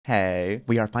Hey,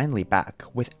 we are finally back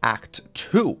with Act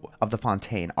 2 of the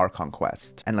Fontaine Archon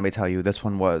quest. And let me tell you, this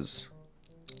one was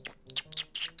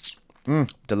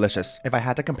delicious. If I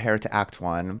had to compare it to Act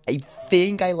 1, I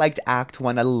think I liked Act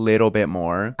 1 a little bit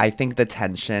more. I think the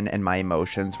tension and my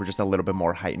emotions were just a little bit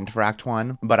more heightened for Act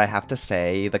 1. But I have to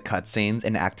say, the cutscenes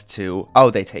in Act 2,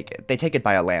 oh, they take it. They take it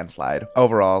by a landslide.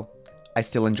 Overall, I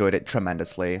still enjoyed it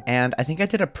tremendously, and I think I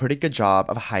did a pretty good job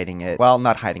of hiding it. Well,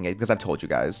 not hiding it, because I've told you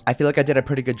guys. I feel like I did a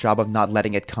pretty good job of not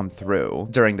letting it come through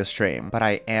during the stream, but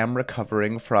I am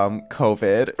recovering from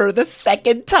COVID for the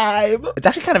second time. It's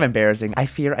actually kind of embarrassing. I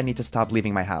fear I need to stop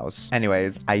leaving my house.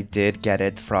 Anyways, I did get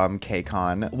it from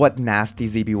KCON. What nasty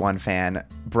ZB1 fan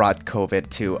brought COVID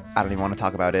to? I don't even want to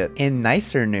talk about it. In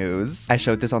nicer news, I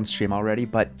showed this on stream already,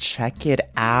 but check it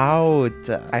out.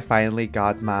 I finally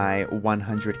got my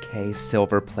 100K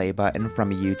silver play button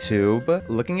from YouTube.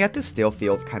 Looking at this still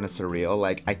feels kind of surreal.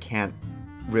 Like, I can't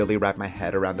really wrap my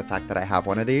head around the fact that I have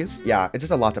one of these. Yeah, it's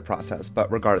just a lot to process, but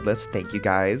regardless, thank you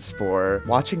guys for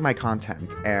watching my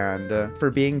content and for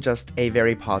being just a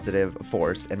very positive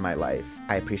force in my life.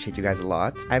 I appreciate you guys a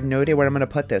lot. I have no idea where I'm gonna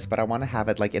put this, but I want to have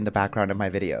it like in the background of my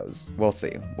videos. We'll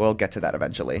see. We'll get to that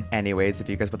eventually. Anyways, if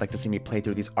you guys would like to see me play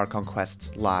through these Archon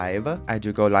quests live, I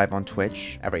do go live on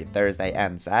Twitch every Thursday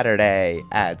and Saturday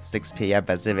at 6 p.m.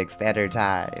 Pacific Standard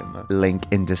Time. Link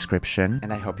in description,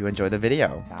 and I hope you enjoy the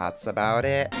video. That's about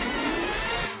it.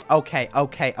 Okay.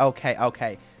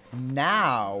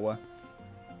 Now,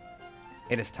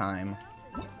 it is time.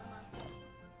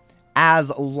 As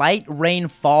light rain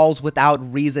falls without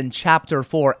reason, Chapter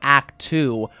 4, Act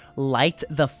 2, light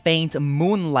the faint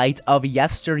moonlight of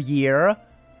yesteryear.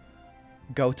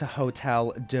 Go to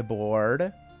Hotel de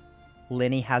Board.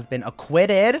 Linny has been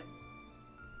acquitted.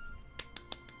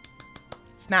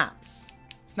 Snaps.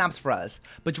 Snaps for us,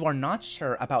 but you are not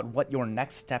sure about what your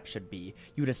next step should be.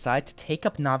 You decide to take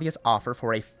up Navia's offer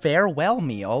for a farewell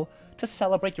meal to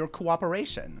celebrate your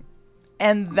cooperation.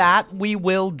 And that we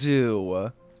will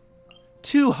do.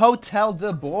 To Hotel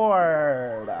de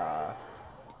Board.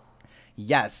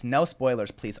 Yes, no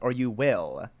spoilers, please, or you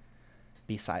will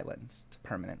be silenced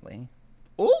permanently.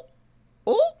 Ooh!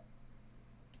 Ooh!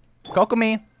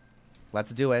 Kokomi!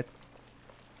 Let's do it.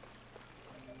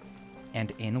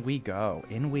 And in we go,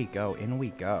 in we go, in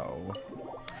we go.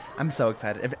 I'm so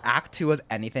excited. If Act 2 was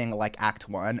anything like Act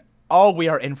 1, oh, we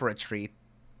are in for a treat.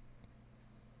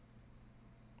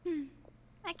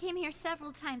 I came here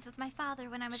several times with my father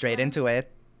when I was Straight little, into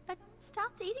it. but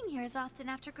stopped eating here as often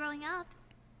after growing up.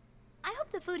 I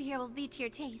hope the food here will be to your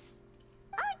taste.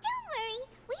 Oh, don't worry.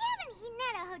 We haven't eaten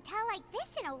at a hotel like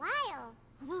this in a while.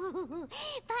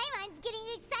 Paimon's getting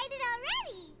excited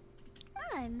already.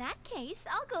 In that case,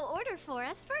 I'll go order for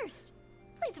us first.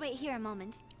 Please wait here a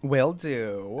moment. Will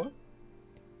do.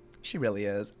 She really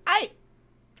is.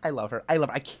 I love her. I love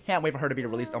her. I can't wait for her to be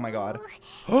released. Oh my god.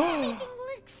 Everything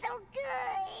looks so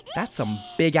good. That's some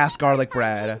big ass garlic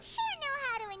bread. I sure know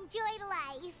how to enjoy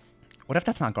life. What if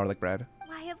that's not garlic bread?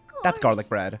 Why, of course. That's garlic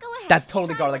bread. Go ahead. That's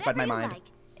totally Try garlic bread in my whatever you mind.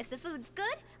 like. If the food's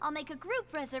good, I'll make a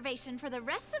group reservation for the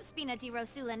rest of Spina di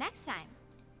Rosula next time.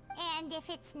 And if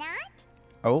it's not?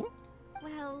 Oh?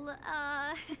 Well,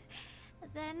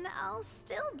 then I'll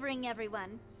still bring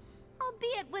everyone.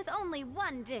 Albeit with only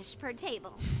one dish per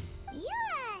table. You,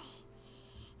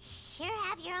 sure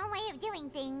have your own way of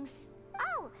doing things.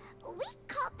 Oh, we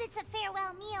called this a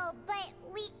farewell meal, but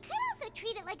we could also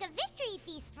treat it like a victory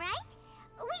feast, right?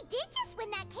 We did just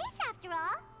win that case after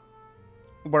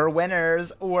all. We're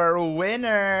winners. We're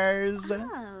winners.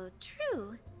 Oh,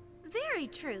 true. Very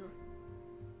true.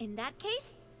 In that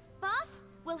case, boss,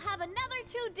 we'll have another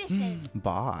 2 dishes.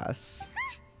 Boss.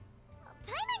 Huh?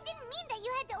 Paimon didn't mean that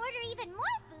you had to order even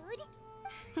more food.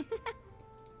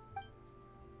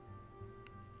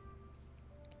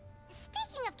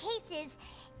 Speaking of cases,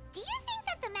 do you think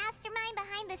that the mastermind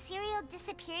behind the serial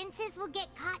disappearances will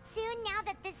get caught soon now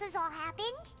that this has all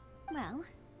happened? Well,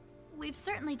 we've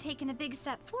certainly taken a big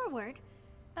step forward,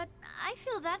 but I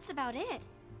feel that's about it.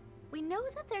 We know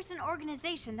that there's an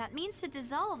organization that means to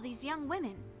dissolve these young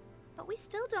women, but we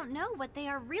still don't know what they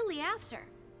are really after.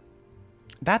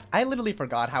 I literally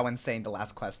forgot how insane the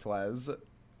last quest was.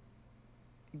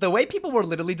 The way people were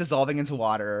literally dissolving into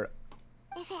water.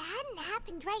 If it hadn't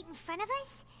happened right in front of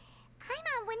us,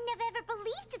 Paimon wouldn't have ever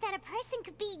believed that a person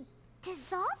could be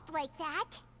dissolved like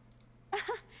that.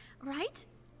 Right?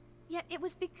 Yet it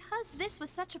was because this was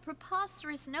such a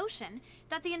preposterous notion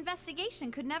that the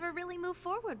investigation could never really move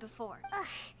forward before. Ugh.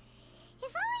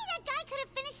 If only that guy could have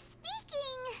finished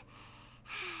speaking.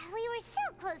 We were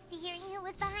so close to hearing who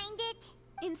was behind it.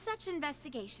 In such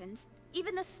investigations,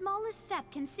 Even the smallest step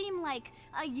can seem like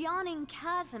a yawning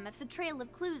chasm if the trail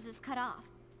of clues is cut off.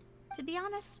 To be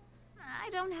honest, I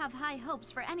don't have high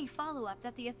hopes for any follow-up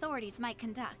that the authorities might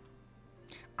conduct.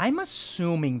 I'm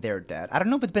assuming they're dead. I don't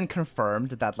know if it's been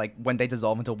confirmed that, like, when they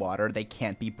dissolve into water, they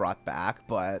can't be brought back,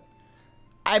 but...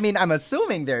 I mean, I'm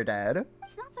assuming they're dead.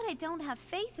 It's not that I don't have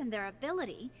faith in their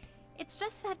ability. It's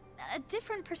just that a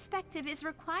different perspective is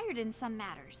required in some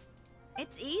matters.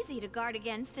 It's easy to guard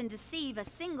against and deceive a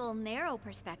single narrow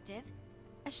perspective.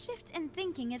 A shift in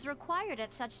thinking is required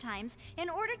at such times in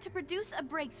order to produce a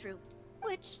breakthrough,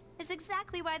 which is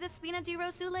exactly why the Spina di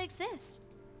Rosula exists.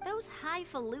 Those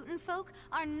highfalutin folk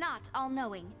are not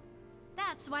all-knowing.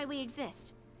 That's why we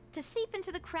exist. To seep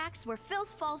into the cracks where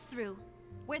filth falls through,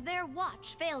 where their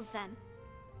watch fails them.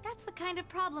 That's the kind of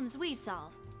problems we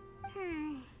solve.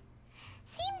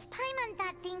 Seems Paimon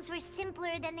thought things were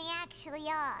simpler than they actually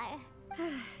are.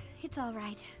 It's all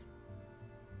right.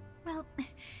 Well,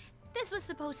 this was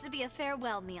supposed to be a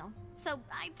farewell meal, so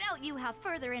I doubt you have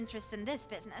further interest in this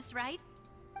business, right?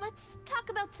 Let's talk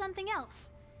about something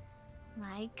else.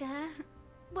 Like,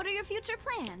 what are your future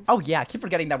plans? Oh yeah, I keep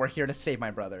forgetting that we're here to save my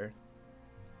brother.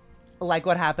 Like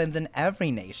what happens in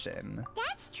every nation.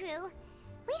 That's true.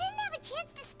 We didn't have a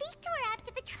chance to speak to her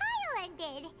after the trial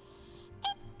ended.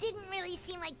 It didn't really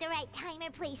seem like the right time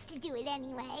or place to do it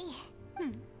anyway.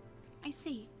 I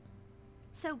see.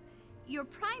 So, your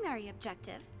primary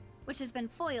objective, which has been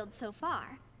foiled so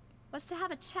far, was to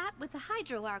have a chat with the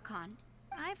Hydro Archon.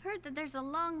 I've heard that there's a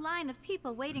long line of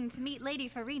people waiting to meet Lady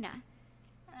Farina.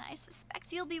 I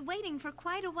suspect you'll be waiting for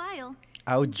quite a while.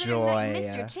 Oh considering that you joy.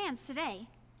 missed your chance today.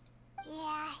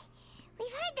 Yeah,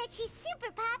 we've heard that she's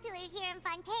super popular here in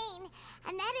Fontaine,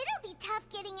 and that it'll be tough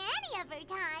getting any of her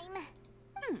time.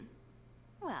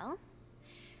 Well,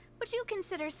 would you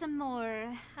consider some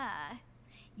more,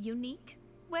 unique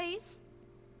ways?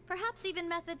 Perhaps even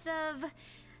methods of,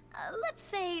 let's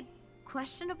say,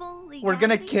 questionable legality? We're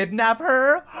gonna kidnap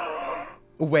her?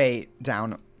 Wait,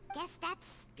 down. Guess that's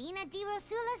Spina di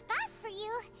Rosula's boss for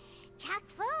you. Chock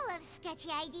full of sketchy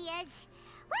ideas.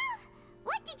 Well,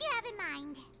 what did you have in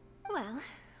mind? Well,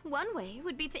 one way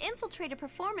would be to infiltrate a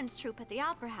performance troupe at the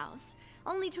Opera House,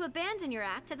 only to abandon your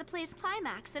act at the play's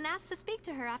climax and ask to speak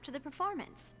to her after the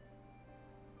performance.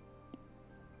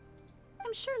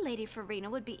 I'm sure Lady Farina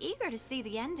would be eager to see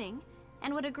the ending,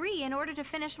 and would agree in order to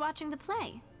finish watching the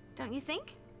play, don't you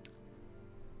think?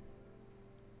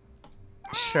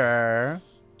 Sure.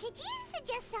 Could you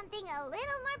suggest something a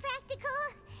little more practical?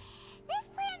 This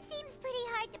plan seems pretty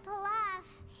hard to pull off.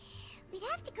 We'd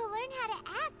have to go learn how to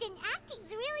act, and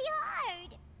acting's really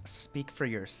hard. Speak for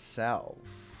yourself.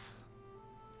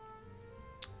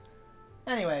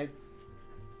 Anyways.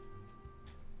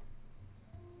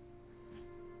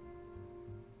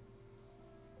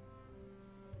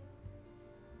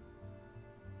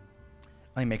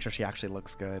 Let me make sure she actually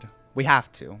looks good. We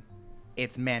have to.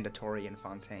 It's mandatory in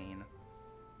Fontaine.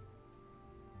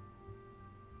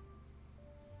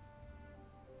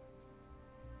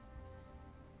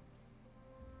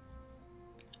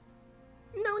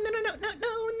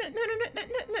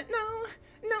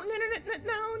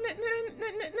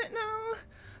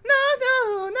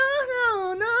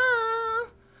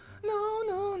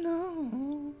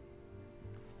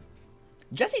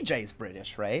 Jessie J is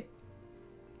British, right?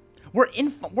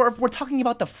 We're talking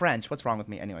about the French. What's wrong with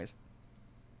me, anyways?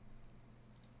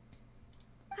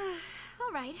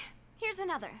 All right, here's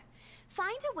another.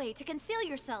 Find a way to conceal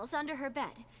yourselves under her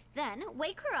bed. Then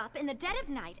wake her up in the dead of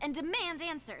night and demand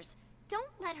answers. Don't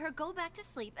let her go back to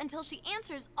sleep until she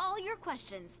answers all your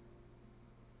questions.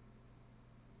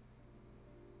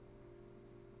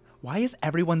 Why is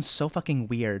everyone so fucking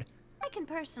weird? I can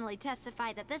personally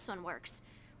testify that this one works.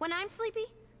 When I'm sleepy,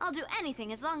 I'll do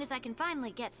anything as long as I can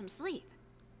finally get some sleep.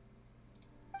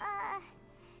 That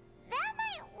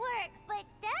might work, but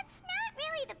that's not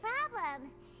really the problem.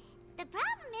 The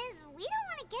problem is we don't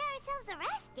want to get ourselves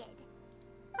arrested.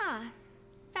 Ah,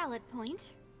 valid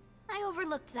point. I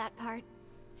overlooked that part.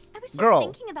 I was just Girl.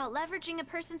 thinking about leveraging a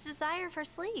person's desire for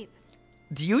sleep.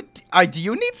 Do you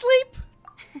need sleep?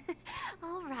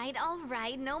 All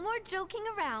right, no more joking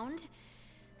around.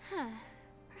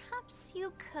 Perhaps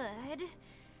you could...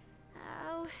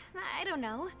 Oh, I don't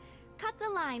know. Cut the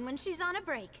line when she's on a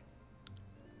break.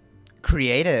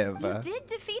 Creative. You did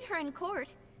defeat her in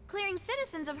court, clearing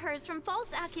citizens of hers from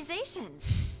false accusations.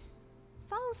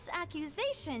 False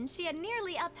accusations she had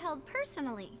nearly upheld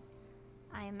personally.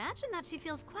 I imagine that she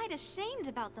feels quite ashamed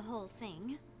about the whole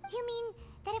thing. You mean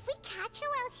that if we catch her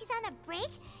while she's on a break,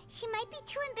 she might be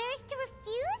too embarrassed to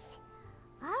refuse?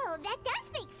 Oh, that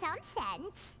does make some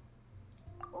sense.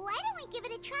 Why don't we give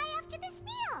it a try after this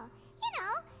meal? You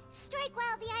know, strike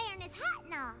while the iron is hot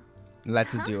and all.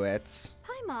 Let's do it.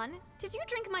 Paimon, did you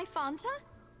drink my Fanta?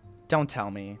 Don't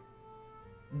tell me.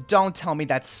 Don't tell me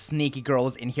that sneaky girl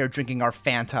is in here drinking our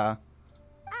Fanta.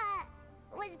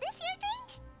 Was this your drink?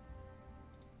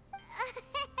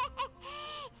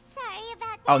 Sorry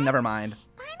about that. Oh, never mind.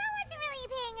 Paimon wasn't really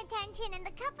paying attention and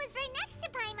the cup was right next to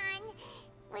Paimon.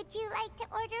 Would you like to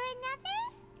order another?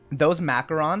 Those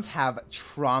macarons have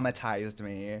traumatized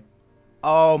me.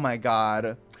 Oh my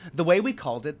god. The way we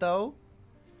called it, though,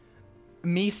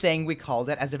 me saying we called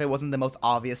it as if it wasn't the most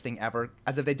obvious thing ever,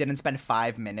 as if they didn't spend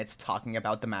 5 minutes talking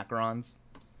about the macarons.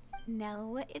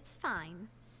 No, it's fine.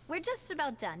 We're just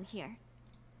about done here.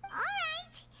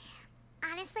 Alright.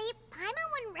 Honestly,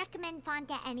 Paimon wouldn't recommend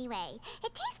Fonta anyway.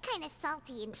 It tastes kind of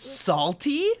salty and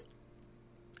Salty?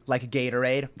 Like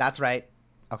Gatorade? That's right.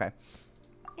 Okay.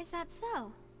 Is that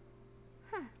so?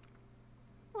 Huh.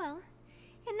 Well,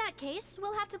 in that case,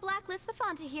 we'll have to blacklist the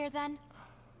Fanta here then.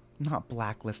 Not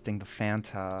blacklisting the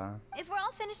Fanta. If we're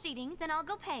all finished eating, then I'll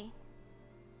go pay.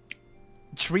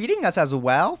 Treating us as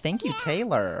well? Thank you, Yeah,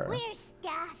 Taylor. we're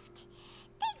stuffed.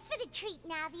 Thanks for the treat,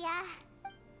 Navia.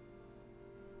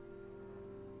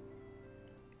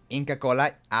 Inca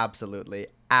Cola? Absolutely.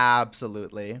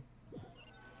 Absolutely.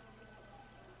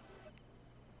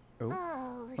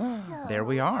 Oh, so There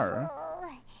we are. full.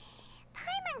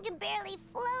 Paimon can barely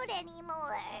float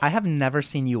anymore. I have never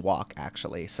seen you walk,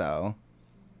 actually, so...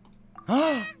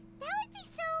 That would be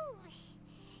so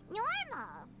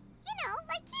normal. You know,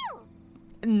 like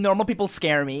you. Normal people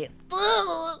scare me.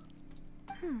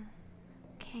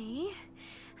 Okay.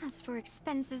 As for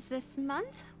expenses this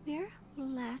month, we're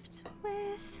left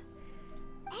with...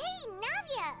 Hey,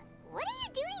 Navia, what are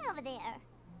you doing over there?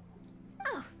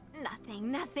 Oh,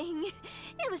 nothing.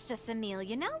 It was just a meal,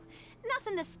 you know?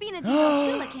 Nothing the Spina di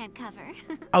Rosula can't cover.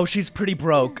 Oh, she's pretty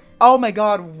broke. Oh my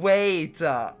god, wait.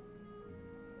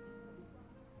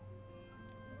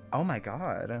 Oh my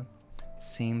god.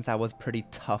 Seems that was pretty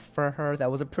tough for her.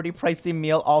 That was a pretty pricey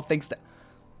meal, all thanks to...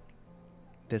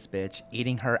 this bitch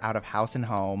eating her out of house and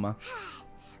home.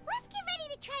 Let's get ready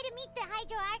to try to meet the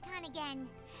Hydro Archon again.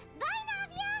 Bye,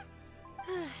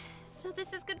 Navia! So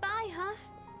this is goodbye, huh?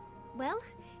 Well,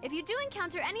 if you do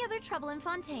encounter any other trouble in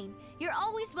Fontaine, you're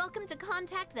always welcome to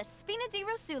contact the Spina di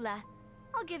Rosula.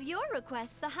 I'll give your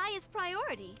requests the highest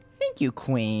priority. Thank you,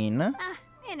 queen.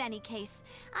 In any case,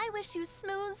 I wish you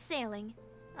smooth sailing.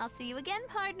 I'll see you again,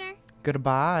 partner.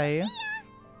 Goodbye.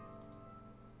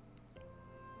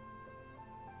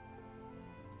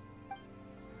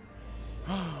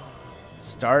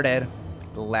 Started.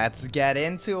 Let's get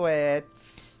into it.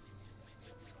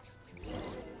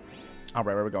 All right,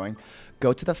 where are we going?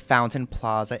 Go to the Fountain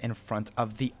Plaza in front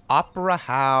of the Opera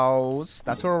House.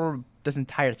 That's where this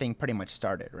entire thing pretty much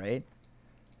started, right?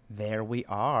 There we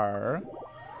are.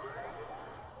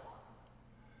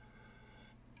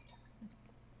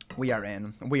 We are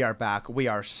in. We are back. We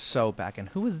are so back. And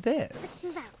who is this?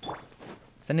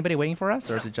 Is anybody waiting for us,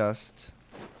 or is it just...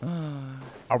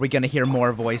 Are we gonna hear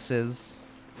more voices?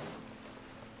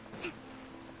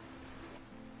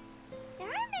 There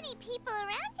aren't many people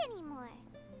around anymore.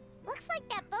 Looks like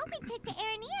that boat we took to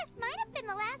Araneas might have been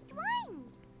the last one.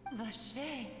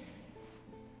 Vache.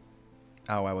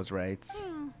 Oh, I was right.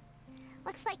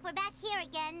 Looks like we're back here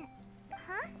again.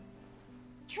 Huh?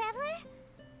 Traveler?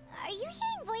 Are you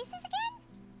hearing voices again?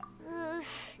 Ugh.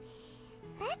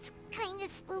 That's kinda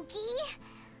spooky.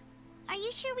 Are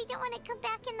you sure we don't want to come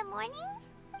back in the morning?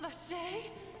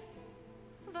 Vache.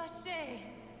 Vache.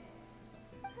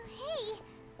 Hey,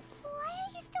 why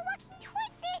are you still walking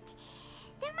towards it?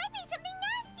 There might be something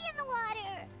nasty in the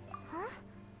water. Huh?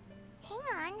 Hang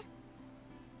on.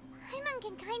 Paimon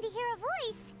can kinda hear a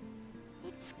voice.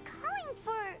 It's calling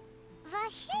for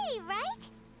Vache, right?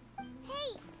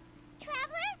 Hey,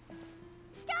 Traveler?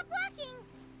 Stop walking!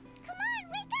 Come on,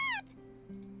 wake up!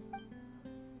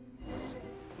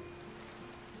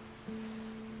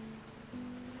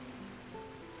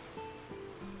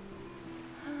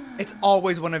 It's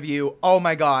always one of you. Oh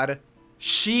my god.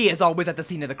 She is always at the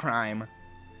scene of the crime.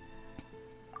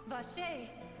 Vache.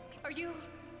 Are you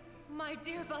my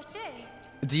dear Vache?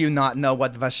 Do you not know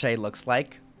what Vache looks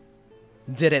like?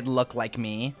 Did it look like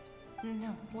me?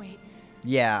 No, wait.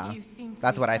 Yeah, You seem to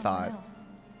that's be what I someone thought. else.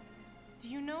 Do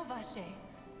you know Vache?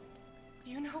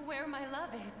 Do you know where my love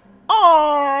is?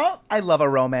 Aww! I love a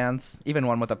romance, even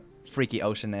one with a freaky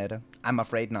oceanid. I'm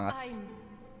afraid not.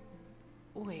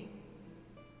 Wait.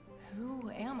 Who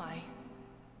am I?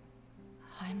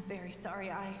 I'm very sorry.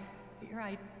 I fear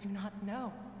I do not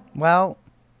know. Well,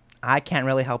 I can't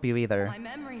really help you either. My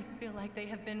memories feel like they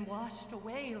have been washed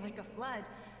away like a flood.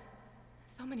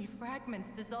 So many fragments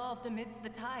dissolved amidst the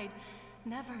tide,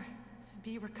 never to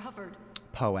be recovered.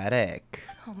 Poetic.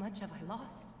 How much have I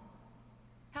lost?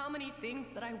 How many things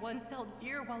that I once held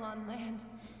dear while on land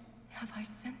have I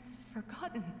since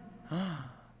forgotten?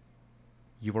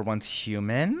 You were once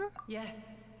human? Yes,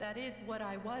 that is what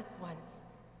I was once.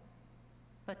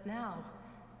 But now,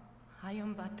 I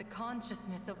am but the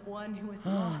consciousness of one who is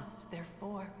lost,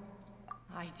 therefore.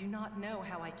 I do not know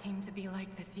how I came to be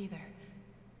like this either.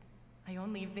 I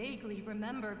only vaguely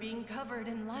remember being covered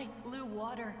in light blue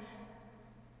water,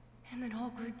 and then all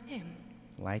grew dim.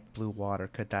 Light blue water,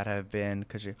 could that have been,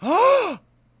 could you? I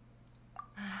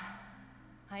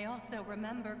also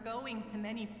remember going to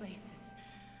many places.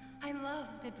 I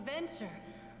loved adventure,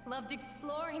 loved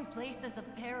exploring places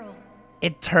of peril.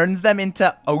 It turns them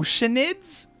into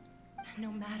oceanids?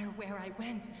 No matter where I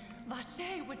went,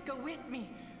 Vacher would go with me.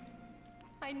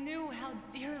 I knew how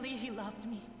dearly he loved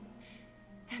me.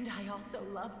 And I also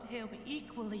loved him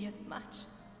equally as much.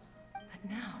 But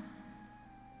now,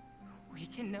 we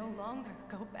can no longer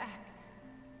go back.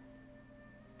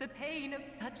 The pain of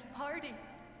such parting.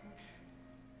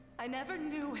 I never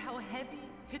knew how heavy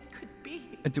it could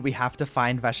be. Do we have to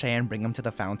find Vacher and bring him to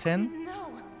the fountain?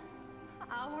 No.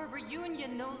 Our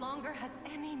reunion no longer has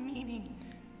any meaning.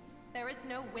 There is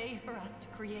no way for us to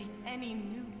create any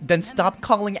new Then stop memories.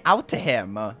 calling out to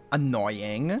him.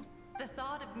 Annoying. The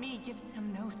thought of me gives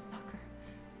him no succor.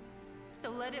 So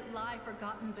let it lie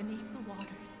forgotten beneath the waters.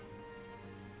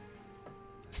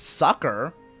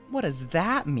 Sucker? What does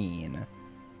that mean?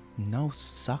 No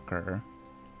sucker.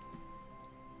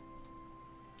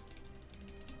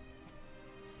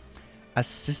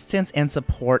 Assistance and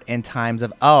support in times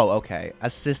of... Oh, okay.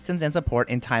 Assistance and support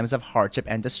in times of hardship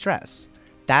and distress.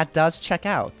 That does check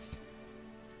out.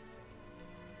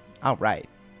 All right.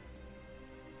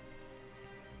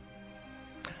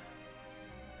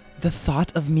 The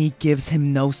thought of me gives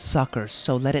him no succor,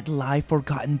 so let it lie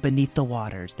forgotten beneath the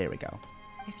waters. There we go.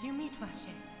 If you meet Vacher,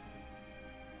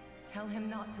 tell him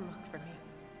not to look for me.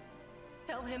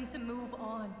 Tell him to move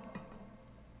on.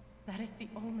 That is the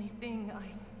only thing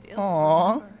I still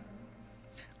Aww. remember.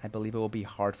 I believe it will be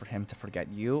hard for him to forget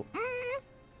you.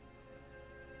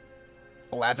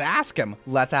 Let's ask him.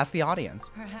 Let's ask the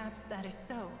audience. Perhaps that is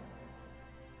so.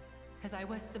 As I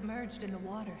was submerged in the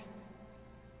waters,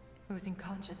 losing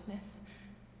consciousness,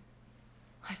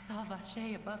 I saw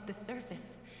Vacher above the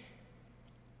surface.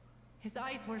 His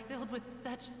eyes were filled with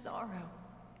such sorrow,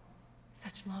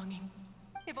 such longing.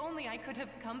 If only I could have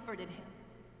comforted him.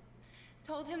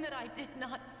 Told him that I did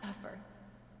not suffer.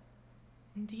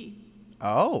 Indeed,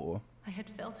 Oh. I had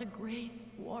felt a great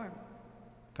warmth.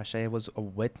 Vacher was a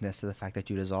witness to the fact that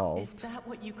you Is dissolved. that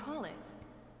what you call it?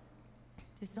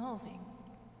 Dissolving?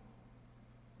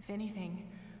 If anything,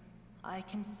 I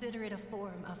consider it a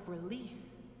form of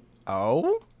release.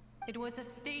 Oh? It was a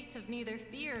state of neither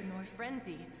fear nor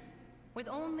frenzy, with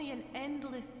only an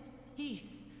endless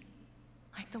peace,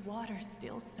 like the water's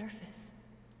still surface.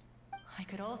 I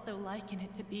could also liken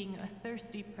it to being a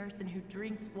thirsty person who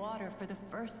drinks water for the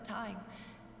first time,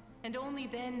 and only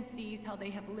then sees how they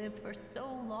have lived for so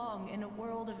long in a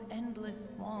world of endless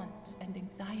want and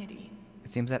anxiety. It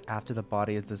seems that after the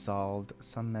body is dissolved,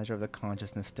 some measure of the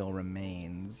consciousness still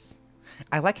remains.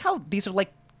 I like how these are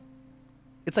like...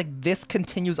 It's like this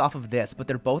continues off of this, but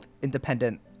they're both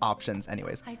independent options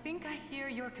anyways. I think I hear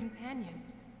your companion.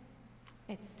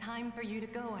 It's time for you to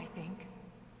go, I think.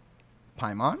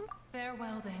 Paimon?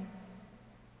 Farewell, then.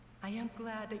 I am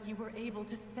glad that you were able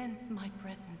to sense my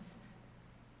presence.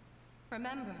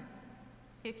 Remember,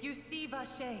 if you see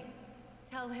Vacher,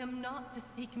 tell him not to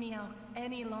seek me out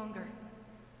any longer.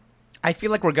 I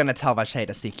feel like we're gonna tell Vacher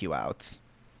to seek you out.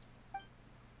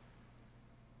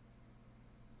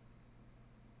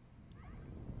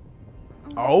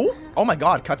 Oh? Oh my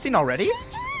god, cutscene already?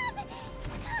 Come on,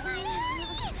 hurry!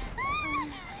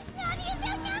 Navi's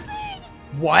outnumbered!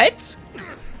 What?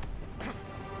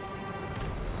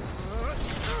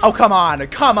 Oh, come on,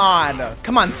 come on.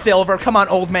 Come on, Silver, come on,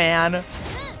 old man.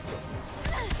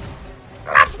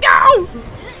 Let's go!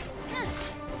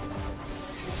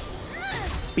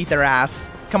 Beat their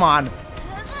ass. Come on.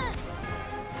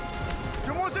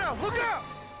 Demoiselle, look out!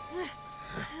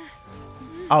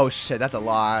 Oh shit, that's a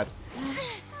lot.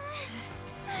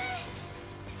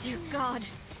 Dear God,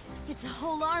 it's a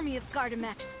whole army of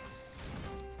Gardamex.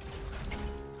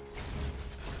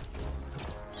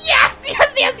 Yes,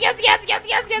 yes, yes, yes, yes, yes,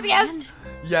 yes, yes, yes. And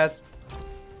Yes.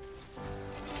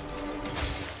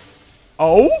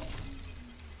 Oh?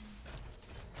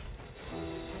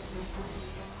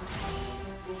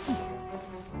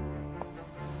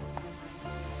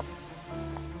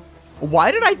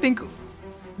 Why did I think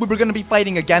we were gonna be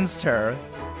fighting against her.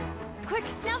 Quick,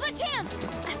 now's our chance!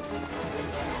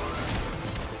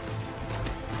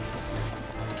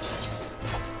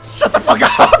 Shut the fuck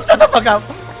up! Shut the fuck up!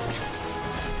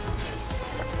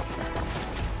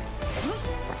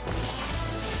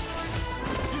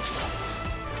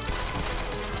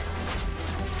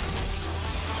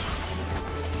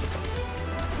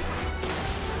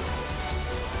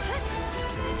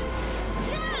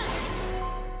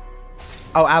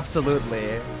 Oh,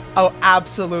 absolutely. Oh,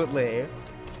 absolutely.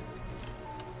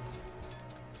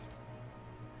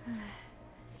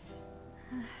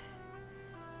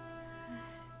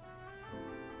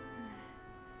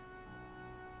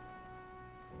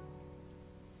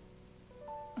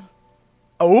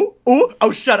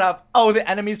 Oh, shut up. Oh, the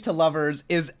enemies to lovers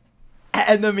is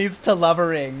enemies to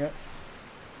lovering.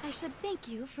 I should thank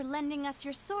you for lending us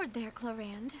your sword there,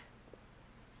 Clorand.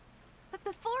 But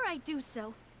before I do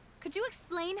so, could you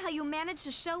explain how you managed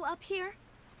to show up here?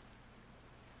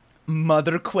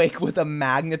 Motherquake with a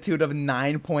magnitude of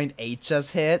 9.8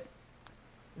 just hit.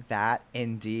 That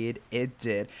indeed it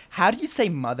did. How do you say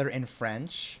mother in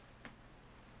French?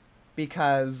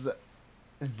 Because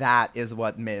that is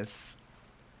what Miss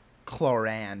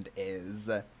Clorand is.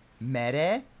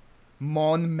 Mere?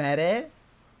 Mon mere?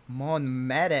 Mon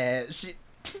mere? She...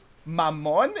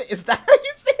 Mamon? Is that how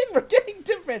you say it? We're getting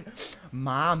different.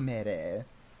 Ma mere.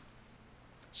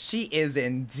 She is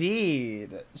indeed.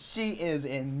 She is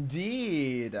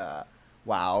indeed.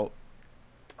 Wow.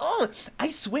 Oh, I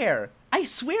swear,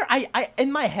 I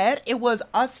in my head, it was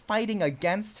us fighting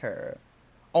against her.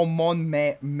 Oh, mon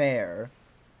mère.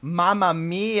 Mamma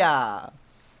mia.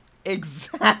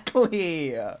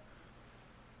 Exactly.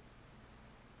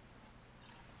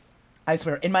 I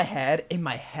swear, in my head,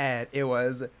 it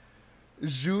was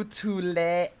Je tu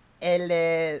l'ai,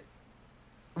 elle,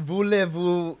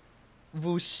 voulez-vous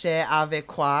coucher avec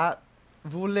quoi?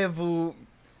 Voulez-vous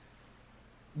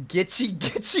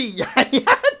Gitchy,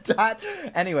 yeah, that.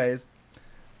 Anyways,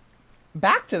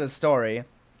 back to the story.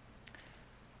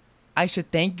 I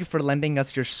should thank you for lending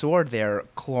us your sword there,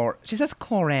 She says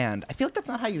Clorand. I feel like that's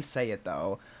not how you say it,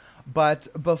 though. But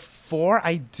before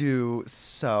I do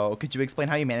so, could you explain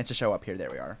how you managed to show up here? There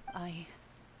we are. I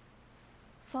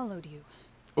followed you.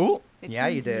 Ooh, It yeah,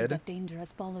 seemed you to me did. that danger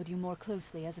has followed you more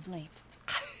closely as of late.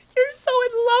 You're so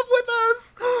in love with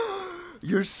us.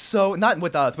 You're so not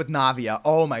with us, with Navia.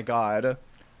 Oh my god.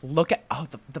 Look at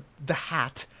the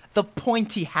hat, the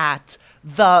pointy hat,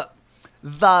 the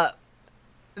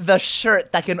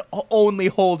shirt that can only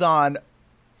hold on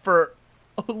for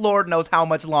Lord knows how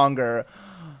much longer.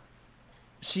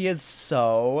 She is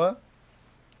so.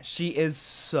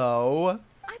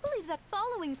 I believe that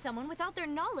following someone without their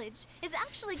knowledge is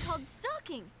actually called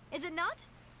stalking, is it not?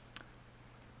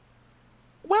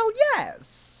 Well,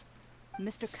 yes.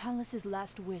 Mr. Callus's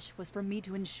last wish was for me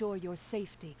to ensure your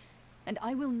safety, and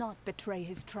I will not betray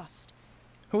his trust.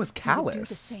 Who is He would do the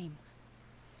Callus? same,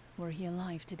 were he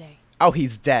alive today. Oh,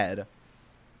 he's dead.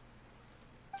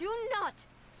 Do not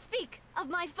speak of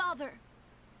my father.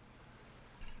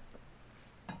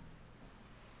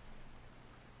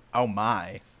 Oh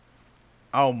my.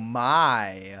 Oh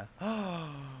my.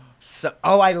 So,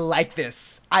 oh, I like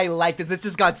this. I like this. This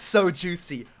just got so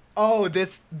juicy. Oh,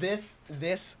 this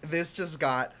just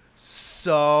got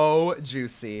so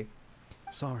juicy.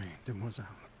 Sorry, demoiselle.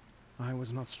 I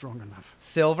was not strong enough.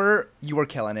 Silver, you were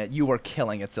killing it. You were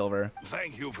killing it, Silver.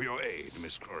 Thank you for your aid,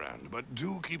 Miss Clorand, but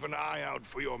do keep an eye out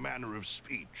for your manner of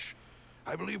speech.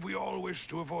 I believe we all wish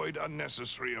to avoid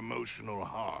unnecessary emotional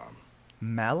harm.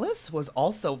 Malice was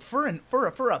also for a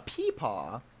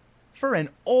peepaw, for an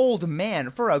old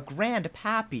man, for a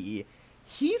grandpappy.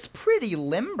 He's pretty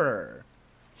limber.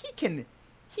 He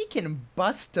can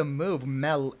bust a move.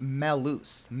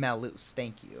 Malus,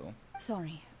 thank you.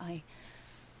 Sorry, I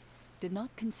did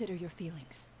not consider your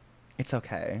feelings. It's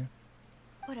okay.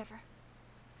 Whatever.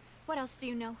 What else do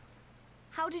you know?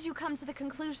 How did you come to the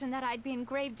conclusion that I'd be in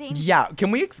grave danger? Yeah, can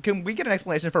we get an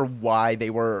explanation for why they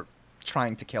were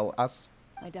trying to kill us?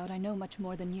 I doubt I know much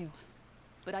more than you,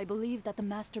 but I believe that the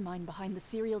mastermind behind the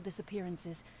serial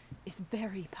disappearances is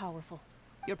very powerful.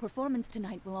 Your performance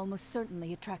tonight will almost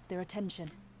certainly attract their attention.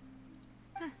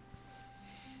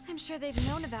 I'm sure they've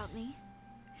known about me.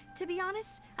 To be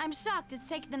honest, I'm shocked it's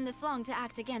taken them this long to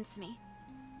act against me.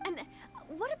 And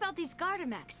what about these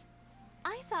Gardamex?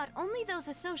 I thought only those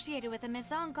associated with a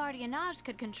Maison Gardiennage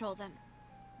could control them.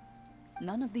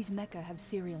 None of these mecha have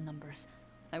serial numbers.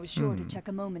 I was sure to check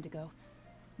a moment ago.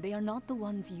 They are not the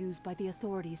ones used by the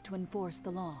authorities to enforce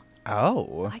the law.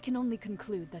 Oh. I can only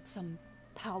conclude that some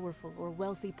powerful or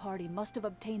wealthy party must have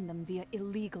obtained them via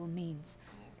illegal means.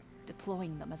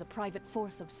 deploying them as a private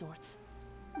force of sorts.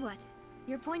 What?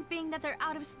 Your point being that they're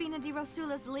out of Spina di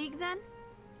Rosula's league, then?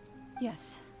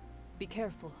 Yes. Be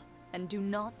careful, and do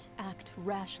not act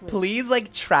rashly. Please,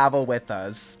 like, travel with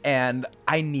us, and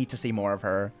I need to see more of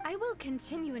her. I will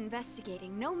continue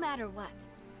investigating no matter what.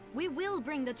 We will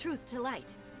bring the truth to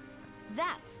light.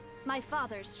 That's my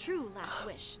father's true last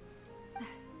wish.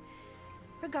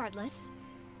 Regardless,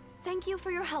 thank you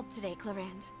for your help today,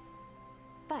 Clarand.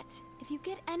 But if you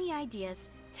get any ideas,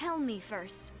 tell me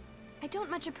first. I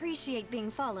don't much appreciate being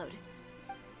followed.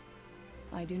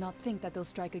 I do not think that they'll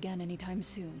strike again anytime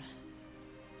soon.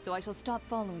 So I shall stop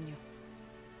following you.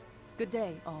 Good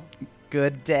day, all.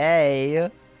 Good day.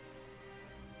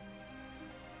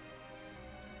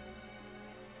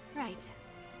 Right.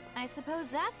 I suppose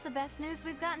that's the best news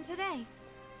we've gotten today.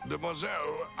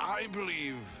 Demoiselle, I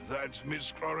believe that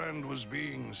Miss Clorand was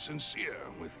being sincere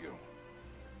with you.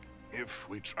 If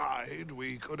we tried,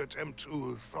 we could attempt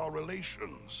to thaw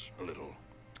relations a little.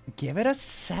 Give it a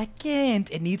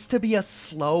second. It needs to be a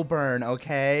slow burn,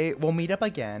 okay? We'll meet up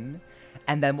again,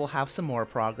 and then we'll have some more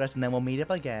progress, and then we'll meet up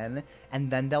again, and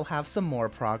then they'll have some more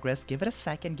progress. Give it a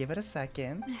second. Give it a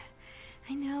second.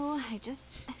 I know,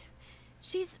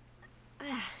 she's...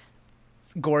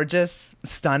 Gorgeous,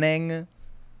 stunning.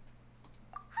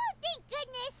 Oh, thank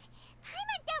goodness!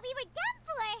 Paimon thought we were done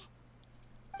for!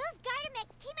 Those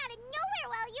Gardamex came out of nowhere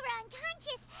while you were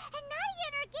unconscious, and Nadia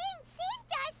and her gang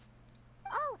saved us!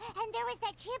 Oh, and there was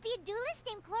that champion duelist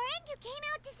named Clorand who came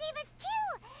out to save us too!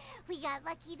 We got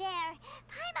lucky there.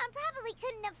 Paimon probably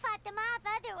couldn't have fought them off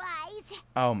otherwise.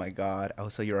 Oh my god. Oh,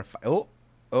 so you're a Oh,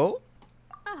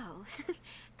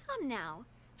 come now.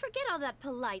 Forget all that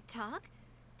polite talk.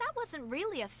 That wasn't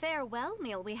really a farewell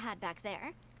meal we had back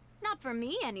there. Not for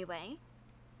me, anyway.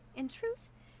 In truth,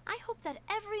 I hope that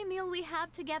every meal we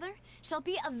have together shall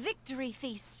be a victory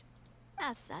feast.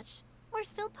 As such, we're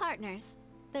still partners.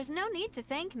 There's no need to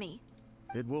thank me.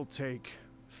 It will take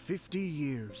 50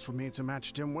 years for me to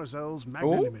match Demoiselle's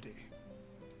magnanimity.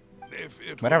 If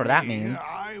it Whatever were that me, means.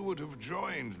 I would have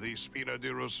joined the Spina di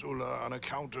Rosula on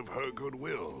account of her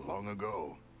goodwill long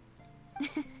ago.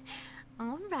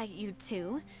 All right, you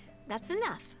two. That's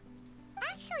enough.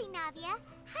 Actually, Navia,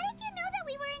 how did you know that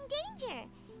we were in danger?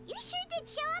 You sure did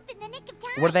show up in the nick of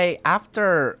time. were they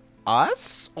after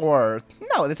us? Or...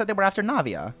 No, they said they were after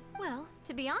Navia. Well,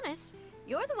 to be honest,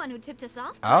 you're the one who tipped us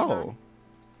off, Paimon. Oh.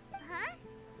 Huh?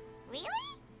 Really?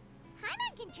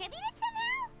 Paimon contributed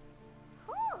somehow?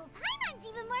 Ooh, Paimon's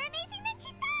even more amazing than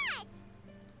she thought!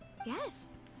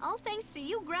 Yes, all thanks to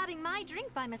you grabbing my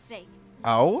drink by mistake.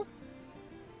 Oh?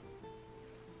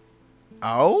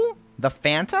 Oh? The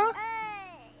Fanta?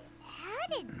 How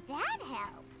did that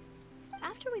help?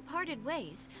 After we parted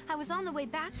ways, I was on the way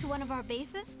back to one of our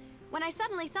bases when I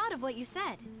suddenly thought of what you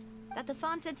said. That the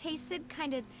Fanta tasted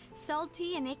kind of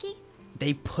salty and icky.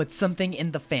 They put something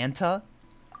in the Fanta?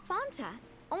 Fanta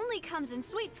only comes in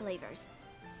sweet flavors.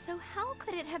 So how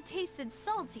could it have tasted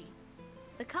salty?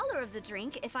 The color of the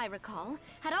drink, if I recall,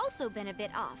 had also been a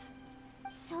bit off.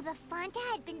 So the Fanta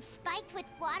had been spiked with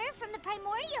water from the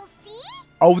primordial sea?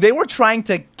 Oh, they were trying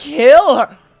to kill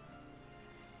her!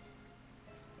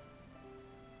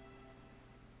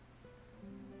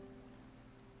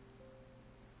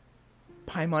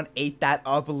 Paimon ate that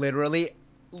up literally.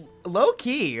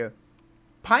 Low-key.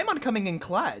 Paimon coming in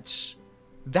clutch.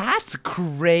 That's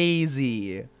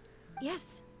crazy.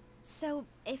 Yes. So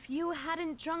if you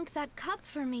hadn't drunk that cup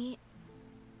for me...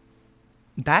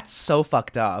 That's so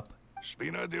fucked up.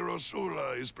 Spina di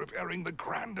Rosula is preparing the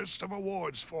grandest of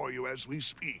awards for you as we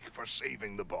speak for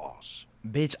saving the boss.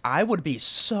 Bitch, I would be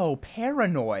so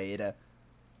paranoid.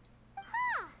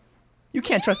 You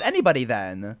can't trust anybody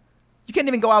then. You can't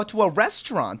even go out to a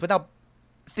restaurant without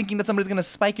thinking that somebody's gonna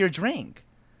spike your drink.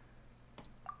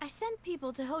 I sent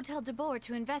people to Hotel de Boer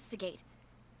to investigate,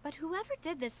 but whoever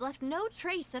did this left no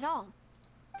trace at all.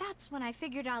 That's when I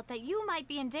figured out that you might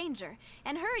be in danger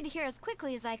and hurried here as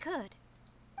quickly as I could.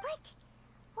 But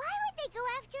why would they go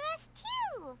after us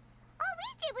too? All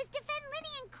we did was defend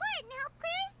Linny in court and help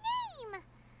clear his name.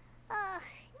 Ugh,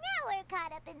 now we're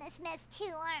caught up in this mess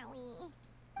too, aren't we?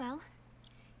 Well,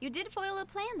 you did foil a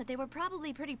plan that they were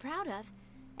probably pretty proud of,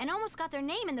 and almost got their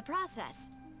name in the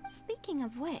process. Speaking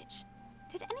of which,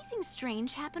 did anything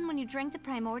strange happen when you drank the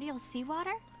primordial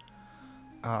seawater?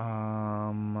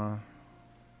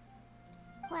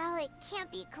 Well, it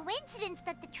can't be coincidence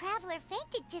that the traveler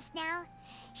fainted just now.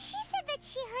 She said that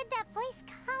she heard that voice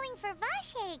calling for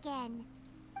Vache again.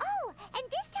 Oh, and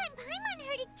this time Paimon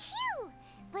heard it too,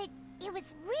 but it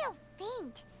was real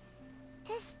faint.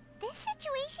 Does this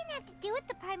situation have to do with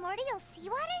the primordial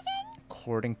seawater then?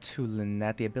 According to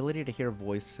Lynette, the ability to hear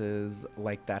voices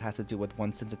like that has to do with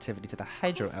one's sensitivity to the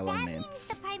hydro Does that mean elements.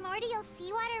 the primordial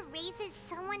seawater raises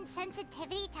someone's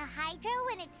sensitivity to hydro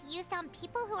when it's used on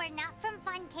people who are not from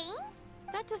Fontaine?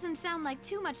 That doesn't sound like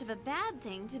too much of a bad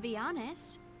thing, to be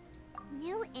honest.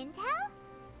 New intel?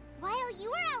 While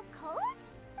you were out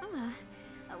cold?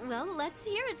 Well, let's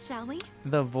hear it, shall we?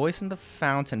 The voice in the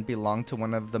fountain belonged to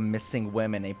one of the missing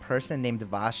women. A person named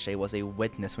Vache was a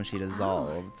witness when she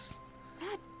dissolved.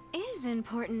 That is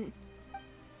important.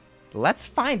 Let's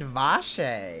find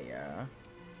Vache.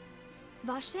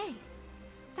 Vache.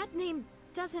 That name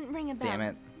doesn't ring a bell. Damn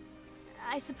it.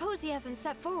 I suppose he hasn't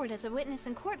stepped forward as a witness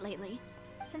in court lately.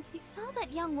 Since he saw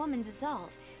that young woman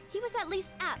dissolve, he was at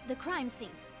least at the crime scene.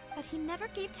 But he never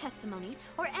gave testimony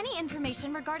or any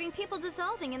information regarding people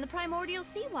dissolving in the primordial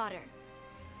seawater.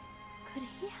 Could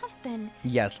he have been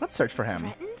Yes, let's search for him.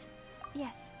 threatened?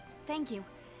 Yes, thank you.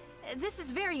 This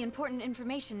is very important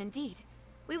information indeed.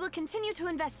 We will continue to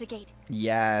investigate.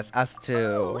 Yes, us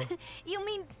too. Oh, you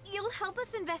mean you'll help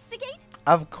us investigate?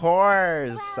 Of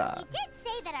course. Well, you did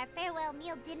say that our farewell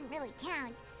meal didn't really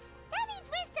count. That means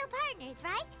we're still partners,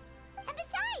 right? And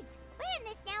besides, we're in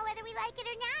this now whether we like it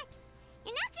or not.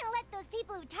 You're not gonna let those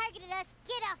people who targeted us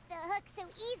get off the hook so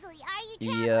easily, are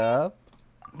you, Traveler?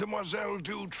 Yep. Demoiselle,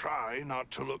 do try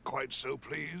not to look quite so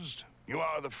pleased. You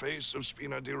are the face of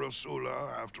Spina di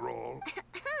Rosula, after all.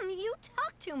 You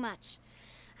talk too much.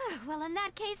 Well, in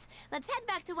that case, let's head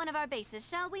back to one of our bases,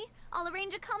 shall we? I'll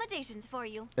arrange accommodations for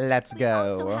you. Let's We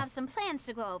also go. have some plans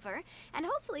to go over, and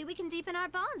hopefully we can deepen our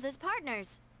bonds as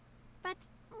partners. But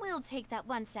we'll take that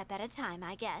one step at a time,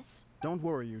 I guess. Don't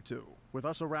worry, you two. With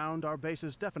us around, our base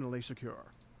is definitely secure.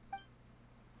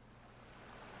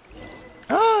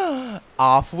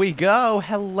 Off we go.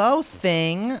 Hello,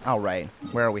 thing. All right.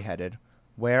 Where are we headed?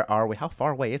 Where are we? How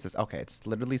far away is this? Okay, it's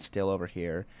literally still over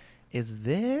here. Is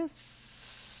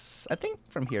this... I think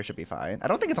from here should be fine. I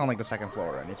don't think it's on, like, the second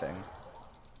floor or anything.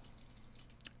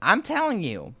 I'm telling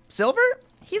you. Silver?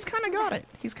 He's kind of got it.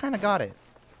 He's kind of got it.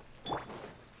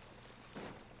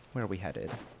 Where are we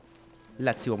headed?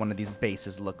 Let's see what one of these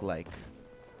bases look like.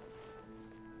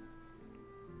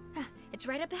 It's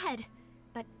right up ahead,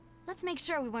 but let's make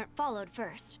sure we weren't followed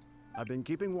first. I've been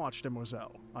keeping watch,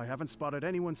 Demoiselle. I haven't spotted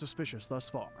anyone suspicious thus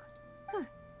far.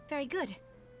 Very good.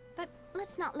 But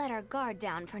let's not let our guard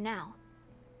down for now.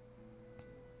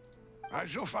 I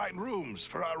shall find rooms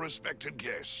for our respected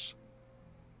guests.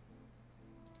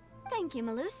 Thank you,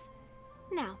 Malus.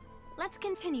 Now, let's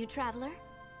continue, Traveler.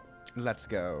 Let's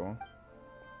go.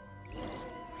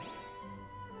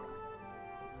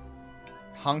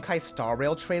 Honkai Star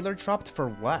Rail trailer dropped for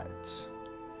what?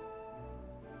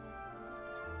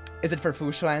 Is it for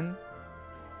Fushuan?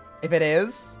 If it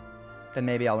is, then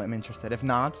maybe I'm interested. If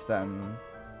not, then...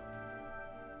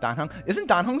 Danheng? Isn't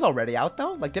Danheng's already out,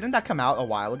 though? Like, didn't that come out a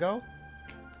while ago?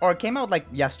 Or it came out, like,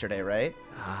 yesterday, right?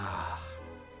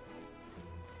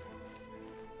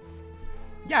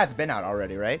 Yeah, it's been out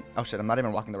already, right? Oh, shit, I'm not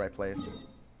even walking the right place.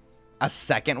 A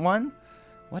second one?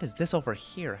 What is this over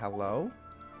here? Hello?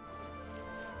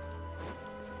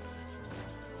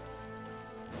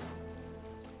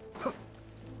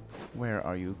 Where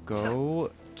are you?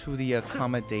 Go to the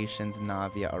accommodations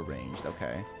Navia arranged.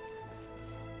 Okay.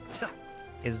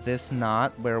 Is this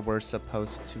not where we're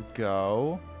supposed to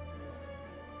go?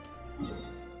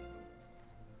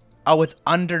 Oh, it's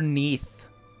underneath.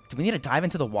 Do we need to dive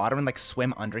into the water and, like,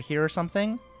 swim under here or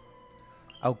something?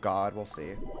 Oh, God. We'll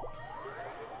see.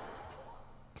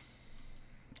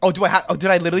 Oh, do I have... Oh, did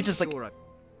I literally just, like...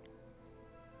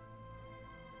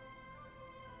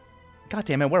 God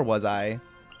damn it, where was I?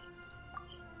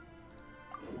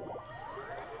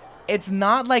 It's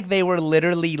not like they were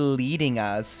literally leading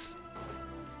us.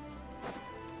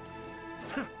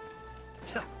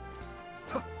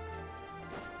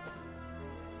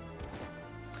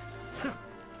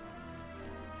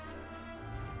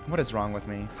 What is wrong with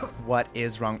me? What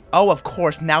is wrong? Oh, of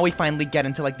course. Now we finally get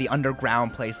into, like, the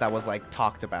underground place that was, like,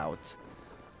 talked about.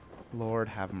 Lord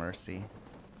have mercy.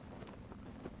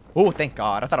 Oh, thank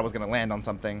God. I thought I was going to land on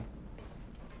something.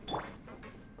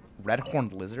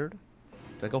 Red-horned lizard?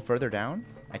 Do I go further down?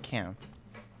 I can't.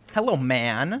 Hello,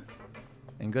 man.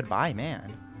 And goodbye,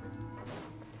 man.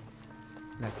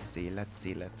 Let's see, let's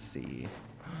see, let's see.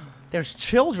 There's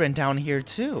children down here,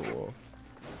 too.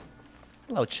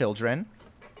 Hello, children.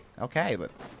 Okay, but...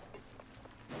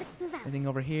 Let's move out. Anything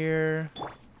over here?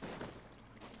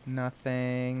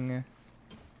 Nothing.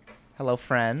 Hello,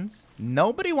 friends.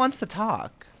 Nobody wants to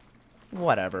talk.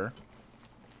 Whatever.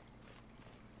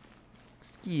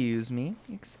 Excuse me.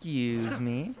 Excuse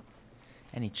me.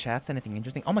 Any chests? Anything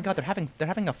interesting? Oh my god, they're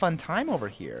having a fun time over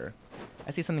here.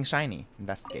 I see something shiny.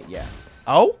 Investigate, yeah.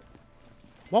 Oh?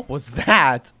 What was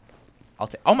that? I'll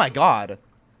take. Oh my god.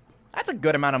 That's a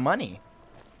good amount of money.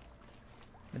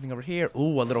 Anything over here?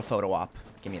 Ooh, a little photo op.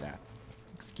 Give me that.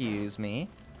 Excuse me.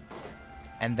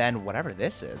 And then whatever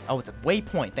this is. Oh, it's a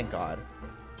waypoint, thank god.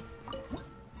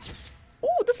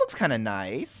 Ooh, this looks kind of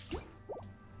nice.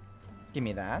 Give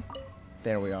me that.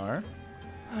 There we are.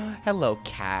 Hello,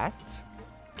 cat.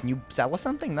 Can you sell us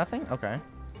something? Nothing? Okay.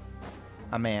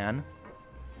 A man.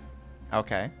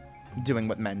 Okay. Doing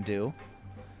what men do.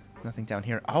 Nothing down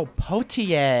here. Oh,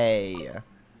 potier.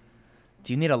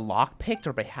 Do you need a lock picked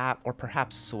or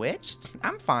perhaps switched?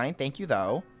 I'm fine, thank you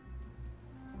though.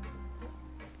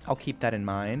 I'll keep that in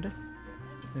mind.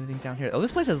 Anything down here? Oh,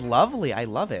 this place is lovely. I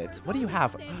love it. What do you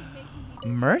have?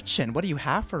 Merchant, what do you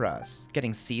have for us?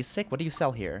 Getting seasick? What do you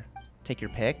sell here? Take your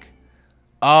pick.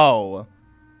 Oh.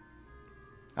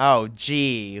 Oh,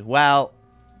 gee. Well,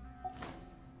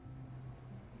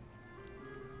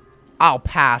 I'll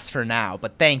pass for now,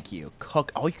 but thank you.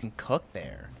 Cook. Oh, you can cook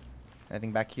there.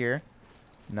 Anything back here?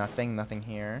 Nothing. Nothing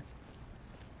here.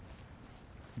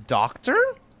 Doctor?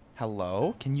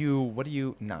 Hello? Can you... What do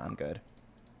you... Nah, I'm good.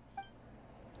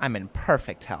 I'm in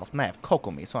perfect health. And I have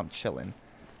Kokomi, so I'm chilling.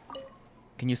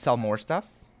 Can you sell more stuff?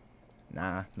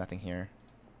 Nah, nothing here.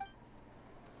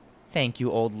 Thank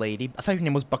you, old lady. I thought your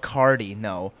name was Bacardi.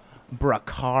 No.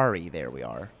 Bracari. There we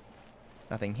are.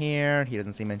 Nothing here. He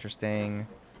doesn't seem interesting.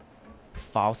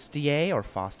 Faustier or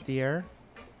Faustier?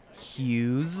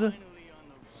 Hughes.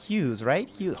 Hughes, right?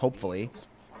 Hughes, hopefully.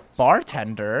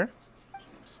 Bartender.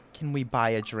 Can we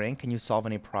buy a drink? Can you solve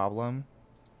any problem?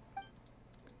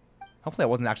 Hopefully I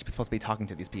wasn't actually supposed to be talking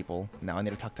to these people. No, I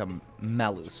need to talk to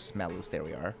Melus. Melus, there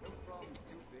we are.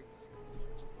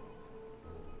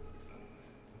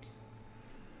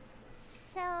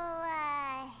 So,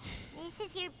 this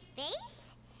is your base?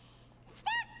 It's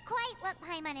not quite what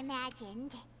Paimon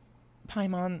imagined.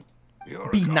 Paimon, Your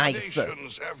be nice.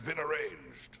 accommodations have been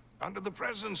arranged. Under the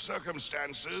present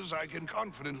circumstances, I can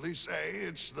confidently say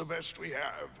it's the best we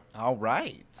have. All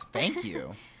right. Thank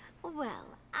you. Well,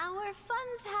 our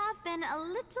funds have been a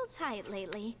little tight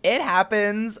lately. It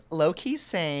happens. Low-key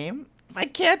same. I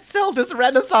can't sell this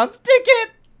Renaissance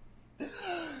ticket.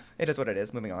 It is what it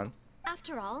is. Moving on.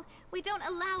 After all, we don't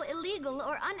allow illegal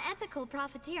or unethical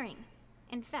profiteering.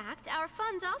 In fact, our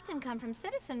funds often come from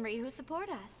citizenry who support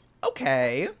us.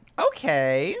 Okay.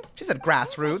 Okay. She said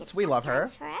grassroots. We love her.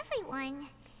 For everyone.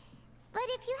 But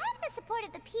if you have the support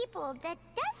of the people, that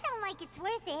does sound like it's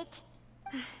worth it.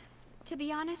 To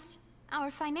be honest,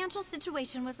 our financial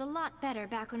situation was a lot better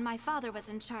back when my father was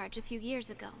in charge a few years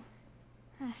ago.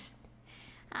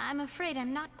 I'm afraid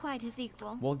I'm not quite his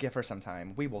equal. We'll give her some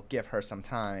time. We will give her some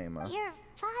time. Your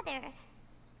father,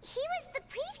 he was the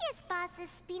previous boss of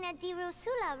Spina di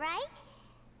Rosula, right?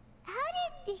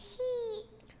 How did he...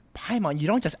 Paimon, you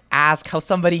don't just ask how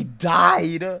somebody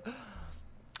died.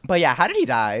 But yeah, how did he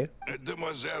die?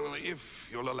 Demoiselle, if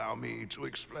you'll allow me to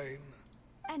explain.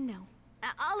 No.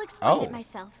 I'll explain it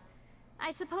myself.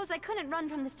 I suppose I couldn't run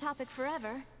from this topic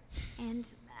forever. And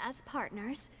as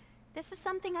partners, this is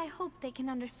something I hope they can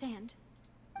understand.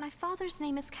 My father's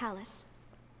name is Callus.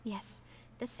 Yes,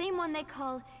 the same one they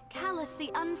call Callus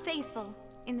the Unfaithful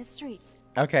in the streets.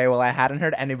 Okay, well, I hadn't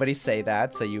heard anybody say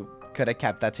that, so you could have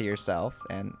kept that to yourself,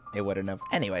 and it wouldn't have.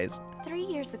 Anyways. 3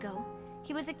 years ago,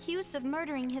 he was accused of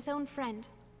murdering his own friend.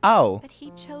 Oh. But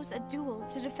he chose a duel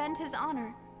to defend his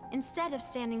honor instead of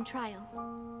standing trial.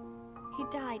 He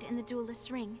died in the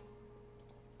duelist's ring.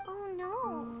 Oh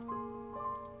no.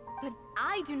 But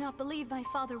I do not believe my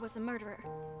father was a murderer.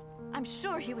 I'm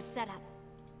sure he was set up.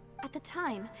 At the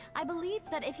time, I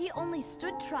believed that if he only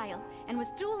stood trial and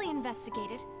was duly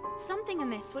investigated, something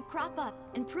amiss would crop up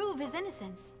and prove his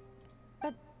innocence.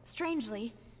 But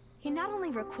strangely, he not only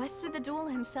requested the duel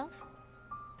himself,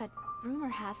 but rumor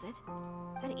has it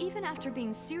that even after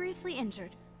being seriously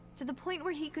injured, to the point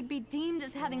where he could be deemed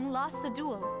as having lost the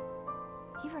duel,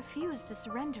 he refused to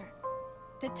surrender,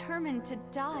 determined to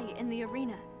die in the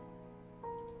arena.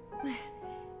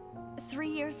 3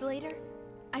 years later,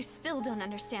 I still don't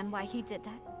understand why he did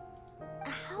that.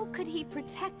 How could he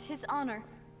protect his honor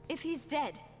if he's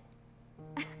dead?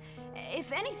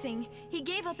 If anything, he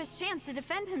gave up his chance to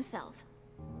defend himself.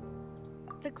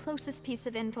 The closest piece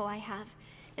of info I have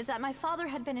is that my father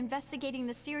had been investigating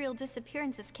the serial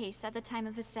disappearances case at the time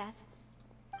of his death.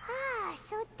 Ah,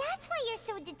 so that's why you're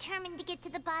so determined to get to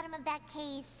the bottom of that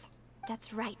case.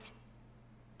 That's right.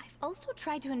 I've also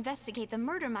tried to investigate the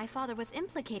murder my father was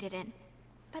implicated in,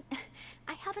 but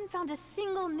I haven't found a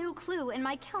single new clue in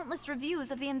my countless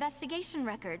reviews of the investigation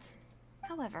records.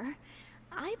 However,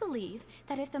 I believe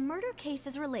that if the murder case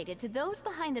is related to those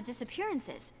behind the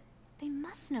disappearances, they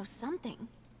must know something.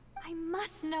 I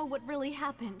must know what really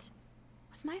happened.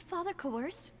 Was my father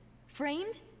coerced?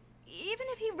 Framed? Even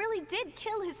if he really did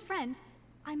kill his friend,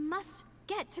 I must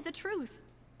get to the truth.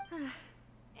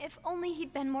 If only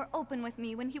he'd been more open with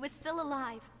me when he was still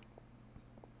alive.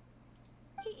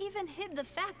 He even hid the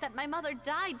fact that my mother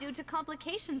died due to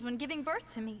complications when giving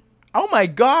birth to me. Oh my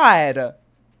god!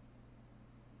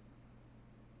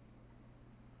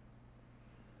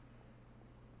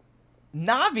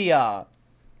 Navia!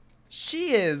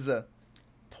 She is...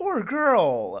 Poor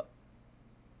girl.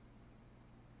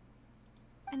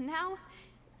 And now,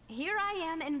 here I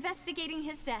am investigating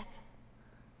his death.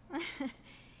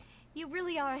 You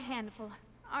really are a handful,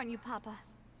 aren't you, Papa?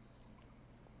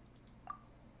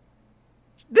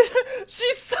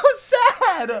 She's so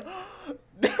sad!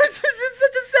 This is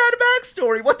such a sad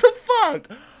backstory. What the fuck?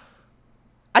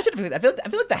 I feel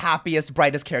like the happiest,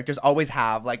 brightest characters always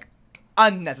have, like,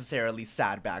 unnecessarily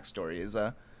sad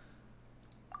backstories.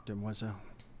 Demoiselle,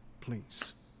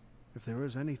 please, if there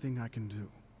is anything I can do,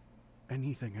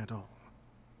 anything at all.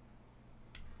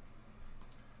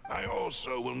 I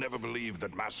also will never believe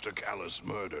that Master Callus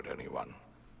murdered anyone.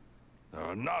 There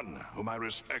are none whom I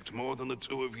respect more than the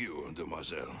two of you,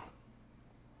 Demoiselle.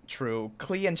 True.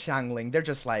 Klee and Xiangling, they're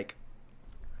just like...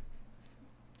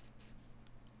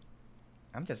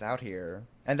 I'm just out here.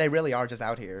 And they really are just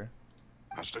out here.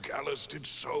 Master Callus did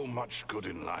so much good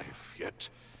in life, yet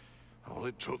all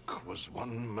it took was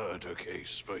one murder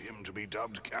case for him to be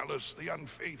dubbed Callus the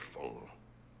Unfaithful.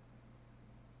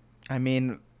 I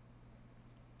mean...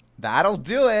 That'll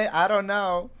do it. I don't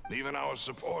know. Even our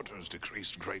supporters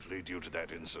decreased greatly due to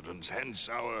that incident, hence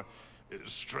our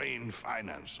strained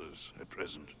finances at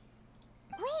present.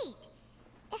 Wait,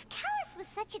 if Callus was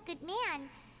such a good man,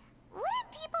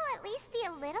 wouldn't people at least be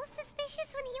a little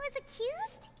suspicious when he was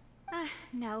accused?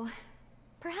 No.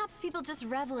 Perhaps people just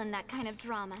revel in that kind of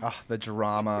drama. Ugh, the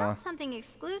drama. It's not something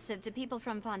exclusive to people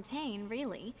from Fontaine,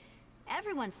 really.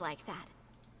 Everyone's like that.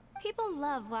 People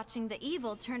love watching the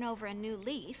evil turn over a new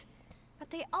leaf, but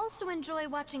they also enjoy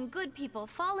watching good people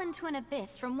fall into an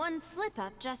abyss from one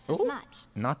slip-up just as much.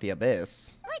 Not the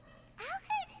abyss. But how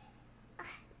could...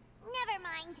 never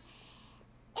mind.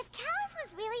 If Callus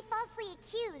was really falsely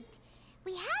accused,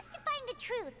 we have to find the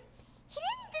truth. He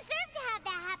didn't deserve to have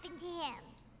that happen to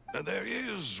him. There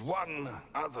is one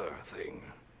other thing.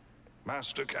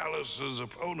 Master Callus's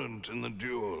opponent in the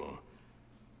duel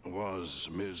was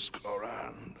Ms.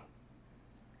 Clorand.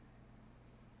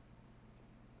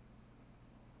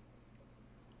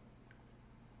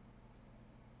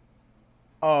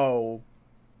 Oh.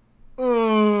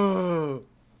 Ugh.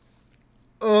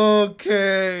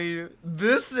 Okay.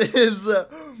 This is...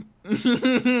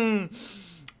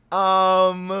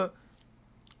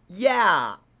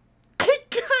 Yeah. I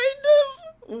kind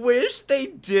of wish they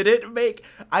didn't make...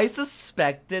 I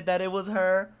suspected that it was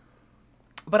her.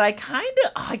 But I kind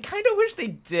of wish they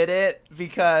did it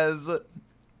because...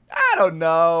 I don't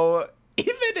know.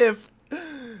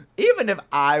 Even if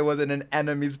I was in an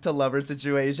enemies to lovers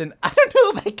situation, I don't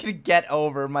know if I could get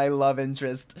over my love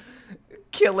interest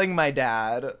killing my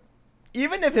dad.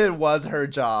 Even if it was her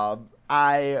job,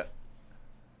 No,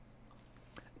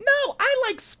 I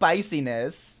like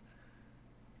spiciness.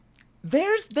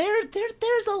 There's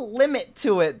a limit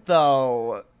to it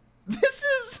though. This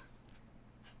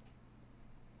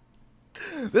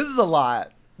is a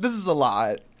lot. This is a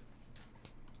lot.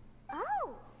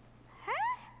 Oh, her?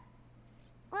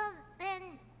 Well, then,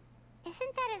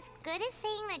 isn't that as good as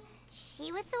saying that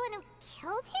she was the one who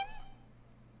killed him?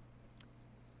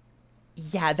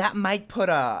 Yeah, that might put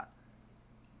a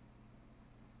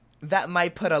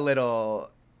little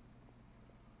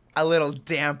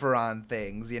damper on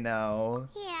things, you know?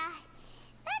 Yeah,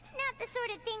 that's not the sort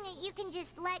of thing that you can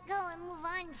just let go and move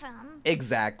on from.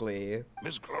 Exactly.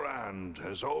 Ms. Clorand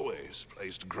has always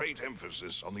placed great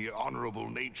emphasis on the honorable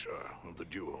nature of the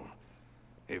duel.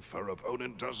 If her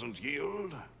opponent doesn't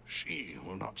yield, she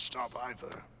will not stop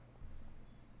either.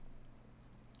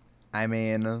 I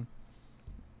mean,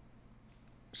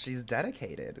 she's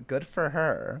dedicated. Good for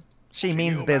her. She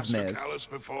means knew business. Master Callus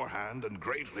beforehand and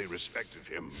greatly respected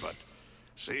him, but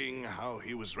seeing how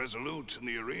he was resolute in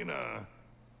the arena,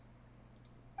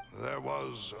 there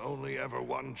was only ever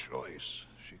one choice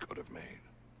she could have made.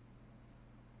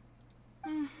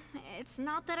 It's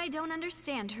not that I don't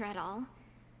understand her at all,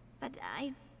 but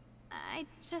I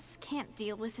just can't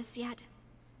deal with this yet.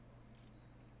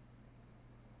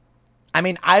 I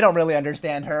mean, I don't really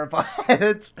understand her, but... Don't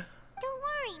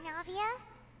worry, Navia.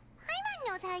 Paimon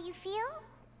knows how you feel.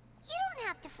 You don't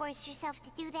have to force yourself to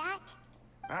do that.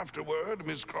 Afterward,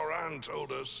 Miss Cloran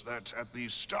told us that at the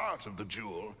start of the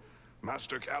duel,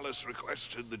 Master Callus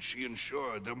requested that she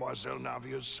ensure Demoiselle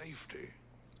Navia's safety.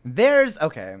 There's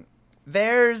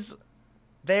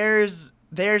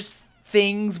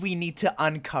things we need to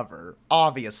uncover,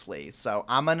 obviously. So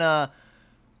I'm gonna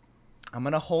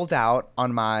hold out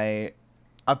on my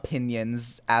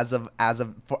opinions as of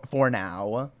for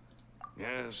now.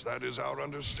 Yes, that is our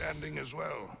understanding as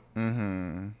well.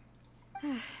 Mm-hmm.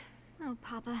 Oh,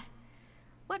 Papa.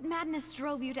 What madness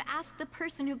drove you to ask the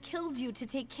person who killed you to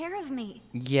take care of me?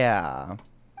 Yeah.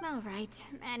 All right.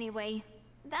 Anyway,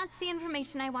 that's the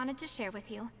information I wanted to share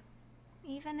with you.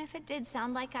 Even if it did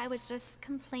sound like I was just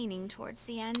complaining towards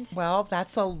the end. Well,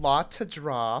 that's a lot to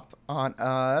drop on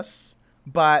us.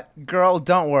 But, girl,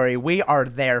 don't worry. We are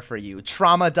there for you.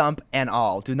 Trauma dump and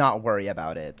all. Do not worry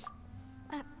about it.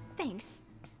 Thanks.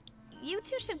 You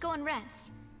two should go and rest.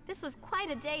 This was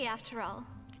quite a day after all.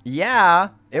 Yeah,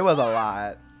 it was a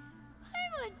lot.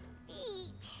 Paimon's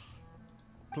feet.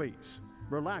 Please,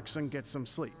 relax and get some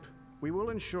sleep. We will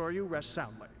ensure you rest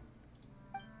soundly.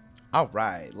 All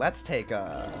right, let's take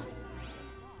a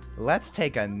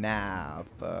nap.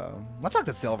 Let's talk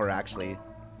to Silver, actually.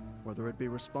 Whether it be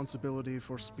responsibility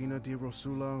for Spina di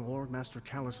Rosula or Master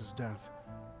Callus's death,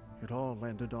 it all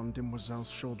landed on Demoiselle's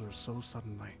shoulders so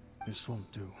suddenly. This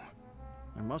won't do.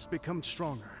 I must become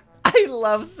stronger. I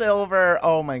love Silver.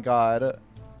 Oh my god.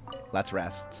 Let's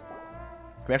rest.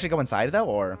 Can we actually go inside, though,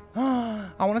 or?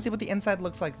 I want to see what the inside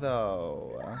looks like,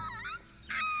 though.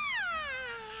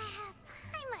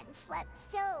 Paimon slept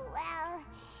so well.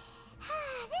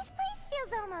 This place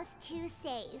feels almost too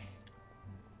safe.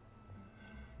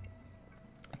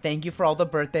 Thank you for all the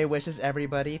birthday wishes,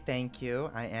 everybody. Thank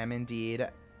you. I am indeed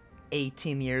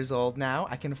 18 years old now.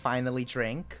 I can finally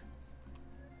drink.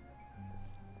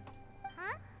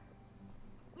 Huh?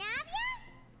 Navia?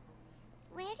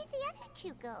 Where did the other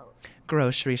two go?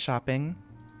 Grocery shopping.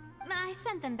 I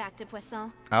sent them back to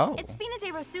Poisson. Oh. It's Spina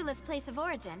de Rosula's place of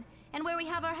origin, and where we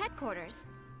have our headquarters.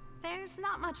 There's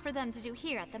not much for them to do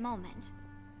here at the moment.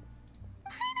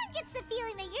 Paimon gets the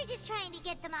feeling that you're just trying to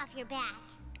get them off your back.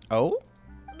 Oh?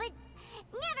 But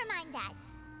never mind that.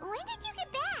 When did you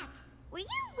get back? Were you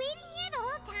waiting here the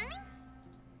whole time?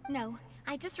 No,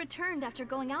 I just returned after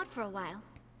going out for a while.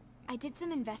 I did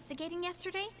some investigating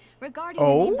yesterday regarding the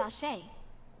name Vacher.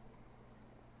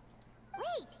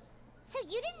 Wait, so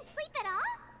you didn't sleep at all?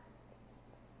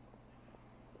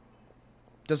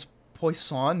 Does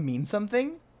poisson mean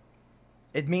something?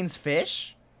 It means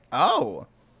fish? Oh.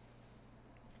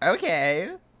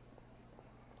 Okay.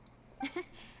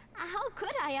 How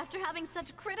could I after having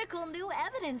such critical new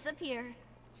evidence appear?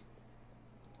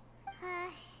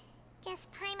 Guess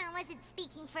Paimon wasn't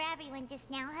speaking for everyone just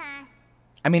now, huh?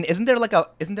 I mean, isn't there like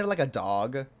a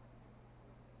dog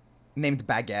named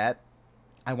Baguette?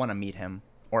 I want to meet him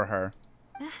or her.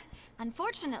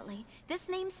 Unfortunately, this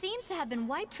name seems to have been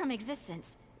wiped from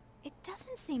existence. It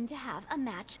doesn't seem to have a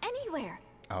match anywhere.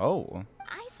 Oh.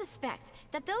 I suspect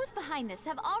that those behind this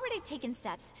have already taken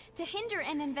steps to hinder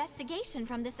an investigation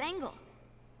from this angle.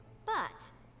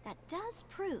 But that does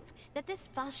prove that this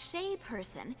Vacher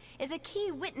person is a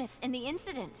key witness in the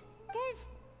incident. Does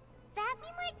that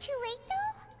mean we're too late,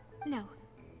 though? No.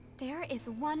 There is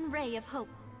one ray of hope.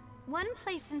 One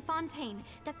place in Fontaine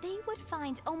that they would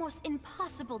find almost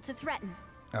impossible to threaten.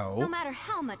 Oh. No matter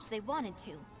how much they wanted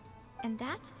to. And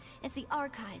that is the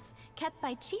archives kept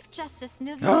by Chief Justice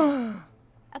Neuvillette.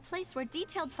 A place where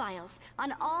detailed files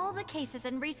on all the cases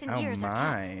in recent years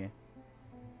are kept.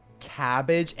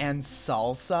 Cabbage and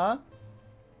salsa?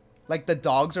 Like the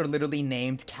dogs are literally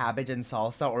named Cabbage and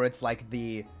Salsa, or it's like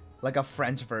a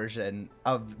French version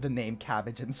of the name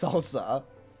Cabbage and Salsa.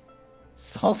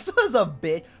 Salsa's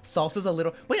a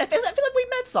little. Wait, I feel like we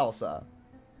met Salsa.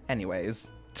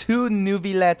 Anyways, to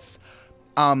Neuvillette's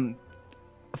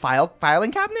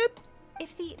filing cabinet?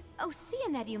 If the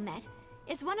Oceanid you met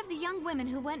is one of the young women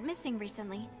who went missing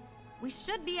recently, we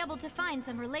should be able to find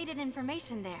some related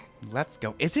information there. Let's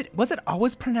go. Was it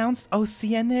always pronounced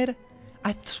Oceanid?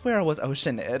 I swear it was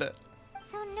Oceanid.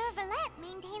 So Neuvillette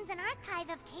maintains an archive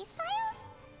of case files?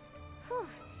 Whew.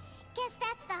 Guess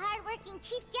that's the hard-working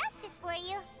Chief Justice for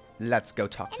you. Let's go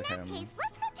talk to In him. that case,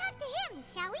 let's go talk to him,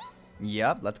 shall we?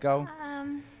 Yep, let's go.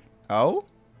 Hmm?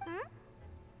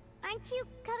 Aren't you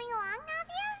coming along,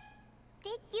 Navia?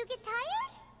 Did you get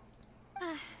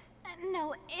tired?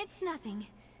 No, it's nothing.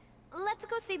 Let's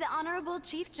go see the Honorable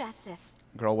Chief Justice.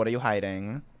 Girl, what are you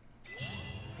hiding?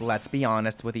 Let's be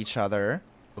honest with each other.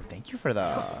 Oh, thank you for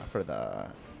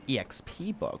the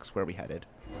EXP books. Where are we headed?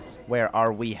 Where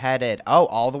are we headed? Oh,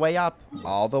 all the way up.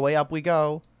 All the way up we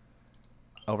go.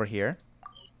 Over here.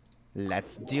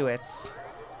 Let's do it.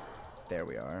 There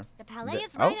we are. The palais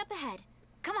is right up ahead.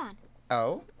 Come on.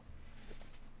 Oh.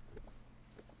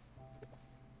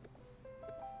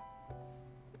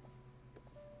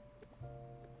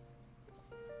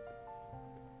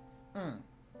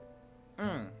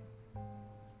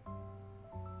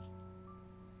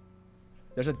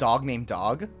 There's a dog named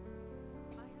Dog?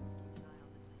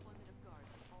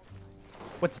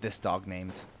 What's this dog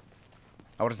named?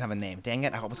 Oh, it doesn't have a name. Dang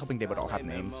it. I was hoping they would all have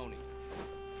names.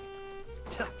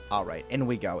 Alright, in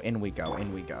we go, in we go,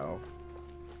 in we go.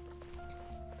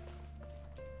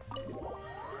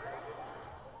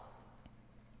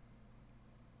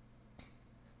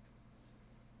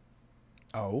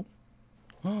 Oh.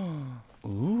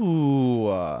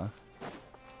 Ooh.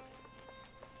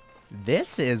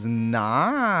 This is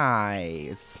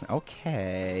nice.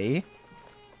 Okay.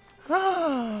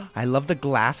 I love the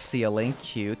glass ceiling.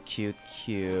 Cute, cute,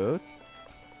 cute.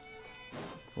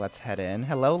 Let's head in.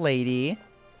 Hello, lady.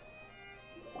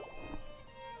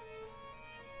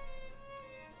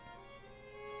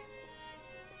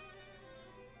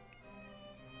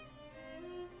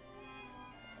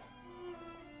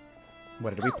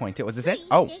 What did we point to? Was this it?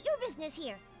 Oh. State your business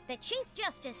here. The Chief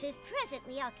Justice is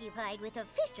presently occupied with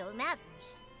official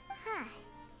matters. Huh.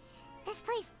 This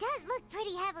place does look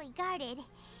pretty heavily guarded.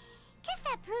 Guess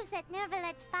that proves that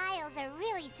Nervalet's files are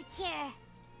really secure.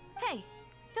 Hey,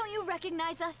 don't you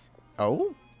recognize us?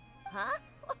 Oh? Huh?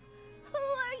 Who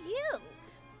are you?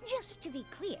 Just to be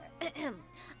clear,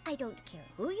 I don't care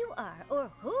who you are or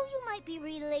who you might be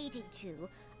related to.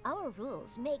 Our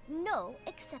rules make no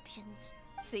exceptions.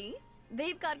 See?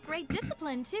 They've got great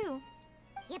discipline, too.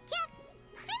 Yep.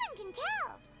 Paimon can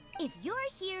tell. If you're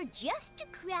here just to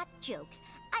crack jokes,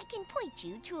 I can point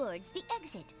you towards the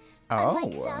exit. Oh.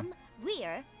 Unlike some,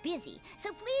 we're busy.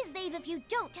 So please leave if you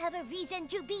don't have a reason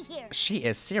to be here. She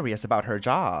is serious about her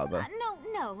job.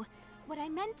 No. What I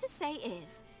meant to say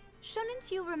is, shouldn't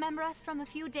you remember us from a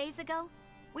few days ago?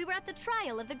 We were at the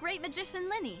trial of the great magician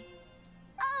Linny.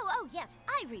 Oh, yes,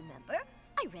 I remember.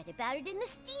 I read about it in the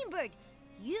Steambird.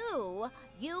 You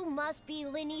must be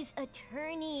Linny's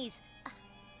attorneys.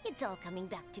 It's all coming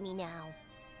back to me now.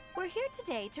 We're here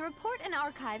today to report and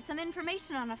archive some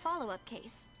information on a follow-up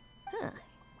case. Huh.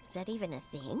 Is that even a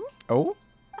thing? Oh?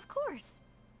 Of course.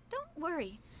 Don't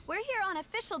worry. We're here on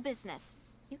official business.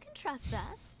 You can trust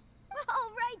us.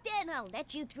 All right then, I'll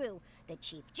let you through. The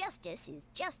Chief Justice is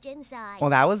just inside. Well,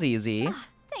 that was easy.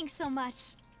 Thanks so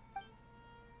much.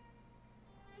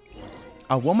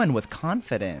 A woman with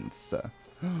confidence.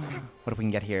 What do we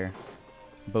can get here?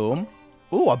 Boom.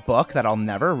 Ooh, a book that I'll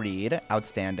never read.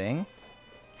 Outstanding.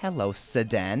 Hello,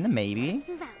 Sedan, maybe. Let's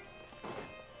move out.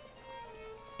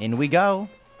 In we go.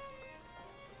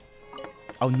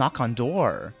 Oh, knock on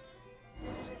door.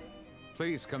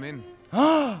 Please come in.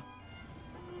 Oh,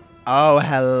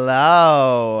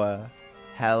 hello.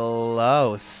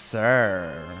 Hello,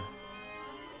 sir.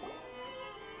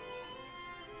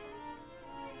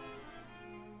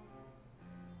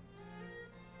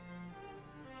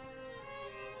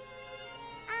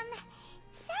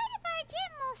 Sorry to barge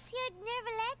in, Monsieur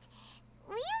Nervalet.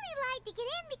 We only lied to get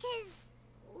in because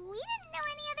we didn't know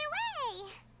any other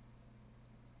way.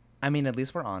 I mean, at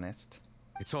least we're honest.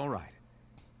 It's all right.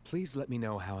 Please let me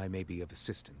know how I may be of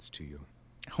assistance to you.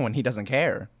 When he doesn't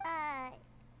care.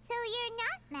 So you're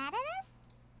not mad at us?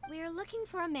 We're looking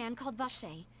for a man called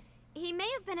Vacher. He may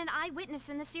have been an eyewitness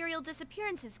in the serial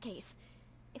disappearances case.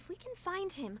 If we can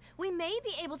find him, we may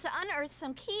be able to unearth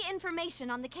some key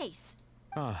information on the case.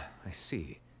 Ah, I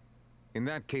see. In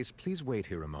that case, please wait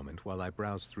here a moment while I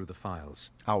browse through the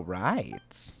files. All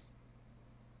right.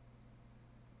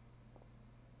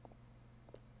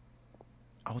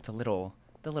 Oh, the little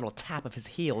tap of his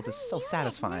heels is so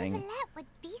satisfying. Nervalet would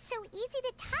be so easy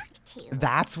to talk to.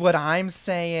 That's what I'm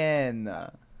saying.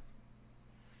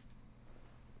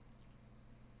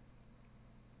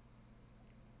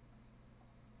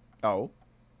 Oh.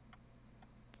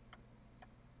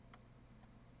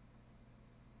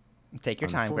 Take your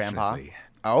time, Grandpa. Unfortunately,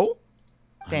 Oh?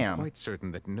 I'm Damn. quite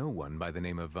certain that no one by the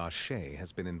name of Vacher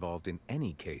has been involved in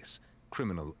any case,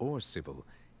 criminal or civil,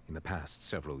 in the past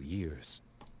several years.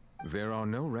 There are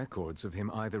no records of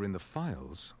him either in the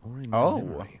files or in my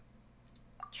memory.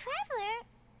 Traveler,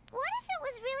 what if it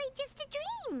was really just a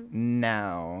dream?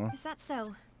 No. Is that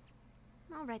so?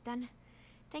 All right then.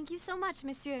 Thank you so much,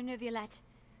 Monsieur Neuvillette.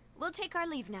 We'll take our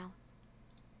leave now.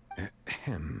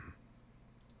 Ahem.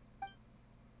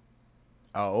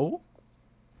 Oh?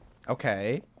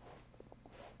 Okay.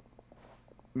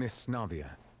 Miss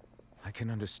Navia, I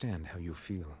can understand how you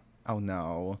feel. Oh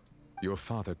no. Your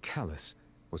father, Callus,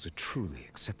 was a truly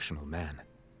exceptional man.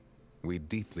 We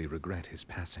deeply regret his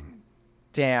passing.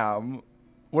 Damn.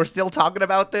 We're still talking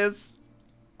about this?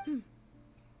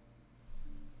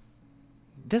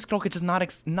 This girl could just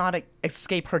not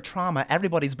escape her trauma.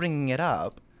 Everybody's bringing it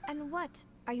up. And what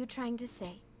are you trying to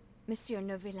say, Monsieur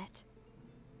Neuvillette?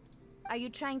 Are you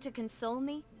trying to console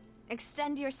me?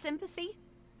 Extend your sympathy?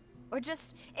 Or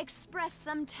just express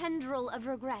some tendril of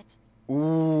regret?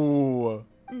 Ooh.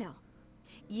 No.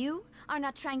 You are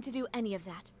not trying to do any of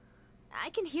that. I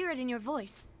can hear it in your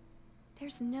voice.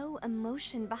 There's no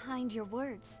emotion behind your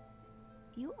words.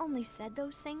 You only said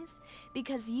those things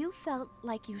because you felt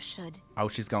like you should. Oh,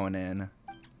 she's going in.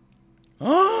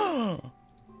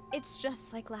 It's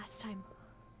just like last time.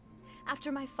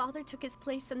 After my father took his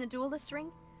place in the duelist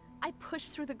ring, I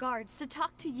pushed through the guards to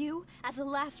talk to you as a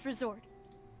last resort.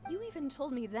 You even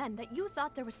told me then that you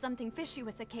thought there was something fishy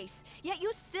with the case, yet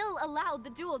you still allowed the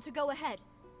duel to go ahead.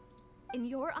 In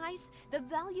your eyes, the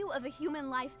value of a human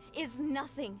life is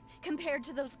nothing compared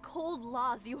to those cold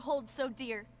laws you hold so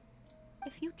dear.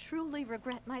 If you truly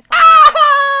regret my father's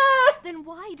death, then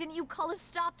why didn't you call a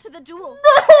stop to the duel?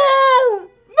 No!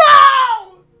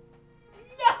 No!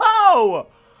 No!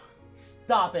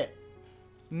 Stop it.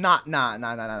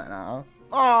 No.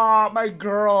 Oh, my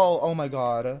girl. Oh my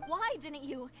god. Why didn't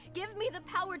you give me the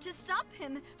power to stop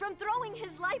him from throwing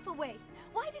his life away?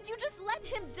 Why did you just let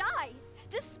him die?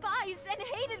 Despised and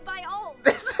hated by all.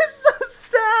 This is so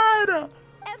sad.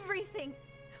 Everything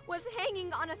was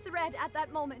hanging on a thread at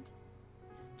that moment.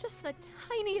 Just the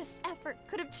tiniest effort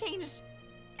could have changed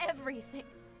everything.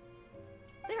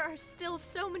 There are still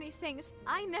so many things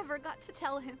I never got to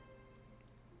tell him.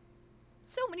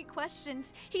 So many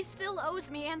questions he still owes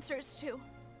me answers to.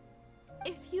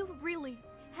 If you really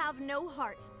have no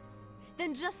heart,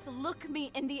 then just look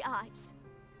me in the eyes.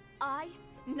 I,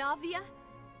 Navia,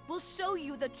 will show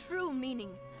you the true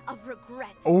meaning of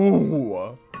regret.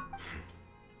 Ooh.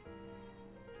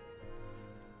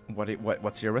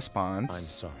 What's your response? I'm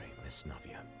sorry, Miss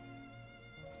Navia.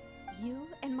 You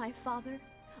and my father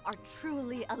are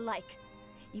truly alike.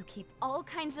 You keep all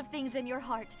kinds of things in your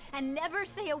heart and never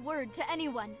say a word to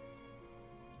anyone.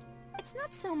 It's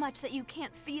not so much that you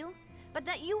can't feel, but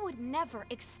that you would never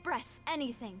express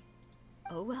anything.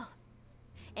 Oh well.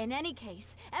 In any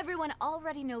case, everyone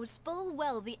already knows full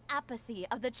well the apathy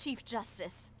of the Chief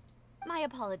Justice. My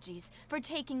apologies for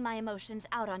taking my emotions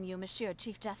out on you, Monsieur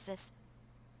Chief Justice.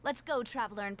 Let's go,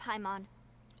 Traveler and Paimon.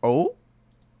 Oh?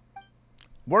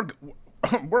 We're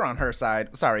on her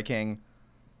side. Sorry, King.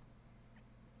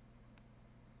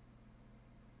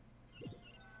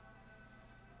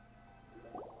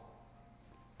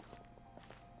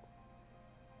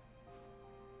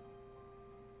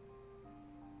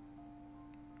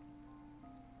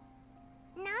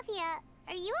 Navia,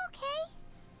 are you okay?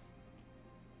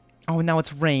 Oh, now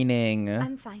it's raining.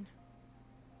 I'm fine.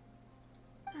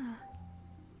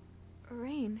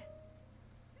 Rain.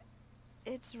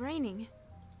 It's raining.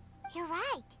 You're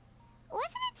right.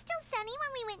 Wasn't it still sunny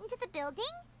when we went into the building?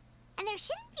 And there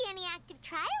shouldn't be any active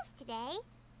trials today.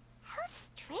 How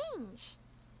strange.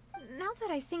 Now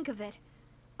that I think of it,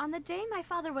 on the day my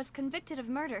father was convicted of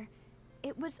murder,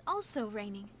 it was also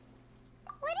raining.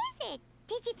 What is it?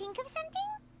 Did you think of something?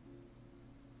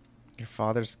 Your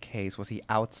father's case, was he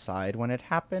outside when it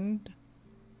happened?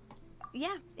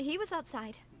 Yeah, he was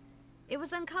outside. It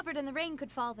was uncovered and the rain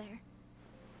could fall there.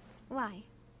 Why?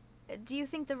 Do you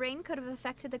think the rain could have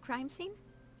affected the crime scene?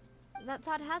 That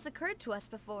thought has occurred to us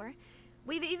before.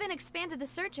 We've even expanded the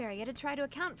search area to try to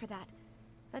account for that,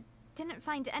 but didn't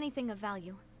find anything of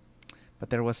value. But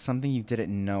there was something you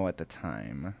didn't know at the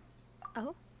time.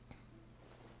 Oh?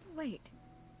 Wait.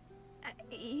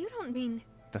 You don't mean...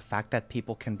 The fact that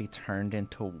people can be turned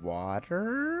into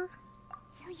water?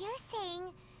 So you're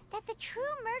saying that the true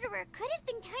murderer could have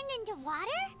been turned into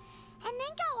water and then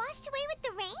got washed away with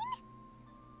the rain?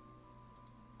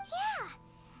 Yeah,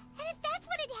 and if that's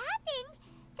what had happened,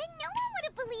 then no one would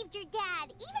have believed your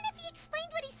dad, even if he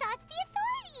explained what he saw to the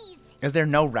authorities. Is there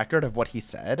no record of what he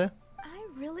said? I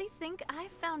really think I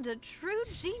found a true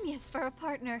genius for a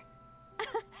partner.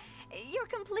 You're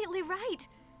completely right.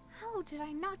 How did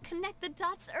I not connect the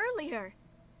dots earlier?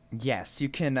 Yes, you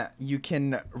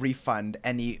can refund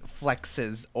any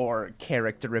flexes or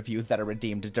character reviews that are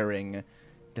redeemed during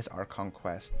this Archon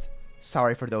quest.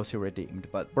 Sorry for those who redeemed,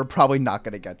 but we're probably not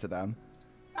going to get to them.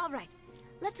 All right,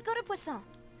 let's go to Poisson.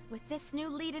 With this new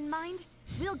lead in mind,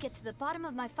 we'll get to the bottom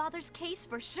of my father's case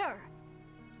for sure.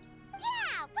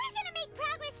 Yeah, we're gonna make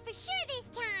progress for sure this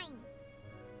time.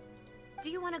 Do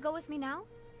you want to go with me now?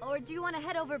 Or do you want to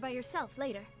head over by yourself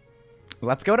later?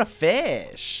 Let's go to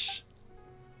Fish.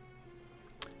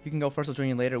 You can go first, I'll join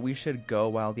you later. We should go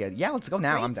while the... Yeah, let's go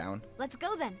now. Great. I'm down. Let's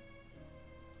go then.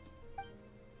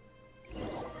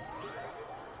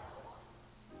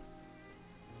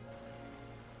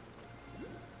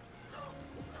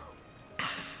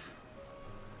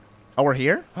 Oh, we're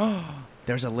here? Oh,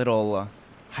 there's a little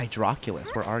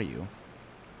hydroculus. Where are you?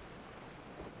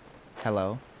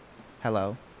 Hello?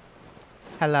 Hello?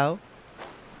 Hello?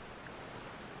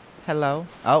 Hello?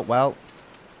 Oh, well.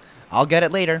 I'll get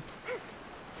it later.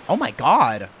 Oh my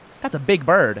god. That's a big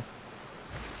bird.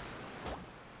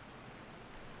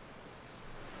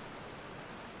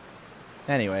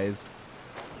 Anyways.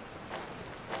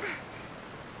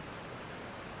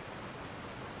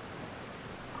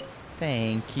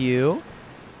 Thank you.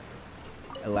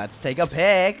 Let's take a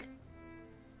pic.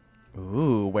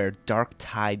 Ooh, where Dark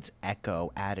Tides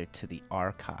echo added to the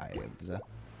archives.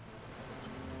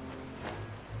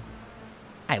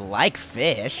 I like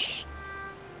fish.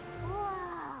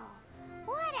 Whoa!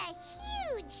 What a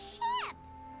huge ship!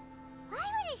 Why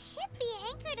would a ship be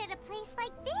anchored at a place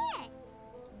like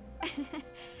this?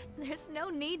 There's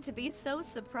no need to be so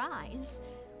surprised.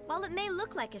 While it may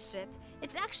look like a ship,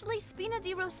 it's actually Spina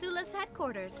di Rosula's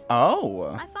headquarters.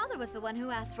 Oh. My father was the one who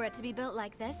asked for it to be built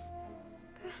like this.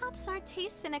 Perhaps our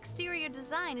taste in exterior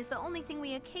design is the only thing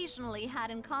we occasionally had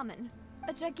in common.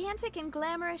 A gigantic and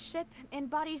glamorous ship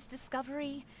embodies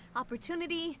discovery,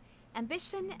 opportunity,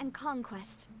 ambition, and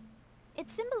conquest. It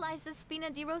symbolizes Spina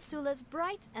di Rosula's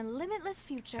bright and limitless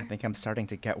future. I think I'm starting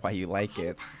to get why you like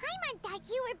it. Paimon thought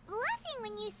you were bluffing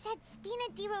when you said Spina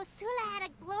di Rosula had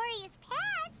a glorious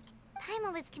past.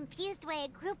 Paimon was confused why a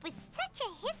group with such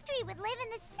a history would live in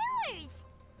the sewers.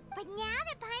 But now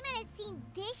that Paimon has seen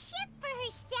this ship for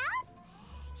herself,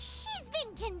 she's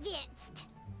been convinced.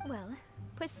 Well,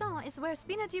 Poisson is where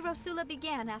Spina di Rosula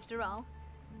began, after all.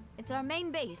 It's our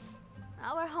main base,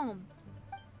 our home.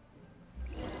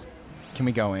 Can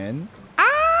we go in?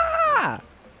 Ah!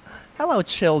 Hello,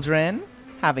 children.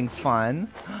 Having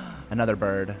fun. Another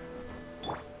bird.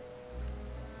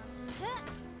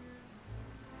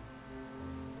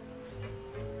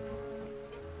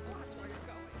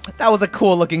 That was a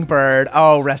cool looking bird.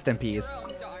 Oh, rest in peace.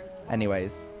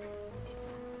 Anyways.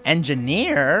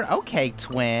 Engineer? Okay,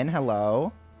 twin.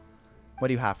 Hello. What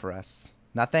do you have for us?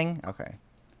 Nothing? Okay.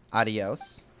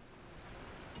 Adios.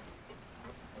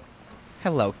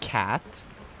 Hello, cat.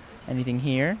 Anything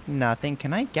here? Nothing.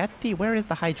 Can I get the... Where is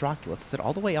the hydroculus? Is it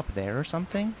all the way up there or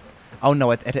something? Oh,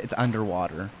 no, it's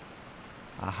underwater.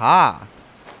 Aha.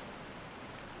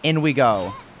 In we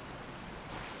go.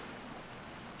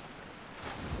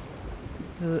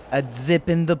 A dip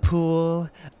in the pool.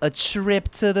 A trip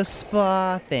to the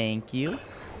spa. Thank you.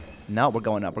 No, we're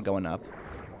going up. We're going up.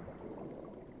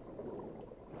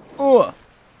 Oh.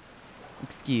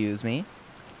 Excuse me.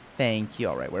 Thank you.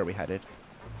 All right, where are we headed?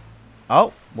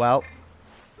 Oh, well.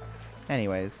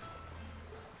 Anyways.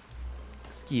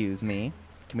 Excuse me.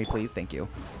 Can we please? Thank you.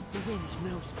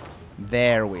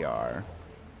 There we are.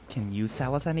 Can you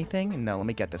sell us anything? No, let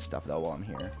me get this stuff, though, while I'm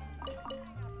here.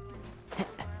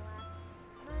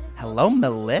 Hello,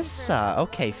 Melissa.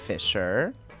 Okay,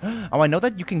 Fisher. Oh, I know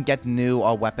that you can get new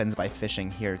weapons by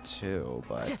fishing here, too,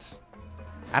 but...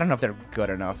 I don't know if they're good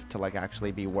enough to, like,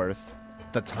 actually be worth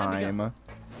the time.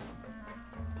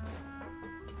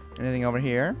 Anything over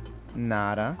here?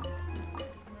 Nada.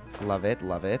 Love it,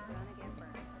 love it.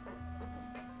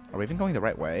 Are we even going the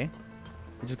right way?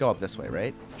 We just go up this way,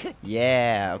 right?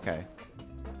 Yeah, okay.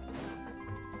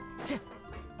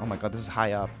 Oh my god, this is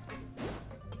high up.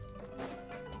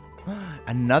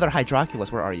 Another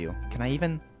hydroculus. Where are you? Can I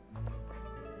even...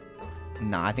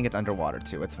 Nah, I think it's underwater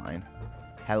too. It's fine.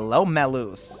 Hello,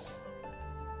 Melus.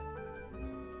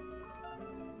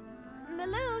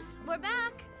 Melus, we're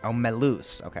back. Oh,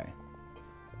 Melus. Okay.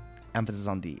 Emphasis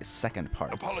on the second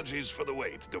part. Apologies for the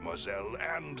wait, demoiselle,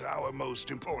 and our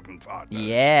most important partner.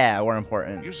 Yeah, we're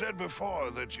important. You said before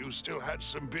that you still had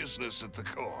some business at the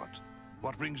court.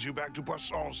 What brings you back to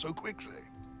Poisson so quickly?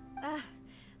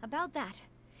 About that.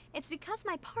 It's because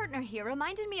my partner here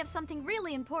reminded me of something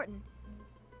really important.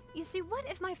 You see, what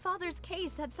if my father's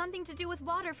case had something to do with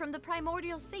water from the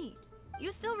primordial sea?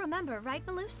 You still remember, right,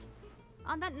 Melus?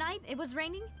 On that night, it was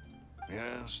raining?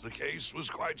 Yes, the case was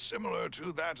quite similar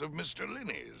to that of Mr.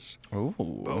 Linney's. Ooh.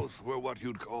 Both were what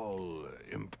you'd call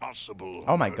impossible.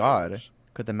 Oh my god. murders.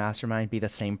 Could the mastermind be the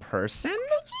same person? Could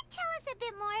you tell us a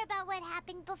bit more about what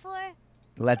happened before?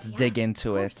 Let's Yeah, dig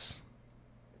into of it. course.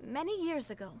 Many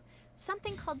years ago,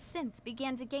 something called synth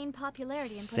began to gain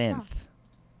popularity in Synth. Poisson.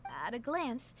 At a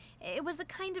glance, it was a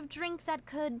kind of drink that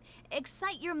could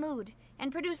excite your mood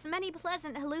and produce many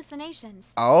pleasant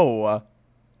hallucinations. Oh.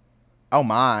 Oh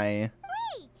my.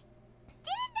 Wait!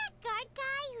 Didn't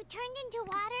turned into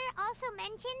water also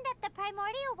mentioned that the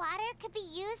primordial water could be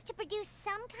used to produce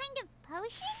some kind of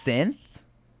potion? Synth?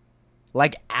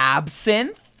 Like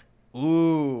absinthe?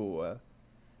 Ooh.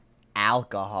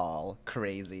 Alcohol.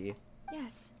 Crazy.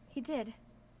 Yes, he did.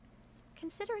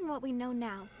 Considering what we know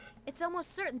now, it's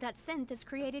almost certain that synth is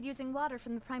created using water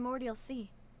from the primordial sea.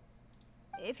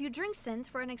 If you drink synth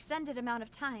for an extended amount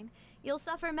of time, you'll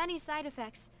suffer many side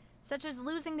effects, such as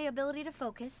losing the ability to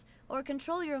focus or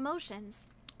control your emotions.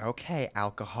 Okay,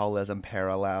 alcoholism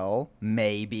parallel.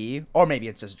 Maybe. Or maybe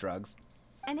it's just drugs.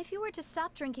 And if you were to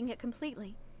stop drinking it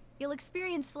completely, you'll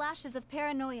experience flashes of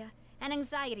paranoia and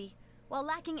anxiety while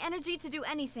lacking energy to do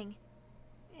anything.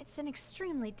 It's an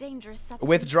extremely dangerous substance.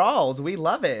 Withdrawals, we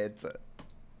love it.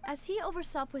 As he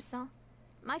oversaw Puissant,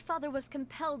 my father was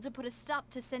compelled to put a stop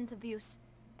to synth abuse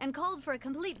and called for a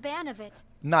complete ban of it.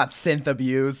 Not synth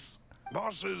abuse.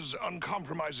 Boss's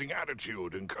uncompromising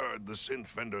attitude incurred the synth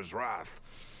vendor's wrath,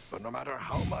 but no matter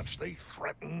how much they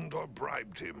threatened or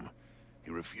bribed him,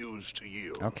 he refused to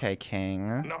yield. Okay,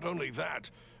 King. Not only that,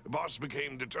 Boss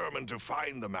became determined to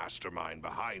find the mastermind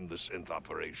behind the synth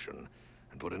operation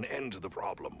and put an end to the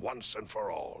problem once and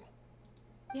for all.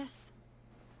 Yes,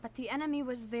 but the enemy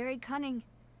was very cunning.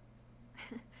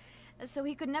 So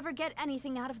he could never get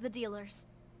anything out of the dealers,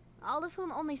 all of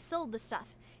whom only sold the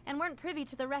stuff and weren't privy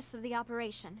to the rest of the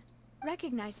operation.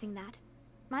 Recognizing that,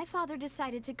 my father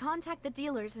decided to contact the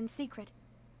dealers in secret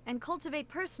and cultivate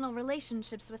personal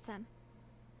relationships with them.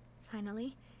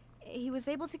 Finally, he was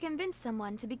able to convince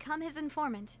someone to become his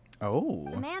informant. Oh.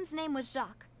 The man's name was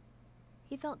Jacques.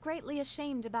 He felt greatly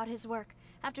ashamed about his work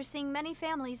after seeing many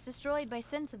families destroyed by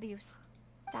synth abuse.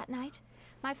 That night,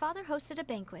 my father hosted a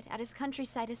banquet at his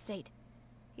countryside estate.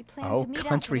 He planned to meet up and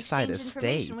countryside exchange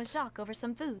information estate. with Jacques over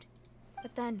some food.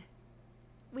 But then,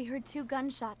 we heard 2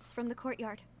 gunshots from the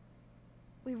courtyard.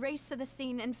 We raced to the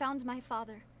scene and found my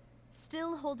father,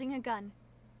 still holding a gun,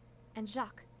 and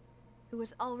Jacques, who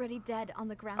was already dead on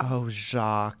the ground. Oh,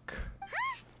 Jacques.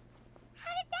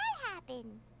 How did that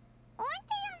happen? Aren't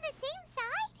they on the same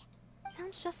side?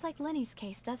 Sounds just like Lenny's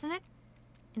case, doesn't it?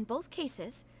 In both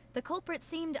cases, the culprit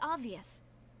seemed obvious,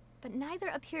 but neither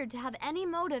appeared to have any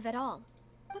motive at all.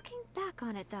 Looking back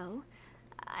on it, though,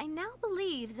 I now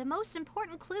believe the most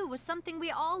important clue was something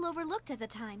we all overlooked at the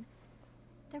time.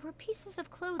 There were pieces of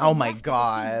clothing. Oh my left at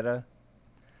the scene. god.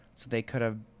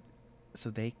 So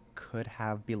they could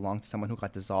have belonged to someone who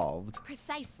got dissolved.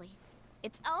 Precisely.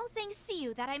 It's all thanks to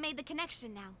you that I made the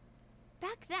connection now.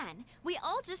 Back then, we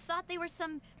all just thought they were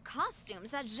some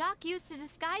costumes that Jacques used to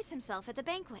disguise himself at the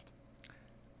banquet.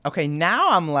 Okay, now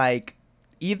I'm like,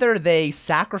 either they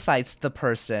sacrificed the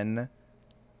person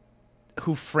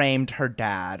who framed her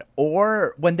dad,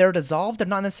 or when they're dissolved, they're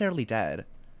not necessarily dead.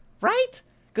 Right?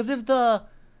 Because if the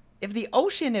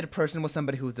Oceanid person was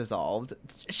somebody who's dissolved,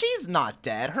 she's not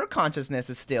dead. Her consciousness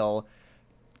is still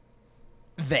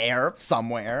there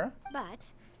somewhere. But,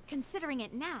 considering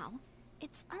it now,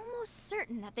 it's almost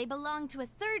certain that they belong to a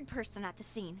third person at the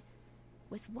scene.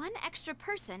 With one extra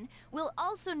person, we'll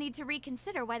also need to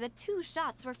reconsider why the 2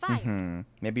 shots were fired.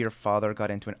 Maybe your father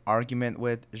got into an argument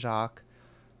with Jacques,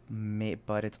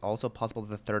 but it's also possible that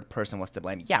the third person was to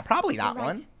blame. Yeah, probably that You're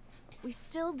right. one. We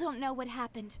still don't know what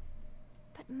happened.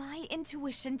 But my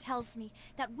intuition tells me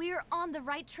that we're on the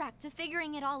right track to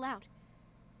figuring it all out.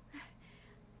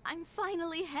 I'm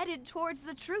finally headed towards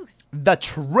the truth. The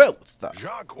truth!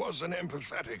 Jacques was an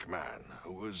empathetic man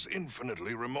who was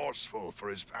infinitely remorseful for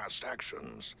his past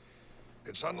actions.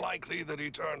 It's unlikely that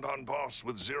he turned on Boss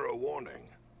with 0 warning.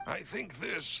 I think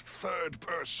this third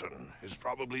person is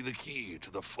probably the key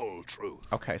to the full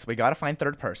truth. Okay, so we gotta find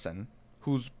third person,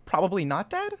 who's probably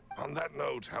not dead? On that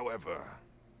note, however,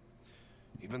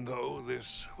 even though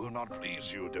this will not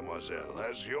please you, demoiselle,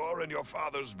 as you're and your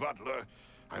father's butler,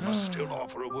 I must still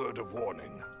offer a word of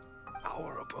warning.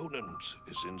 Our opponent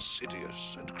is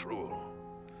insidious and cruel.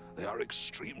 They are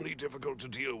extremely difficult to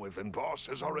deal with, and Boss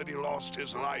has already lost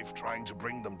his life trying to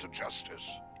bring them to justice.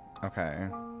 Okay.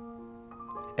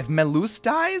 If Melus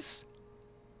dies,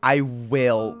 I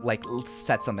will, like,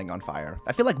 set something on fire.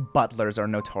 I feel like butlers are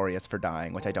notorious for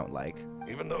dying, which I don't like.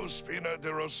 Even though Spina de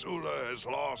Rosula has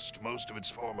lost most of its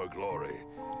former glory,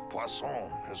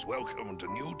 Poisson has welcomed a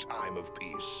new time of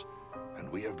peace, and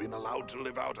we have been allowed to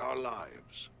live out our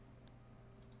lives.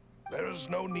 There is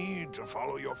no need to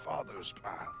follow your father's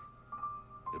path.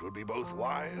 It would be both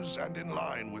wise and in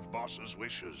line with Boss's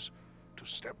wishes to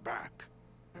step back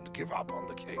and give up on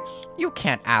the case. You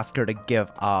can't ask her to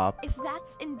give up. If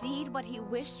that's indeed what he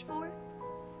wished for,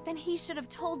 then he should have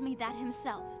told me that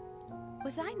himself.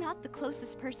 Was I not the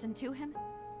closest person to him?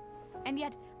 And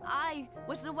yet, I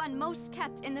was the one most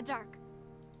kept in the dark.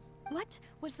 What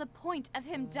was the point of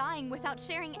him dying without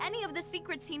sharing any of the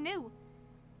secrets he knew?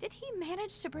 Did he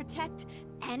manage to protect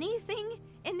anything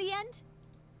in the end?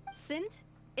 Synth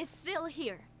is still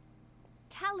here.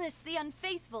 Callus the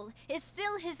Unfaithful is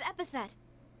still his epithet.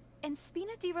 And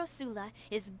Spina di Rosula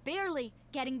is barely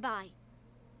getting by.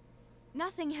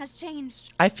 Nothing has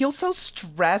changed. I feel so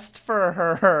stressed for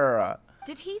her.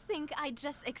 Did he think I'd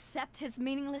just accept his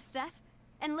meaningless death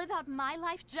and live out my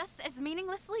life just as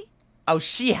meaninglessly? Oh,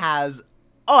 she has.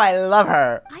 Oh, I love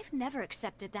her. I've never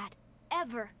accepted that.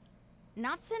 Ever.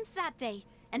 Not since that day,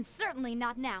 and certainly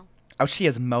not now. Oh, she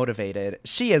is motivated.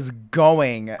 She is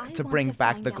going I to want bring to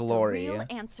back find the out glory. The real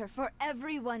answer for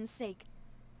everyone's sake.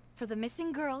 For the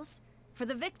missing girls, for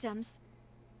the victims,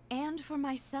 and for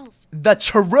myself. The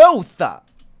truth!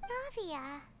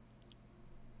 Navia.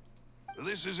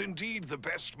 This is indeed the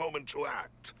best moment to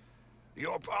act.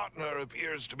 Your partner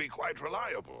appears to be quite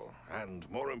reliable, and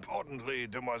more importantly,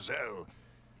 Demoiselle,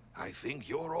 I think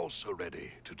you're also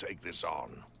ready to take this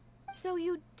on. So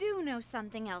you do know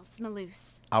something else,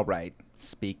 Malus. Alright,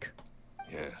 speak.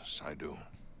 Yes, I do.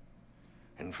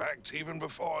 In fact, even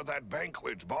before that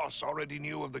banquet, Boss already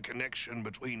knew of the connection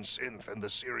between Synth and the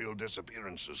serial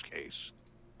disappearances case.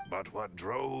 But what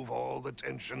drove all the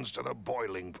tensions to the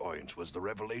boiling point was the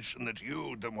revelation that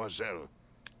you, Demoiselle,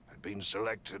 had been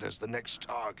selected as the next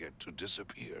target to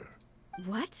disappear.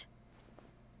 What?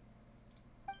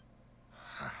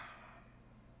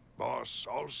 Boss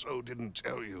also didn't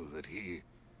tell you that he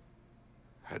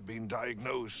had been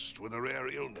diagnosed with a rare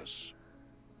illness.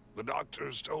 The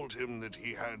doctors told him that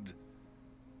he had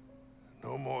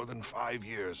no more than 5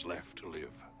 years left to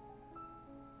live.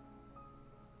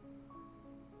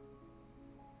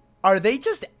 Are they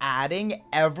just adding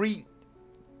every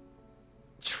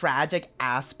tragic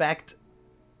aspect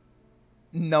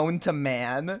known to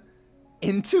man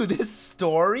into this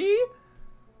story?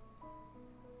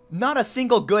 Not a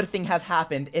single good thing has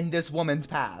happened in this woman's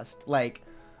past. Like,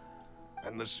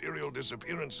 And the serial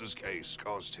disappearances case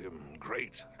caused him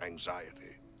great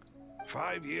anxiety.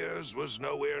 5 years was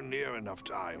nowhere near enough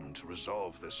time to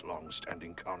resolve this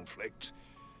long-standing conflict.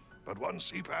 But once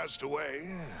he passed away,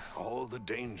 all the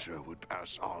danger would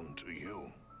pass on to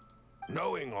you.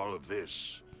 Knowing all of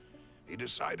this, he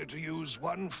decided to use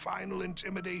one final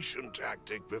intimidation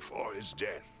tactic before his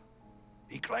death.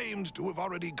 He claimed to have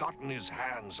already gotten his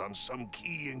hands on some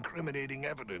key incriminating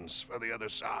evidence for the other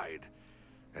side,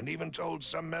 and even told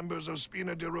some members of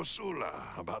Spina di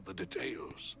Rosula about the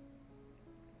details.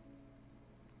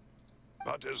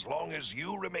 But as long as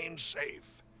you remained safe,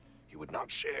 he would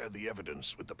not share the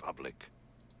evidence with the public.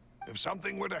 If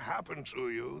something were to happen to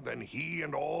you, then he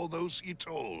and all those he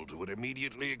told would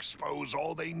immediately expose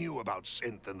all they knew about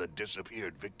Synth and the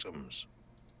disappeared victims.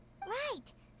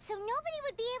 Right. So nobody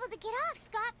would be able to get off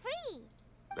scot-free.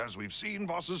 As we've seen,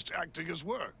 Boss's tactic has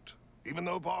worked. Even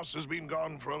though Boss has been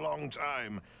gone for a long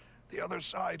time, the other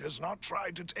side has not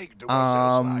tried to take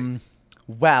Demoiselle's life.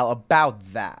 well, about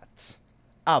that.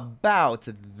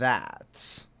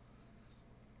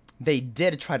 They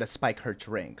did try to spike her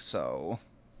drink, so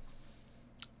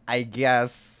I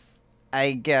guess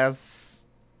it's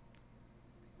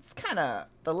kinda,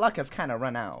 the luck has kinda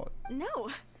run out. No,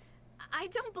 I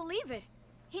don't believe it.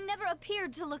 He never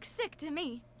appeared to look sick to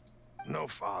me. No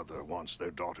father wants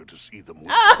their daughter to see them weak,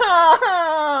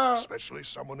 Ah! especially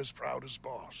someone as proud as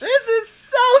Boss. This is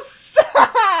so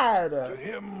sad! To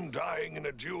him, dying in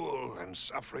a duel and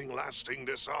suffering lasting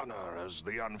dishonor as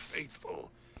the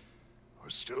unfaithful were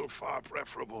still far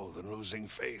preferable than losing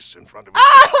face in front of his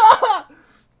Ah!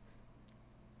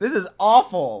 This is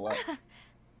awful.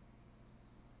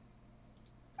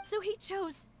 So he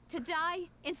chose to die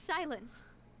in silence,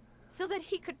 so that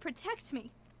he could protect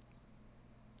me.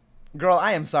 Girl,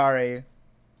 I am sorry.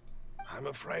 I'm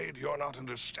afraid you're not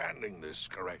understanding this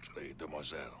correctly,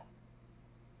 Demoiselle.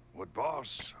 What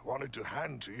Boss wanted to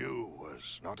hand to you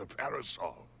was not a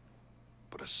parasol,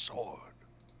 but a sword.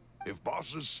 If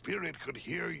Boss's spirit could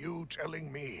hear you telling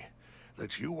me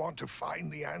that you want to find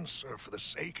the answer for the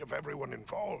sake of everyone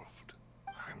involved,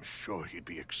 I'm sure he'd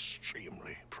be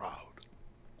extremely proud.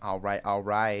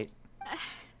 Alright.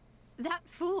 That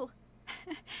fool.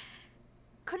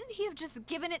 Couldn't he have just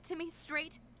given it to me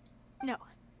straight? No.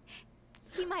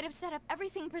 He might have set up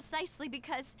everything precisely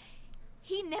because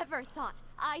he never thought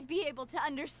I'd be able to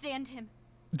understand him.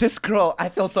 This girl, I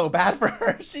feel so bad for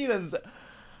her. She has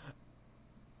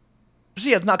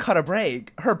not caught a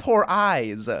break. Her poor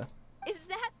eyes. Is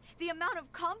that the amount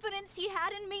of confidence he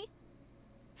had in me?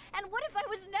 And what if I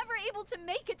was never able to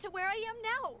make it to where I am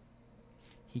now?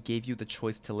 He gave you the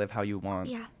choice to live how you want.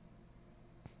 Yeah.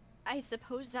 I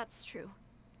suppose that's true.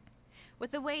 With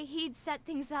the way he'd set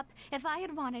things up, if I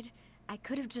had wanted, I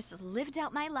could have just lived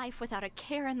out my life without a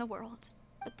care in the world.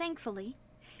 But thankfully,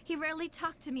 he rarely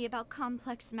talked to me about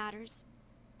complex matters,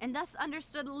 and thus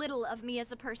understood little of me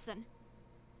as a person.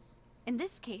 In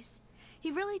this case,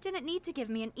 he really didn't need to give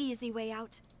me an easy way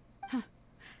out.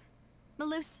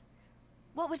 Malus,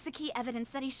 what was the key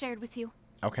evidence that he shared with you?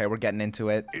 Okay, we're getting into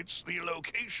it. It's the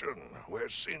location where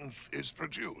synth is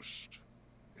produced.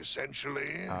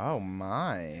 Essentially, Oh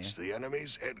my. it's the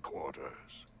enemy's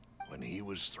headquarters. When he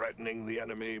was threatening the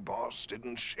enemy, Boss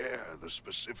didn't share the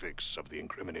specifics of the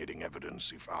incriminating evidence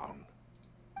he found.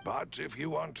 But if you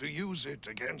want to use it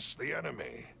against the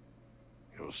enemy,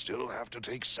 you'll still have to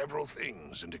take several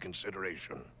things into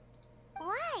consideration.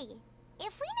 Why?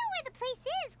 If we know where the place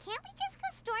is, can't we just go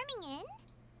storming in?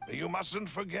 You mustn't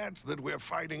forget that we're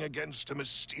fighting against a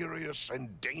mysterious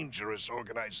and dangerous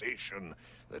organization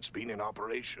that's been in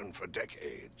operation for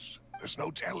decades. There's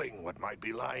no telling what might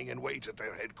be lying in wait at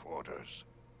their headquarters.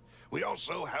 We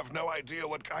also have no idea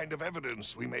what kind of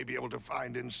evidence we may be able to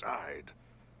find inside,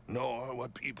 nor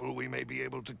what people we may be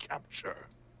able to capture.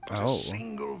 But Oh. a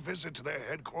single visit to their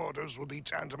headquarters would be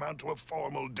tantamount to a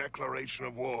formal declaration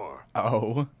of war.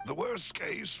 Oh. The worst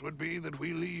case would be that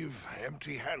we leave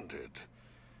empty-handed,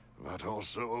 but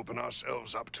also open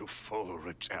ourselves up to full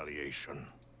retaliation.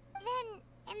 Then,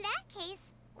 in that case,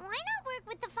 why not work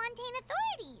with the Fontaine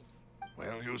authorities?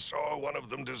 Well, you saw one of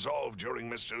them dissolve during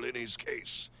Mr. Linney's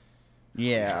case. I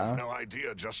Yeah. have no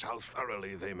idea just how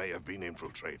thoroughly they may have been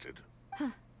infiltrated.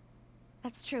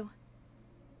 That's true.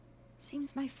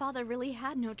 Seems my father really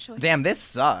had no choice. Damn, this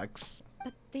sucks.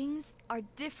 But things are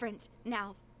different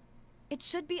now. It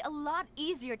should be a lot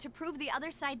easier to prove the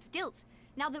other side's guilt,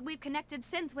 now that we've connected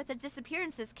Synth with the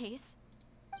disappearances case.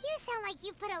 You sound like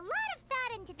you've put a lot of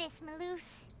thought into this, Malus.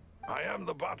 I am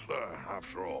the butler,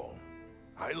 after all.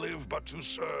 I live but to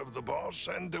serve the boss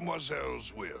and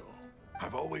Demoiselle's will.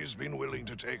 I've always been willing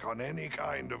to take on any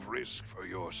kind of risk for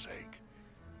your sake.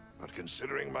 But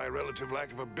considering my relative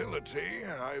lack of ability,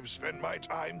 I've spent my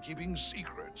time keeping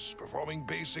secrets, performing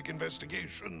basic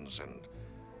investigations, and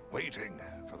waiting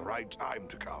for the right time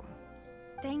to come.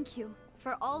 Thank you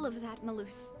for all of that,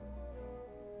 Malus.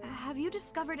 Have you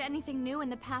discovered anything new in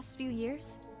the past few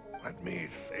years? Let me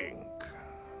think.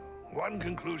 One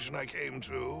conclusion I came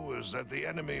to was that the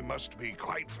enemy must be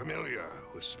quite familiar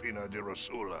with Spina di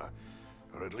Rosula,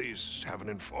 or at least have an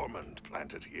informant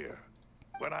planted here.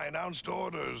 When I announced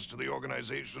orders to the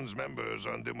organization's members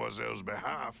on Demoiselle's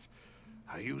behalf,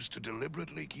 I used to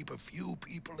deliberately keep a few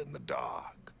people in the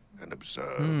dark and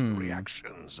observe the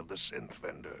reactions of the synth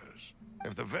vendors.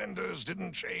 If the vendors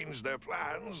didn't change their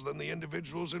plans, then the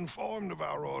individuals informed of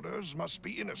our orders must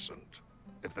be innocent.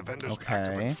 If the vendors packed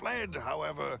up Okay. and fled,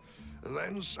 however,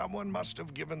 then someone must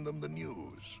have given them the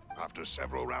news. After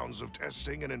several rounds of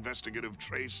testing and investigative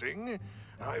tracing,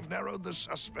 I've narrowed the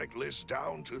suspect list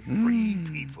down to 3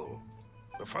 people.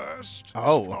 The first is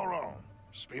Florent,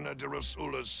 Spina di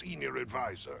Rosula's senior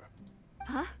advisor.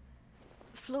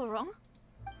 Florent?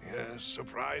 Yes,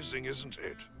 surprising, isn't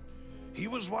it? He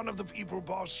was one of the people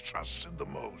Boss trusted the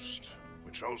most,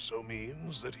 which also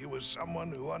means that he was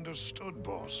someone who understood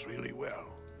Boss really well.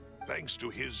 Thanks to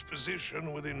his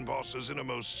position within Boss's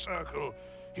innermost circle,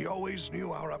 he always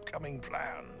knew our upcoming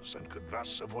plans and could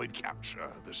thus avoid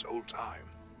capture this whole time.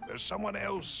 There's someone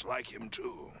else like him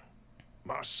too.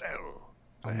 Marcel.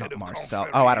 Oh, the not head of Marcel.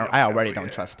 Confrérie Oh, I of already don't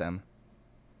Gabrielle. trust him.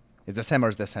 Is this him or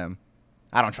is this him?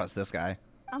 I don't trust this guy.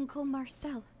 Uncle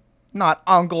Marcel. Not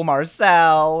Uncle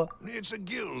Marcel. It's a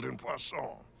guild in Poisson.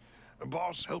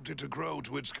 Boss helped it to grow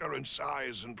to its current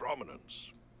size and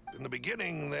prominence. In the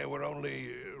beginning, they were only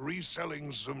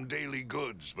reselling some daily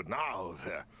goods, but now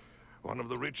they're one of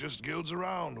the richest guilds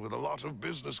around with a lot of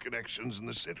business connections in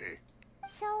the city.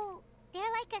 So, they're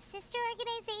like a sister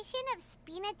organization of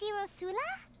Spina di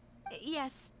Rosula?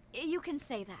 Yes, you can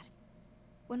say that.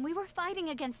 When we were fighting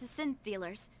against the synth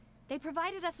dealers, they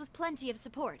provided us with plenty of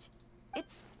support.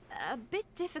 It's a bit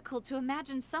difficult to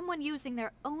imagine someone using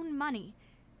their own money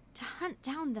to hunt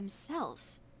down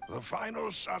themselves. The final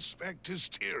suspect is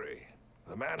Thierry,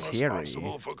 the man Thierry.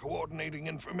 responsible for coordinating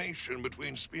information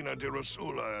between Spina di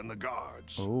Rosula and the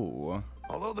guards. Ooh.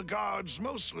 Although the guards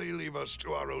mostly leave us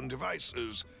to our own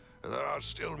devices, there are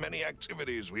still many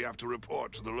activities we have to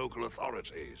report to the local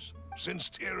authorities. Since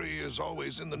Thierry is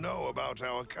always in the know about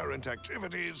our current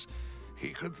activities,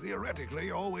 he could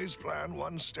theoretically always plan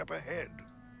one step ahead.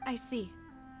 I see.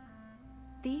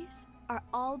 These are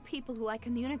all people who I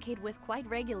communicate with quite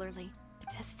regularly.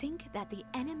 To think that the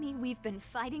enemy we've been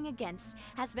fighting against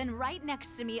has been right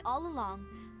next to me all along,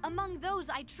 among those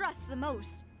I trust the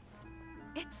most.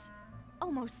 It's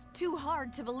almost too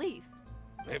hard to believe.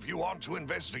 If you want to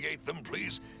investigate them,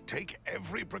 please take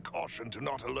every precaution to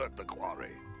not alert the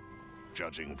quarry.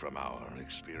 Judging from our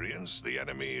experience, the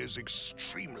enemy is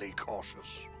extremely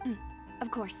cautious.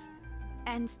 Of course.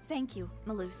 And thank you,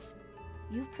 Malus.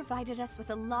 You've provided us with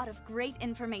a lot of great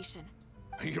information.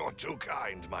 You're too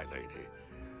kind, my lady.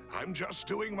 I'm just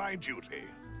doing my duty.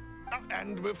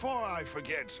 And before I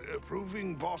forget,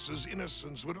 proving Boss's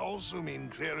innocence would also mean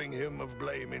clearing him of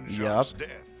blame in Jacques'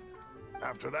 death.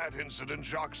 After that incident,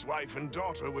 Jacques' wife and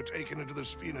daughter were taken into the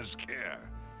Spina's care.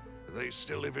 They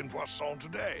still live in Poisson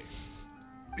today.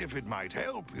 If it might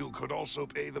help, you could also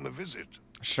pay them a visit.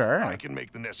 Sure. I can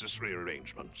make the necessary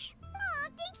arrangements. Oh,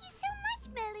 thank you so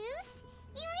much, Malus.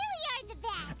 You really are the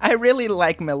best. I really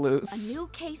like A Malus. new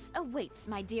case awaits,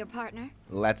 my dear partner.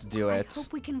 Let's do I it.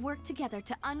 hope we can work together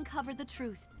to uncover the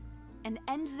truth and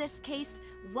end this case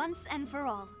once and for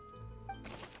all.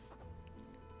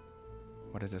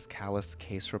 What is this? Callus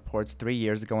case reports. 3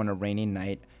 years ago on a rainy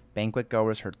night, banquet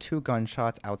goers heard 2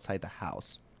 gunshots outside the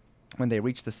house. When they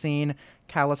reached the scene,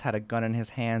 Callus had a gun in his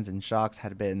hands and Jacques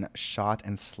had been shot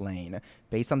and slain.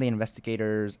 Based on the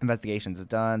investigations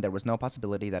done, there was no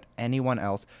possibility that anyone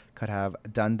else could have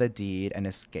done the deed and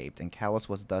escaped, and Callus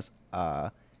was thus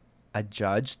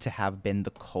adjudged to have been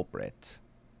the culprit.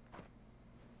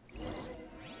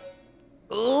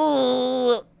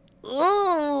 Ooh.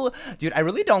 Ooh. Dude, I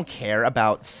really don't care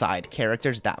about side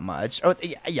characters that much. Oh,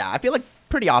 yeah, I feel like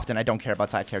pretty often I don't care about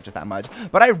side characters that much,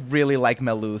 but I really like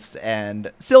Malus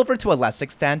and Silver to a less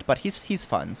extent, but he's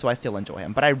fun, so I still enjoy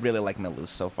him. But I really like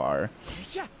Malus so far.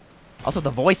 Also,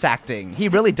 the voice acting. He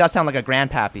really does sound like a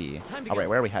grandpappy. All right,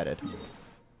 where are we headed?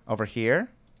 Over here?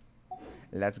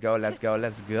 Let's go, let's go,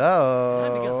 let's go.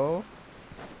 Time to go.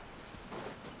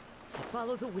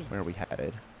 Follow the wind. Where are we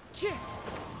headed?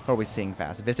 Who are we seeing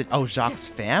fast? Visit, oh, Jacques'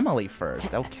 family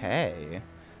first. Okay.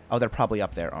 Oh, they're probably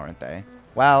up there, aren't they?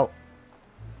 Well,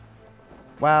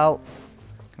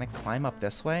 can I climb up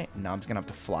this way? No, I'm just gonna have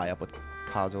to fly up with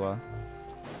Kazuha.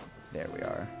 There we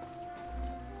are.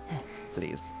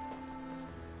 Please.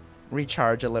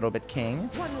 Recharge a little bit, King.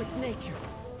 One with nature.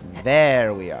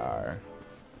 There we are.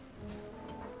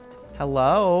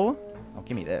 Hello? Oh,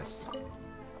 give me this.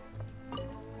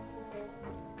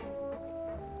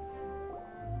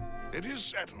 It is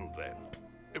settled, then.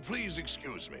 Please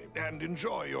excuse me, and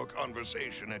enjoy your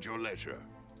conversation at your leisure.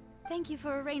 Thank you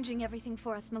for arranging everything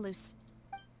for us, Malus.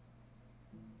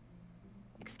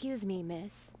 Excuse me,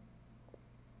 miss.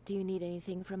 Do you need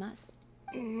anything from us?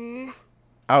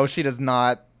 Oh, she does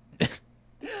not.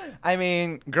 I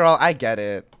mean, girl, I get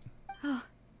it.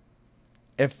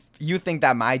 If you think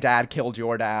that my dad killed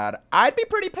your dad, I'd be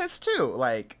pretty pissed too.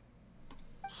 Like,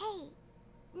 Hey,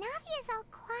 Navia's all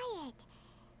quiet.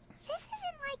 This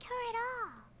isn't like her at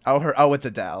all. oh, it's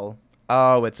Adele.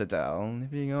 Oh, it's Adele.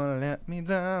 If you're gonna let me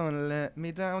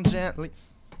down gently.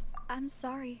 I'm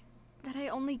sorry that I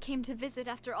only came to visit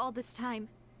after all this time.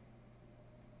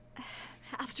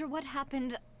 After what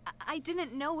happened, I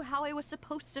didn't know how I was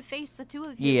supposed to face the two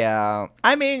of you. Yeah,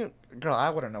 I mean, girl, I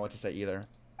wouldn't know what to say either.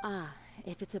 Ah,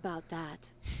 if it's about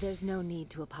that, there's no need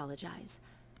to apologize.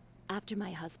 After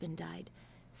my husband died,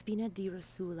 Spina di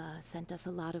Rosula sent us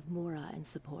a lot of mura and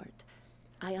support.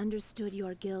 I understood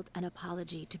your guilt and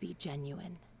apology to be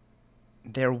genuine.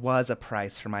 There was a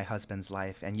price for my husband's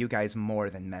life, and you guys more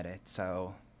than met it,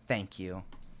 so thank you.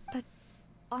 But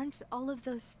aren't all of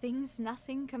those things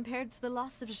nothing compared to the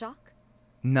loss of Jacques?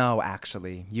 No,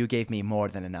 actually, you gave me more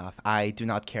than enough. I do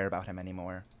not care about him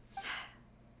anymore.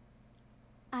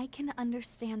 I can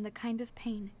understand the kind of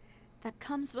pain that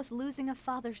comes with losing a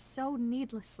father so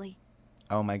needlessly.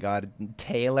 Oh my god,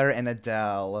 Taylor and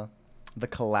Adele. The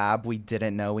collab we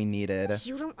didn't know we needed.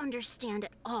 You don't understand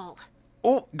at all.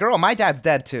 Oh, girl, my dad's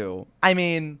dead too. I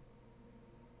mean,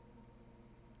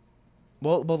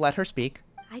 we'll let her speak.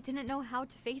 I didn't know how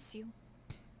to face you,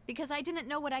 because I didn't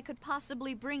know what I could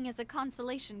possibly bring as a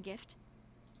consolation gift.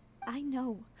 I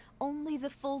know only the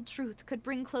full truth could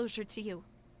bring closure to you,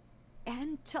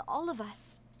 and to all of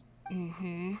us.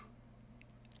 I'm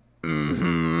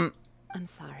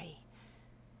sorry.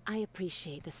 I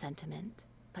appreciate the sentiment,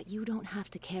 but you don't have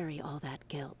to carry all that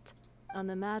guilt. On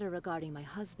the matter regarding my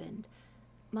husband,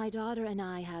 my daughter and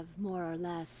I have more or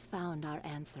less found our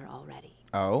answer already.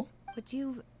 Oh? Would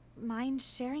you mind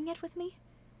sharing it with me?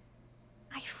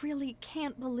 I really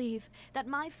can't believe that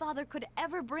my father could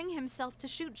ever bring himself to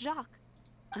shoot Jacques.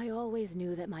 I always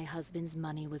knew that my husband's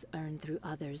money was earned through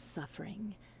others'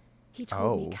 suffering. He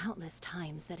told me countless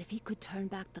times that if he could turn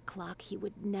back the clock, he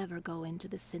would never go into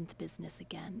the synth business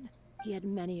again. He had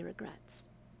many regrets,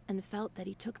 and felt that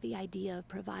he took the idea of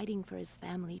providing for his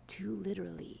family too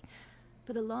literally.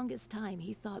 For the longest time,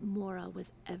 he thought Mora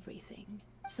was everything.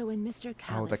 So when Mr.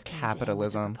 Callus the came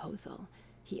capitalism. to him with a proposal,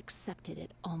 he accepted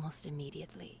it almost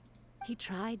immediately. He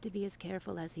tried to be as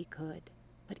careful as he could,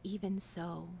 but even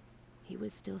so, he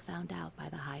was still found out by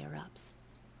the higher-ups.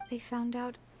 They found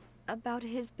out about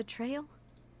his betrayal?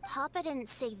 Papa didn't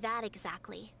say that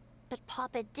exactly, but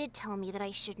Papa did tell me that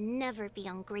I should never be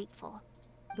ungrateful.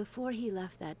 Before he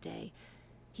left that day,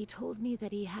 he told me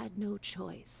that he had no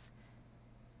choice.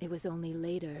 It was only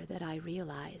later that I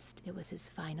realized it was his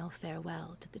final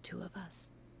farewell to the two of us.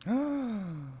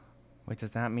 Wait,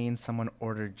 does that mean someone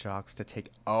ordered Jocks to take...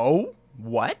 Oh?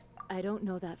 What? I don't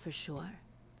know that for sure,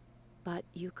 but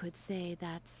you could say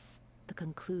that's the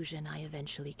conclusion I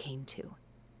eventually came to.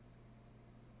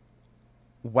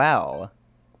 Well...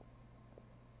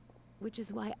 Which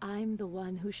is why I'm the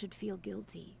one who should feel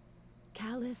guilty.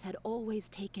 Callus had always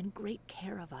taken great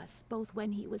care of us, both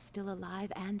when he was still alive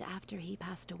and after he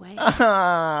passed away.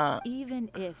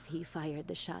 Even if he fired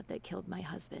the shot that killed my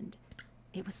husband,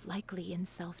 it was likely in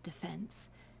self-defense.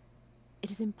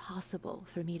 It is impossible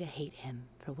for me to hate him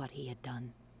for what he had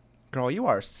done. Girl, you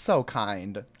are so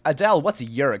kind. Adele, what's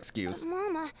your excuse? But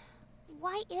Mama,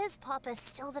 why is Papa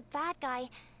still the bad guy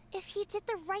if he did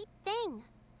the right thing?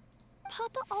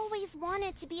 Papa always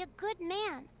wanted to be a good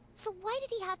man. So why did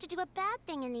he have to do a bad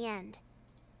thing in the end?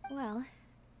 Well,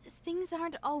 things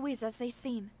aren't always as they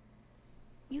seem.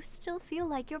 You still feel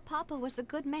like your papa was a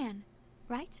good man,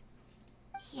 right?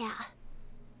 Yeah.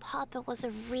 Papa was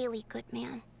a really good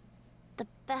man. The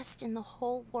best in the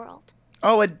whole world.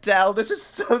 Oh, Adele, this is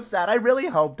so sad. I really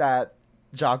hope that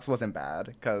Jocks wasn't bad,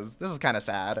 because this is kind of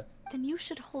sad. Then you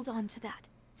should hold on to that.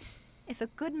 If a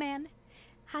good man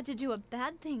had to do a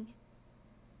bad thing,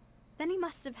 then he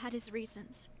must have had his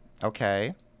reasons.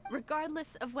 Okay.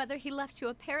 Regardless of whether he left you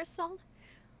a parasol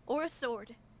or a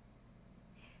sword.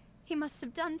 He must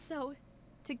have done so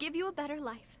to give you a better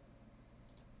life.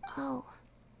 Oh.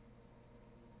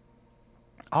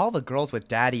 All the girls with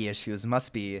daddy issues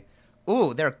must be...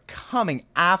 Ooh, they're coming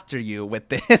after you with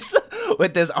this,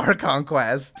 with this Archon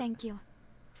quest. Thank you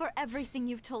for everything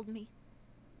you've told me.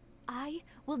 I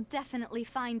will definitely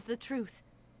find the truth.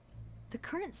 The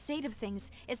current state of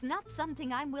things is not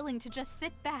something I'm willing to just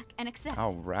sit back and accept.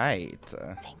 All right.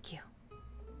 Thank you.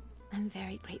 I'm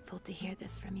very grateful to hear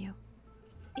this from you.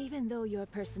 Even though your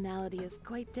personality is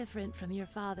quite different from your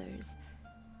father's,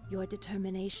 your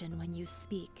determination when you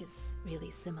speak is really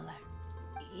similar.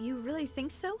 You really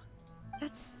think so?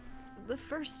 That's the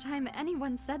first time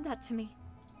anyone said that to me.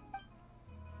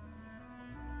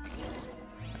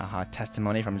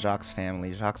 Testimony from Jacques'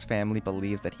 family. Jacques' family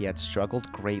believes that he had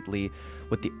struggled greatly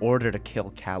with the order to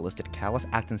kill Callus. Did Callus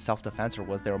act in self-defense, or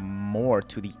was there more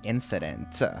to the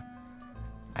incident?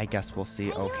 I guess we'll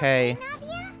see. Okay.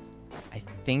 I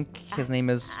think his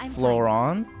name is I'm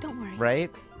Florent. Fine. Don't worry.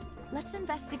 Right? Let's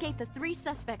investigate the 3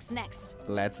 suspects next.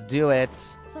 Let's do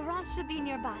it. Florent should be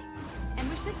nearby, and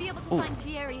we should be able to find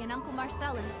Thierry and Uncle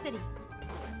Marcel in the city.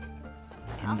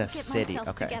 In the city.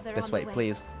 Okay. This way,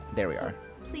 please. There we are.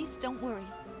 Please don't worry.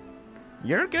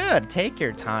 You're good. Take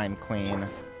your time, Queen.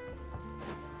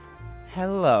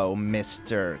 Hello,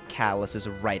 Mr. Callus's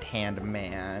right-hand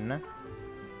man.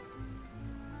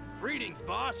 Greetings,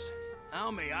 boss.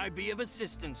 How may I be of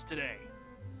assistance today?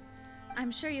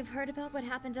 I'm sure you've heard about what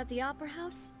happened at the Opera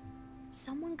House.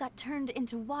 Someone got turned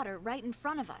into water right in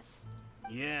front of us.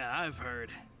 Yeah, I've heard.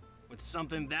 With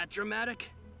something that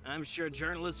dramatic, I'm sure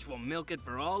journalists will milk it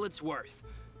for all it's worth.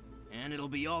 And it'll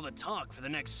be all the talk for the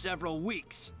next several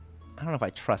weeks. I don't know if I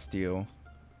trust you.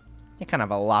 You kind of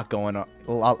have a lot going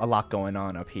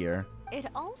on up here. It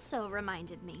also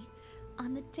reminded me,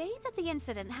 on the day that the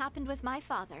incident happened with my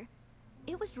father,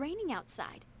 it was raining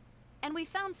outside, and we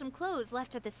found some clothes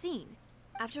left at the scene.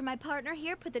 After my partner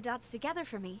here put the dots together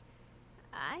for me,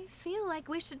 I feel like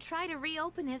we should try to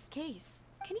reopen his case.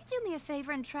 Can you do me a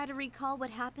favor and try to recall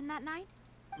what happened that night?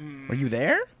 Were you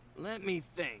there? Let me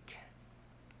think.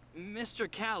 Mr.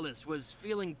 Callus was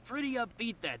feeling pretty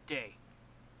upbeat that day.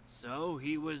 So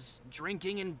he was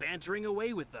drinking and bantering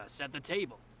away with us at the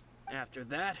table. After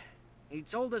that, he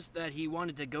told us that he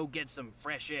wanted to go get some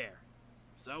fresh air.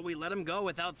 So we let him go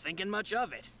without thinking much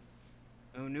of it.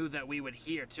 Who knew that we would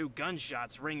hear 2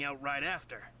 gunshots ring out right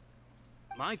after?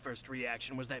 My first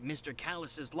reaction was that Mr.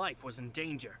 Callus's life was in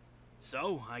danger.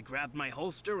 So I grabbed my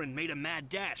holster and made a mad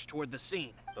dash toward the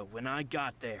scene. But when I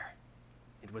got there,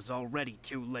 it was already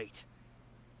too late.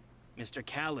 Mr.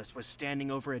 Callus was standing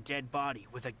over a dead body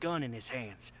with a gun in his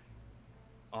hands.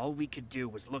 All we could do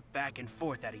was look back and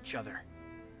forth at each other,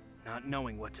 not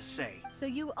knowing what to say. So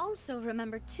you also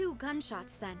remember 2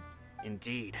 gunshots then?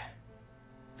 Indeed.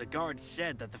 The guard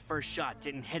said that the first shot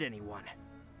didn't hit anyone,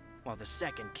 while the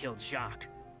second killed Jacques.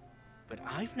 But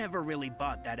I've never really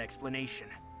bought that explanation.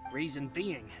 Reason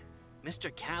being, Mr.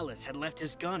 Callus had left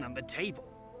his gun on the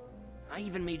table. I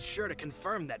even made sure to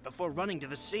confirm that before running to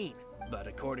the scene. But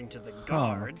according to the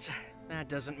guards, that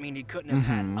doesn't mean he couldn't have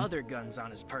had other guns on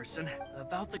his person.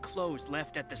 About the clothes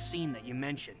left at the scene that you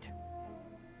mentioned,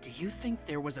 do you think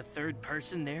there was a third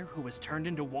person there who was turned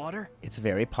into water? It's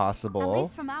very possible. At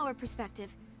least from our perspective,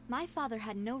 my father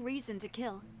had no reason to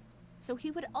kill. So he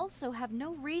would also have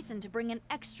no reason to bring an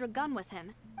extra gun with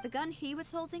him. The gun he was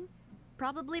holding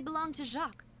probably belonged to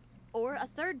Jacques, or a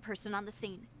third person on the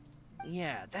scene.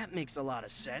 Yeah, that makes a lot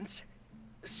of sense.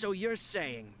 So you're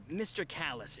saying Mr.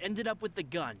 Callus ended up with the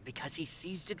gun because he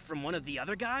seized it from one of the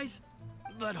other guys?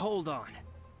 But hold on.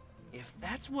 If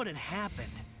that's what had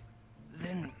happened,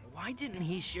 then why didn't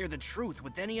he share the truth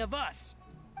with any of us?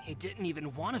 He didn't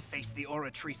even want to face the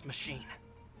Oratrice machine,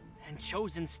 and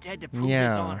chose instead to prove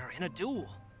his honor in a duel.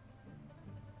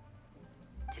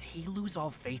 Did he lose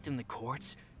all faith in the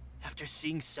courts after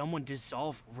seeing someone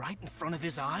dissolve right in front of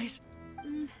his eyes?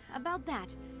 About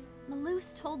that,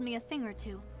 Malus told me a thing or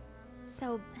two.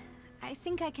 So, I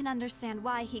think I can understand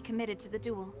why he committed to the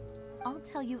duel. I'll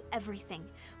tell you everything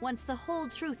once the whole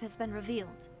truth has been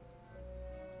revealed.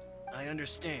 I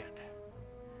understand.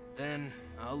 Then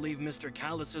I'll leave Mr.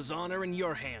 Callus's honor in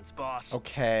your hands, boss.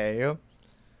 Okay.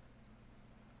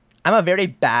 I'm a very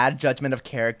bad judgment of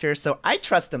character, so I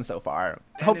trust him so far.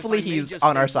 And Hopefully he's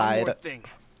on our side. One more thing.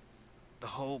 The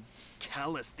whole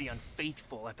Callus the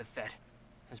Unfaithful epithet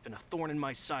has been a thorn in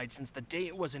my side since the day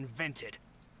it was invented.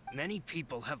 Many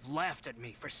people have laughed at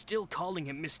me for still calling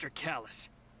him Mr. Callus,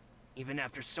 even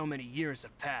after so many years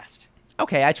have passed.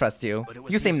 Okay, I trust you. But it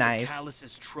was You seem Mr. nice.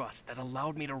 Callus's trust that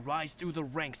allowed me to rise through the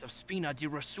ranks of Spina di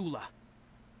Rosula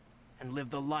and live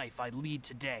the life I lead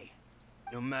today.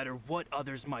 No matter what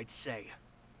others might say,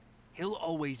 he'll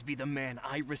always be the man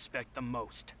I respect the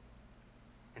most.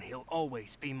 And he'll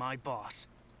always be my boss.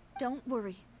 Don't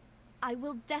worry. I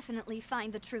will definitely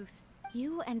find the truth.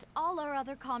 You and all our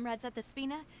other comrades at the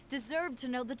Spina deserve to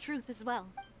know the truth as well.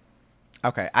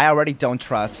 Okay, I already don't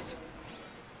trust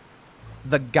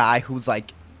the guy who's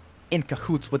like in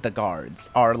cahoots with the guards,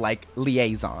 our like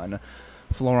liaison.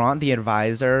 Florent, the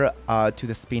advisor to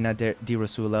the Spina di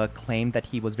Rosula, claimed that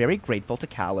he was very grateful to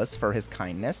Callus for his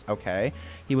kindness. Okay.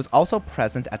 He was also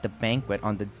present at the banquet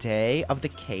on the day of the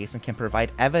case and can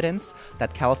provide evidence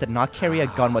that Callus did not carry a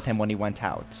gun with him when he went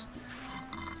out.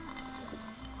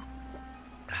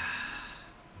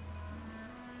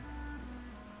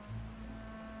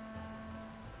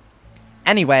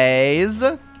 Anyways,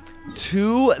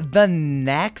 to the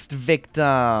next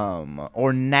victim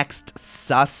or next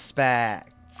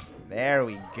suspect. There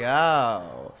we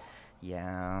go.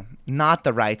 Yeah, not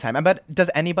the right time. But does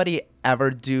anybody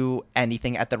ever do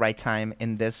anything at the right time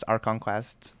in this Archon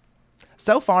quest?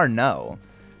 So far, no.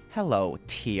 Hello,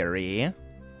 Thierry.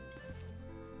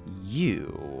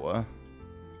 You.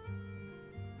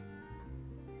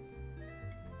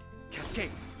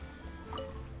 Cascade.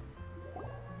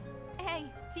 Hey,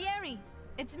 Thierry.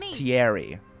 It's me.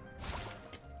 Thierry.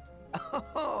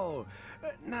 Oh,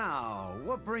 now,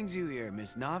 what brings you here,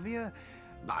 Miss Navia?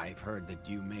 I've heard that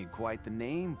you made quite the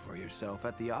name for yourself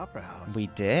at the Opera House. We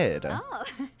did. Oh,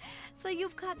 so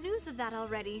you've got news of that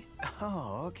already.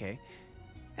 Oh, okay.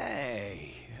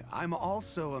 Hey, I'm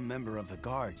also a member of the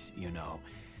guards, you know.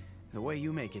 The way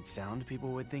you make it sound, people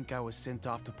would think I was sent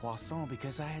off to Poisson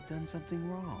because I had done something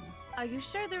wrong. Are you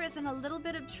sure there isn't a little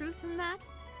bit of truth in that?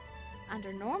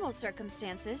 Under normal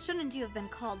circumstances, shouldn't you have been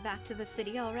called back to the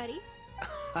city already?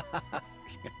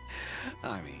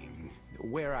 I mean,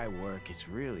 where I work is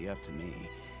really up to me.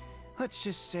 Let's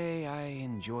just say I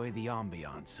enjoy the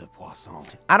ambiance of Poisson.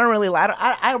 I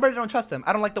really don't trust him.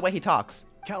 I don't like the way he talks.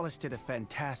 Callus did a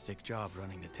fantastic job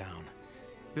running the town,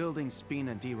 building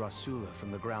Spina di Rosula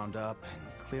from the ground up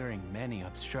and clearing many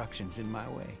obstructions in my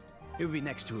way. It would be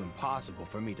next to impossible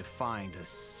for me to find a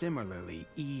similarly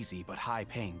easy but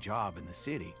high-paying job in the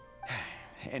city.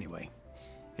 Anyway,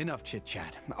 enough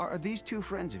chit-chat. Are these two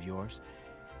friends of yours?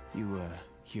 You,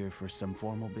 here for some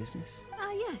formal business?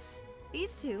 Yes.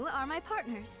 These two are my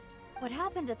partners. What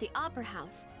happened at the Opera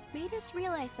House made us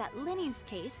realize that Linny's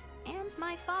case and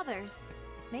my father's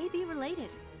may be related.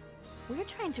 We're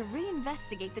trying to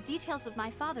reinvestigate the details of my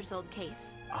father's old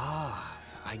case. Ah,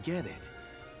 I get it.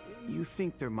 You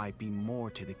think there might be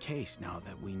more to the case now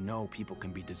that we know people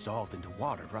can be dissolved into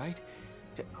water, right?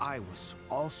 I was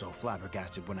also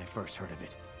flabbergasted when I first heard of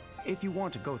it. If you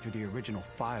want to go through the original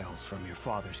files from your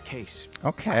father's case,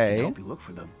 okay, I can help you look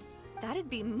for them. That'd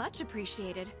be much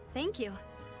appreciated. Thank you.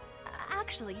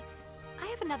 Actually, I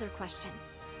have another question.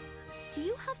 Do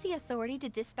you have the authority to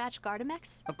dispatch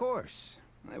Gardamex? Of course.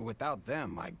 Without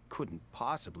them, I couldn't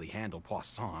possibly handle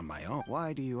Poisson on my own.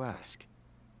 Why do you ask?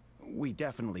 We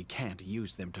definitely can't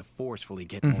use them to forcefully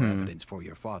get more evidence for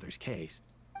your father's case.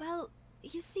 Well,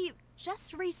 you see,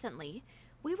 just recently,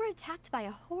 we were attacked by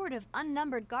a horde of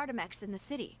unnumbered Gardamex in the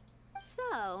city.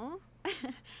 So,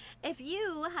 if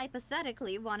you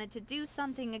hypothetically wanted to do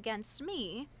something against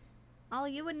me, all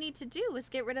you would need to do is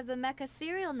get rid of the mecha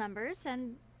serial numbers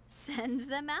and send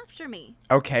them after me.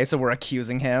 Okay, so we're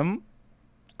accusing him.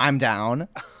 I'm down.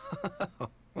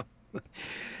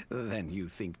 Then you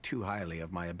think too highly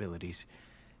of my abilities.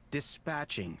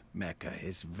 Dispatching mecha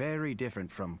is very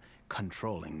different from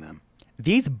controlling them.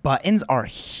 These buttons are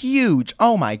huge.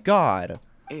 Oh my god.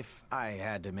 If I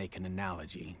had to make an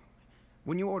analogy,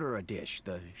 when you order a dish,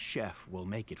 the chef will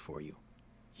make it for you.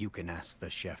 You can ask the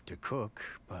chef to cook,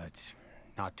 but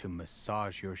not to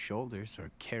massage your shoulders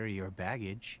or carry your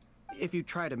baggage. If you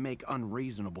try to make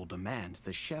unreasonable demands,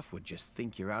 the chef would just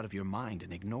think you're out of your mind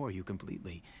and ignore you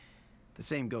completely. The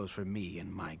same goes for me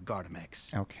and my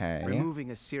Gardamex. Okay.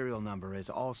 Removing a serial number is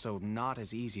also not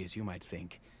as easy as you might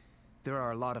think. There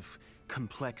are a lot of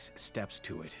complex steps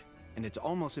to it, and it's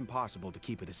almost impossible to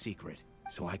keep it a secret.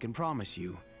 So I can promise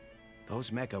you,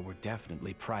 those mecha were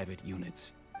definitely private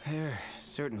units. They're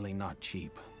certainly not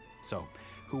cheap. So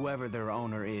whoever their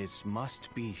owner is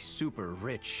must be super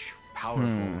rich, powerful,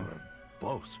 or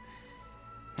both.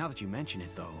 Now that you mention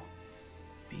it, though,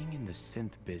 being in the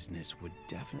synth business would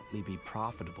definitely be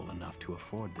profitable enough to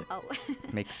afford the... Oh.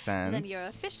 Makes sense. Then you're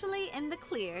officially in the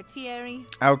clear, Thierry.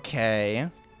 Okay.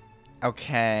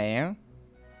 Okay.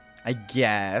 I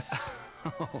guess.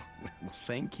 Oh, well,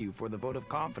 thank you for the vote of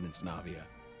confidence, Navia.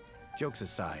 Jokes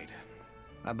aside,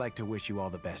 I'd like to wish you all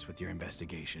the best with your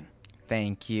investigation.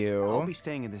 Thank you. I'll be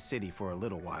staying in the city for a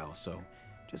little while, so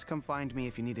just come find me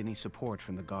if you need any support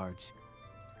from the guards.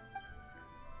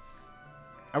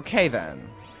 Okay then.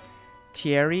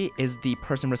 Thierry is the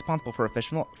person responsible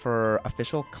for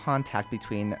official contact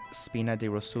between Spina di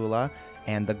Rosula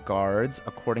and the guards.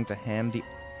 According to him,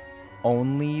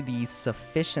 only the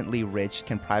sufficiently rich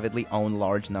can privately own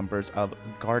large numbers of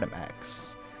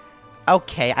Gardamex.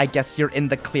 Okay, I guess you're in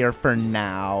the clear for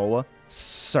now,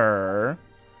 sir.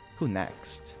 Who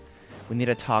next? We need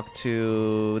to talk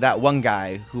to that one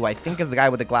guy who I think is the guy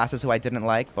with the glasses who I didn't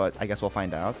like, but I guess we'll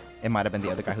find out. It might have been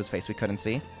the other guy whose face we couldn't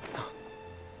see.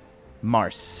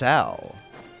 Marcel.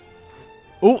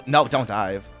 Oh, no, don't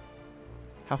dive.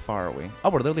 How far are we? Oh,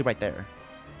 we're literally right there.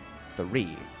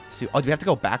 3, 2. Oh, do we have to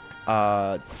go back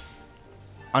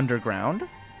underground?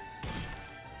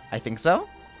 I think so.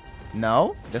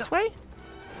 No? This way?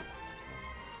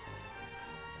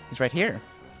 He's right here.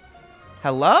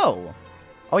 Hello.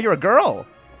 Oh, you're a girl.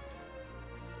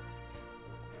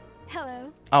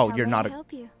 Hello. Oh, How you're may not I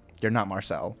help you? You're not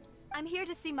Marcel. I'm here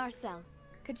to see Marcel.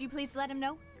 Could you please let him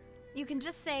know? You can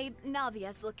just say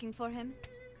Navia's looking for him.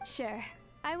 Sure.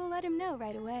 I will let him know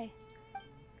right away.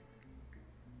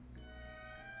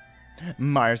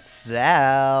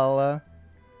 Marcel.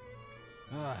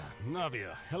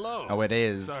 Navia, hello. Oh, it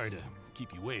is. Sorry to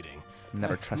keep you waiting.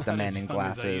 Never trust a man in Not as young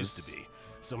as I used glasses. to be,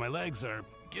 so my legs are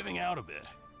giving out a bit.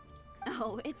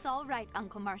 Oh, it's all right,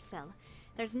 Uncle Marcel.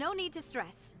 There's no need to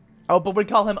stress. Oh, but we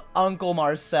call him Uncle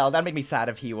Marcel. That made me sad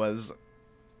if he was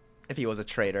a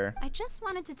traitor. I just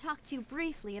wanted to talk to you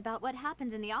briefly about what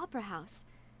happened in the Opera House.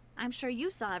 I'm sure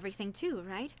you saw everything too,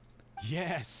 right?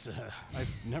 Yes,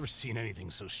 I've never seen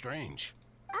anything so strange.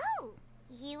 Oh,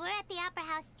 you were at the Opera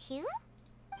House too?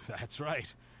 That's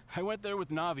right. I went there with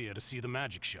Navia to see the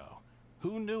magic show.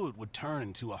 Who knew it would turn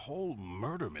into a whole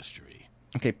murder mystery?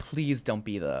 Okay, please don't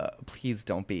be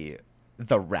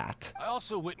the rat. I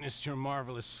also witnessed your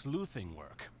marvelous sleuthing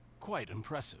work. Quite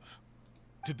impressive.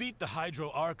 To beat the Hydro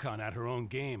Archon at her own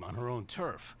game on her own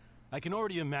turf, I can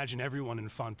already imagine everyone in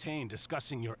Fontaine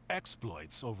discussing your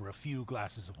exploits over a few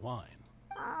glasses of wine.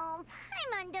 Oh,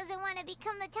 Paimon doesn't want to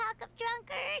become the talk of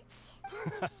drunkards.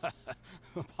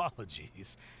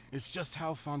 Apologies. It's just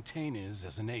how Fontaine is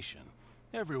as a nation.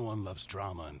 Everyone loves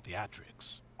drama and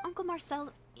theatrics. Uncle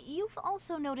Marcel, you've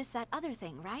also noticed that other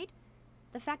thing, right?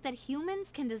 The fact that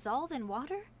humans can dissolve in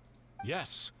water?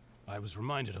 Yes, I was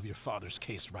reminded of your father's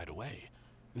case right away.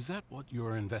 Is that what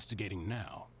you're investigating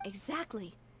now?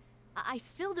 Exactly. I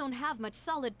still don't have much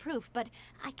solid proof, but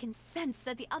I can sense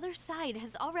that the other side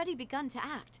has already begun to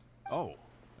act. Oh,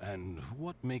 and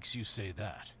what makes you say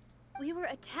that? We were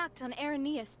attacked on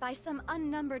Araneus by some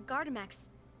unnumbered Gardamex.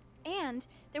 And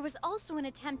there was also an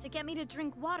attempt to get me to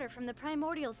drink water from the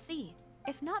primordial sea.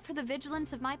 If not for the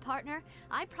vigilance of my partner,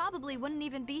 I probably wouldn't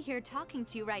even be here talking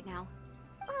to you right now.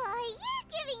 Oh,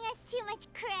 you're giving us too much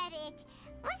credit.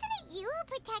 Wasn't it you who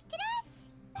protected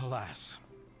us? Alas,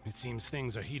 it seems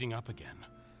things are heating up again.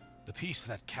 The peace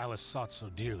that Callus sought so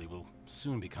dearly will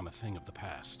soon become a thing of the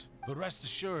past. But rest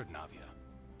assured, Navia,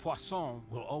 Poisson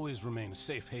will always remain a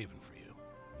safe haven for you.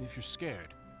 If you're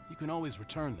scared, you can always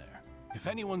return there. If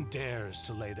anyone dares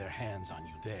to lay their hands on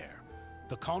you there,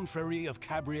 the Confrérie of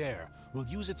Cabrières will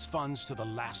use its funds to the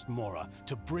last Mora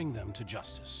to bring them to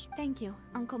justice. Thank you,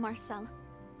 Uncle Marcel.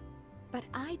 But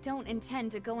I don't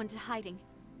intend to go into hiding.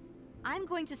 I'm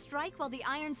going to strike while the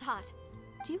iron's hot.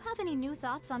 Do you have any new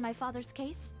thoughts on my father's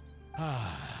case?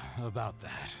 About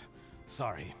that.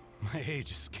 Sorry, my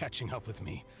age is catching up with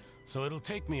me, so it'll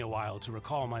take me a while to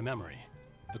recall my memory.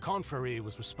 The Confrérie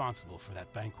was responsible for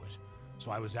that banquet,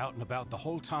 so I was out and about the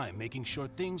whole time making sure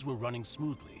things were running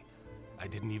smoothly. I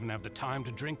didn't even have the time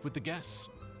to drink with the guests.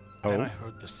 Then I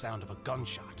heard the sound of a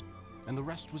gunshot, and the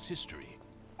rest was history.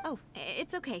 Oh,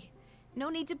 it's okay. No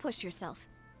need to push yourself.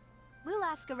 We'll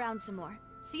ask around some more,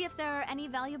 see if there are any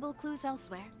valuable clues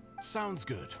elsewhere. Sounds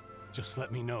good. Just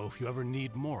let me know if you ever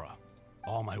need Mora.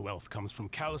 All my wealth comes from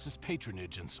Callus's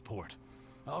patronage and support.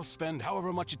 I'll spend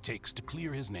however much it takes to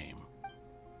clear his name.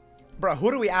 Bro,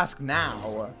 who do we ask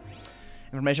now?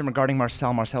 Information regarding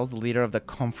Marcel. Marcel's the leader of the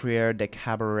Confrérie de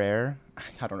Cabrières.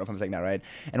 I don't know if I'm saying that right.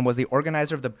 And was the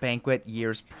organizer of the banquet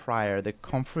years prior. The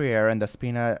Confrérie and the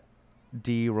Spina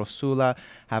di Rosula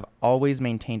have always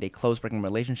maintained a close working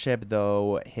relationship,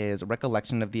 though his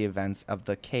recollection of the events of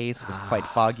the case is quite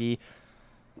foggy.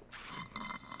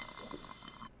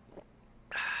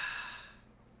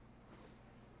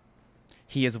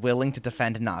 He is willing to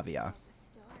defend Navia.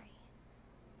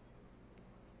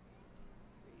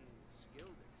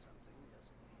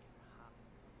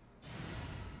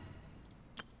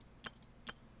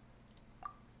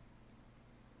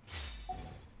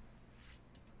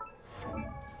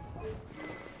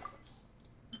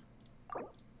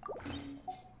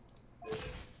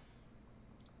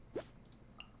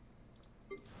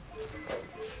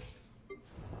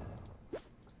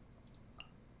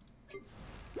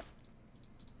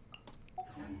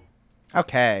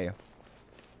 Okay.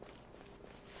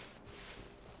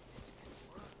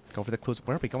 Go for the clues.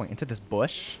 Where are we going? Into this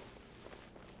bush?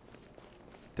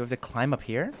 Do we have to climb up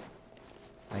here?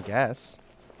 I guess.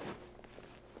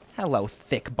 Hello,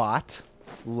 thick bot.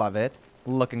 Love it.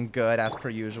 Looking good as per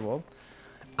usual.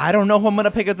 I don't know who I'm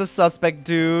gonna pick as the suspect,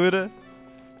 dude.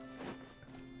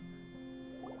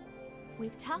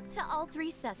 We've talked to all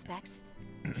three suspects,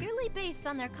 purely based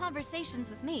on their conversations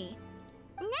with me.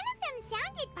 None of them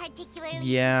sounded particularly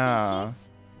Yeah. suspicious.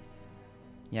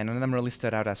 Yeah, none of them really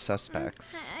stood out as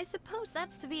suspects. I suppose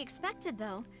that's to be expected,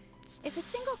 though. If a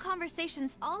single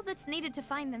conversation's all that's needed to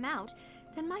find them out,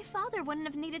 then my father wouldn't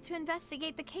have needed to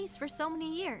investigate the case for so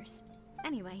many years.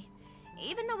 Anyway,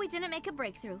 even though we didn't make a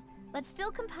breakthrough, let's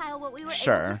still compile what we were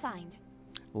able to find.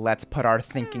 Let's put our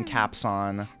thinking caps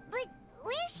on. But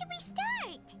where should we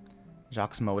start?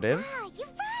 Jacques' motive. Ah, you're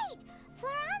right.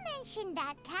 Florent mentioned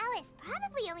that Callus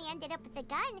probably only ended up with the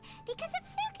gun because of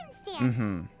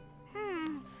circumstance.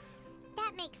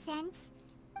 That makes sense.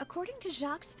 According to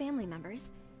Jacques' family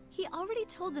members, he already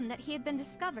told them that he had been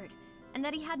discovered, and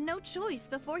that he had no choice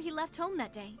before he left home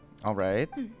that day. Alright.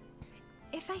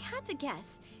 If I had to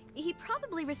guess, he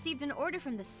probably received an order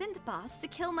from the synth boss to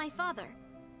kill my father.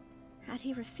 Had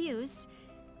he refused,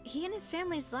 he and his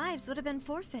family's lives would have been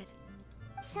forfeit.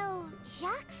 So,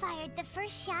 Jacques fired the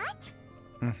first shot?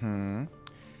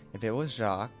 If it was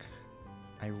Jacques,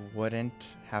 I wouldn't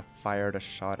have fired a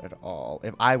shot at all.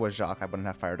 If I was Jacques, I wouldn't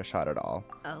have fired a shot at all.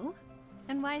 Oh?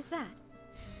 And why is that?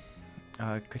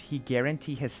 Could he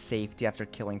guarantee his safety after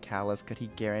killing Callus? Could he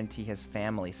guarantee his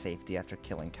family's safety after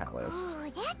killing Callus? Oh,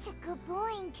 that's a good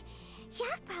point.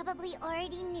 Jacques probably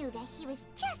already knew that he was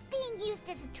just being used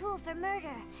as a tool for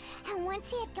murder. And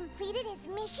once he had completed his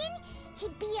mission,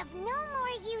 he'd be of no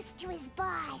more use to his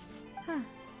boss.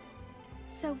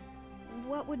 So,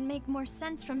 what would make more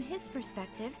sense from his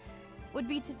perspective would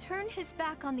be to turn his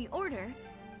back on the order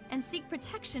and seek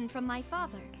protection from my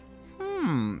father.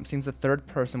 Seems the third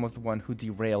person was the one who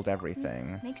derailed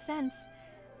everything. Makes sense.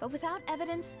 But without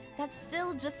evidence, that's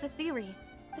still just a theory.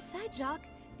 Besides Jacques,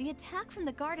 the attack from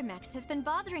the Gardamex has been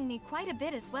bothering me quite a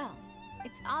bit as well.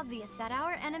 It's obvious that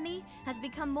our enemy has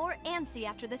become more antsy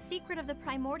after the secret of the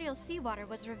primordial seawater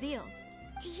was revealed.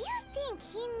 Do you think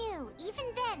he knew, even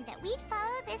then, that we'd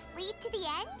follow this lead to the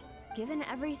end? Given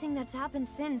everything that's happened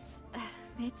since,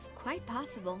 it's quite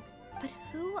possible. But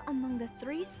who among the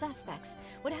three suspects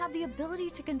would have the ability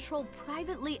to control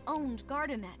privately owned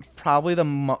Gardamex? Probably the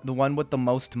one with the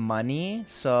most money,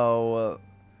 so...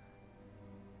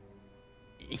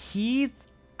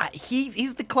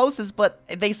 He's the closest, but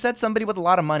they said somebody with a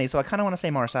lot of money, so I kind of want to say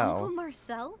Marcel. Uncle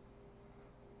Marcel?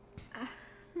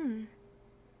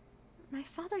 My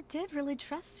father did really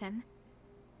trust him.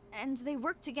 And they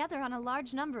worked together on a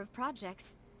large number of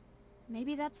projects.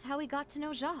 Maybe that's how he got to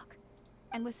know Jacques.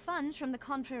 And with funds from the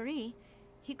Confrérie,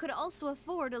 he could also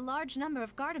afford a large number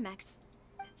of Gardamex.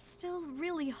 Still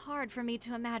really hard for me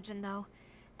to imagine, though.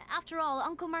 After all,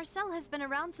 Uncle Marcel has been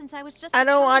around since I was just I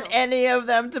don't want any of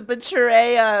them to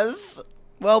betray us.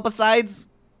 Well, besides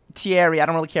Thierry, I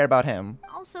don't really care about him.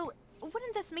 Also,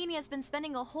 wouldn't this mean he has been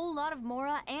spending a whole lot of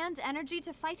Mora and energy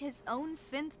to fight his own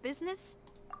synth business?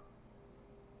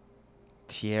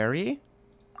 Thierry?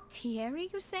 Thierry,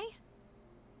 you say?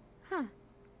 Huh.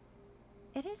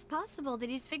 It is possible that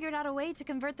he's figured out a way to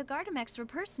convert the Gardamex for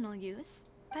personal use,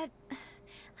 but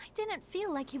I didn't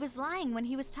feel like he was lying when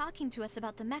he was talking to us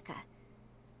about the mecha.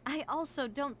 I also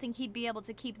don't think he'd be able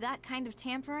to keep that kind of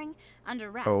tampering under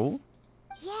wraps. Oh?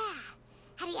 Yeah.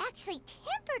 Had he actually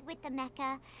tampered with the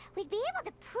mecha, we'd be able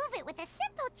to prove it with a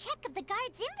simple check of the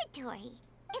guard's inventory.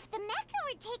 If the mecha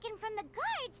were taken from the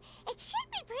guards, it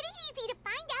should be pretty easy to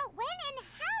find out when and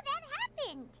how that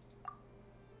happened.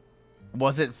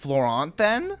 Was it Florent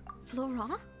then?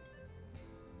 Florent?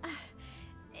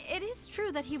 It is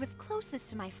true that he was closest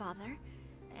to my father,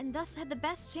 and thus had the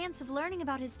best chance of learning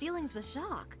about his dealings with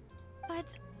Jacques.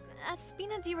 But as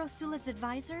Spina di Rosula's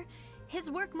advisor,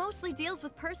 his work mostly deals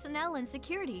with personnel and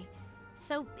security,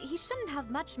 so he shouldn't have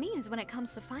much means when it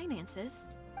comes to finances.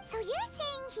 So you're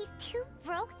saying he's too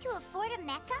broke to afford a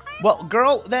mecha army? Well,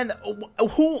 girl, then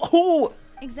who?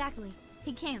 Exactly.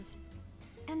 He can't.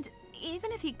 And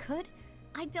even if he could,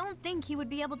 I don't think he would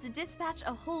be able to dispatch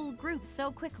a whole group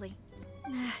so quickly.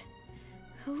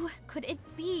 Who could it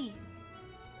be?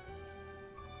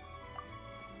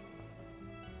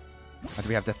 What do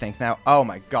we have to think now? Oh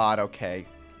my god, okay.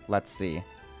 Let's see.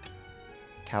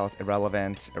 Callus,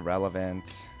 irrelevant.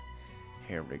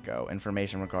 Here we go.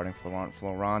 Information regarding Florent.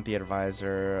 Florent, the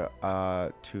advisor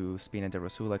to Spina de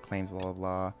Rosula, claims blah blah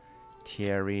blah.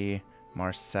 Thierry,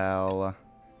 Marcel,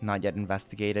 not yet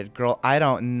investigated. Girl, I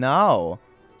don't know.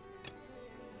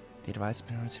 The advisor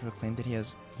Spina de Rosula claimed that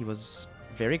he was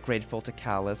very grateful to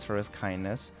Callus for his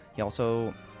kindness. He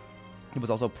was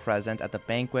also present at the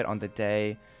banquet on the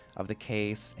day of the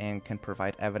case and can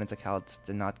provide evidence that Callus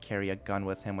did not carry a gun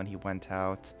with him when he went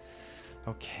out.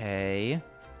 Okay.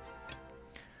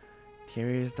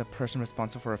 Thierry is the person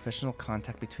responsible for official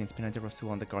contact between Spina de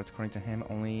Rosula and the guards. According to him,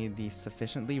 only the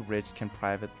sufficiently rich can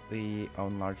privately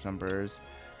own large numbers.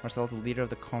 Marcel is the leader of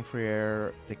the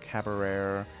Confrère de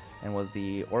Cabaret and was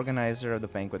the organizer of the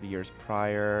banquet years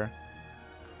prior.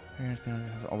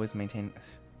 Always maintained...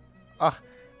 Ugh.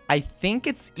 I think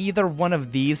it's either one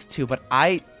of these two, but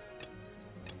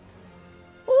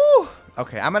Ooh.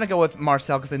 Okay, I'm gonna go with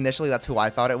Marcel because initially that's who I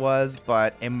thought it was,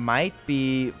 but it might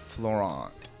be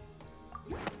Florent.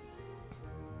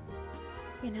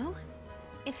 You know,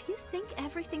 if you think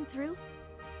everything through,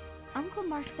 Uncle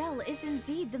Marcel is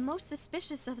indeed the most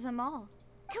suspicious of them all.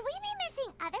 Could we be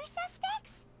missing other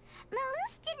suspects?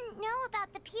 Malus didn't know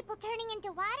about the people turning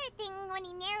into water thing when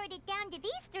he narrowed it down to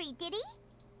these three, did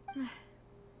he?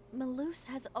 Malus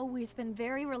has always been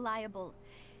very reliable,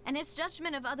 and his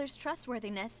judgment of others'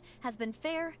 trustworthiness has been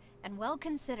fair and well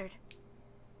considered.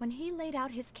 When he laid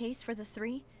out his case for the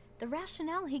three, the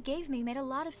rationale he gave me made a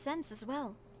lot of sense as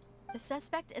well. The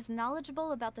suspect is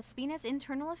knowledgeable about the Spina's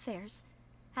internal affairs,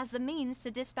 has the means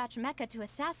to dispatch Mecha to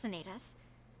assassinate us,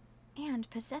 and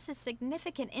possesses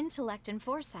significant intellect and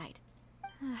foresight.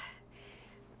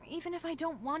 Even if I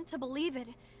don't want to believe it,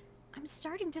 I'm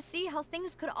starting to see how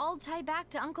things could all tie back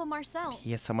to Uncle Marcel.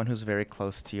 He is someone who's very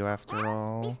close to you after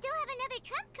all. We still have another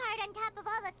trump card on top of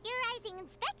all the theorizing and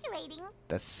speculating.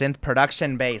 The synth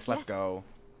production base. Let's Yes. go.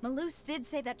 Malus did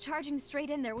say that charging straight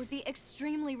in there would be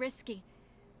extremely risky.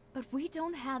 But we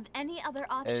don't have any other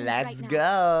options Let's right now.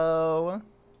 go.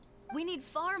 We need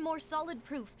far more solid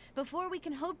proof before we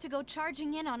can hope to go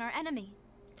charging in on our enemy.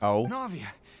 Oh. Navia,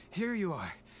 here you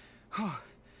are.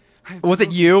 Was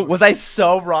it you? Was I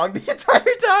so wrong the entire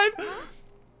time?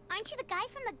 Aren't you the guy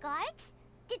from the guards?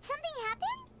 Did something happen?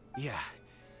 Yeah.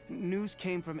 News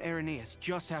came from Irenaeus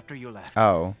just after you left.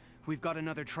 Oh. We've got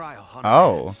another trial on our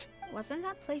Oh. hands. Wasn't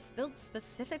that place built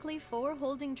specifically for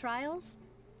holding trials?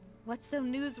 What's so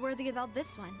newsworthy about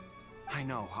this one? I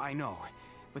know.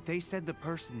 But they said the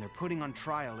person they're putting on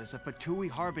trial is a Fatui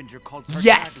harbinger called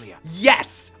Yes! Tartaglia.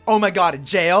 Yes! Oh my god,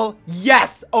 jail?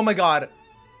 Yes! Oh my god.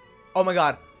 Oh my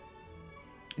god.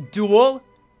 Duel?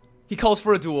 He calls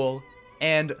for a duel,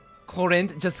 and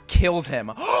Clorinde just kills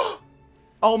him.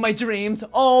 Oh, my dreams.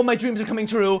 Oh, my dreams are coming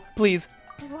true. Please.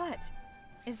 What?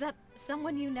 Is that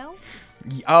Someone you know?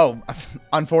 Oh,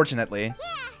 unfortunately.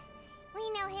 Yeah, we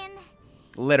know him.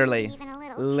 Literally. Even a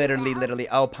little too Literally, well. literally.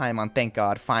 Oh, Paimon, thank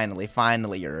God. Finally,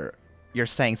 finally, you're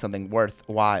saying something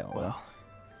worthwhile. Well,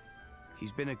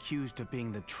 he's been accused of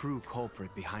being the true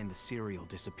culprit behind the serial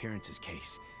disappearances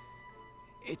case.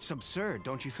 It's absurd,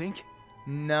 don't you think?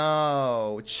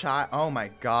 No, oh my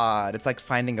God. It's like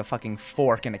finding a fucking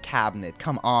fork in a cabinet.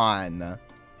 Come on.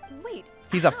 Wait.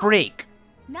 He's a freak.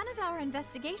 None of our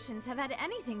investigations have had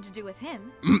anything to do with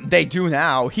him. They do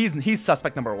now. He's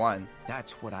suspect number 1.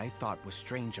 That's what I thought was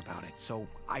strange about it, so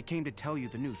I came to tell you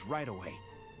the news right away.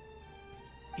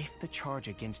 If the charge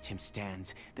against him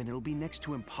stands, then it'll be next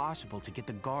to impossible to get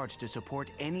the guards to support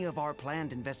any of our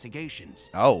planned investigations.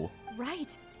 Oh.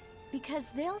 Right. Because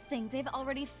they'll think they've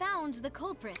already found the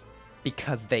culprit.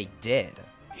 Because they did.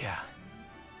 Yeah.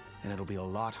 And it'll be a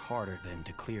lot harder then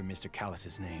to clear Mr.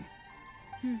 Callus's name.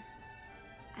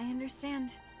 I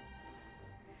understand.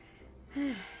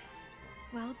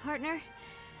 Well, partner,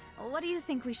 what do you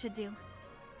think we should do?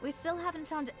 We still haven't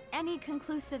found any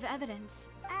conclusive evidence.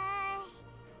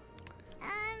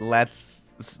 Let's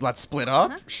split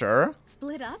up. Sure.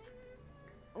 Split up?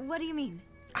 What do you mean?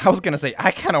 I was gonna say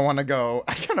I kind of want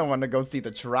to go see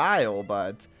the trial,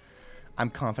 but I'm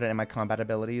confident in my combat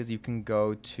abilities. You can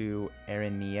go to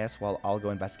Arrhenius while I'll go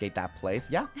investigate that place.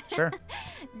 Yeah, sure.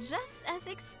 Just as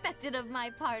expected of my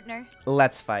partner.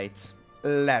 Let's fight.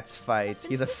 Let's fight. Since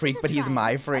He's a this freak, is a but he's trial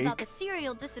my about freak. the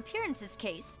serial disappearances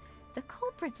case, the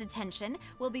culprit's attention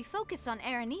will be focused on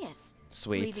Arrhenius.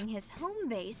 Sweet. Leaving his home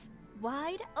base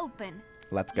wide open.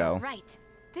 Let's go. Right.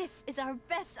 This is our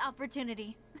best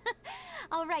opportunity.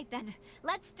 All right then,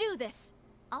 let's do this.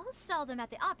 I'll stall them at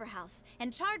the Opera House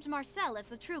and charge Marcel as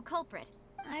the true culprit.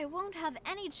 I won't have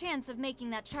any chance of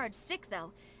making that charge stick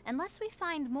though, unless we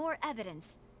find more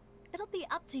evidence. It'll be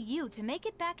up to you to make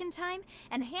it back in time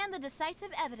and hand the decisive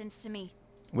evidence to me.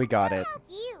 We got it. Help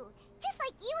you, just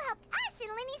like you helped us in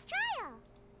Lenny's trial.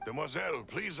 Demoiselle,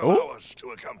 please allow us to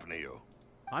accompany you.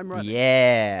 I'm ready.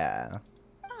 Yeah.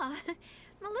 Ah,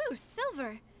 Malou,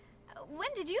 Silver, when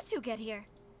did you two get here?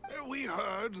 We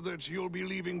heard that you'll be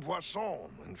leaving Poisson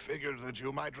and figured that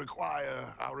you might require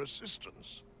our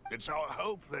assistance. It's our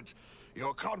hope that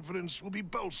your confidence will be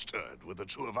bolstered with the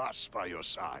two of us by your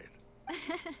side.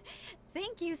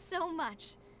 Thank you so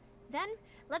much. Then,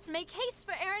 let's make haste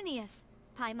for Arrhenius.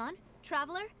 Paimon,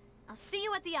 Traveler, I'll see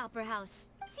you at the Opera House.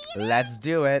 Let's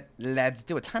do it. Let's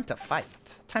do it. Time to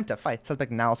fight. Time to fight.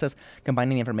 Suspect analysis.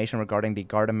 Combining information regarding the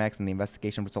Gardamex and the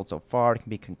investigation results so far, it can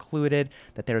be concluded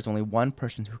that there is only one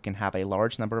person who can have a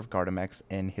large number of Gardamex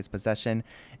in his possession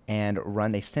and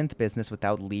run a synth business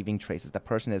without leaving traces. The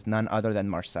person is none other than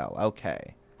Marcel.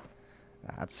 Okay.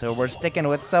 That's who we're sticking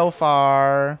with so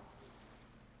far.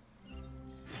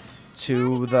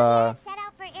 To the... Set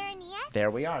out for Arrhenius? There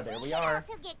we are. There we are.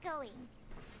 Also get going.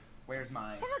 Where's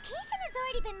mine? The location has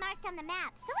already been marked on the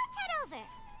map, so let's head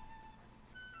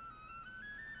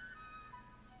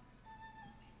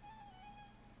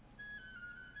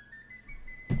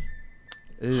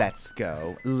over. Let's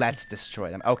go. Let's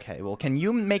destroy them. Okay, well, can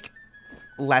you make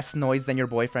less noise than your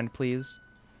boyfriend, please?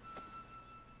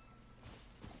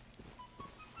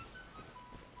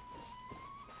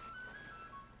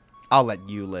 I'll let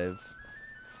you live.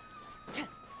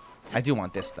 I do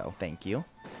want this, though. Thank you.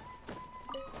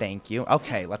 Thank you.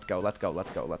 Okay, let's go. Let's go. Let's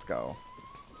go. Let's go.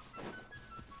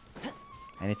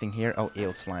 Anything here? Oh,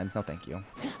 eel slime. No, thank you.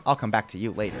 I'll come back to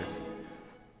you later.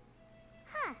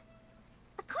 Huh.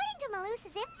 According to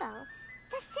Malusa's info,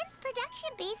 the synth production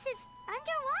base is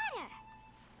underwater.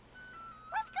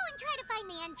 Let's go and try to find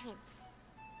the entrance.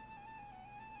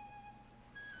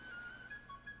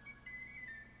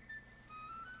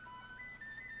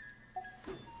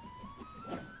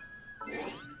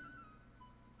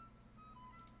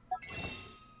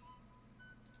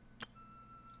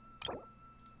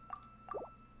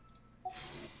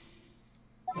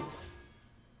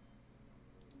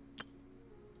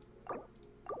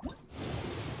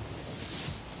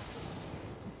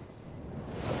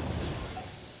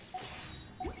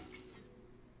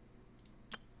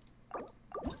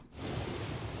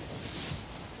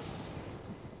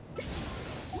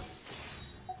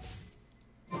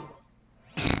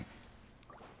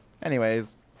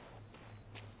 Anyways,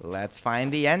 let's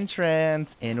find the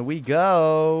entrance. In we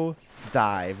go.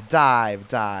 Dive, dive,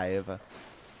 dive.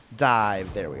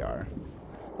 Dive. There we are.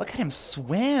 Look at him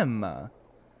swim.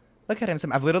 Look at him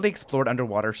swim. I've literally explored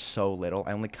underwater so little.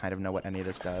 I only kind of know what any of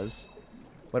this does.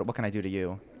 What can I do to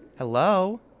you?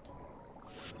 Hello?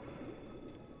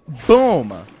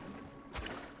 Boom.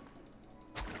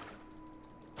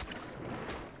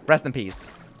 Rest in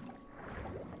peace.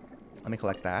 Let me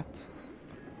collect that.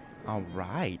 All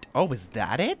right. Oh, is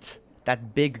that it?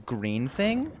 That big green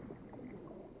thing?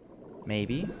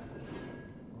 Maybe.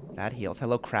 That heals.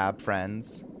 Hello, crab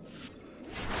friends.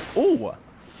 Ooh!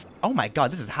 Oh my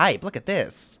god, this is hype. Look at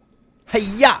this.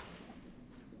 Hey-ya!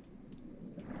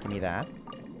 Give me that.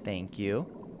 Thank you.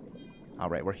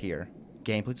 Alright, we're here.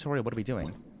 Gameplay tutorial, what are we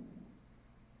doing?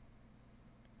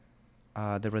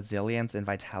 The resilience and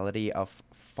vitality of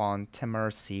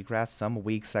Fontainne seagrass. Some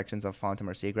weak sections of Fontainne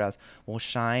seagrass will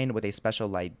shine with a special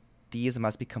light. These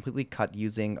must be completely cut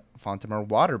using Fontainne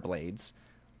water blades,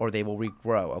 or they will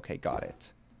regrow. Okay, got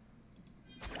it.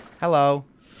 Hello.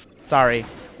 Sorry,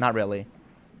 not really.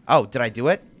 Oh, did I do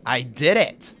it? I did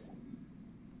it!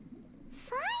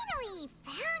 Finally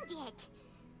found it!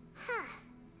 Huh.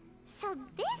 So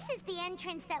this is the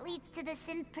entrance that leads to the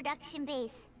synth production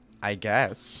base. I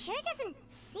guess. Sure doesn't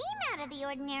seem out of the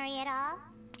ordinary at all.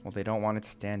 Well, they don't want it to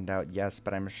stand out, yes,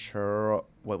 but I'm sure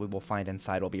what we will find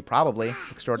inside will be probably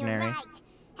extraordinary. You're right.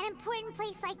 An important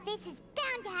place like this is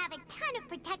bound to have a ton of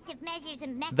protective measures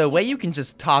and mechanisms. The way you can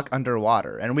just talk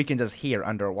underwater, and we can just hear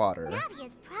underwater.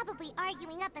 Navia's probably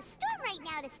arguing up a storm right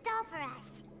now to stall for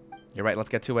us. You're right, let's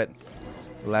get to it.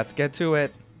 Let's get to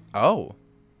it. Oh,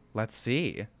 let's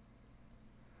see.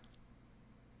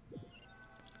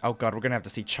 Oh god, we're gonna have to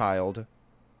see Child.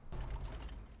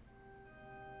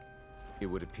 It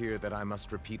would appear that I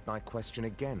must repeat my question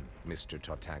again, Mr.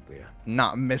 Tartaglia.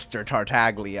 Not Mr.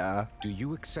 Tartaglia. Do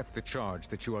you accept the charge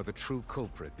that you are the true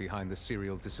culprit behind the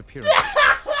serial disappearance?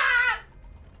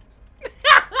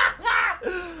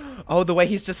 Oh, the way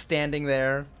he's just standing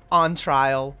there, on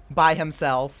trial, by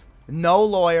himself, no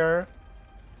lawyer.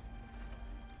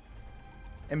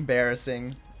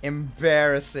 Embarrassing.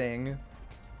 Embarrassing.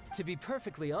 To be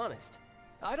perfectly honest,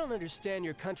 I don't understand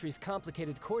your country's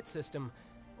complicated court system,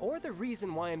 or the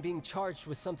reason why I'm being charged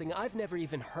with something I've never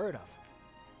even heard of.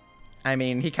 I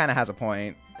mean, he kind of has a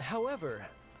point. However,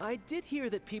 I did hear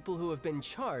that people who have been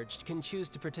charged can choose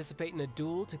to participate in a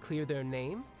duel to clear their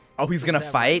name. Oh, he's gonna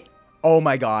fight? Oh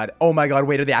my god. Oh my god,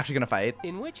 wait, are they actually gonna fight?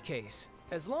 In which case,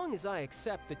 as long as I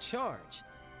accept the charge,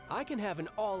 I can have an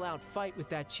all-out fight with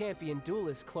that champion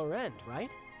duelist Clorend, right?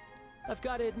 I've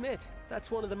got to admit, that's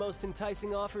one of the most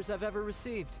enticing offers I've ever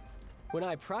received. When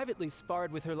I privately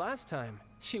sparred with her last time,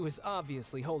 she was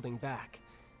obviously holding back.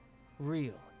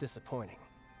 Real disappointing.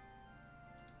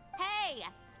 Hey,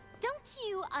 don't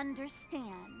you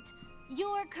understand?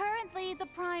 You're currently the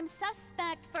prime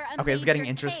suspect for a Okay, it's getting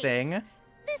major interesting. case.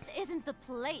 This isn't the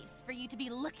place for you to be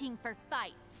looking for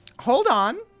fights. Hold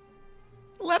on.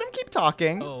 Let him keep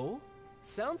talking. Oh?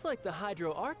 Sounds like the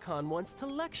Hydro Archon wants to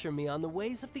lecture me on the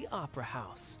ways of the Opera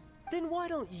House. Then why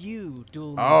don't you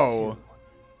duel me too?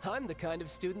 I'm the kind of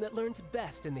student that learns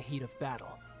best in the heat of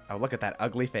battle. Oh, look at that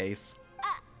ugly face.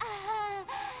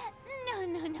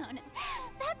 No.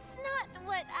 That's not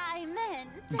what I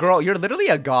meant. Girl, you're literally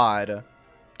a god.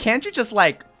 Can't you just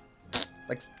like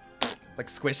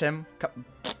squish him?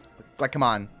 Like, come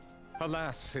on.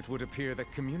 Alas, it would appear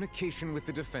that communication with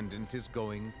the defendant is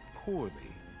going poorly,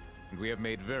 and we have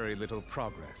made very little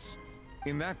progress.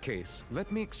 In that case,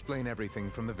 let me explain everything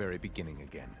from the very beginning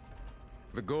again.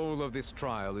 The goal of this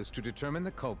trial is to determine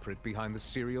the culprit behind the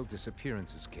serial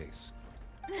disappearances case.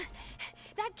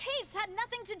 That case had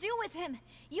nothing to do with him.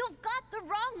 You've got the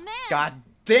wrong man. God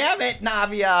damn it,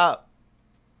 Navia!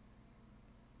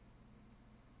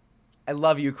 I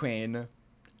love you, Queen.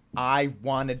 I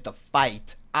wanted the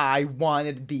fight. I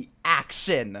wanted the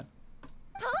action.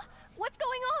 Huh? What's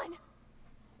going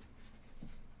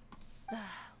on?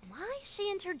 Why is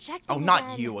she interjecting Oh, not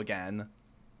again? you again.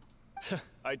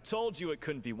 I told you it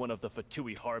couldn't be one of the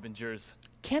Fatui Harbingers.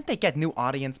 Can't they get new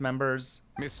audience members?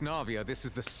 Miss Navia, this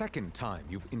is the second time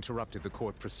you've interrupted the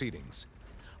court proceedings.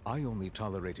 I only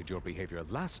tolerated your behavior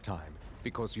last time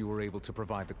because you were able to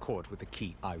provide the court with a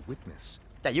key eyewitness.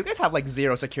 Yeah, you guys have like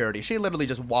zero security. She literally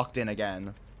just walked in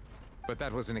again. But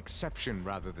that was an exception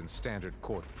rather than standard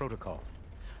court protocol.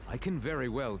 I can very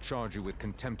well charge you with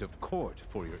contempt of court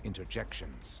for your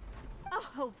interjections.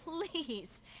 Oh,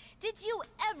 please. Did you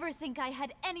ever think I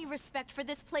had any respect for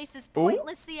this place's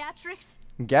pointless theatrics?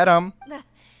 Get him.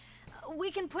 We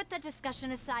can put that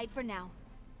discussion aside for now.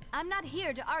 I'm not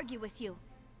here to argue with you.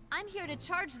 I'm here to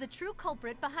charge the true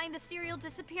culprit behind the serial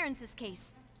disappearances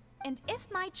case. And if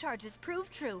my charges prove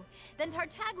true, then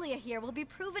Tartaglia here will be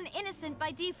proven innocent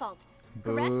by default.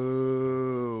 Correct?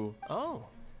 Boo. Oh,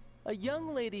 a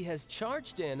young lady has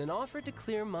charged in and offered to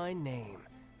clear my name.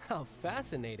 How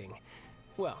fascinating.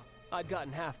 Well, I'd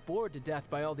gotten half bored to death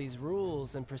by all these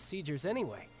rules and procedures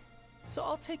anyway. So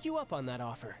I'll take you up on that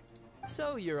offer.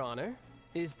 So, Your Honor,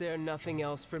 is there nothing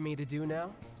else for me to do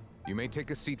now? You may take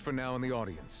a seat for now in the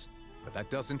audience. But that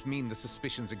doesn't mean the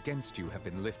suspicions against you have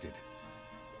been lifted.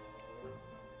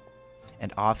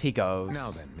 And off he goes.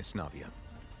 Now then, Miss Navia,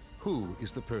 who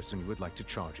is the person you would like to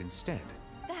charge instead?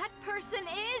 That person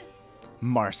is...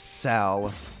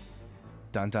 Marcel.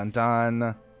 Dun dun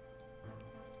dun.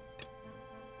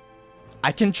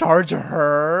 I can charge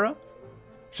her?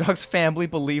 Jacques' family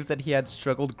believes that he had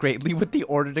struggled greatly with the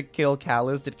order to kill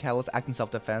Callus. Did Callus act in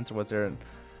self-defense, or was there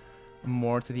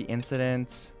more to the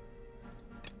incident?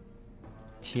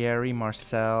 Thierry,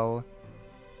 Marcel.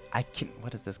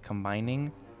 What is this?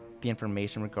 Combining the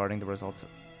information regarding the results of...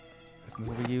 Isn't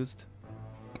this what we used?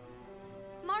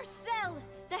 Marcel,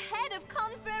 the head of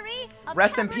Confrérie of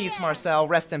Rest in peace, Marcel.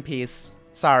 Rest in peace.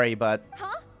 Sorry, but...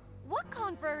 Huh? What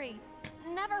Confrérie?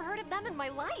 Never heard of them in my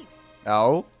life.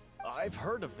 Oh? I've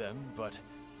heard of them, but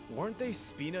weren't they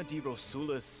Spina di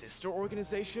Rosula's sister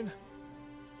organization?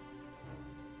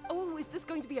 Oh, is this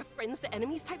going to be a friends to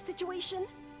enemies type situation?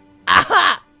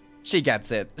 Aha! She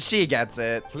gets it. She gets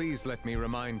it. Please let me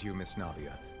remind you, Miss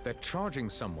Navia, that charging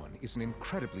someone is an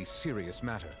incredibly serious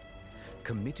matter.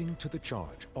 Committing to the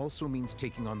charge also means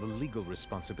taking on the legal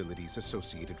responsibilities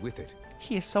associated with it.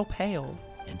 He is so pale.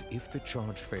 And if the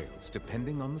charge fails,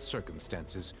 depending on the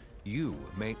circumstances, you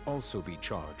may also be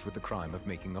charged with the crime of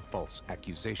making a false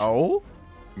accusation. Oh?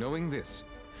 Knowing this,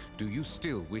 do you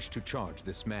still wish to charge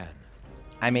this man?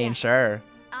 I mean, sure.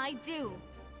 I do.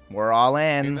 We're all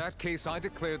in. In that case, I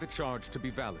declare the charge to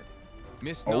be valid.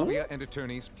 Miss Navia and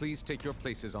attorneys, please take your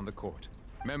places on the court.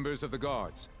 Members of the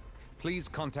guards, please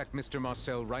contact Mr.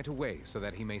 Marcel right away so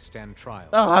that he may stand trial.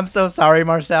 Oh, I'm so sorry,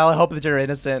 Marcel. I hope that you're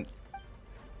innocent.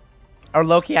 Or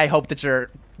Loki, I hope that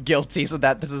you're guilty so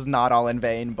that this is not all in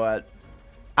vain, but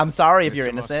I'm sorry if you're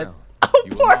innocent. Marcel, Oh,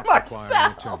 you will poor not require an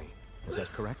Marcel! attorney. Is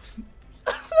that correct?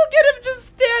 Look at him just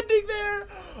standing there.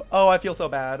 Oh, I feel so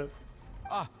bad.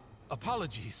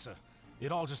 Apologies.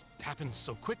 It all just happened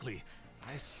so quickly.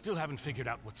 I still haven't figured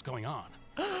out what's going on.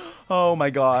 Oh my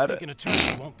god. I think an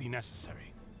attorney won't be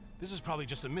necessary. This is probably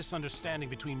just a misunderstanding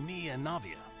between me and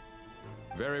Navia.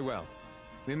 Very well.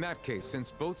 In that case,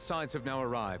 since both sides have now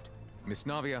arrived, Miss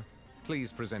Navia,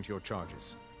 please present your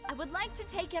charges. I would like to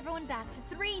take everyone back to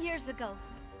 3 years ago,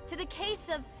 to the case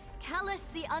of Callus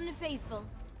the Unfaithful.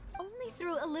 Only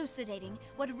through elucidating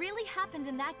what really happened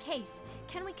in that case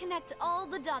can we connect all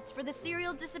the dots for the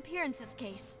serial disappearances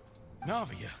case.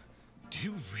 Navia, do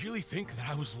you really think that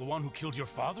I was the one who killed your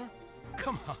father?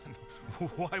 Come on,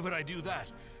 why would I do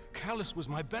that? Callus was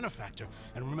my benefactor,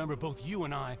 and remember, both you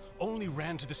and I only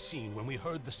ran to the scene when we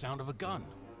heard the sound of a gun.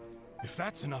 If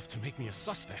that's enough to make me a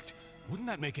suspect, wouldn't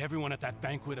that make everyone at that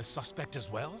banquet a suspect as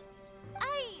well?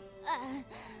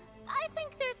 I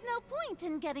think there's no point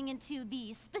in getting into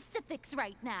the specifics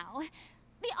right now.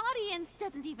 The audience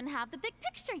doesn't even have the big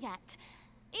picture yet.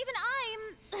 Even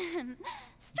I'm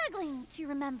struggling to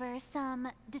remember some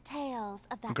details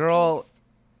of that Girl, case.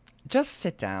 just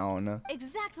sit down.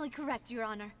 Exactly correct, Your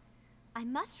Honor. I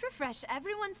must refresh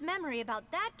everyone's memory about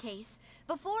that case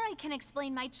before I can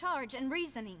explain my charge and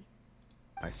reasoning.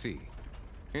 I see.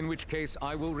 In which case,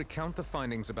 I will recount the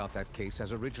findings about that case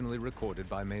as originally recorded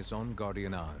by Maison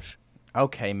Gardiennage.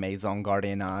 Okay, Maison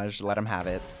Gardiennage, let him have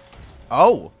it.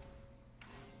 Oh!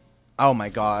 Oh my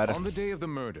god. On the day of the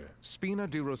murder, Spina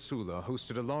di Rosula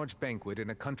hosted a large banquet in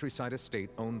a countryside estate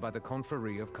owned by the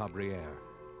Confrérie of Cabrières.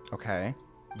 Okay.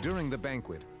 During the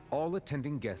banquet, all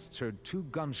attending guests heard 2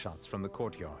 gunshots from the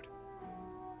courtyard.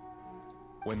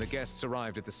 When the guests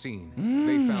arrived at the scene,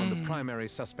 they found the primary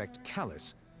suspect,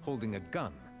 Callus, holding a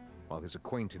gun, while his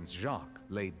acquaintance, Jacques,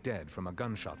 lay dead from a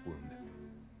gunshot wound.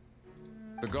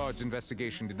 The guards'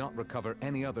 investigation did not recover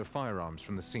any other firearms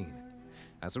from the scene.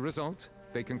 As a result,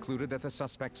 they concluded that the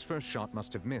suspect's first shot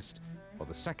must have missed, while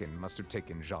the second must have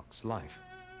taken Jacques' life.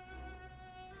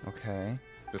 Okay.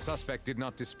 The suspect did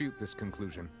not dispute this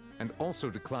conclusion, and also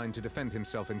declined to defend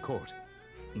himself in court.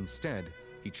 Instead,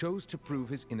 he chose to prove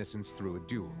his innocence through a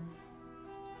duel.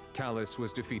 Callus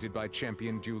was defeated by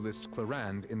champion duelist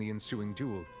Clarand in the ensuing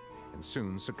duel, and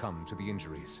soon succumbed to the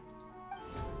injuries.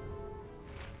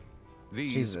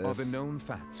 These are the known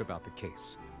facts about the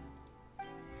case.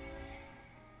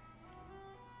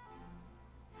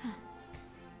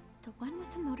 The one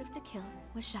with the motive to kill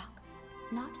was Jacques,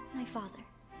 not my father.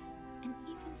 And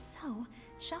even so,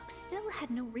 Jacques still had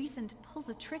no reason to pull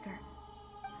the trigger.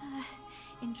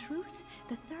 In truth,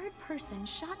 the third person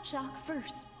shot Jacques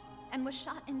first, and was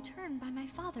shot in turn by my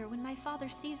father when my father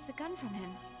seized the gun from him.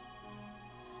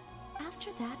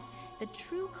 After that, the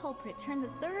true culprit turned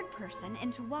the third person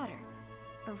into water,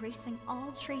 erasing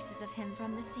all traces of him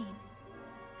from the scene.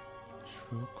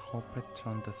 True culprit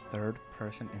turned the third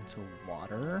person into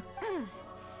water?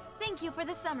 Thank you for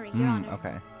the summary, Your Honor.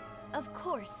 Okay. Of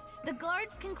course, the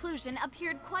guard's conclusion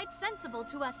appeared quite sensible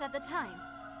to us at the time.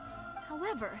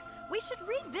 However, we should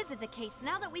revisit the case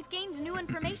now that we've gained new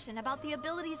information about the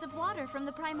abilities of water from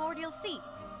the primordial sea.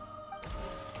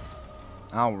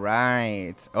 All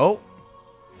right. Oh.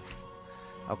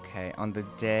 Okay, on the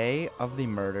day of the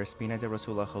murder, Spina de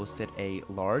Rosula hosted a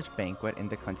large banquet in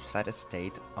the countryside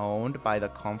estate owned by the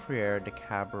Confrere de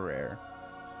Cabriere.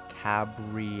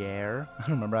 Cabriere? I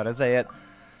don't remember how to say it.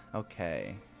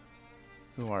 Okay.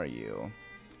 Who are you?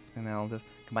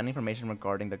 Combining information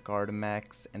regarding the guard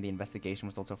mechs and the investigation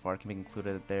results so far can be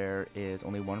concluded that there is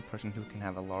only one person who can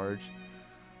have a large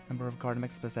number of guard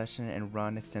mechs in possession and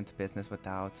run a synth business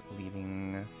without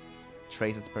leaving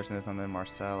traces. The person is on the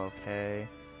Marcel, okay.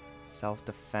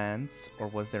 Self-defense, or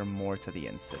was there more to the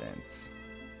incident?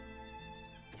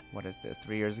 What is this?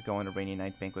 3 years ago on a rainy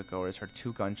night, banquet goers heard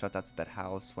 2 gunshots outside that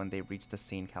house. When they reached the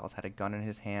scene, Callus had a gun in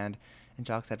his hand, and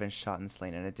Jocks had been shot and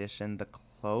slain. In addition, the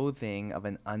clothing of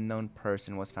an unknown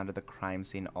person was found at the crime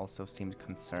scene, also seemed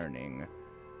concerning.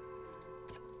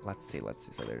 Let's see.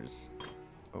 So there's...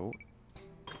 Oh.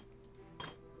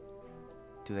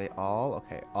 Do they all?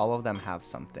 Okay, all of them have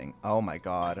something. Oh my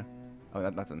god. Oh,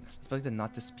 that's one. Especially did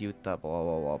not dispute the blah,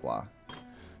 blah, blah, blah.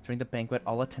 During the banquet,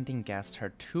 all attending guests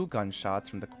heard 2 gunshots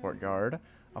from the courtyard.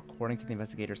 According to the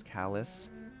investigators, Callus,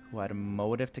 who had a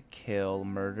motive to kill,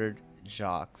 murdered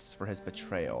Jacques for his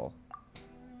betrayal.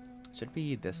 Should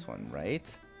be this one, right?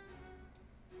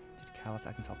 Did Callus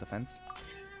act in self-defense?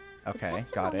 Okay, got it. The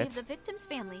testimony of the victim's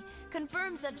family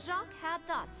confirms that Jacques had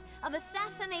thoughts of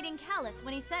assassinating Callus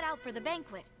when he set out for the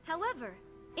banquet. However,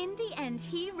 in the end,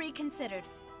 he reconsidered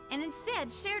and instead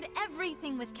shared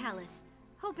everything with Callus,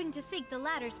 hoping to seek the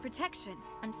latter's protection.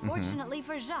 Unfortunately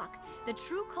for Jacques, the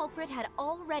true culprit had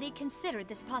already considered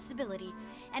this possibility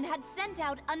and had sent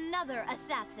out another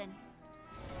assassin.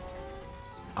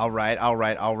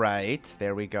 Alright.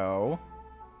 There we go.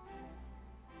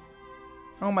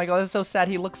 Oh my god, this is so sad.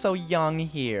 He looks so young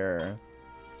here.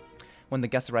 When the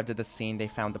guests arrived at the scene, they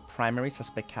found the primary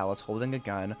suspect, Callus, holding a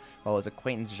gun, while his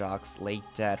acquaintance Jacques lay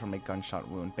dead from a gunshot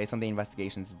wound. Based on the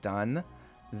investigations done,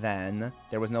 then,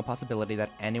 there was no possibility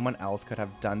that anyone else could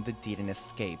have done the deed and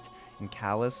escaped, and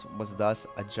Callus was thus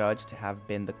adjudged to have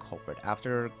been the culprit.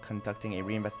 After conducting a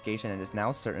reinvestigation, it is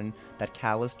now certain that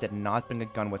Callus did not bring a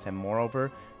gun with him.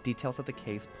 Moreover, details of the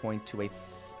case point to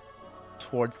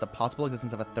towards the possible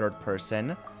existence of a third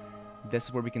person. This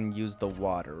is where we can use the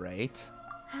water, right?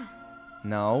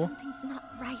 No? Something's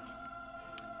not right.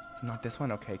 It's not this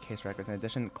one? Okay, case records. In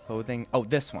addition, clothing... Oh,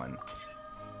 this one.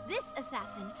 This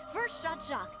assassin first shot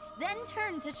Jacques, then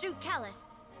turned to shoot Callus,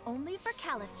 only for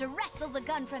Callus to wrestle the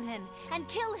gun from him and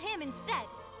kill him instead.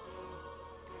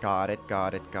 Got it.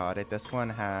 This one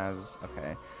has...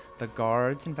 Okay. The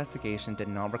guard's investigation did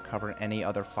not recover any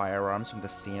other firearms from the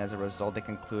scene. As a result, they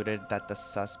concluded that the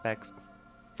suspect's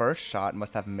first shot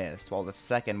must have missed, while the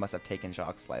second must have taken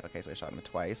Jacques' life. Okay, so he shot him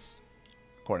twice.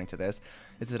 According to this,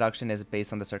 its deduction is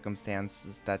based on the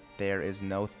circumstances that there is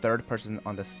no third person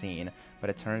on the scene,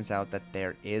 but it turns out that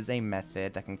there is a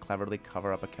method that can cleverly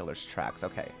cover up a killer's tracks.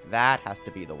 Okay, that has to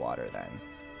be the water then.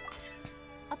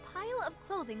 A pile of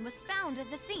clothing was found at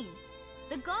the scene.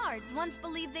 The guards once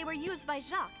believed they were used by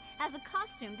Jacques as a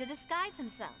costume to disguise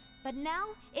himself, but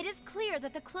now it is clear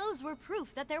that the clothes were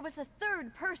proof that there was a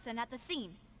third person at the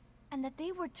scene, and that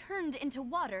they were turned into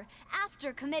water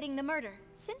after committing the murder.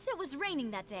 Since it was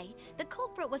raining that day, the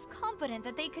culprit was confident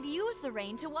that they could use the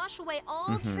rain to wash away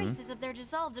all traces of their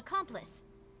dissolved accomplice.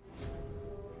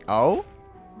 Oh?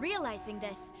 Realizing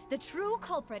this, the true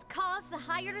culprit caused the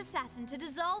hired assassin to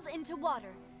dissolve into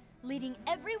water, leading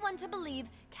everyone to believe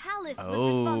Callus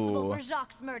was responsible for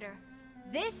Jacques' murder.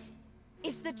 This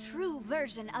is the true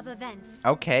version of events.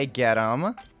 Okay, get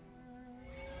him.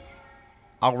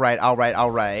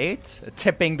 Alright.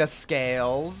 Tipping the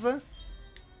scales. So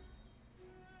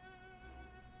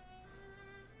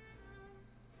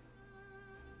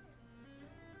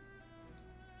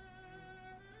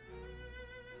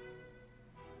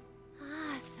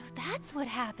that's what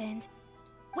happened.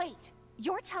 Wait,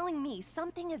 you're telling me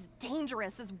something as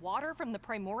dangerous as water from the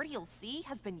primordial sea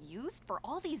has been used for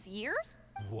all these years?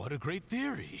 What a great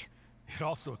theory. It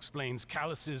also explains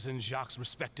Callus's and Jacques'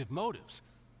 respective motives.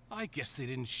 I guess they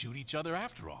didn't shoot each other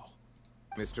after all.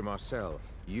 Mr. Marcel,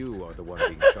 you are the one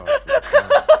being charged with the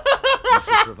crime. You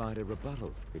should provide a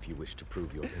rebuttal if you wish to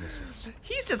prove your innocence.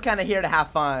 He's just kind of here to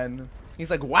have fun. He's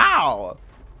like, wow,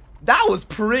 that was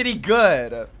pretty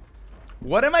good.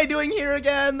 What am I doing here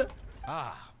again?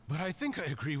 But I think I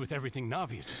agree with everything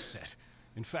Navia just said.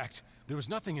 In fact, there was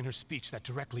nothing in her speech that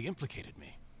directly implicated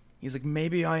me. He's like,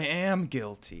 maybe I am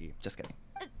guilty. Just kidding.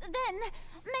 Then,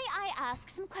 may I ask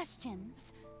some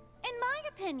questions? In my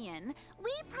opinion,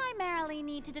 we primarily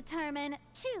need to determine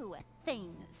two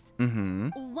things.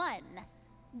 One,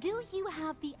 do you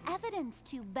have the evidence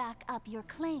to back up your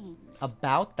claims?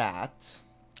 About that,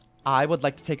 I would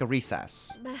like to take a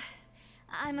recess.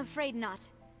 I'm afraid not.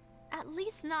 At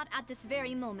least not at this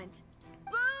very moment.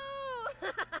 Boo!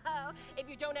 If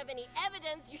you don't have any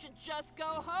evidence, you should just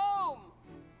go home.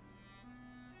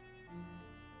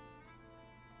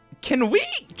 Can we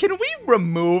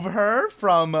remove her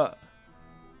from...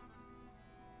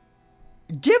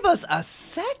 Give us a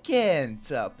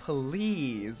second,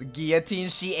 please. Guillotine,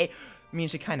 I mean,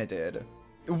 she kind of did.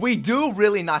 We do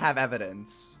really not have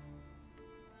evidence.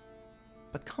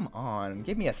 But come on,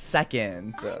 give me a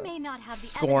second. I may not have the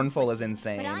Scornful evidence is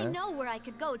insane. But I know where I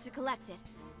could go to collect it.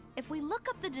 If we look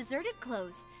up the deserted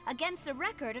clothes against a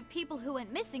record of people who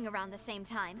went missing around the same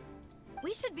time,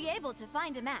 we should be able to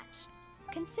find a match.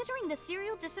 Considering the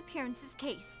serial disappearances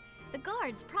case, the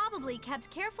guards probably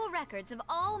kept careful records of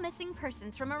all missing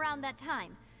persons from around that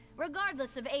time,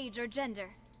 regardless of age or gender.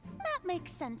 That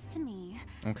makes sense to me.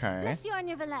 Okay. Monsieur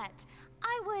Neuvillette,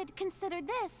 I would consider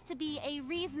this to be a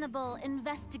reasonable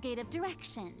investigative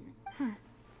direction.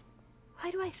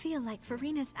 Why do I feel like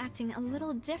Farina's acting a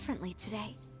little differently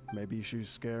today? Maybe she's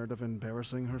scared of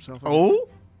embarrassing herself. Oh?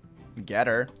 Get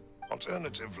her.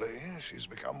 Alternatively, she's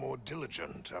become more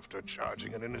diligent after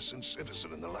charging an innocent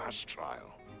citizen in the last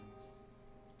trial.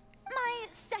 My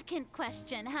second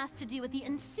question has to do with the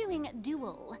ensuing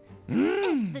duel.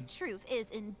 If the truth is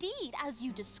indeed as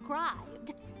you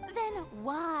described, then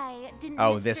why didn't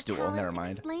this Mr. duel, Callis never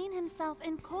mind. explain himself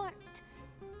in court?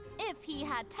 If he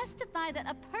had testified that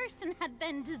a person had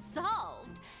been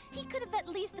dissolved, he could have at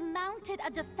least mounted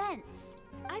a defense.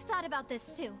 I've thought about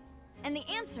this too, and the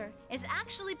answer is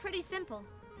actually pretty simple.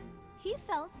 He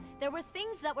felt there were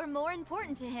things that were more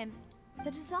important to him.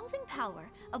 The dissolving power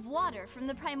of water from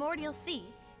the primordial sea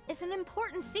is an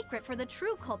important secret for the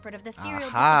true culprit of the serial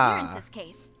disappearances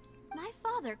case. My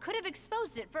father could have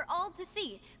exposed it for all to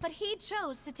see, but he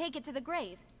chose to take it to the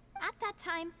grave. At that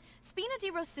time, Spina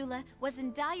di Rosula was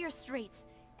in dire straits,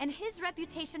 and his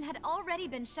reputation had already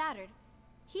been shattered.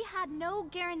 He had no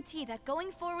guarantee that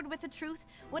going forward with the truth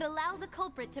would allow the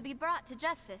culprit to be brought to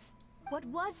justice. What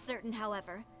was certain,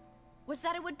 however, was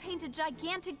that it would paint a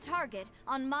gigantic target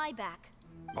on my back.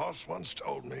 Boss once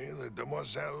told me that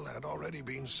Demoiselle had already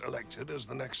been selected as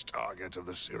the next target of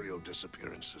the serial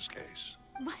disappearances case.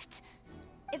 What?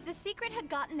 If the secret had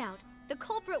gotten out, the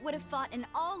culprit would have fought an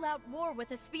all-out war with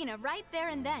Espina right there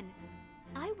and then.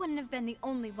 I wouldn't have been the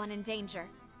only one in danger.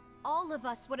 All of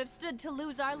us would have stood to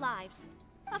lose our lives.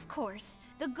 Of course,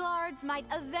 the guards might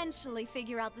eventually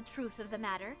figure out the truth of the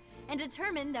matter and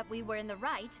determine that we were in the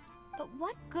right, but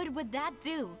what good would that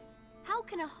do? How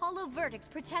can a hollow verdict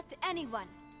protect anyone?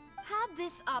 Had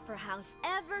this opera house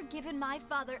ever given my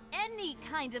father any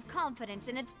kind of confidence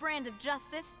in its brand of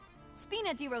justice,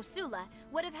 Spina di Rosula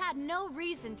would have had no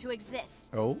reason to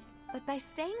exist. Oh? But by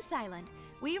staying silent,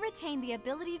 we retained the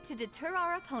ability to deter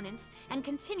our opponents and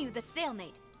continue the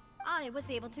stalemate. I was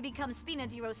able to become Spina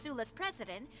di Rosula's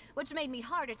president, which made me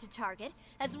harder to target,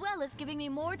 as well as giving me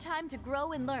more time to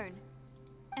grow and learn.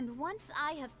 And once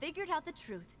I have figured out the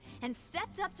truth and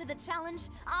stepped up to the challenge,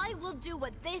 I will do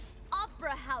what this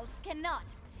opera house cannot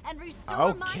and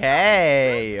restore my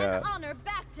Okay. truth and honor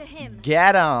back to him.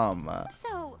 Get him.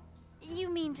 So,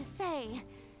 you mean to say,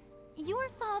 your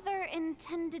father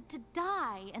intended to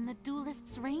die in the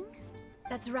duelist's ring?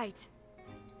 That's right.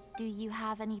 Do you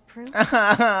have any proof?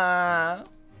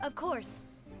 Of course.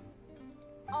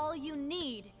 All you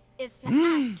need is to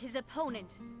ask his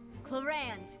opponent,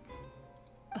 Clarand.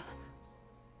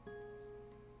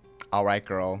 All right,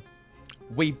 girl.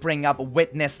 We bring up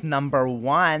witness number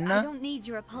 1. I don't need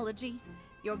your apology,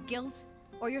 your guilt,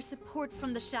 or your support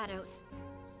from the shadows.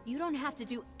 You don't have to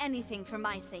do anything for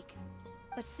my sake.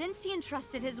 But since he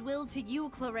entrusted his will to you,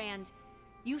 Clarand,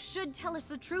 you should tell us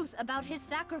the truth about his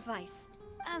sacrifice.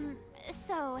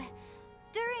 So,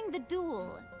 during the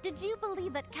duel, did you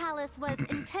believe that Callis was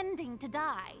intending to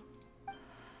die?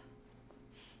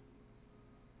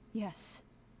 Yes,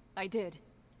 I did.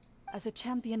 As a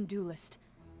champion duelist,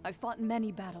 I've fought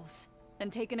many battles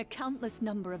and taken a countless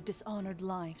number of dishonored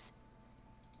lives.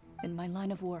 In my line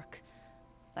of work,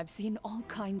 I've seen all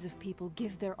kinds of people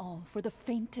give their all for the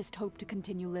faintest hope to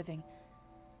continue living.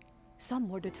 Some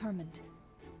were determined,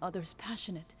 others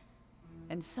passionate,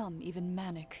 and some even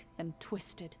manic and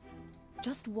twisted.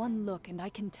 Just one look and I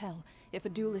can tell if a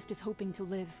duelist is hoping to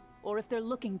live or if they're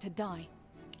looking to die.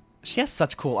 She has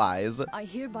such cool eyes. I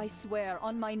hereby swear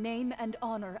on my name and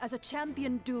honor as a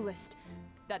champion duelist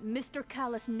that Mr.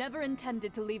 Callus never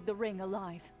intended to leave the ring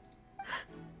alive.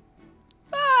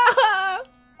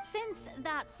 Since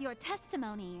that's your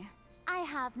testimony, I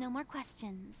have no more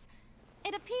questions.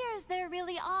 It appears there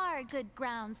really are good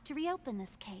grounds to reopen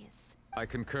this case. I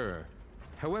concur.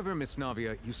 However, Miss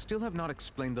Navia, you still have not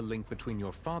explained the link between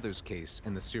your father's case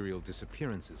and the serial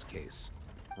disappearances case.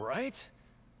 Right?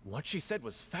 What she said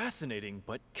was fascinating,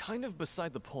 but kind of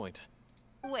beside the point.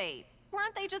 Wait,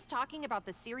 weren't they just talking about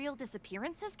the serial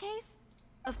disappearances case?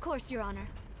 Of course, Your Honor.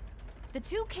 The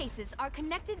two cases are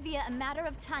connected via a matter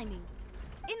of timing.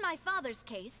 In my father's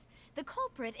case, the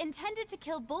culprit intended to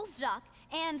kill both Jacques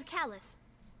and Callus.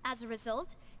 As a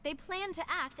result, they planned to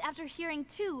act after hearing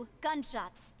 2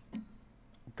 gunshots.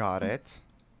 Got it.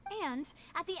 And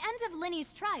at the end of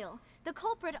Linny's trial, the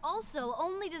culprit also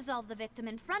only dissolved the victim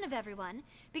in front of everyone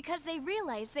because they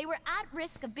realized they were at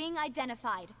risk of being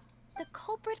identified. The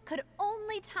culprit could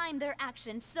only time their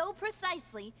actions so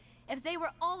precisely if they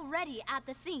were already at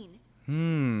the scene.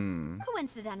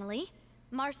 Coincidentally,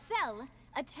 Marcel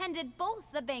attended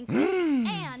both the banquet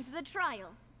and the trial.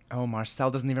 Oh,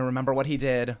 Marcel doesn't even remember what he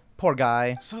did. Poor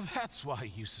guy. So that's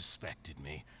why you suspected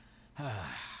me.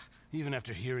 Even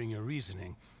after hearing your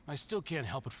reasoning, I still can't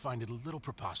help but find it a little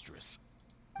preposterous.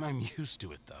 I'm used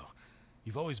to it, though.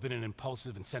 You've always been an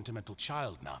impulsive and sentimental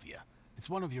child, Navia. It's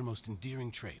one of your most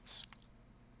endearing traits.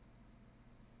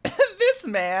 This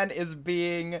man is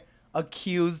being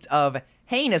accused of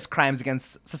heinous crimes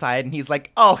against society, and he's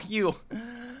like, oh,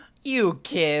 you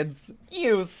kids.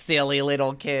 You silly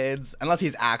little kids. Unless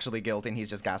he's actually guilty and he's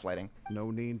just gaslighting.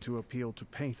 No need to appeal to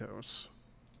pathos.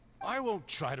 I won't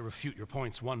try to refute your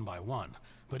points one by one,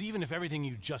 but even if everything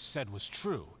you just said was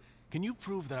true, can you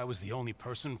prove that I was the only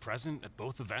person present at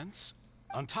both events?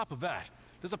 On top of that,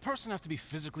 does a person have to be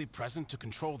physically present to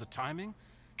control the timing?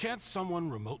 Can't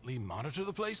someone remotely monitor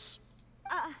the place?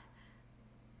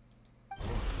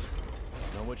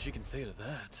 Know what she can say to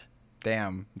that.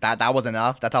 Damn, that was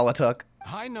enough. That's all it took.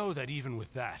 I know that even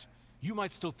with that, you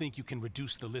might still think you can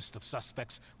reduce the list of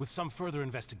suspects with some further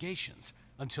investigations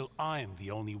until I'm the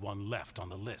only one left on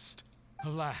the list.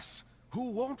 Alas,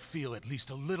 who won't feel at least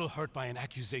a little hurt by an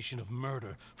accusation of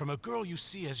murder from a girl you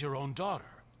see as your own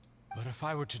daughter? But if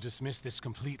I were to dismiss this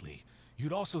completely,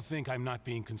 you'd also think I'm not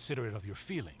being considerate of your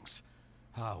feelings.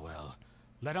 Ah well,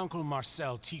 let Uncle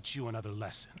Marcel teach you another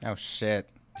lesson. Oh shit.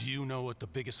 Do you know what the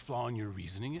biggest flaw in your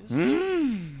reasoning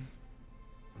is?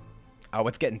 Oh,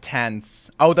 it's getting tense.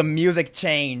 Oh, the music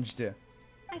changed.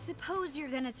 I suppose you're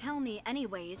gonna tell me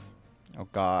anyways. Oh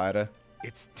god.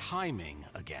 It's timing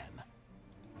again.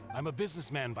 I'm a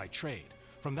businessman by trade.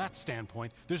 From that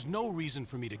standpoint, there's no reason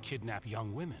for me to kidnap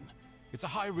young women. It's a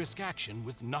high-risk action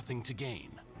with nothing to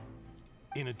gain.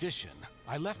 In addition,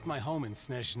 I left my home in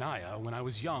Snezhnaya when I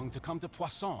was young to come to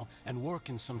Poisson and work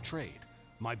in some trade.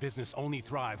 My business only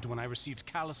thrived when I received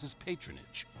Callus's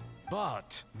patronage.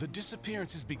 But the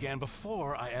disappearances began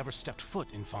before I ever stepped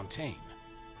foot in Fontaine.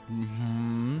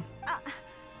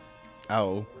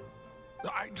 Oh.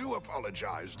 I do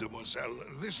apologize, demoiselle.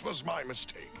 This was my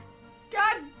mistake.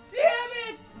 God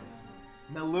damn it!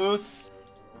 Melus.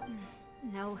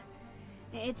 No,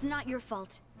 it's not your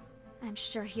fault. I'm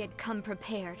sure he had come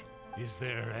prepared. Is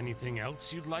there anything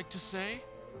else you'd like to say?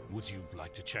 Would you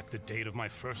like to check the date of my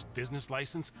first business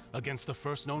license against the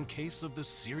first known case of the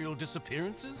serial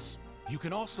disappearances? You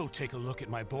can also take a look at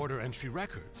my border entry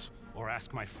records, or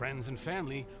ask my friends and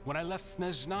family when I left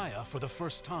Snezhnaya for the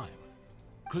first time.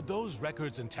 Could those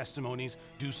records and testimonies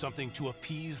do something to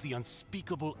appease the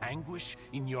unspeakable anguish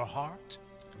in your heart?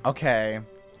 Okay.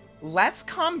 Let's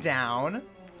calm down.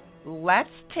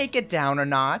 Let's take it down a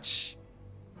notch.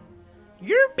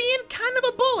 You're being kind of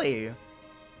a bully.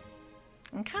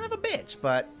 I'm kind of a bitch,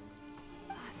 but...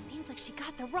 Seems like she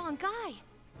got the wrong guy.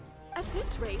 At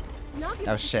this rate, Navia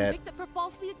Oh, was shit. convicted for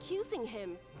falsely accusing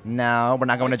him. No, we're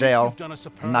not going to I think jail. You've done a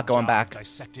superb I'm not going job back.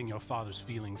 dissecting your father's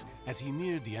feelings as he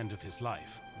neared the end of his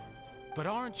life. But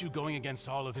aren't you going against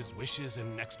all of his wishes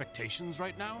and expectations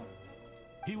right now?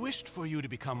 He wished for you to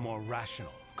become more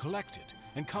rational, collected,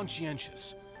 and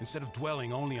conscientious, instead of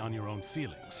dwelling only on your own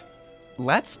feelings.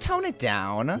 Let's tone it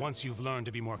down. Once you've learned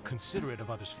to be more considerate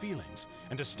of others' feelings,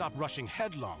 and to stop rushing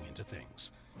headlong into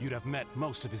things, you'd have met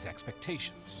most of his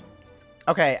expectations.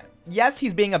 Okay, yes,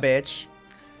 he's being a bitch.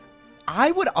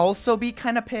 I would also be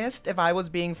kind of pissed if I was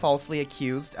being falsely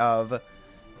accused of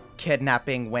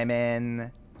kidnapping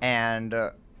women and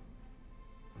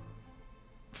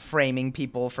framing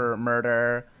people for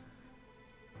murder.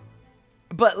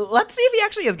 But let's see if he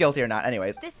actually is guilty or not.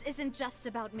 Anyways. This isn't just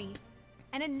about me,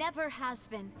 and it never has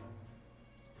been.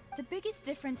 The biggest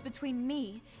difference between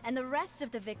me and the rest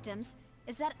of the victims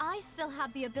is that I still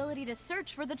have the ability to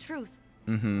search for the truth.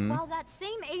 Mm-hmm. While that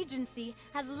same agency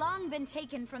has long been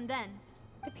taken from them,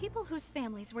 the people whose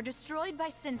families were destroyed by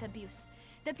synth abuse,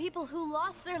 the people who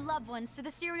lost their loved ones to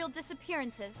the serial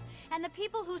disappearances, and the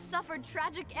people who suffered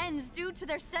tragic ends due to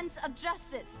their sense of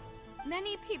justice.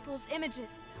 Many people's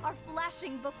images are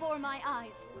flashing before my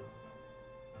eyes.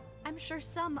 I'm sure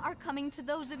some are coming to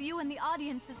those of you in the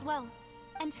audience as well.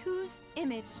 And whose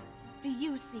image do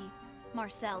you see,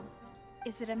 Marcel?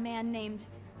 Is it a man named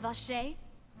Vacher?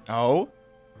 Oh?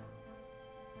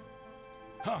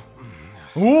 Huh.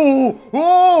 Ooh!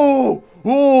 Ooh!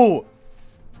 Ooh!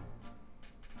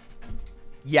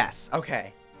 Yes.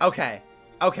 Okay. Okay.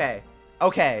 Okay.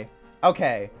 Okay.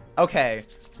 Okay. Okay.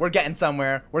 We're getting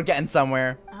somewhere. We're getting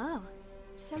somewhere. Oh,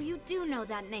 so you do know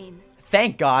that name.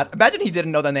 Thank God. Imagine he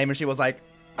didn't know the name and she was like,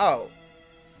 oh.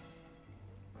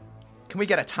 Can we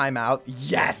get a timeout?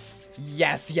 Yes.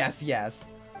 Yes, yes, yes.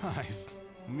 I'm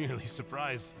merely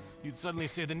surprised you'd suddenly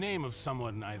say the name of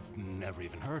someone I've never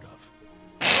even heard of.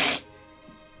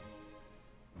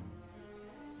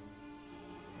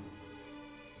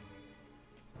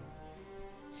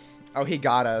 Oh, he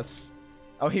got us.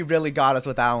 Oh, he really got us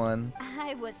with that one.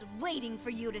 I was waiting for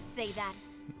you to say that.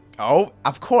 Oh,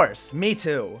 of course. Me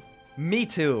too. Me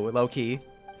too, low-key.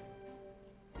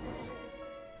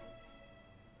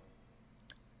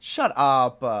 Shut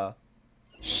up.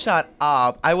 Shut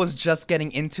up. I was just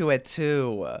getting into it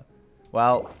too.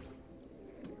 Well,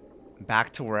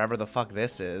 back to wherever the fuck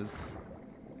this is.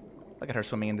 Look at her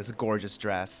swimming in this gorgeous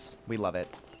dress. We love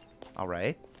it. All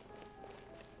right.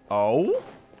 Oh?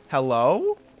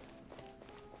 Hello?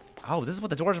 Oh, this is what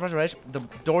the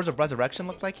Doors of Resurrection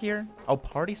look like here? Oh,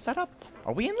 party setup?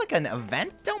 Are we in like an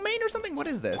event domain or something? What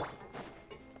is this?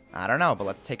 I don't know, but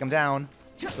let's take them down.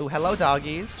 Ooh, hello,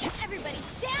 doggies. Everybody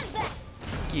stand back.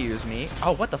 Excuse me.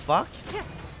 Oh, what the fuck? You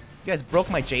guys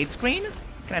broke my jade screen?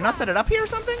 Can I not set it up here or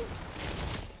something?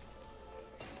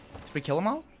 Should we kill them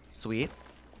all? Sweet.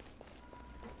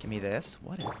 Give me this.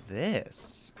 What is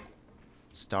this?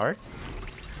 Start.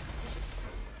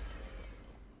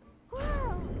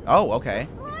 Oh, okay.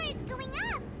 The floor is going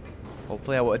up.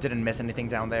 Hopefully I didn't miss anything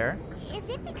down there. Is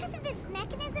it because of this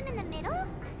mechanism in the middle?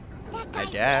 That guy I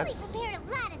guess. really prepared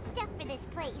a lot of stuff for this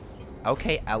place.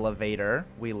 Okay, elevator.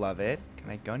 We love it.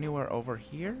 Can I go anywhere over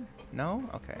here? No?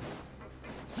 Okay.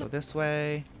 Let's go this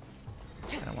way.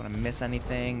 I don't want to miss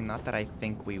anything. Not that I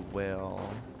think we will.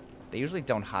 They usually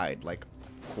don't hide, like,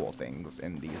 cool things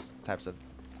in these types of...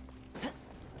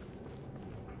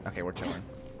 Okay, we're chilling.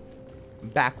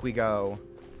 Back we go.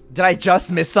 Did I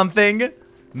just miss something?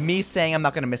 Me saying I'm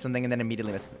not going to miss something and then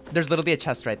immediately miss. There's literally a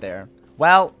chest right there.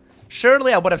 Well,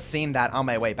 surely I would have seen that on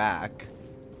my way back.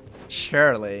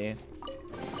 Surely.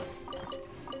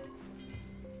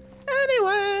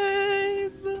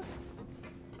 Anyways.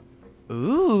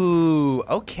 Ooh,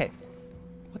 okay.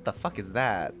 What the fuck is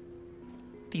that?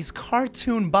 These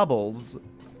cartoon bubbles.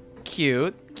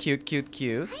 Cute, cute, cute,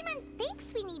 cute. Paimon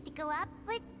thinks we need to go up,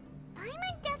 but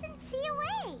Paimon doesn't see a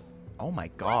way. Oh my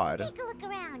god. Let's take a look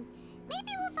around.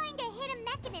 Maybe we'll find a hidden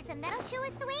mechanism that'll show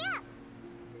us the way up.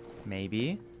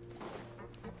 Maybe.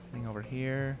 Anything over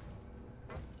here?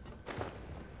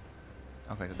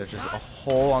 Okay, so there's just a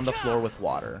hole on the floor with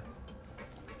water.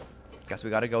 Guess we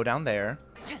gotta go down there.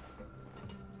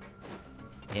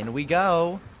 In we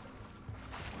go.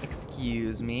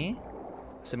 Excuse me.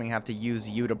 Assuming I have to use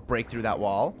you to break through that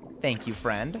wall. Thank you,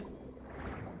 friend.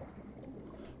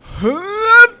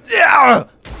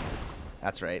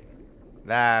 That's right.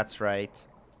 That's right.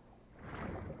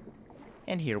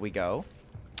 And here we go.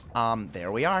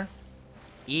 There we are.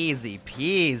 Easy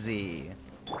peasy.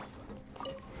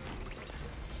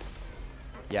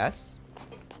 Yes.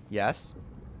 Yes.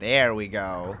 There we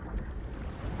go.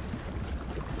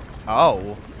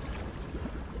 Oh.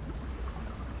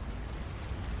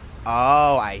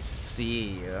 Oh, I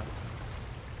see.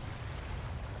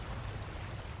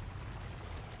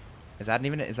 Is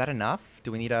that enough?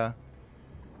 Do we need a...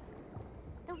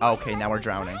 Okay, now we're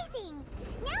drowning. Now we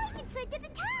can swim to the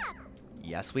top.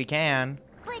 Yes, we can.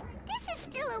 But this is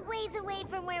still a ways away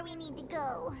from where we need to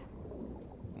go.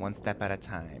 One step at a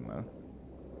time.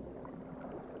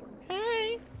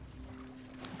 Hey.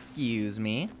 Excuse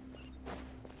me.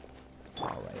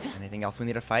 Alright, anything else we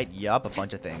need to fight? Yup, a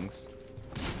bunch of things.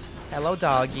 Hello,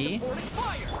 doggy.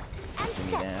 Give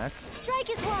me that. Strike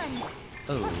is one.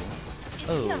 Oh.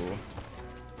 Oh.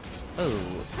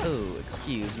 Oh. Oh.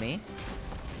 Excuse me.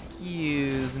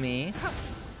 Excuse me.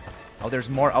 Oh, there's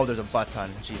more. Oh, there's a butt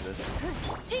ton. Jesus.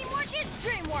 Teamwork is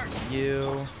dreamwork.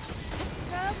 You.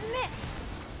 Submit.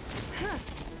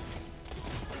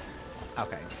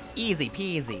 Okay. Easy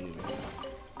peasy.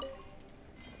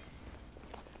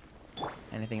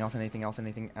 Anything else? Anything else?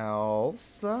 Anything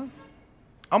else?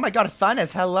 Oh my god,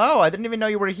 Funness, hello! I didn't even know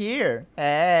you were here.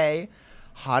 Hey.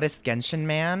 Hottest Genshin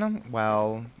man?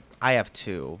 Well, I have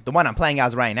two. The one I'm playing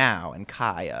as right now, and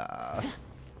Kaya.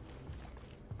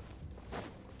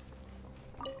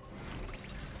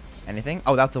 Anything?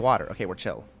 Oh, that's the water. Okay, we're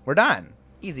chill. We're done.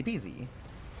 Easy peasy.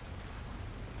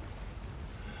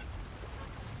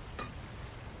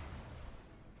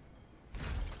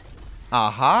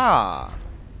 Aha!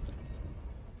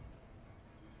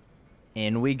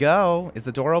 In we go. Is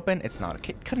the door open? It's not.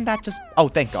 Couldn't that just... Oh,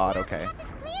 thank God. Okay.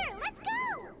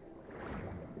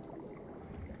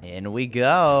 In we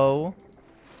go.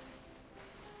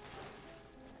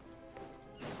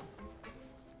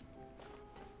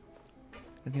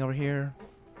 Anything over here?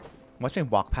 Watch me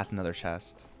walk past another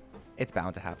chest. It's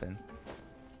bound to happen.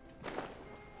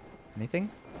 Anything?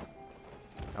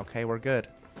 Okay, we're good.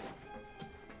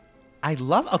 I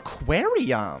love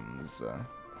aquariums.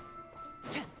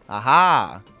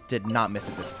 Aha! Did not miss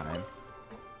it this time.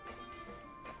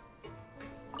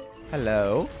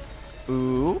 Hello.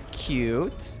 Ooh,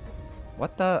 cute.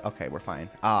 What the? Okay, we're fine.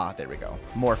 Ah, there we go.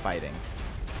 More fighting.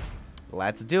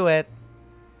 Let's do it.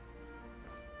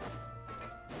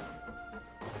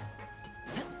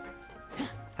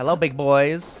 Hello, big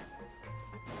boys.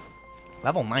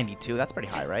 Level 92. That's pretty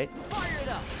high, right? Fire it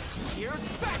up.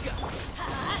 Here's backup.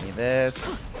 Give me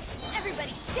this. Everybody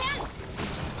stand!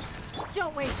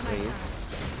 Don't waste my Please.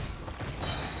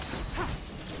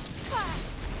 time.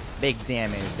 Big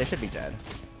damage. They should be dead.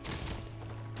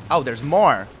 Oh, there's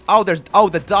more. Oh, there's... Oh,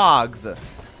 the dogs.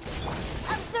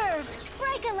 Observe!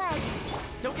 Break a leg!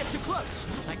 Don't get too close.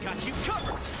 I got you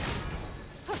covered.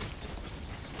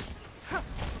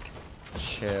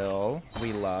 Chill.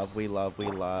 We love, we love, we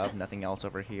love. Nothing else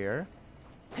over here.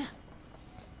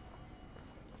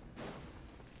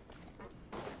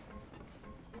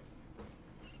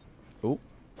 Ooh.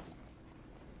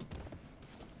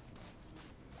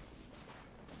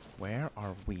 Where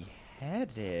are we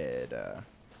headed?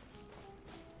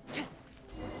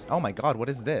 Oh my god, what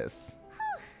is this?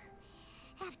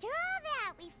 After all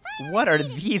that, we finally What are made it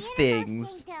to these Universe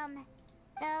things? Kingdom.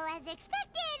 Though, as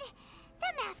expected,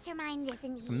 the mastermind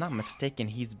isn't If here. I'm not mistaken,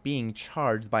 he's being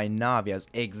charged by Navia's.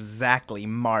 Exactly,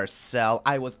 Marcel.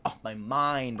 I was off my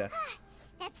mind.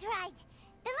 That's right.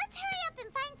 Then let's hurry up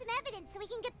and find some evidence so we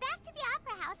can get back to the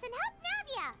Opera House and help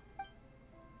Navia.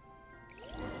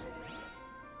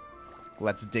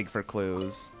 Let's dig for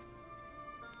clues.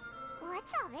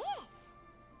 What's all this?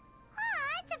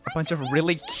 Aw, it's A bunch of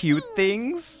really cute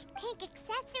things. pink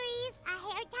accessories, a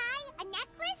hair tie, a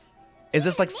necklace. Is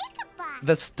this like makeup box.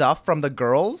 the stuff from the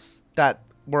girls that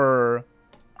were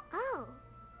Oh,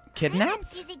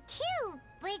 kidnapped? is it too?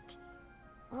 But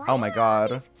why Oh my are all god.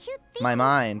 these cute My things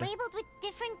mind. labeled with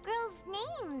different girls'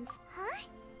 names? Huh?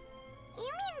 You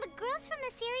mean the girls from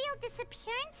the serial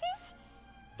disappearances?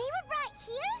 They were brought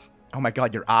here? Oh my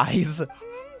god, your eyes. And then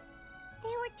they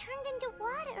were turned into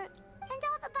water. And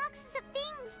all the boxes of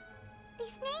things.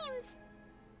 These names.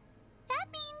 That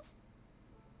means...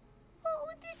 Oh,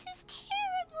 this is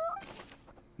terrible.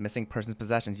 Missing persons'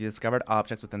 possessions. You discovered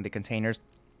objects within the containers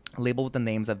labeled with the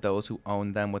names of those who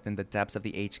own them within the depths of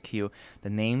the HQ. The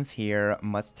names here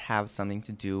must have something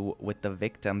to do with the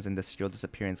victims in the serial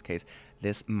disappearance case.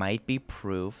 This might be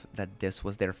proof that this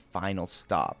was their final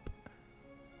stop.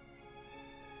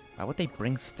 Why would they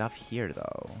bring stuff here,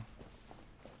 though?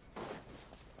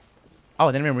 Oh,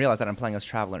 I didn't even realize that I'm playing as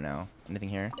Traveler now. Anything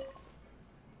here?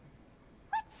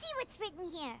 Let's see what's written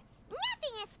here.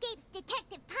 Nothing escapes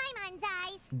Detective Paimon's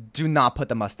eyes. Do not put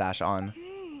the mustache on.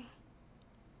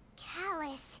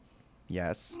 Callus.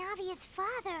 Yes. Navia's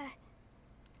father.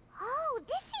 Oh,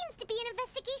 this seems to be an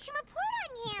investigation report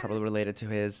on him. It's probably related to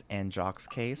his and Jock's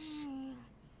case.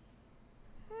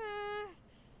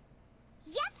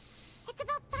 Yep. It's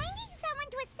about finding someone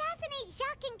to assassinate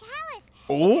Jacques and Callus.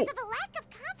 Oh. Because of a lack of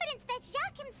confidence that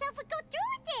Jacques himself would go through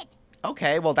with it.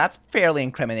 Okay, well, that's fairly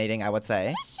incriminating, I would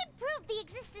say. This should prove the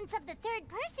existence of the third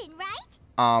person, right?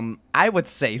 I would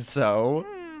say so.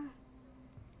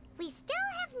 We still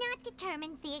have not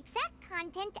determined the exact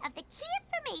content of the key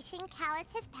information Callus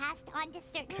has passed on to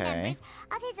certain members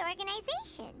of his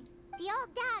organization. The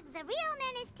old dog's a real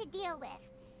menace to deal with.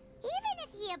 Even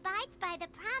if he abides by the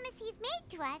promise he's made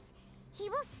to us, he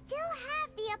will still have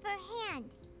the upper hand.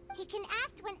 He can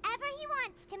act whenever he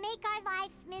wants to make our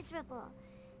lives miserable.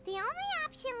 The only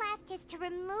option left is to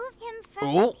remove him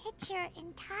from the picture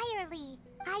entirely.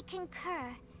 I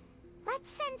concur. Let's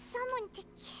send someone to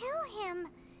kill him.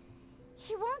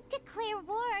 He won't declare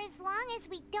war as long as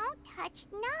we don't touch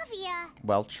Navia.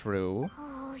 Well, true.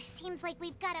 Oh, seems like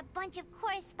we've got a bunch of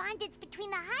correspondence between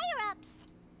the higher-ups.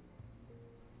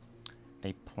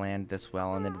 They planned this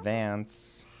well in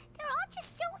advance. They're all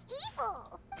just so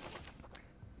evil.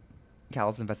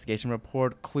 Callus' investigation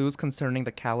report. Clues concerning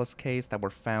the Callus case that were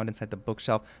found inside the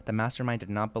bookshelf. The mastermind did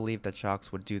not believe that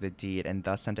Jocks would do the deed and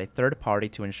thus sent a third party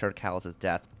to ensure Callus'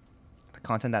 death. The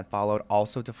content that followed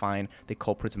also defined the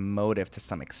culprit's motive to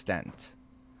some extent.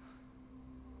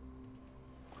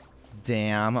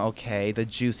 Damn, okay, the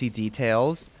juicy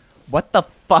details. What the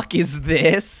fuck is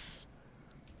this?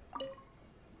 Oh,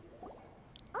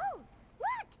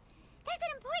 look! There's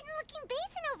an important looking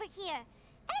basin over here,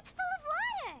 and it's full of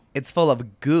water. It's full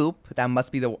of goop. That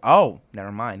must be the... Oh,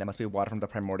 never mind. That must be water from the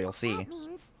primordial sea. That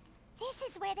means this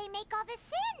is where they make all the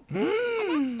synth.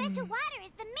 And that special water is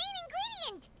the main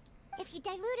ingredient. If you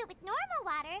dilute it with normal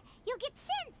water, you'll get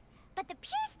synth. But the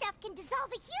pure stuff can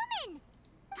dissolve a human.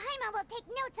 Paimon will take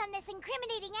notes on this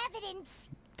incriminating evidence.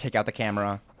 Take out the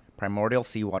camera. Primordial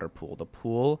seawater pool. The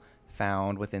pool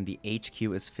found within the HQ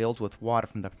is filled with water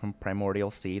from the primordial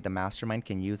sea. The mastermind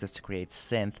can use this to create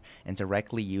synth and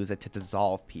directly use it to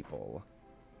dissolve people.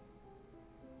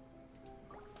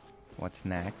 What's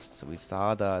next? So we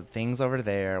saw the things over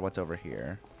there. What's over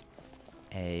here?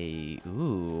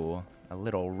 Ooh, a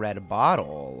little red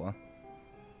bottle.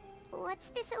 What's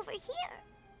this over here?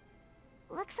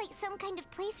 Looks like some kind of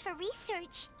place for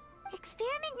research.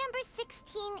 Experiment number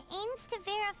 16 aims to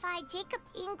verify Jacob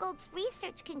Ingold's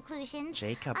research conclusions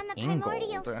on the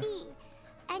primordial sea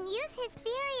and use his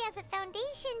theory as a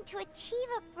foundation to achieve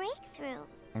a breakthrough.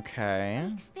 Okay.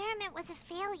 The experiment was a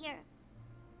failure.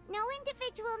 No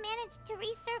individual managed to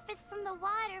resurface from the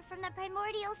water from the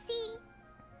primordial sea.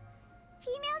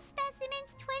 Female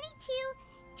specimens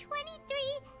 22,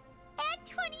 23, and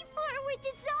 24 were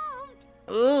dissolved.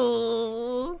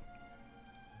 Ooh.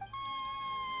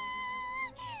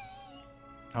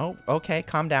 Oh, okay.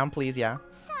 Calm down, please, yeah.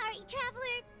 Sorry,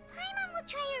 Traveler. Paimon will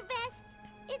try her best.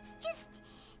 It's just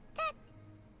that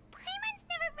Paimon's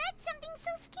never read something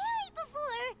so scary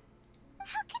before.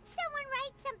 How can someone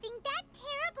write something that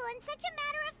terrible in such a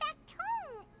matter-of-fact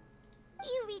tone?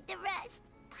 You read the rest.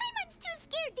 Paimon's too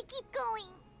scared to keep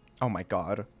going. Oh my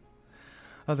god.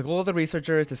 The goal of the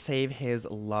researcher is to save his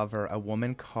lover, a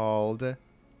woman called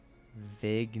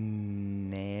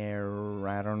Vigner,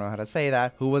 I don't know how to say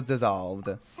that, who was dissolved.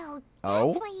 So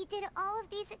that's why he did all of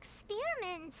these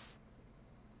experiments.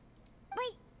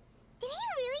 Wait, did he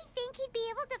really think he'd be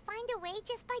able to find a way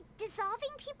just by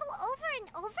dissolving people over and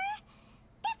over?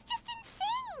 That's just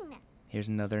insane! Here's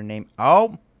another name.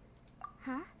 Oh!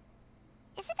 Huh?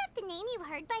 Isn't that the name you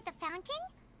heard by the fountain?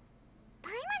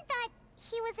 Paimon thought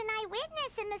he was an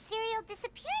eyewitness in the serial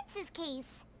disappearances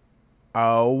case.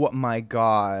 Oh my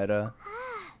god. You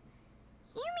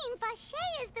mean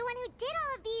Vache is the one who did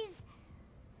all of these...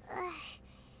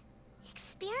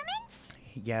 experiments?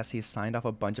 Yes, he signed off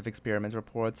a bunch of experiment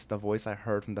reports. The voice I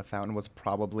heard from the fountain was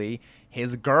probably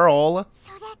his girl.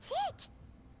 So that's it.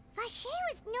 Vache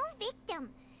was no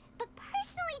victim, but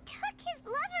personally took his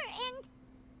lover and...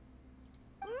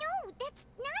 No, that's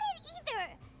not it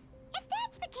either. If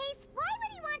that's the case, why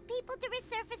would he want people to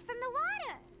resurface from the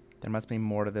water? There must be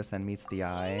more to this than meets the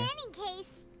eye. In any case,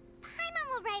 Paimon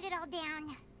will write it all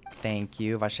down. Thank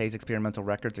you. Vache's experimental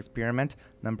records experiment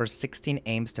number 16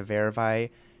 aims to verify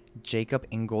Jacob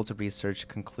Ingold's research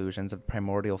conclusions of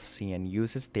primordial sea and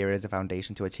use his theory as a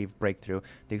foundation to achieve breakthrough.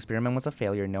 The experiment was a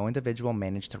failure. No individual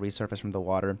managed to resurface from the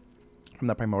water from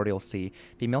the primordial sea.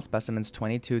 Female specimens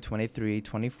 22, 23,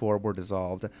 24 were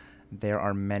dissolved. There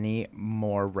are many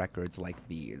more records like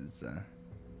these.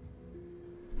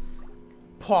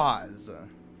 Pause.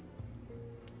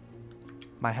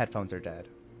 My headphones are dead,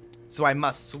 so I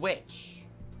must switch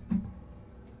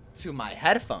to my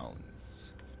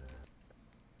headphones.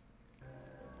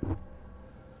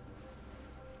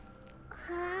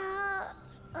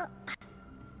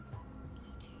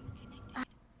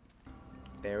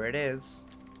 There it is.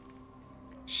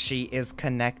 She is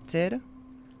connected.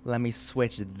 Let me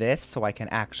switch this so I can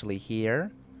actually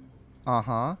hear.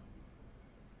 Uh-huh.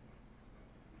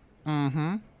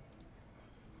 Mm-hmm.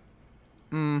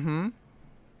 Mm-hmm.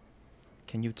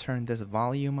 Can you turn this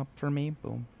volume up for me?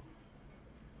 Boom.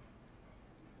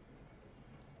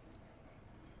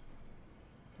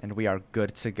 And we are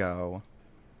good to go.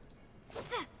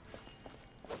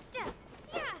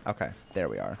 Okay, there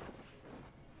we are.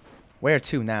 Where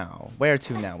to now? Where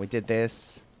to now? We did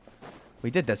this. We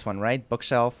did this one, right?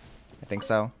 Bookshelf? I think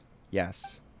so.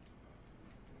 Yes.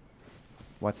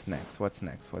 What's next? What's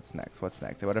next? What's next? What's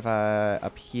next? What if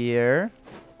up here?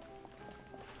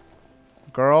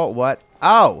 Girl, what?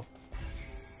 Oh!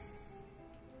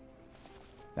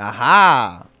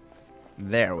 Aha!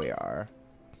 There we are.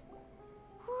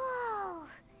 Whoa!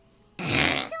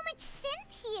 There's so much sin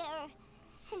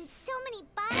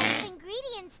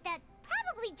ingredients that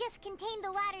probably just contain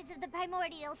the waters of the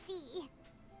primordial sea.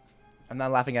 I'm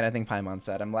not laughing at anything Paimon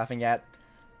said. I'm laughing at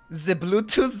the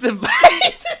Bluetooth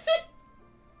device.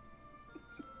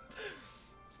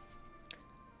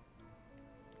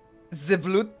 The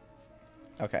Bluetooth.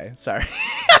 Okay, sorry.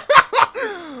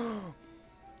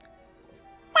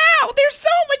 Wow, there's so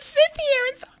much synth here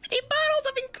and so many bottles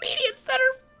of ingredients that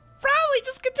are probably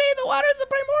just contain the waters of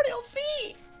the primordial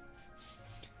sea.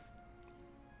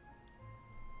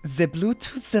 The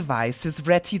Bluetooth device is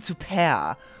ready to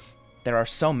pair. There are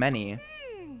so many.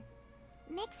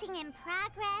 Mixing in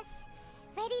progress.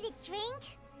 Ready to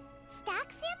drink?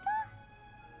 Stock sample?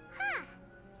 Huh.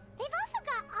 They've also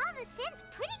got all the synths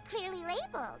pretty clearly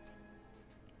labeled.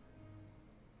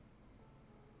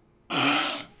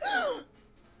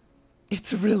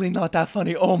 It's really not that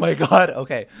funny. Oh my god.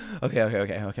 Okay. Okay.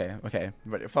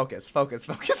 Focus.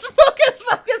 Okay.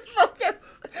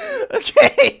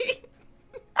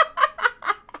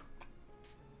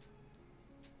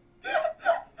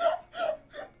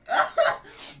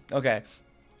 Okay.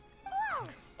 Whoa,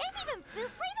 there's even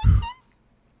fruit-flavored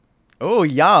synth? Oh,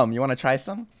 yum. You want to try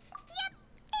some? Yep,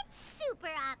 it's super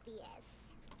obvious.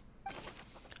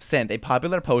 Synth, a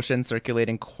popular potion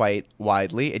circulating quite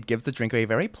widely. It gives the drinker a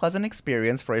very pleasant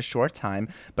experience for a short time,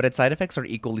 but its side effects are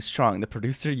equally strong. The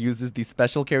producer uses these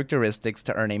special characteristics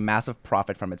to earn a massive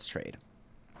profit from its trade.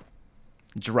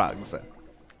 Drugs.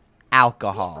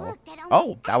 Alcohol.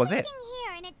 Oh, that was it.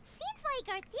 Here, and it seems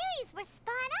like our theories were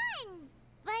spot on.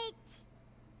 But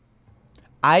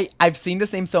I've seen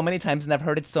this name so many times and I've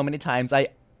heard it so many times. I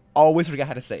always forget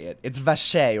how to say it. It's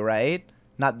Vache, right?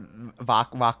 Not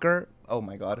Vacher? Oh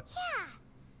my god. Yeah,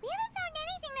 we haven't found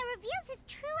anything that reveals his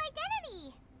true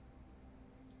identity.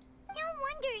 No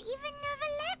wonder even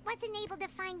Neuvillette wasn't able to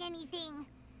find anything.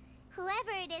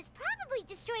 Whoever it is probably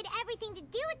destroyed everything to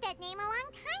do with that name a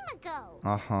long time ago.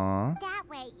 Uh-huh. That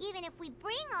way, even if we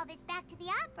bring all this back to the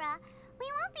opera, we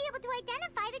won't be able to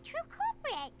identify the true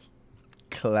culprit.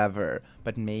 Clever.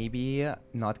 But maybe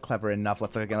not clever enough.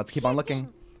 Let's look again. Let's keep on looking.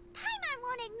 Paimon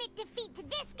won't admit defeat to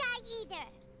this guy either.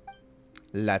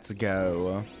 Let's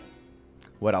go.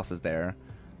 What else is there?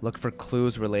 Look for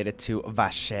clues related to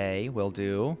Vache. Will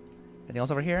do. Anything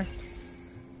else over here?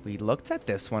 We looked at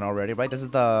this one already, right? This is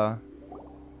the...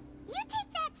 You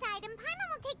take that side and Paimon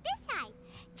will take this side.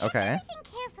 Check okay. everything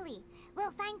carefully.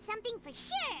 We'll find something for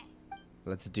sure.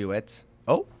 Let's do it.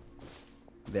 Oh.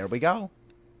 There we go.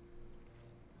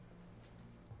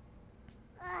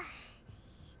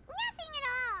 Nothing at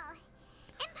all.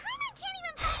 And Paimon can't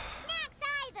even find snacks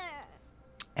either.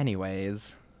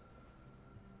 Anyways.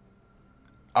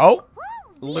 Oh!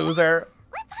 Whoa, Loser.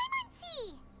 Let Paimon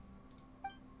see.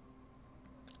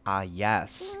 Ah,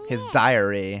 yes. Yeah. His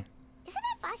diary. Isn't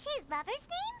that Vache's lover's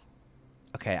name?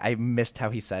 Okay, I missed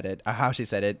how he said it. Or how she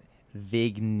said it.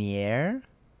 Vignier?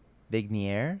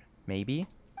 Vignier? Maybe?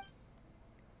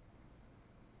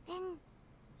 Then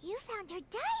you found her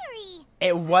diary.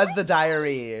 It was the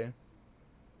diary.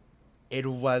 It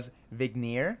was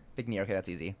Vignier. Vignier, okay, that's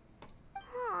easy.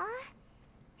 Aw,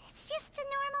 it's just a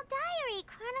normal diary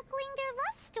chronicling their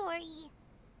love story.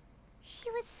 She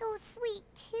was so sweet,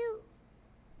 too.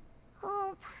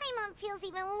 Oh, Paimon feels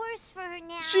even worse for her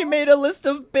now. She made a list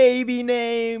of baby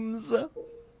names.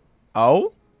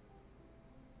 Oh?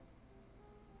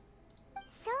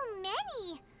 So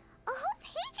many. A whole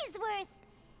page's worth.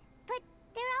 But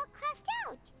they're all crossed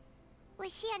out.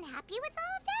 Was she unhappy with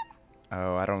all of them?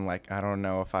 Oh, I don't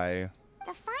know if I...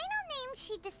 The final name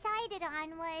she decided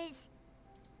on was...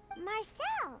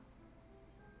 Marcel.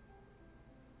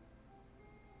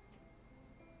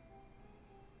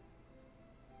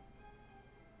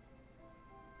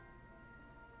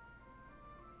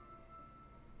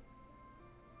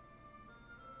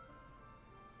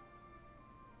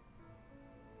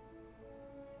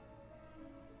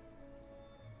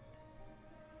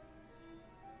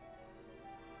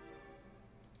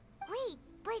 Wait,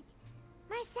 but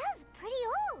Marcel's pretty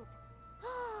old.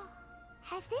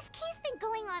 Has this case been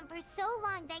going on for so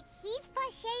long that he's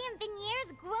Vache and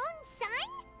Vignier's grown son?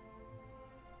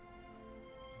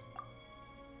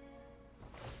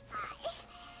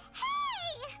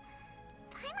 Hey!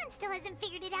 Paimon still hasn't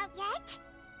figured it out yet.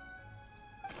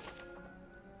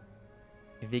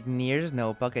 Vignier's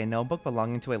notebook, a notebook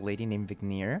belonging to a lady named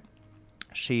Vignier.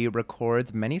 She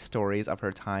records many stories of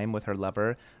her time with her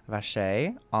lover,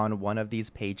 Vache. On one of these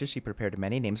pages, she prepared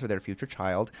many names for their future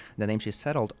child. The name she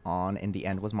settled on in the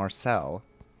end was Marcel.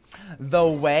 The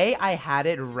way I had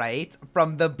it right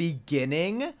from the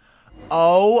beginning,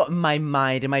 oh my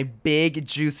mind, in my big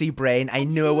juicy brain, I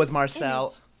knew it was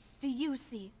Marcel. Do you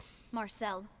see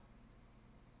Marcel?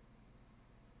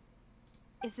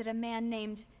 Is it a man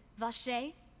named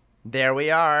Vache? There we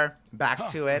are. Back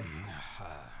to it.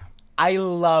 I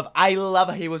love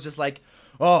how he was just like,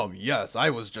 oh, yes, I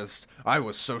was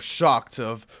so shocked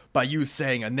by you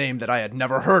saying a name that I had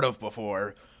never heard of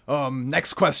before.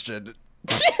 Next question.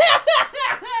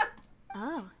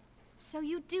 Oh, so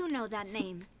you do know that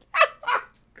name.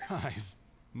 I'm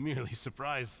merely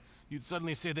surprised you'd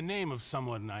suddenly say the name of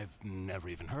someone I've never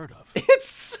even heard of. It's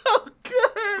so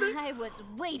good. I was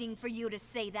waiting for you to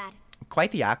say that.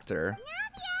 Quite the actor.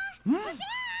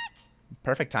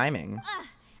 Perfect timing.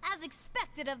 As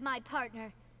expected of my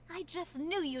partner. I just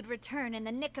knew you'd return in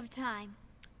the nick of time.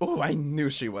 Oh, I knew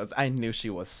she was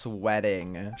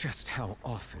sweating. Just how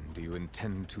often do you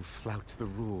intend to flout the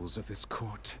rules of this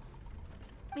court?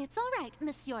 It's all right,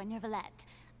 Monsieur Neuvillette.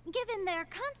 Given their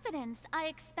confidence, I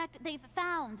expect they've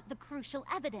found the crucial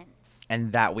evidence.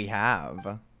 And that we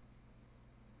have.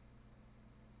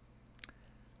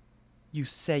 You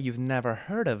say you've never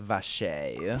heard of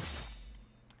Vache.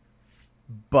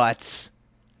 But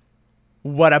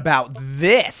what about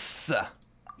this?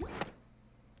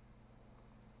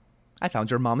 I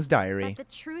found your mom's diary. But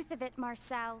the truth of it,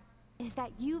 Marcel, is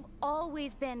that you've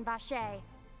always been Vache.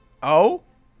 Oh?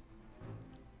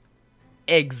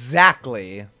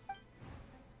 Exactly.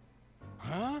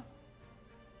 Huh?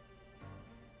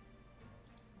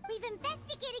 We've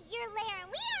investigated your lair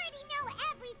and we already know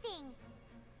everything.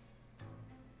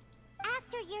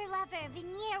 After your lover,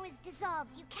 Veneer, was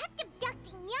dissolved, you kept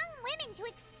abducting young women to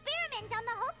experiment on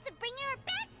the hopes of bringing her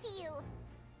back to you.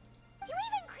 You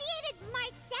even created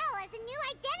Marcel as a new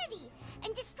identity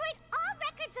and destroyed all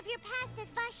records of your past as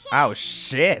Vache. Oh,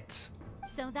 shit.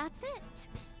 So that's it.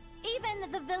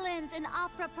 Even the villains in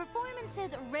opera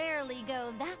performances rarely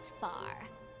go that far.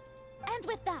 And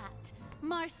with that,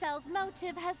 Marcel's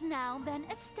motive has now been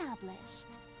established.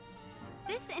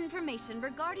 This information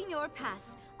regarding your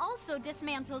past also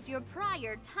dismantles your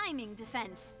prior timing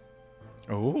defense.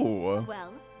 Ooh.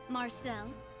 Well,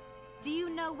 Marcel, do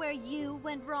you know where you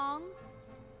went wrong?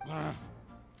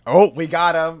 Oh, we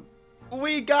got him.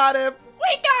 We got him.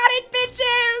 We got it,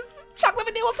 bitches. Chocolate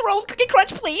vanilla swirl cookie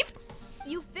crunch, please.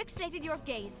 You fixated your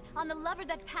gaze on the lover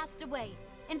that passed away,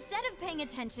 instead of paying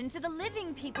attention to the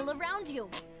living people around you.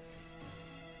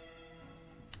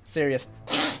 Serious.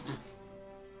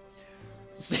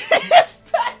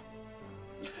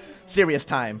 Serious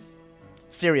time.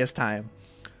 Serious time.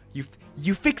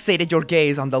 You fixated your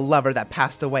gaze on the lover that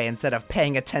passed away instead of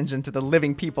paying attention to the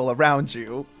living people around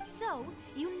you. So,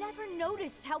 you never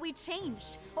noticed how we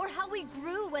changed, or how we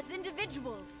grew as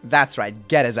individuals. That's right,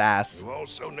 get his ass. You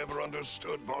also never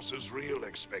understood Boss's real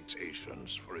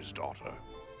expectations for his daughter.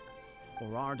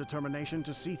 Or our determination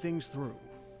to see things through.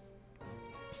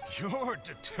 Your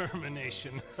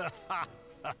determination.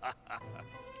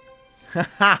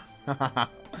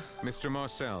 Mr.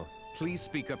 Marcel, please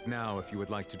speak up now if you would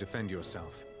like to defend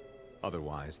yourself.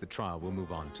 Otherwise, the trial will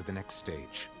move on to the next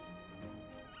stage.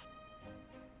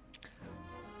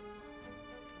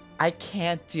 I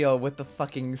can't deal with the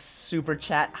fucking super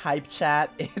chat, hype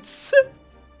chat. It's...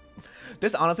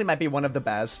 This honestly might be one of the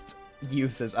best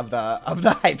uses of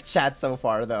the hype chat so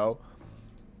far, though.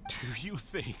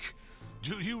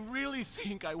 Do you really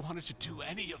think I wanted to do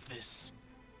any of this?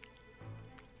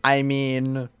 I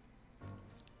mean...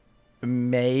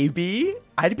 Maybe?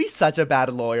 I'd be such a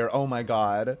bad lawyer, oh my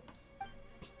god.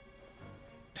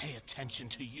 Pay attention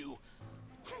to you?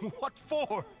 What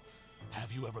for?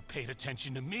 Have you ever paid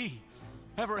attention to me?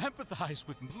 Ever empathized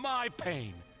with my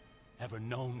pain? Ever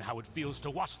known how it feels to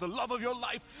watch the love of your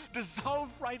life dissolve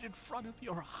right in front of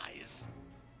your eyes?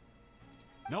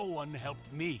 No one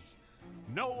helped me.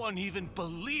 No one even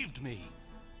believed me.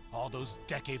 All those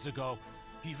decades ago,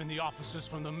 even the officers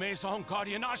from the Maison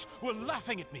Gardiennage were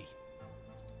laughing at me.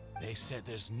 They said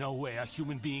there's no way a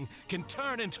human being can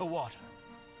turn into water.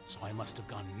 So I must have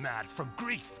gone mad from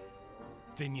grief.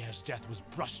 Vignere's death was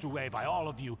brushed away by all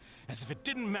of you as if it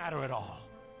didn't matter at all.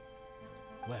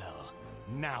 Well,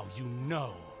 now you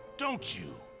know, don't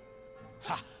you?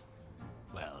 Ha!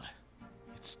 Well,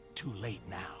 it's too late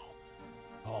now.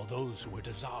 All those who were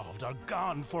dissolved are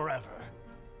gone forever.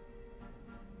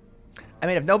 I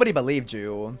mean, if nobody believed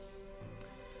you...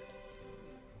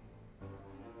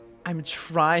 I'm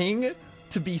trying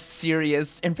to be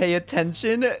serious and pay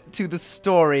attention to the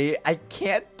story. I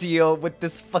can't deal with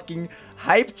this fucking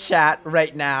hype chat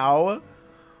right now.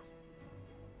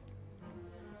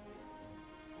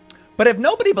 But if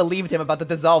nobody believed him about the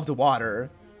dissolved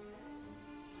water,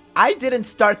 I didn't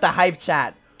start the hype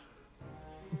chat.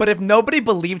 But if nobody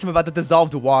believed him about the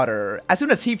dissolved water, as soon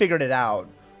as he figured it out,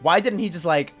 why didn't he just,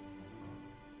 like,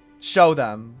 show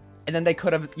them? And then they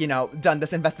could have, you know, done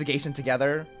this investigation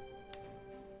together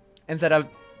instead of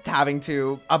having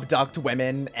to abduct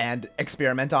women and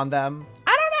experiment on them.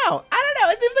 I don't know.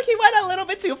 It seems like he went a little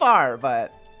bit too far,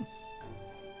 but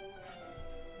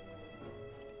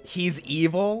he's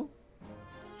evil.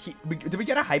 Did we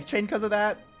get a hype train because of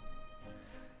that?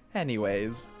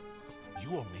 Anyways. You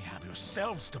only have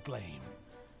yourselves to blame.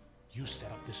 You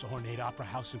set up this ornate opera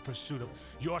house in pursuit of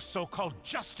your so-called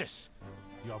justice,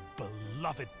 your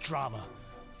beloved drama,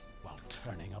 while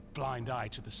turning a blind eye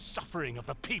to the suffering of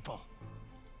the people.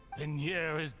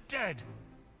 Vignere is dead.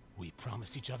 We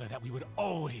promised each other that we would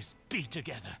always be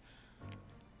together.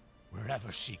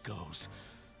 Wherever she goes,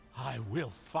 I will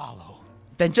follow.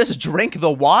 Then just drink the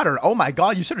water. Oh my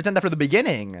god, you should have done that from the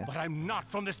beginning. But I'm not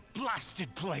from this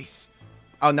blasted place.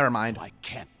 Oh, never mind. So I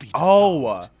can't be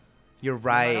dissolved. Oh, you're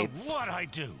right. No matter what I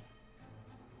do.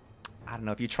 I don't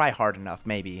know, if you try hard enough,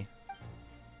 maybe.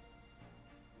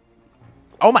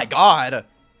 Oh my god.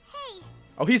 Hey.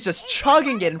 Oh, he's just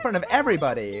chugging it in front of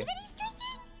everybody.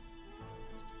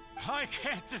 I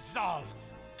can't dissolve.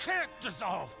 Can't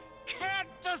dissolve. Can't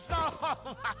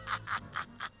dissolve.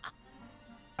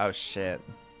 Oh shit.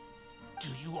 Do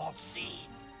you all see?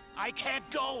 I can't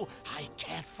go. I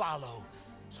can't follow.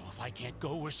 So if I can't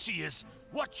go where she is,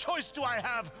 what choice do I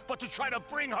have but to try to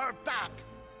bring her back?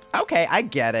 Okay, I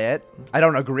get it. I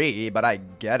don't agree, but I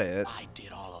get it. I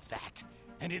did all of that.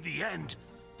 And in the end,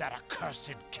 that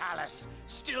accursed Callus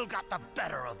still got the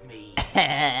better of me.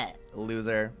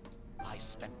 Loser. I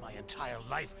spent my entire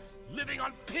life living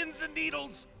on pins and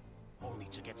needles, only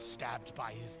to get stabbed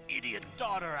by his idiot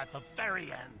daughter at the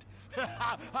very end.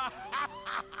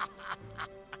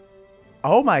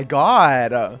 Oh my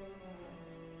god.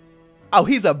 Oh,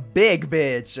 he's a big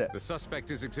bitch. The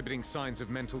suspect is exhibiting signs of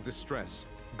mental distress.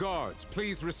 Guards,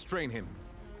 please restrain him.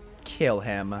 Kill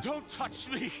him. Don't touch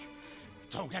me.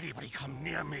 Don't anybody come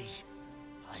near me.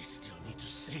 I still need to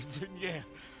save Vignere.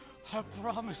 I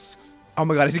promise. Oh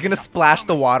my god, is he gonna splash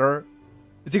the water?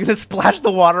 Is he gonna splash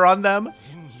the water on them?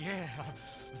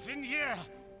 Vignere.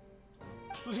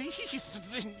 Please,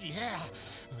 Vignere.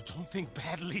 Don't think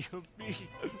badly of me.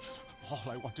 All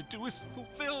I want to do is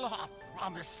fulfill our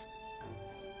promise.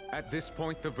 At this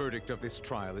point, the verdict of this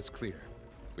trial is clear.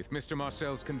 With Mr.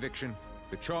 Marcel's conviction,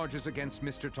 the charges against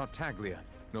Mr. Tartaglia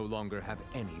no longer have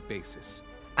any basis.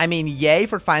 I mean, yay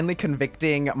for finally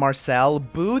convicting Marcel.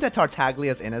 Boo that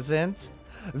Tartaglia's innocent.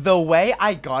 The way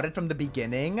I got it from the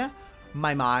beginning,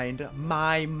 my mind.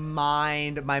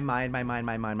 Fine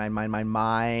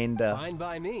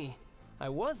by me. I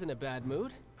was in a bad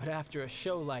mood, but after a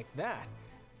show like that,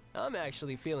 I'm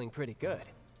actually feeling pretty good.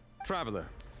 Traveler,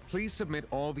 please submit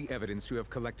all the evidence you have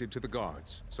collected to the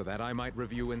guards, so that I might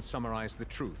review and summarize the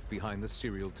truth behind the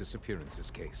serial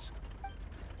disappearances case.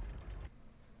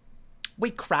 We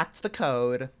cracked the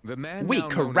code. The man we now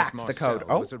known cracked as the code.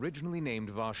 Marcel Oh, was originally named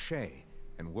Vache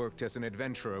and worked as an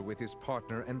adventurer with his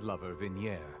partner and lover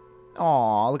Vignere.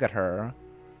 aw, look at her.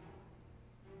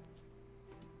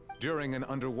 During an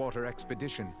underwater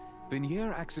expedition,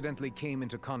 Vignere accidentally came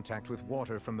into contact with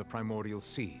water from the primordial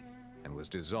sea and was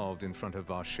dissolved in front of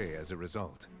Vache as a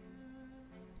result.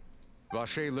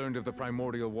 Vache learned of the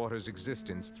primordial water's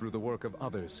existence through the work of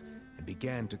others and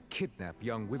began to kidnap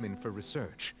young women for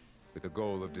research, with the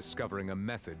goal of discovering a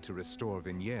method to restore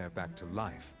Vignere back to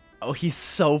life. Oh, he's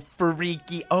so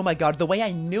freaky. Oh my god, the way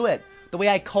I knew it. The way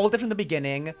I called it from the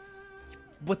beginning.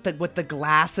 With the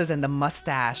glasses and the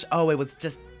mustache. Oh, it was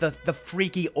just the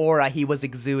freaky aura he was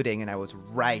exuding, and I was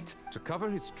right. To cover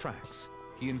his tracks,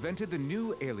 he invented the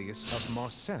new alias of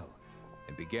Marcel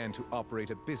and began to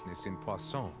operate a business in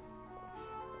Poisson.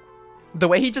 The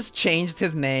way he just changed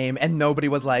his name and nobody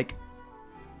was like,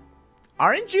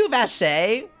 aren't you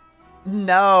Vache?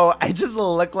 No, I just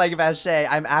look like Vache.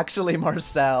 I'm actually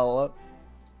Marcel.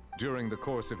 During the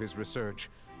course of his research,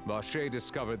 Vache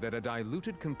discovered that a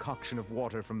diluted concoction of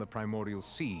water from the primordial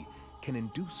sea can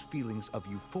induce feelings of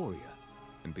euphoria,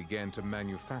 and began to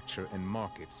manufacture and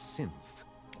market synth.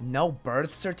 No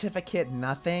birth certificate,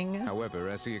 nothing? However,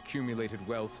 as he accumulated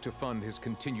wealth to fund his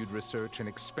continued research and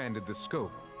expanded the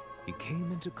scope, he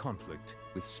came into conflict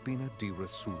with Spina di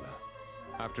Rosula.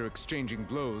 After exchanging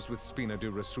blows with Spina di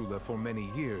Rosula for many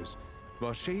years,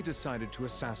 Vache decided to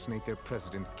assassinate their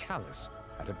president Callus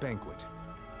at a banquet.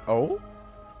 Oh?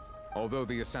 Although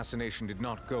the assassination did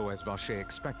not go as Vache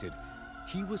expected,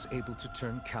 he was able to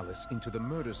turn Callus into the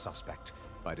murder suspect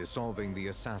by dissolving the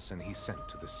assassin he sent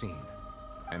to the scene.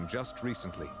 And just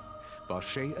recently,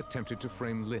 Vache attempted to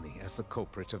frame Linny as the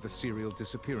culprit of the serial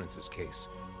disappearances case,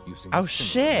 using a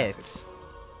similar method.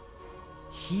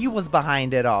 He was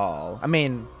behind it all. I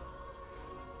mean,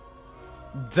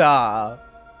 duh.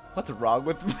 What's wrong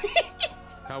with me?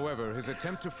 However, his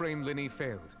attempt to frame Linny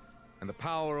failed, and the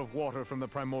power of water from the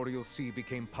primordial sea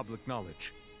became public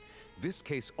knowledge. This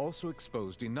case also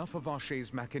exposed enough of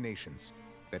Vashey's machinations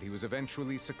that he was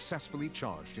eventually successfully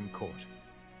charged in court.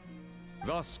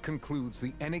 Thus concludes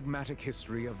the enigmatic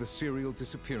history of the serial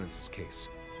disappearances case,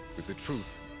 with the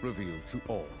truth revealed to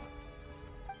all.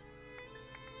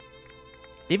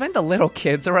 Even the little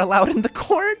kids are allowed in the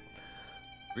court?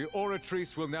 The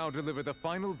Oratrice will now deliver the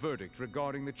final verdict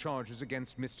regarding the charges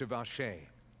against Mr. Vashey.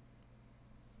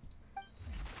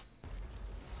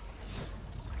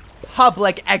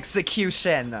 Public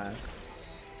execution!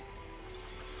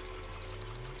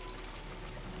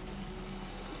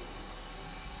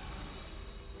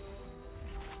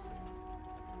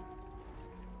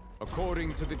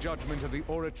 According to the judgment of the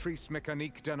Oratrice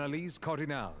Mécanique d'Analyse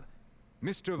Cardinale,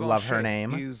 Mr. Love her Vashey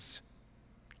name. is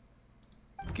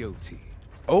guilty.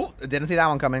 Oh, didn't see that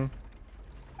one coming.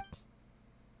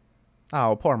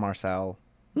 Oh, poor Marcel.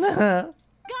 Guards,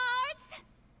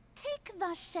 take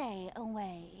Vashey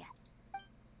away.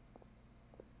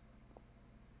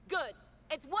 Good.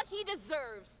 It's what he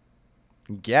deserves.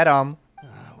 Get him.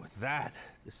 With that,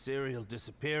 the serial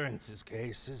disappearances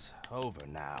case is over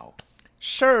now.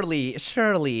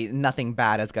 Surely nothing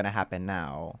bad is gonna happen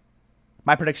now.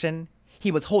 My prediction,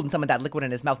 he was holding some of that liquid in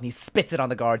his mouth and he spits it on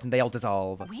the guards and they all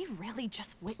dissolve. We really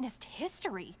just witnessed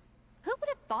history. Who would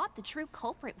have thought the true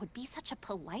culprit would be such a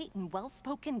polite and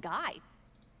well-spoken guy?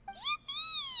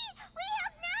 Yippee! We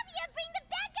helped Navia bring the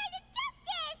bad guy to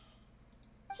justice!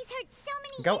 He's hurt so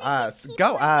many Go innocent us, people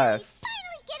go and now he's us.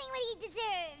 finally getting what he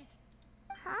deserves.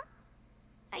 Huh?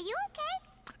 Are you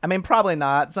okay? I mean, probably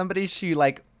not. Somebody she,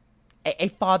 like, a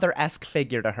father-esque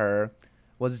figure to her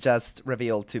was just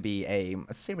revealed to be a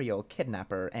serial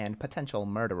kidnapper and potential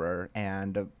murderer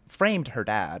and framed her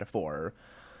dad for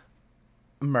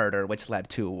murder, which led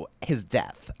to his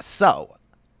death. So,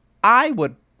 I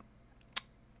would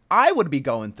be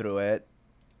going through it.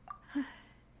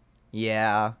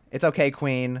 Yeah, it's okay,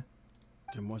 Queen.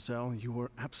 Demoiselle, you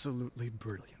were absolutely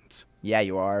brilliant. Yeah,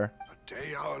 you are. The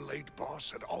day our late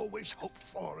boss had always hoped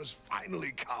for has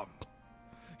finally come.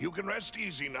 You can rest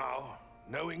easy now,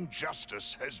 knowing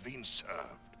justice has been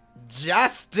served.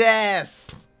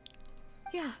 Justice!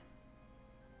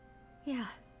 Yeah.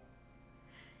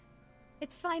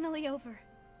 It's finally over.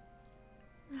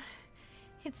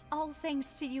 It's all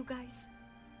thanks to you guys.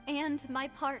 And my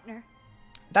partner.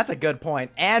 That's a good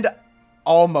point. And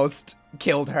almost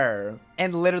killed her.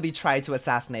 And literally tried to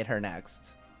assassinate her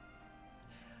next.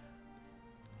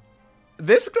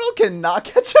 This girl cannot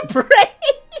catch a break.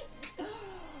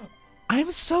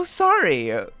 I'm so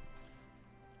sorry.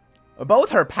 Both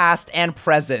her past and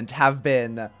present have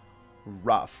been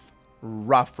rough.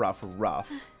 Rough.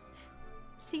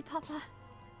 See, Papa?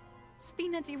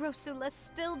 Spina di Rosula's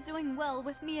still doing well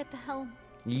with me at the helm.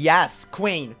 Yes,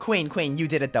 Queen. You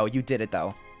did it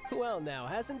though. Well now,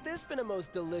 hasn't this been a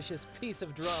most delicious piece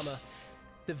of drama?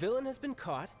 The villain has been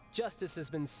caught, justice has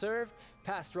been served,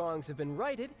 past wrongs have been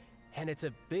righted, and it's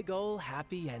a big ol'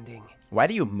 happy ending. Why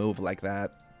do you move like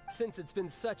that? Since it's been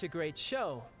such a great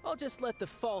show, I'll just let the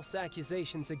false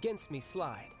accusations against me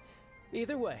slide.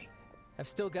 Either way, I've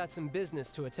still got some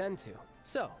business to attend to.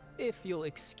 So, if you'll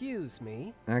excuse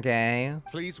me... Okay.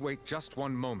 Please wait just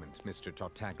one moment, Mr.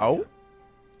 Tartaglia.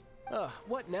 Oh?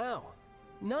 What now?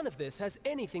 None of this has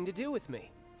anything to do with me.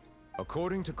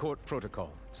 According to court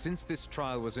protocol, since this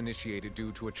trial was initiated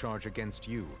due to a charge against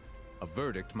you, a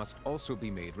verdict must also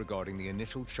be made regarding the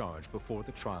initial charge before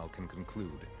the trial can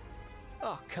conclude.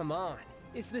 Oh, come on.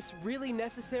 Is this really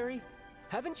necessary?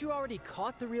 Haven't you already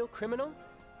caught the real criminal?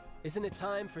 Isn't it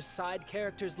time for side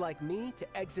characters like me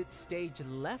to exit stage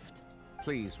left?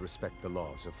 Please respect the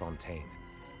laws of Fontaine.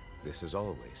 This has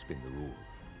always been the rule.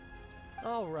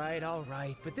 All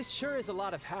right, but this sure is a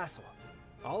lot of hassle.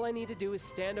 All I need to do is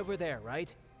stand over there,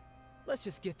 right? Let's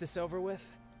just get this over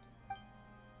with.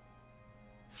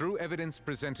 Through evidence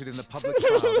presented in the public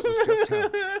trial that was just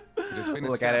held, it has been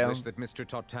established that Mr.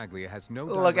 Tartaglia has no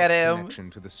direct connection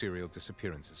to the serial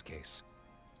disappearances case.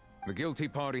 The guilty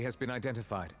party has been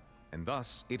identified, and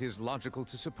thus it is logical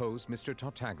to suppose Mr.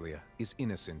 Tartaglia is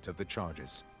innocent of the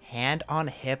charges. Hand on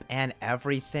hip and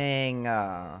everything.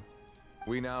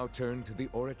 We now turn to the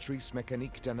Oratrice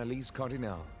Mécanique d'Analyse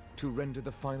Cardinale to render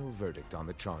the final verdict on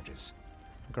the charges.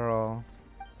 Girl,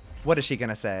 what is she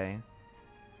gonna say?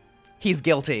 He's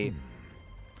guilty.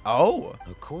 Oh.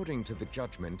 According to the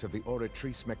judgment of the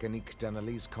Oratrice Mécanique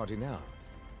d'Analyse Cardinale,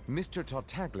 Mr.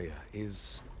 Tartaglia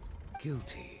is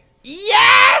guilty.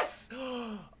 Yes!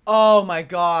 Oh my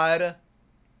god.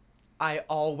 I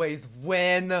always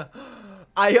win.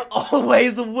 I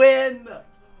always win.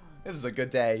 This is a good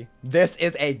day. This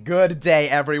is a good day,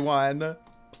 everyone. What?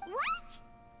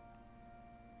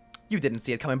 You didn't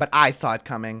see it coming, but I saw it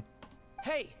coming.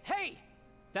 Hey, hey!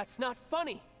 That's not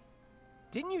funny.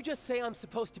 Didn't you just say I'm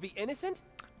supposed to be innocent?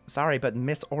 Sorry, but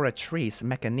Miss Oratrice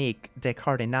Mécanique de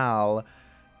Cardinal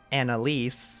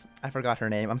Annalise, I forgot her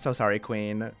name. I'm so sorry,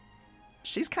 Queen.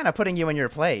 She's kind of putting you in your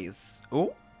place.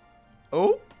 Ooh.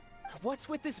 Ooh. What's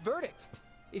with this verdict?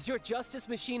 Is your justice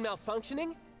machine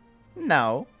malfunctioning?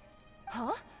 No.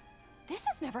 Huh? This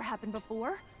has never happened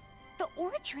before. The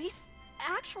Oratrice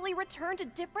actually returned a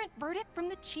different verdict from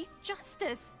the Chief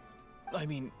Justice. I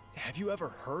mean, have you ever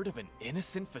heard of an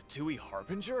innocent Fatui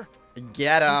Harbinger?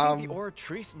 Get him. Do you think the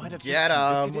Oratrice might have just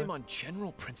convicted him on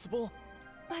general principle?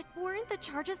 But weren't the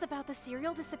charges about the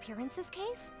serial disappearances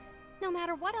case? No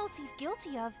matter what else he's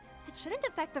guilty of, it shouldn't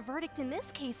affect the verdict in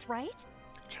this case, right?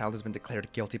 Child has been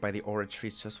declared guilty by the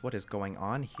Oratrice. Just what is going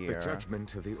on here? The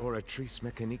judgment of the Oratrice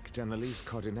Mécanique d'Analyse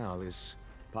Cardinal is,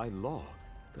 by law,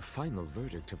 the final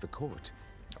verdict of the court.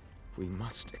 We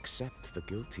must accept the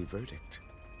guilty verdict.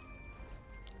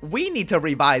 We need to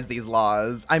revise these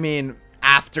laws. I mean,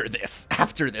 after this,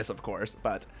 of course,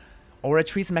 but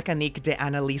Oratrice Mécanique de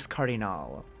Analyse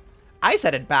Cardinal. I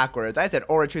said it backwards. I said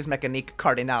Oratrice Mécanique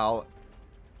Cardinal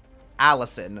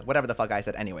Allison, whatever the fuck I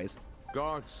said anyways.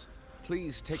 Guards,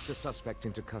 please take the suspect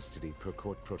into custody per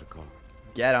court protocol.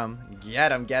 Get him.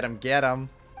 Get him, get him, get him.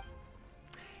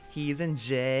 He's in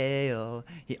jail.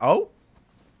 Oh?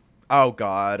 Oh,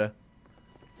 God.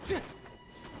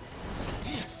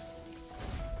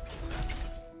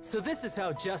 So this is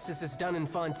how justice is done in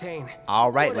Fontaine.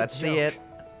 All right, What a let's see joke. it.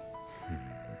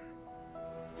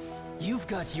 You've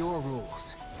got your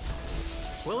rules.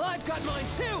 Well, I've got mine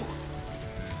too!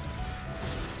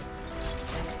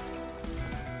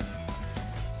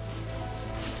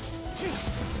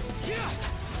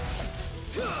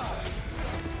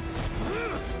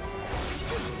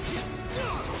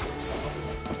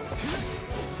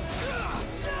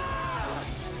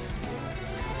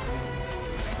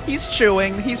 He's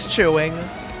chewing. He's chewing.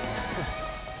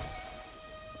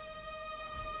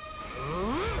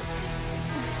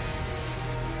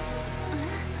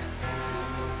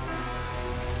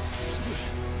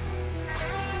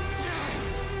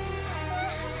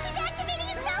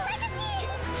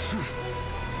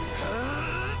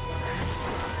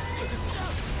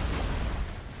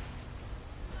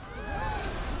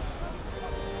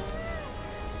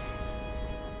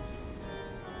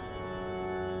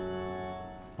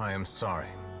 I am sorry.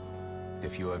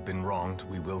 If you have been wronged,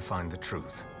 we will find the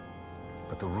truth.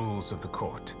 But the rules of the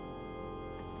court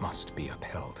must be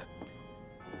upheld.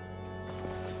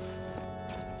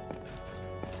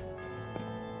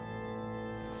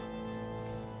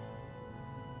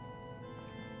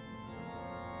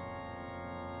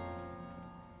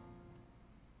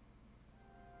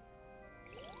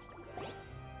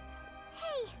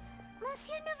 Hey,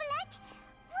 Monsieur Novelette,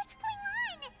 what's going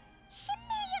on? Shouldn't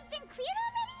they have been cleared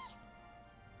already?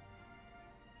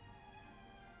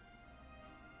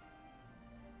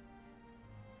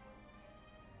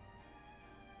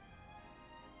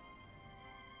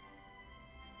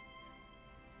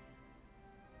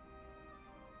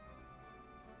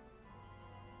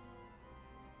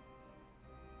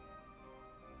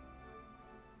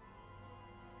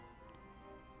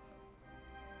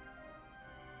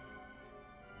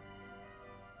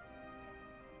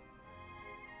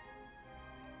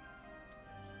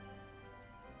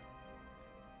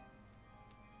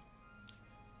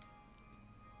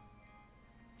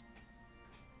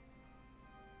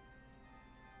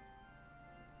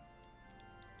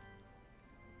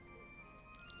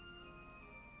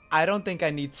 I don't think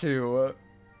I need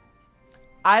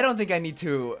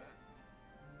to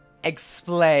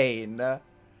explain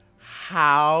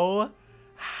how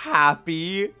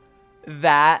happy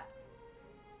that...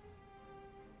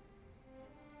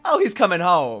 Oh, he's coming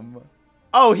home.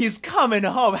 Oh, he's coming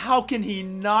home. How can he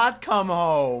not come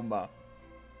home?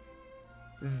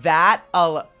 That,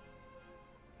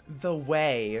 the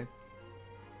way,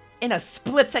 in a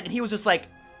split second, he was just like...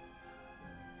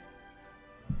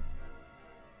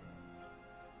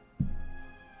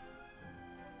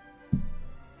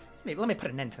 Let me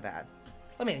put an end to that.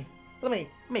 Let me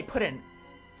put in.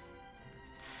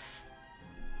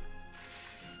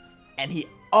 And he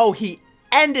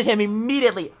ended him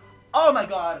immediately. Oh my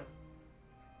god.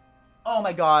 Oh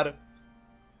my god.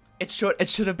 It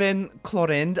should have been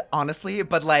Clorinde, honestly,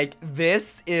 but like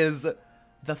this is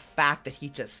the fact that he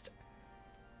just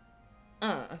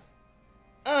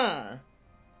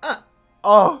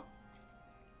oh.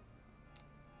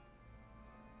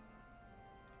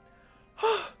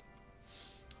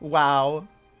 Wow.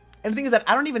 And the thing is that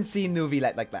I don't even see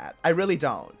Nuvilette like that. I really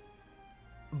don't.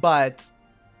 But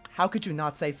how could you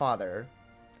not say father?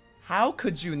 How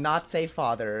could you not say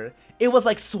father? It was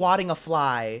like swatting a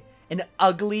fly. An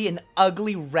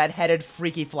ugly redheaded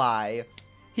freaky fly.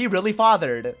 He really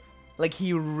fathered. Like,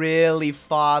 he really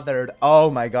fathered. Oh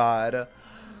my god.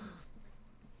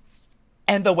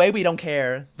 And the way we don't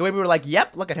care. The way we were like,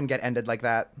 yep, look at him get ended like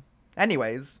that.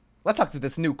 Anyways, let's talk to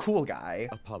this new cool guy.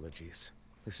 Apologies.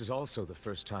 This is also the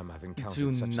first time I've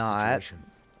encountered such a situation.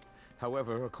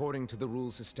 However, according to the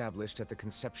rules established at the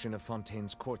conception of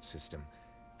Fontaine's court system,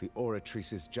 the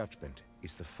Oratrice's judgment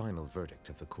is the final verdict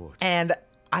of the court. And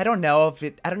I don't know if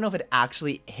it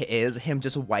actually is him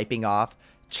just wiping off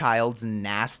Child's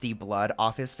nasty blood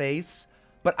off his face,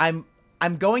 but I'm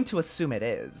going to assume it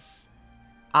is.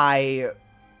 I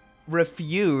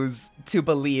refuse to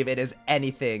believe it is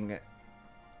anything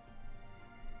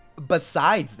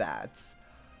besides that.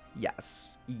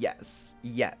 Yes.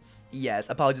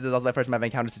 Apologies, this is also my first time I've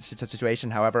encountered such a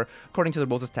situation. However, according to the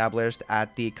rules established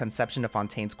at the conception of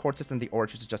Fontaine's court system, the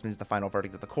Oratrice's judgment is the final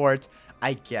verdict of the court.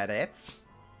 I get it.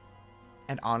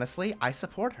 And honestly, I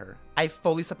support her. I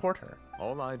fully support her.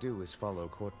 All I do is follow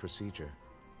court procedure.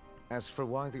 As for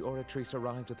why the Oratrice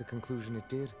arrived at the conclusion it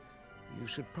did, you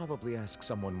should probably ask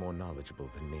someone more knowledgeable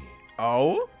than me.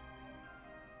 Oh?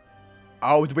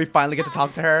 Oh, did we finally get to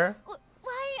talk to her?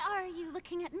 Why are you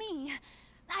looking at me?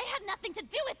 I had nothing to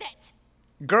do with it!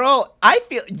 Girl, I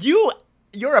feel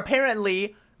you're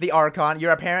apparently the Archon.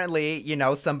 You're apparently, you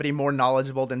know, somebody more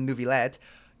knowledgeable than Nuvilette.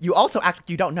 You also act like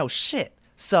you don't know shit.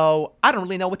 So, I don't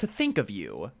really know what to think of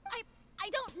you. I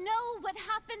don't know what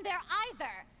happened there either.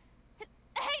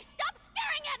 Hey, stop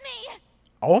staring at me!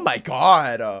 Oh my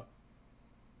god.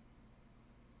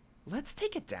 Let's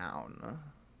take it down.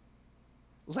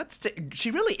 She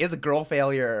really is a girl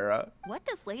failure. What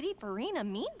does Lady Farina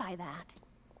mean by that?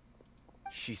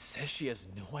 She says she has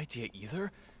no idea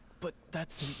either, but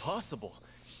that's impossible.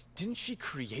 Didn't she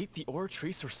create the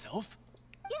Oratrice herself?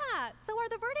 Yeah, so are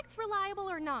the verdicts reliable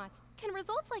or not? Can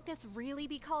results like this really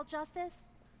be called justice?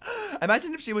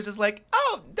 Imagine if she was just like,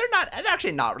 oh, they're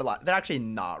actually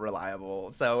not reliable.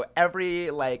 So every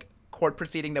like court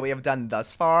proceeding that we have done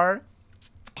thus far,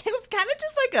 it was kind of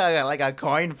just like a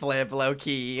coin flip, low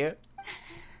key.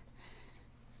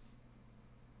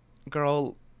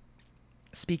 Girl,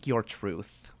 speak your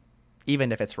truth,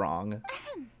 even if it's wrong.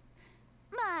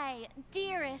 My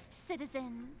dearest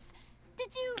citizens,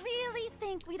 did you really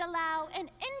think we'd allow an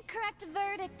incorrect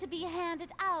verdict to be handed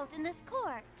out in this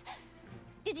court?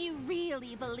 Did you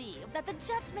really believe that the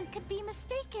judgment could be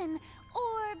mistaken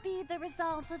or be the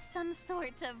result of some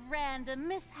sort of random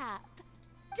mishap?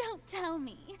 Don't tell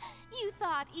me. You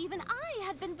thought even I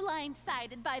had been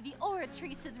blindsided by the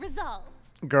Oratrice's result.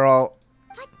 Girl.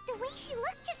 But the way she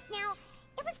looked just now,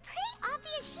 it was pretty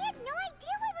obvious she had no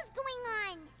idea what was going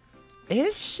on.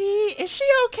 Is she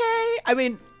okay? I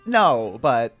mean, no,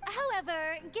 but...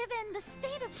 However, given the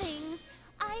state of things,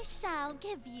 I shall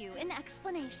give you an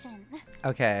explanation.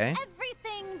 Okay.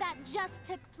 Everything that just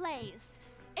took place,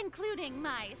 including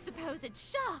my supposed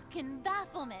shock and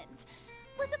bafflement,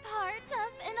 was a part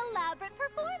of an elaborate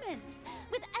performance,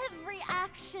 with every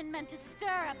action meant to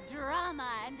stir up drama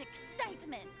and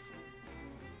excitement.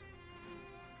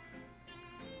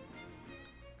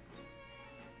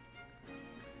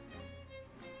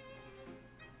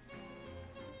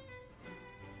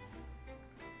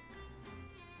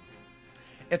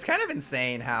 It's kind of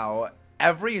insane how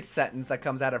every sentence that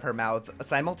comes out of her mouth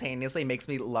simultaneously makes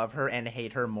me love her and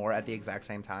hate her more at the exact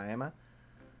same time.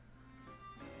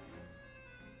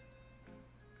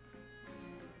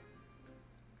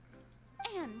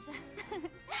 And,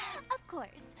 of course,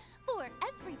 for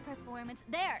every performance,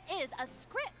 there is a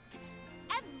script.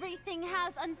 Everything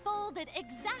has unfolded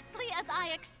exactly as I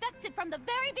expected from the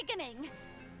very beginning.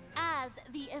 As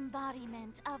the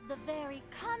embodiment of the very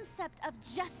concept of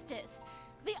justice,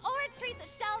 the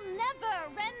Oratrice shall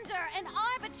never render an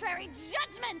arbitrary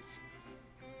judgment!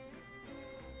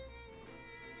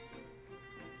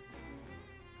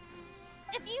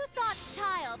 If you thought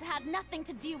Child had nothing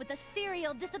to do with the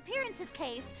serial disappearances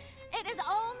case, it is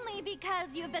only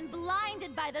because you've been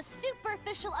blinded by the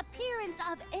superficial appearance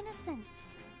of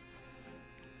innocence.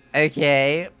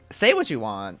 Okay, say what you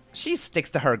want. She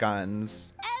sticks to her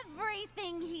guns.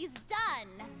 Everything he's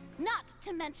done, not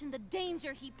to mention the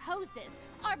danger he poses,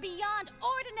 are beyond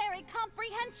ordinary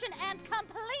comprehension and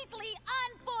completely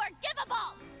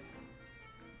unforgivable!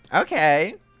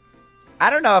 Okay. I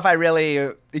don't know if I really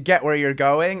get where you're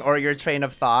going or your train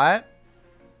of thought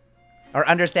or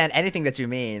understand anything that you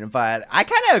mean, but I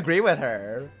kind of agree with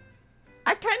her.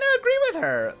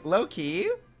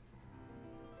 Low-key.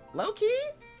 Low-key?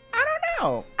 I don't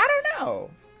know. I don't know.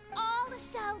 All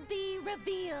shall be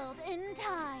revealed in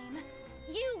time.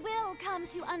 You will come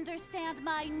to understand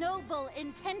my noble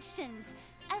intentions,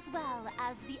 as well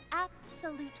as the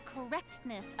absolute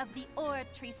correctness of the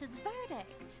Oratrice's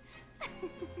verdict.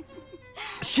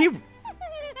 She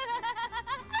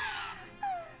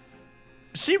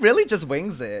really just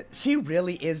wings it. She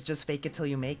really is just fake it till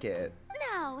you make it.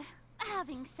 Now,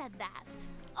 having said that,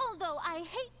 although I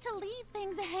hate to leave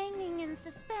things hanging in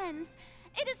suspense,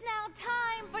 it is now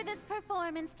time for this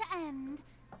performance to end.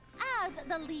 As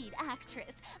the lead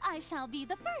actress, I shall be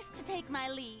the first to take my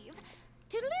leave.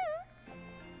 Toodaloo!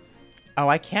 Oh,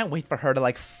 I can't wait for her to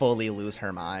like fully lose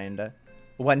her mind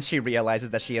when she realizes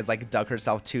that she has like dug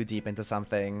herself too deep into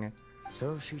something.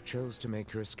 So she chose to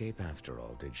make her escape after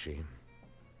all, did she?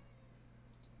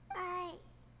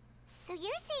 So you're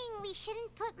saying we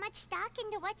shouldn't put much stock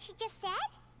into what she just said?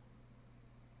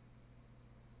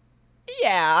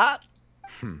 Yeah.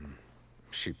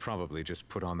 She probably just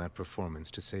put on that performance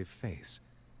to save face.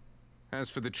 As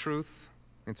for the truth,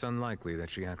 it's unlikely that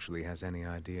she actually has any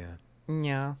idea.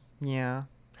 Yeah.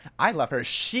 I love her.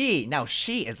 Now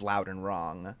she is loud and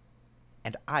wrong.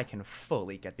 And I can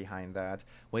fully get behind that.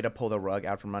 Way to pull the rug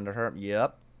out from under her.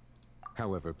 Yep.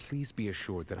 However, please be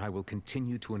assured that I will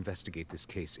continue to investigate this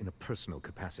case in a personal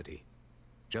capacity.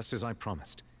 Just as I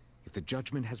promised, if the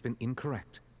judgment has been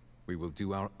incorrect, we will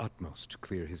do our utmost to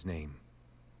clear his name.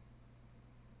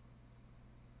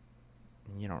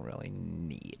 You don't really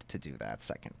need to do that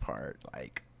second part.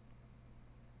 Like,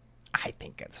 I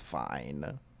think it's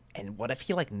fine. And what if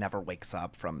he, like, never wakes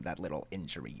up from that little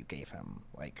injury you gave him?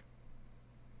 Like,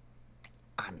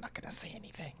 I'm not gonna say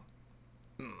anything.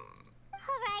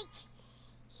 Alright.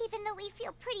 Even though we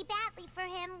feel pretty badly for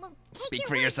him, we'll take Speak your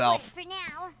for word yourself. For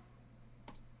now.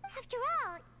 After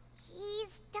all,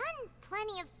 he's done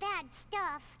plenty of bad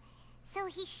stuff. So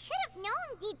he should have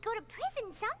known he'd go to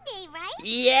prison someday, right?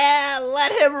 Yeah,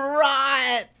 let him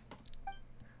rot!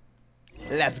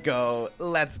 Let's go.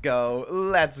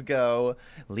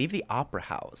 Leave the opera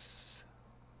house.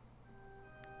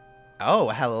 Oh,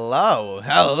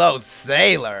 hello,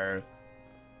 sailor.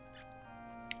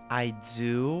 I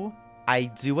do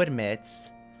admit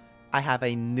I have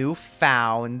a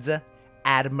newfound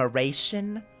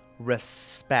admiration,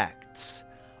 respect,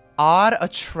 odd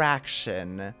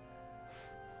attraction.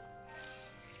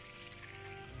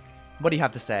 What do you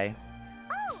have to say?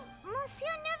 Oh, Monsieur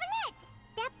Nervalet!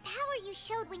 That power you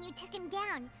showed when you took him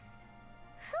down.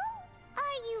 Who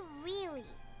are you really?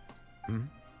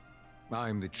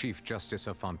 I'm the Chief Justice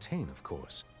of Fontaine, of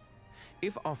course.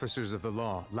 If officers of the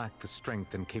law lack the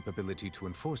strength and capability to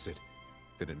enforce it,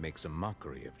 then it makes a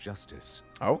mockery of justice.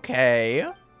 Okay.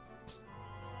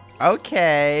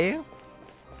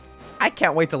 I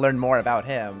can't wait to learn more about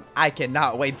him. I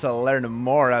cannot wait to learn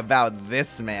more about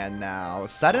this man now.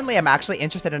 Suddenly, I'm actually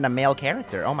interested in a male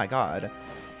character. Oh my god.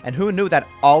 And who knew that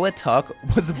all it took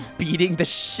was beating the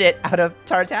shit out of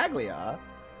Tartaglia?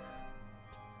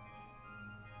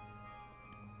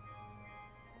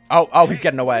 Oh, he's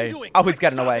getting away. Oh, he's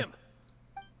getting away.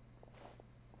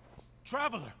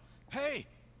 Traveler! Hey!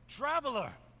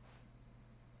 Traveler!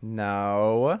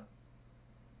 No.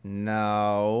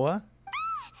 Marcel! What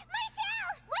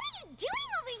are you doing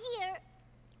over here?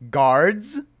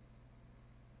 Guards?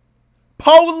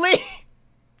 Police!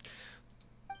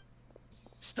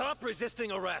 Stop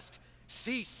resisting arrest!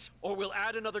 Cease, or we'll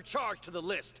add another charge to the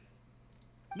list.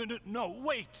 No,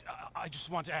 wait! I just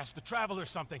want to ask the Traveler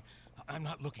something. I'm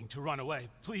not looking to run away.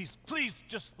 Please,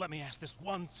 just let me ask this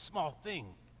one small thing.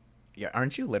 Yeah,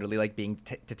 aren't you literally, like, being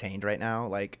detained right now?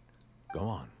 Like... Go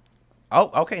on. Oh,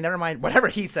 okay, never mind. Whatever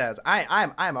he says.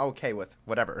 I'm okay with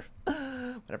whatever.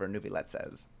 Whatever Nubilet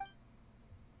says.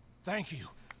 Thank you.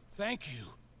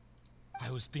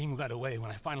 I was being led away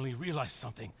when I finally realized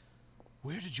something.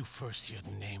 Where did you first hear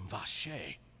the name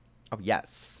Vacher? Oh,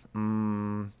 yes.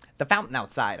 The fountain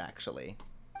outside, actually.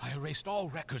 I erased all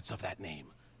records of that name.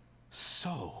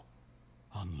 So,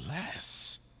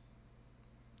 unless...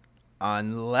 Are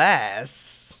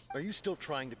you still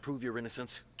trying to prove your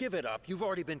innocence? Give it up. You've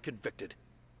already been convicted.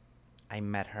 I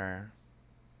met her.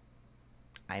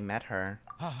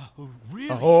 Really?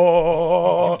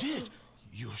 Oh! You did?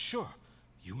 You're sure?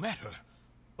 You met her?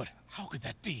 But how could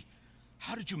that be?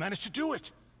 How did you manage to do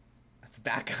it? Let's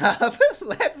back up.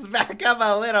 Let's back up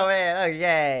a little bit.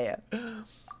 Okay.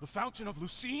 The Fountain of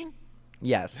Lucine?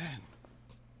 Yes.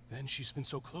 Then she's been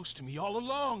so close to me all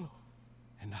along.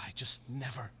 And I just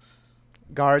never...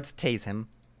 Guards, tase him.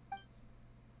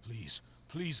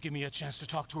 Please give me a chance to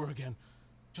talk to her again.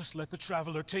 Just let the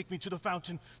Traveler take me to the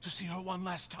fountain to see her one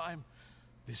last time.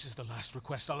 This is the last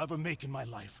request I'll ever make in my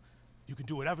life. You can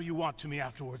do whatever you want to me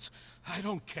afterwards. I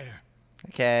don't care.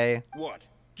 Okay. What?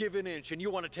 Give an inch and you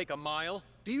want to take a mile?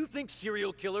 Do you think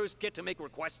serial killers get to make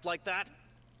requests like that?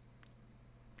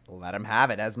 Let him have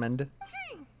it, Esmond.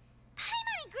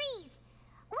 Paimon agrees.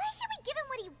 Why should we give him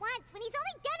what he wants when he's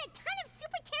only done a ton of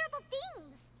super terrible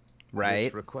things? Right.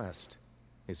 This request,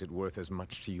 is it worth as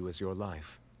much to you as your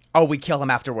life? Oh, we kill him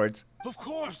afterwards. Of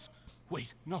course.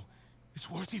 Wait, no. It's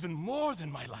worth even more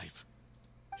than my life.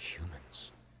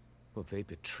 Humans. Will they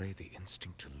betray the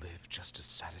instinct to live just to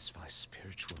satisfy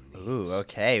spiritual needs? Ooh,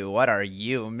 okay. What are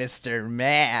you, Mr.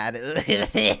 Mad?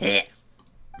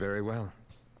 Very well.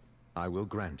 I will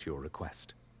grant your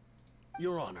request.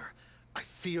 Your Honor, I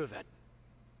fear that...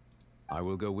 I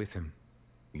will go with him.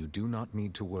 You do not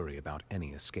need to worry about any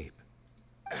escape.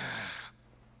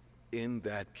 In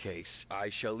that case, I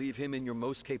shall leave him in your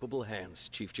most capable hands,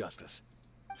 Chief Justice.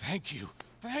 Thank you.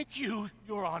 Thank you,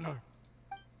 Your Honor.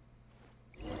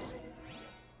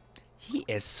 He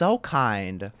is so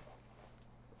kind.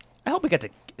 I hope we get to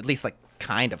at least, like,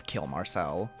 kind of kill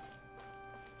Marcel.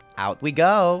 Out we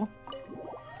go.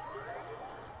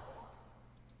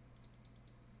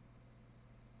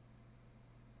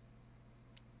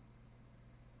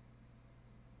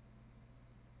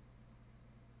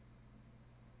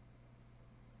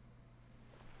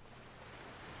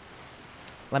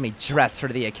 Let me dress for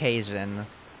the occasion.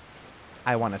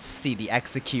 I want to see the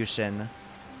execution.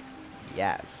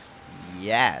 Yes.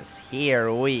 Yes.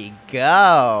 Here we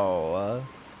go.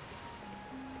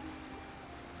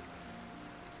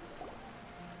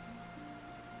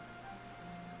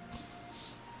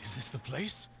 Is this the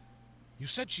place? You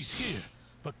said she's here,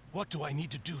 but what do I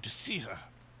need to do to see her?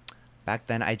 Back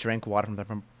then, I drank water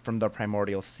from the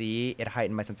primordial sea. It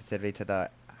heightened my sensitivity to the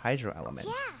hydro element.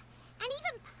 Yeah, and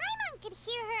even Paimon could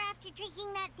hear her after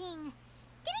drinking that thing.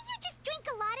 Didn't you just drink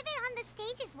a lot of it on the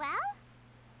stage as well?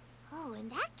 Oh, in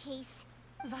that case...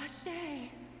 Vache.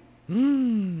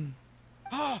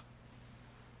 Ah!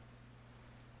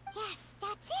 Yes,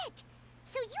 that's it.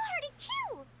 So you heard it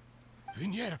too.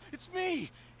 Vinier, it's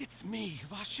me! It's me,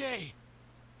 Vache!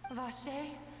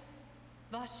 Vache?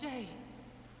 Vache.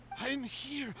 I'm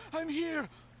here! I'm here!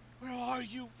 Where are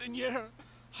you, Vinier?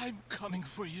 I'm coming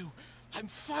for you. I'm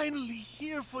finally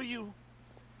here for you.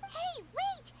 Hey,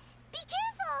 wait! Be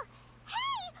careful!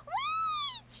 Hey,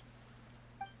 wait!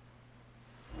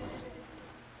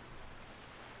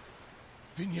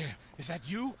 Vinier, is that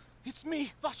you? It's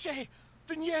me, Vache!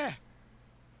 Vinier!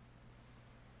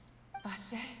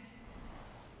 Vache?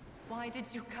 Why did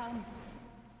you come?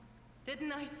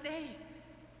 Didn't I say?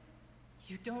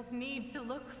 You don't need to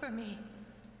look for me.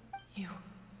 You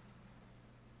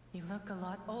look a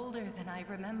lot older than I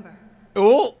remember.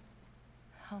 Oh!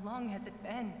 How long has it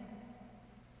been?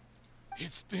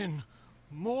 It's been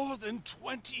more than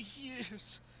 20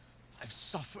 years. I've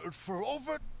suffered for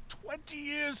over 20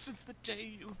 years since the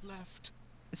day you left.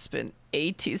 It's been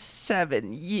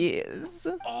 87 years.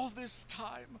 All this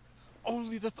time,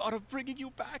 only the thought of bringing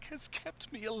you back has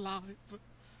kept me alive.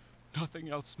 Nothing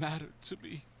else mattered to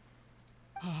me.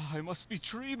 I must be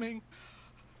dreaming.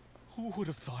 Who would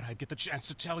have thought I'd get the chance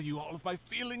to tell you all of my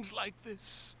feelings like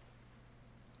this?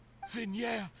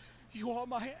 Vinier, you are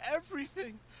my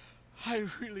everything. I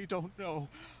really don't know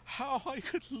how I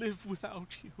could live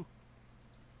without you.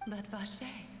 But Vache,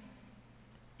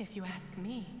 if you ask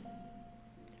me,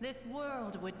 this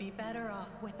world would be better off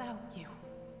without you.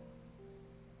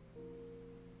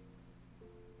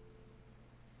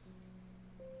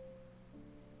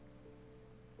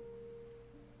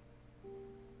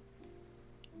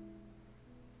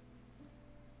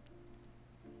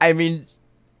 I mean,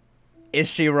 is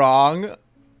she wrong?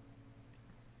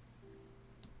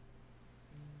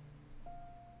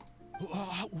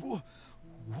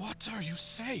 What are you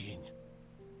saying?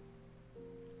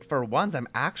 For once, I'm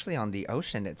actually on the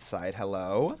Oceanid side.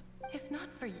 Hello? If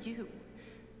not for you,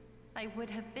 I would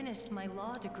have finished my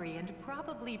law degree and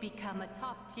probably become a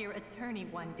top-tier attorney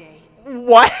one day.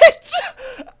 What?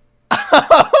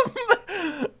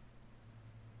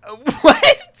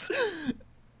 What?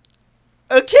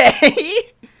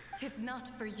 Okay. If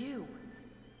not for you,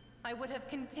 I would have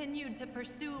continued to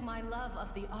pursue my love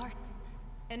of the arts,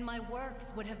 and my works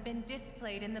would have been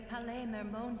displayed in the Palais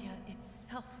Mermonia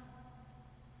itself.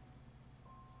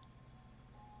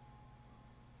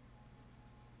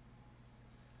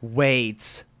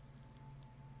 Wait.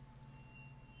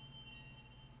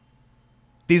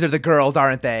 These are the girls,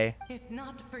 aren't they? If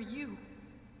not for you,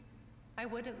 I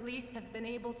would at least have been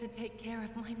able to take care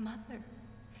of my mother.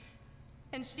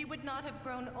 And she would not have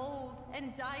grown old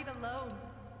and died alone,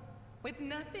 with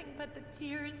nothing but the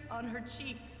tears on her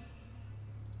cheeks.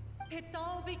 It's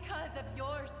all because of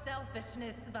your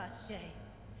selfishness, Vache.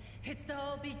 It's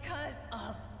all because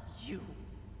of you.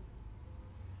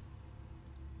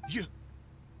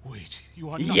 Wait, you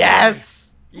are not—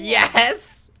 Yes!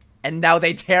 Yes! And now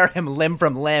they tear him limb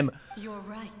from limb. You're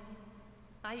right.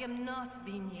 I am not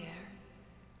Vignier.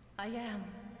 I am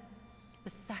the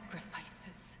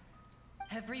sacrifices.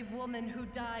 Every woman who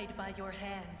died by your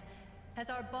hand, as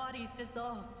our bodies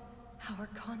dissolved, our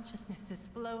consciousnesses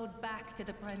flowed back to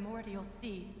the primordial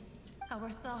sea. Our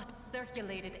thoughts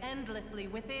circulated endlessly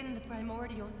within the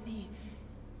primordial sea,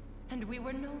 and we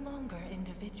were no longer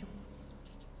individuals.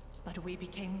 But we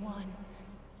became one,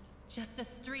 just as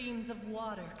streams of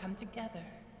water come together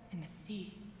in the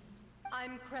sea.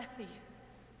 I'm Cressy.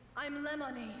 I'm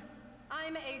Lemony.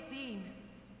 I'm Azine.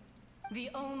 The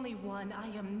only one I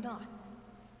am not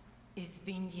is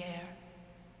Vignier.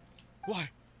 Why?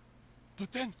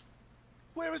 But then,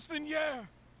 where is Vignier?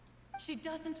 She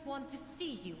doesn't want to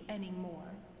see you anymore.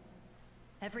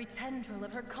 Every tendril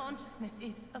of her consciousness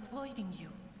is avoiding you.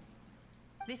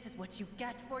 This is what you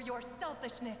get for your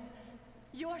selfishness.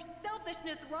 Your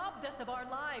selfishness robbed us of our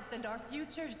lives and our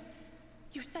futures.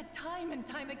 You said time and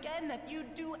time again that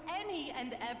you'd do any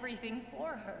and everything for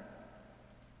her.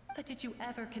 But did you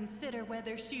ever consider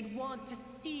whether she'd want to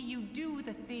see you do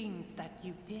the things that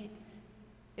you did?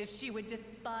 If she would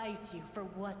despise you for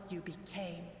what you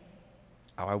became?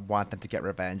 Oh, I want them to get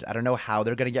revenge. I don't know how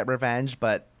they're gonna get revenge,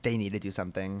 but they need to do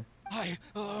something.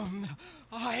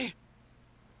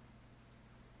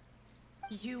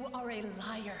 You are a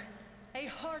liar, a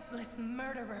heartless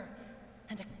murderer,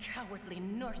 and a cowardly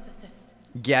narcissist.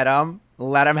 Get him.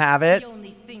 Let him have it. The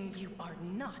only thing you are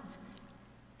not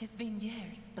is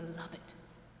Vignier's beloved.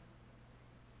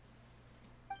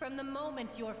 From the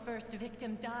moment your first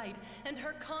victim died and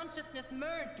her consciousness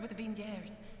merged with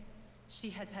Vignier's, she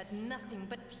has had nothing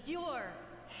but pure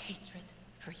hatred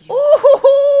for you.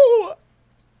 Ooh!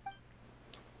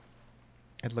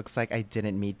 It looks like I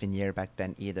didn't meet Vignier back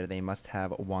then either. They must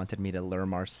have wanted me to lure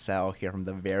Marcel here from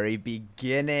the very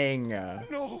beginning.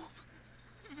 No!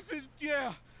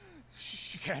 Yeah,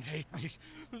 she can't hate me.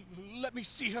 Let me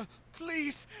see her,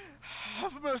 please.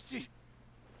 Have mercy.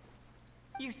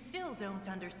 You still don't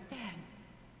understand.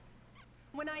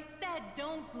 When I said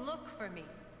don't look for me,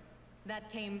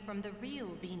 that came from the real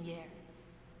Vignier.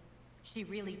 She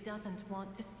really doesn't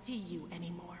want to see you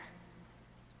anymore.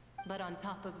 But on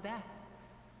top of that,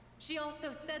 she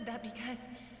also said that because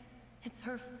it's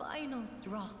her final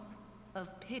drop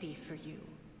of pity for you.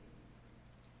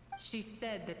 She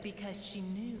said that because she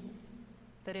knew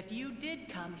that if you did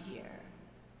come here,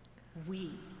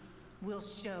 we will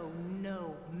show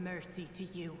no mercy to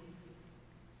you.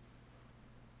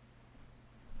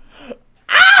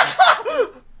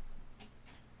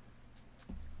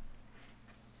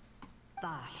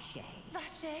 Vache. Vache?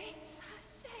 Vache.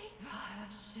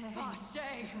 Vache.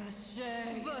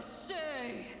 Vache.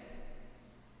 Vache.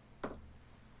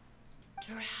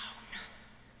 Drown.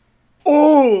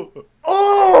 Oh!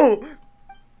 Oh!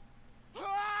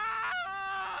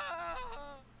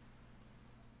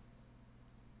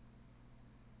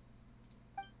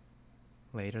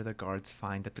 Later, the guards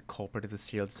find that the culprit of the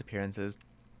serial disappearances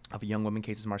of a young woman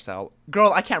case is Marcel.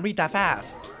 Girl, I can't read that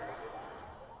fast.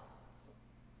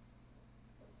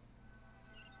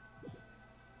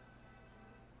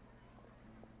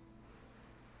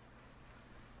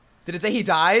 Did it say he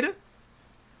died?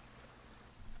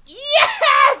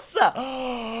 Yes!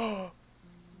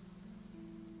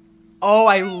 Oh,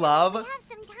 I love... We have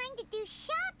some time to do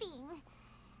shopping.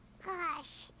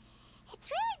 Gosh, it's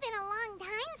really been a long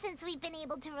time since we've been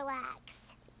able to relax.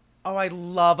 Oh, I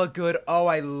love a good... Oh,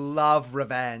 I love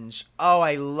revenge. Oh,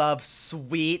 I love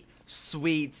sweet,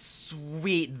 sweet,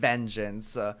 sweet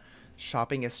vengeance.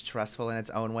 Shopping is stressful in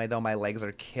its own way, though. My legs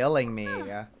are killing me.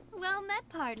 Well met,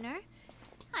 partner.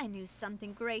 I knew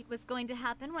something great was going to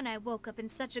happen when I woke up in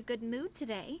such a good mood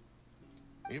today.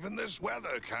 Even this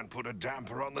weather can't put a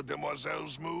damper on the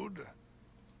demoiselle's mood.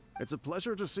 It's a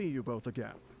pleasure to see you both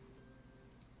again.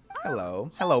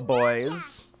 Hello. Hello,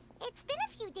 boys. It's been a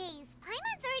few days.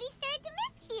 Paimon's already started to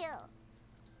miss you.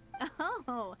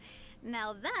 Oh,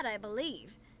 now that I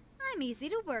believe. I'm easy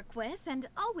to work with and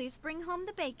always bring home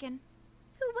the bacon.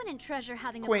 Who wouldn't treasure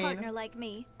having Queen. a partner like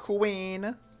me? Queen.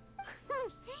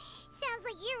 Sounds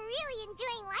like you're really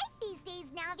enjoying life these days,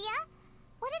 Navia.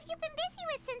 What have you been busy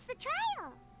with since the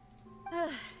trial?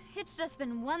 It's just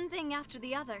been one thing after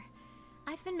the other.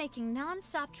 I've been making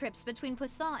non-stop trips between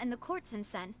Poisson and the courts in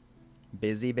Sen.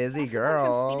 Busy, busy Everyone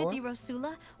girl. from Spina di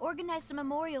Rosula organized a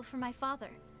memorial for my father.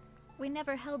 We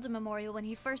never held a memorial when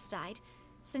he first died,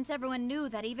 since everyone knew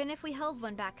that even if we held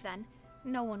one back then,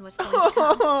 no one was going to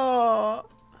come.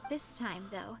 This time,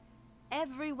 though,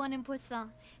 everyone in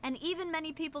Poisson, and even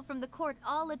many people from the court,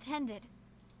 all attended.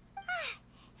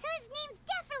 So his name's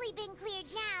definitely been cleared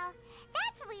now.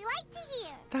 That's what we like to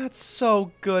hear. That's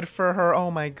so good for her.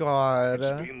 Oh my god.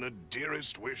 It's been the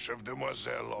dearest wish of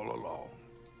Demoiselle all along.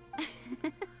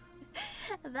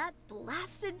 That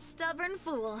blasted stubborn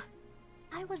fool.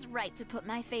 I was right to put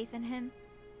my faith in him.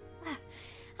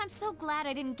 I'm so glad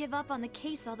I didn't give up on the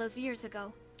case all those years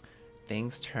ago.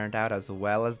 Things turned out as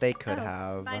well as they could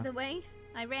have. By the way,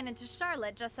 I ran into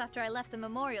Charlotte just after I left the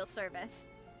memorial service.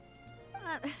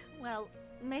 Well,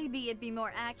 maybe it'd be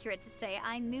more accurate to say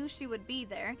I knew she would be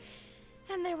there,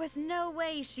 and there was no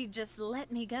way she'd just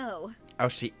let me go. Oh,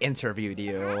 she interviewed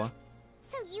you.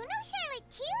 So you know Charlotte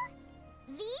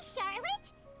too? The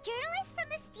Charlotte? Journalist from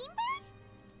the Steambird?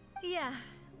 Yeah,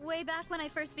 way back when I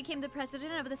first became the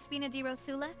president of the Spina di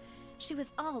Rosula, she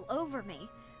was all over me.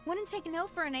 Wouldn't take no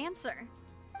for an answer.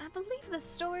 I believe the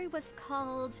story was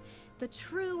called The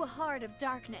True Heart of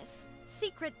Darkness,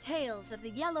 Secret Tales of the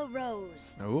Yellow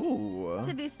Rose. Ooh.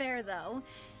 To be fair though,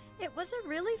 it was a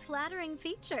really flattering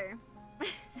feature.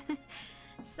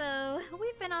 So,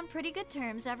 we've been on pretty good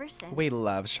terms ever since. We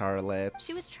love Charlotte.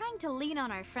 She was trying to lean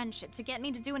on our friendship to get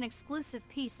me to do an exclusive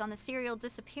piece on the serial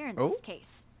disappearances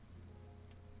case.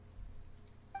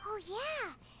 Oh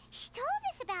yeah, she told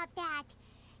us about that.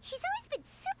 She's always been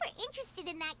super interested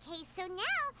in that case, so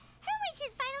now her wish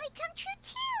has finally come true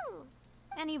too.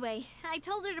 Anyway, I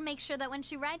told her to make sure that when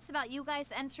she writes about you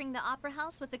guys entering the opera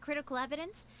house with the critical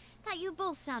evidence, that you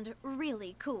both sound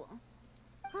really cool.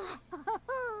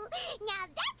 Now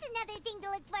that's another thing to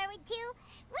look forward to.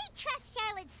 We trust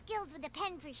Charlotte's skills with a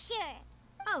pen for sure.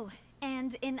 Oh,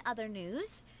 and in other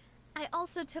news, I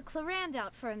also took Clarand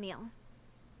out for a meal.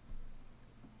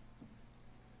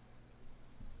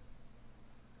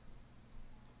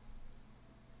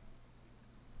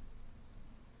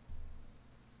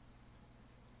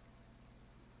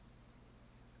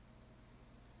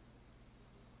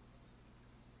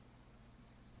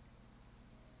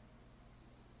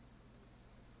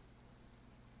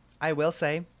 I will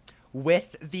say,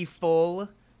 with the full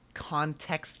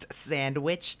context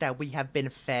sandwich that we have been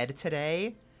fed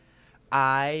today,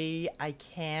 I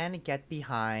can get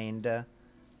behind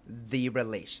the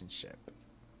relationship.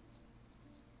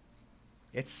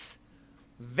 It's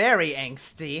very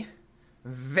angsty.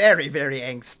 Very, very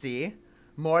angsty.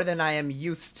 More than I am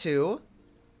used to.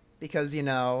 Because, you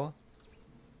know,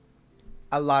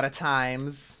 a lot of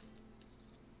times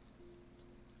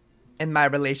in my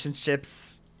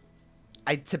relationships,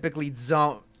 I typically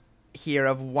don't hear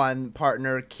of one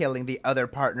partner killing the other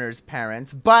partner's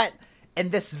parents, but in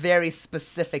this very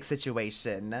specific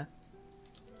situation,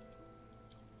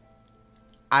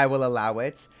 I will allow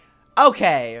it.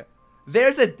 Okay,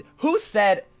 who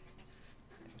said,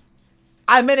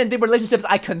 I'm in the relationships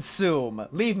I consume.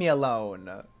 Leave me alone.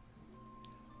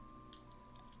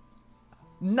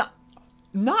 Not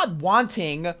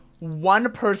wanting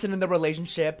one person in the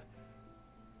relationship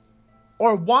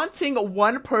or wanting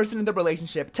one person in the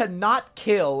relationship to not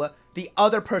kill the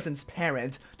other person's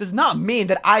parent does not mean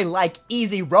that I like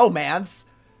easy romance.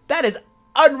 That is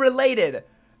unrelated.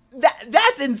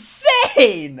 That's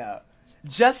insane.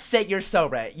 Just say you're so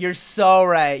right. You're so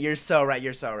right. You're so right.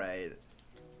 You're so right.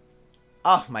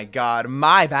 Oh my god,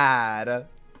 my bad.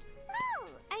 Oh,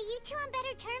 are you two on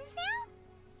better terms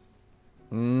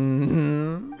now?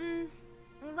 Mm-hmm.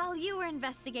 While you were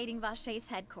investigating Vachey's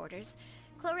headquarters,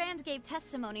 Clarand gave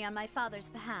testimony on my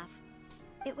father's behalf.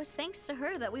 It was thanks to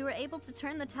her that we were able to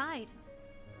turn the tide.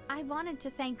 I wanted to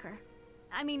thank her.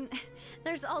 I mean,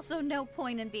 there's also no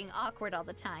point in being awkward all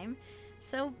the time,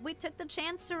 so we took the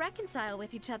chance to reconcile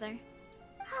with each other.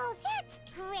 Oh, that's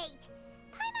great.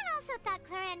 Paimon also thought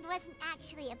Clarand wasn't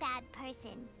actually a bad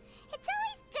person. It's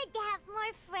always good to have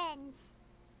more friends.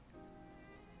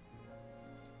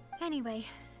 Anyway,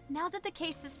 now that the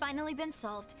case has finally been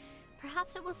solved,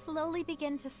 perhaps it will slowly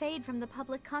begin to fade from the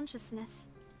public consciousness.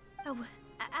 Oh,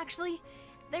 actually,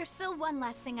 there's still one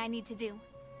last thing I need to do.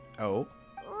 Oh?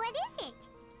 What is it?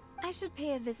 I should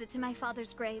pay a visit to my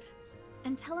father's grave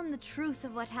and tell him the truth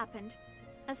of what happened,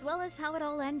 as well as how it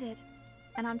all ended.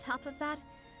 And on top of that,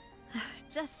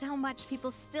 just how much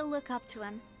people still look up to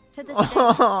him to this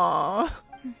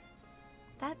day.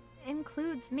 That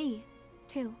includes me,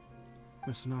 too.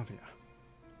 Miss Navia.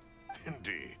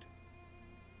 Indeed.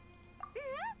 We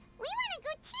want to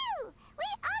go too! We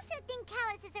also think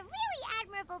Callus is a really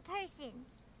admirable person.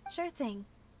 Sure thing.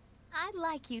 I'd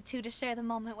like you two to share the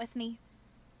moment with me.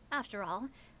 After all,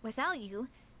 without you,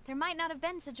 there might not have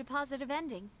been such a positive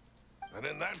ending. And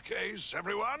in that case,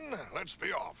 everyone, let's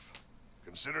be off.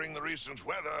 Considering the recent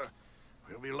weather,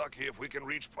 we'll be lucky if we can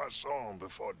reach Poisson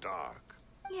before dark.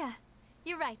 Yeah,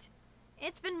 you're right.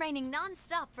 It's been raining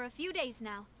non-stop for a few days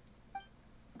now.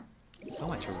 So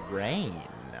much rain.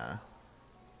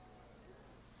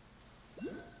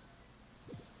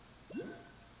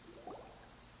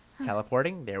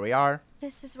 Teleporting, there we are.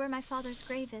 This is where my father's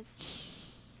grave is.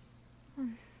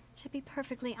 To be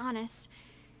perfectly honest,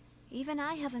 even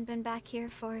I haven't been back here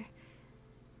for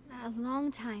a long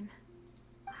time.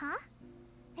 Huh?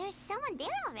 There's someone there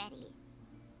already.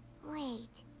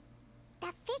 Wait.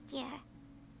 That figure.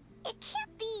 It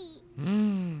can't be.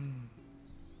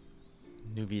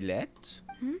 Neuvillette?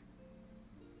 Isn't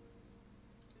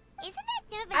that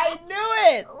Neuvillette? I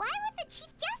knew it! Why would the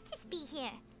Chief Justice be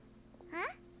here?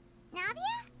 Huh?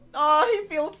 Navia? Oh,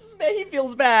 he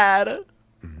feels bad.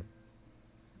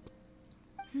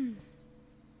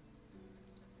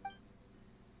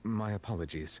 My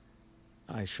apologies.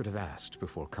 I should have asked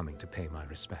before coming to pay my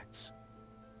respects.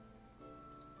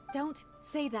 Don't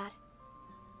say that.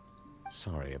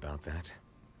 Sorry about that.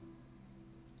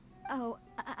 Oh,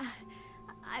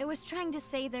 I was trying to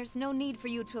say there's no need for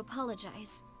you to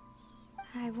apologize.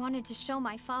 I wanted to show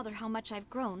my father how much I've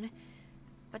grown,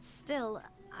 but still,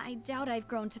 I doubt I've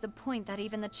grown to the point that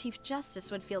even the Chief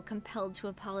Justice would feel compelled to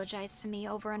apologize to me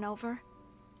over and over.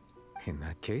 In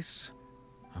that case,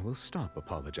 I will stop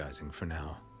apologizing for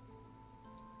now.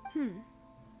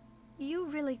 You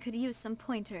really could use some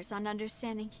pointers on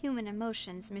understanding human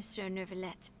emotions, Monsieur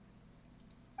Neuvillette.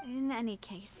 In any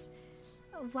case,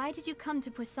 why did you come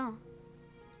to Poisson?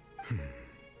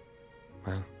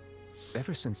 Well,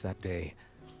 ever since that day,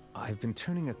 I've been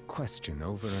turning a question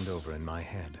over and over in my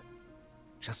head.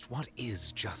 Just what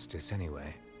is justice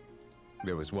anyway?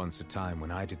 There was once a time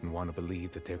when I didn't want to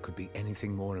believe that there could be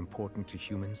anything more important to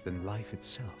humans than life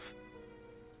itself.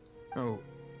 Oh,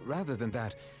 rather than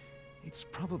that, it's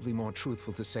probably more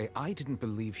truthful to say I didn't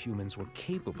believe humans were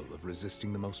capable of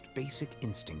resisting the most basic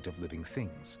instinct of living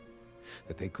things.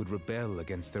 That they could rebel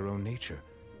against their own nature,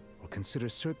 or consider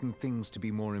certain things to be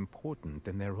more important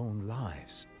than their own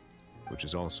lives. Which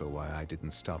is also why I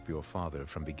didn't stop your father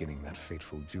from beginning that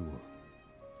fateful duel.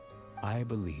 I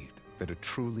believed that a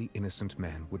truly innocent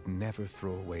man would never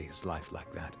throw away his life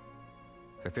like that.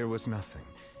 That there was nothing,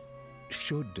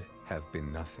 should have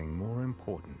been nothing more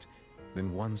important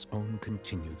than one's own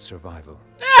continued survival.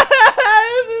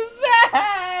 This is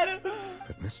sad!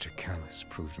 But Mr. Callus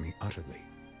proved me utterly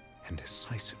and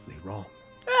decisively wrong.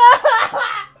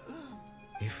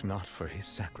 If not for his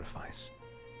sacrifice,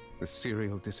 the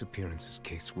serial disappearances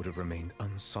case would have remained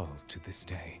unsolved to this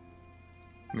day.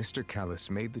 Mr.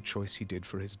 Callus made the choice he did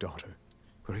for his daughter,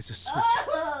 for his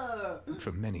associates, and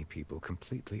for many people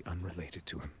completely unrelated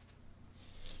to him.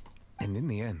 And in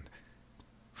the end,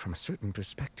 from a certain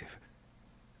perspective,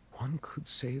 one could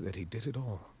say that he did it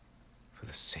all for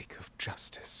the sake of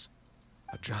justice.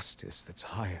 A justice that's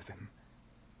higher than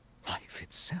life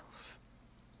itself.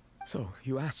 So,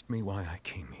 you asked me why I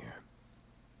came here.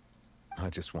 I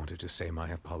just wanted to say my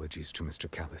apologies to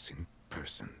Mr. Callus in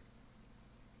person.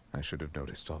 I should have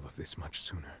noticed all of this much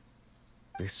sooner.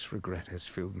 This regret has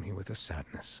filled me with a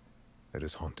sadness that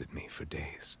has haunted me for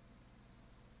days.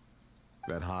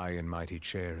 That high and mighty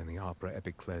chair in the Opera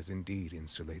Epiclese indeed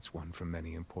insulates one from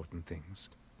many important things.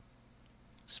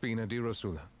 Spina di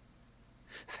Rosula,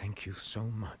 thank you so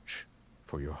much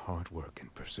for your hard work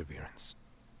and perseverance.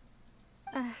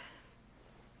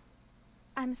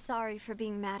 I'm sorry for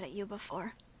being mad at you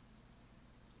before.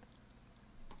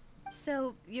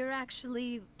 So, you're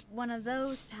actually one of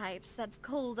those types that's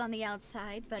cold on the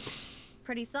outside, but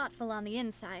pretty thoughtful on the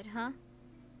inside, huh?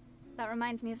 That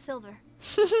reminds me of Silver.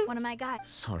 One of my guys.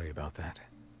 Sorry about that.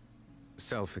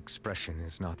 Self-expression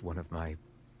is not one of my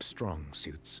strong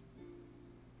suits.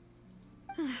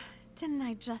 Didn't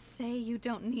I just say you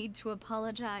don't need to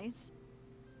apologize?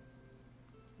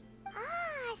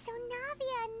 Ah, so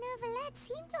Navia and Neuvillette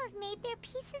seem to have made their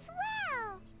peace as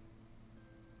well.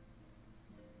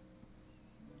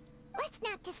 Let's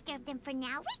not disturb them for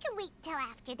now. We can wait till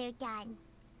after they're done.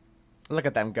 Look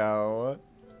at them go.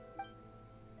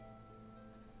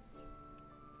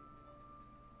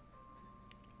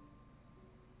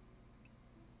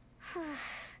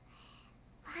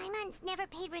 Paimon's never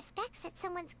paid respects at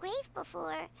someone's grave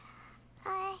before.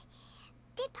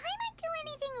 Did Paimon do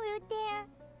anything rude there?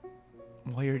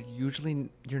 Well,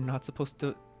 you're not supposed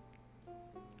to...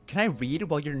 Can I read?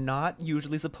 Well, you're not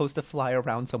usually supposed to fly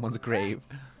around someone's grave.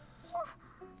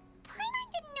 Paimon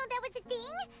didn't know that was a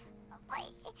thing.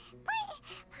 But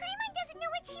Paimon doesn't know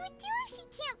what she would do if she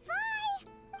can't fly.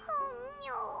 Oh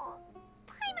no.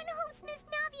 Paimon hopes Miss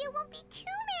Navia won't be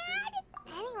too mad.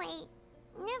 Anyway,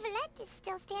 Neuvillette is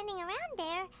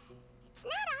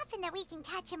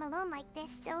can catch him alone like this,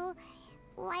 so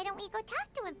why don't we go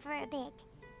talk to him for a bit?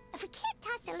 If we can't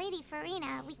talk to Lady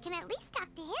Farina, we can at least talk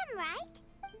to him, right?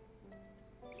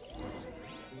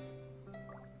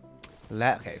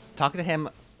 Okay, so talking to him,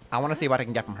 I want to see what I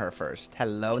can get from her first.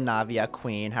 Hello, Navia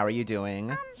Queen. How are you doing?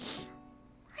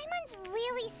 Paimon's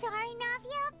really sorry,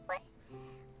 Navia, but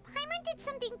Paimon did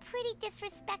something pretty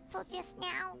disrespectful just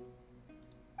now.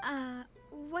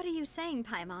 What are you saying,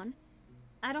 Paimon?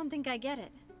 I don't think I get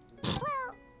it.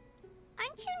 Well,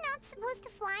 aren't you not supposed to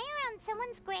fly around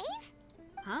someone's grave?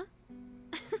 Huh?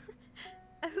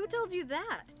 Who told you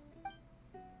that?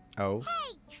 Oh.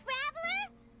 Hey, Traveler!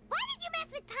 Why did you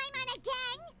mess with Paimon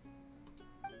again?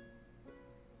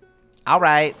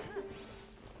 Alright.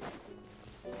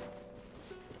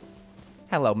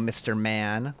 Hello, Mr.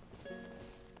 Man.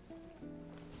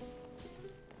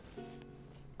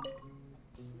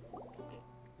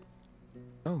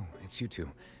 Oh, it's you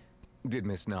two. Did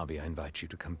Miss Navia invite you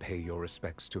to come pay your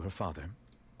respects to her father?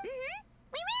 Mm-hmm.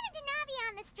 We ran into Navia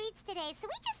on the streets today, so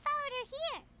we just followed her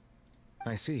here.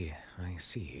 I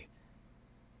see.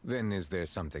 Then is there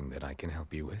something that I can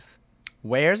help you with?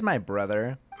 Where's my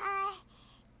brother?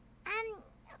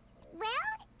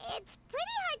 Well, it's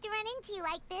pretty hard to run into you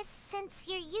like this since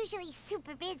you're usually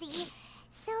super busy.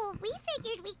 So we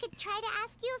figured we could try to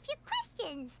ask you a few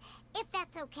questions, if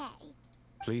that's okay.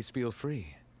 Please feel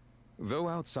free. Though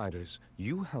outsiders,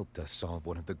 you helped us solve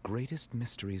one of the greatest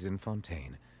mysteries in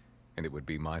Fontaine, and it would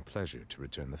be my pleasure to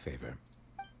return the favor.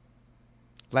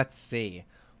 Let's see.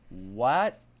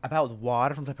 What about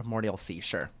water from the primordial sea?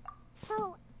 Sure.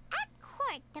 So, at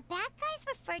court, the bad guys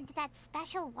referred to that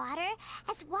special water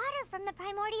as water from the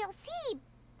primordial sea,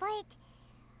 but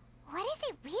what is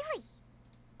it really?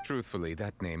 Truthfully,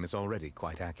 that name is already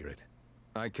quite accurate.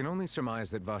 I can only surmise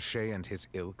that Vacher and his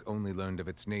ilk only learned of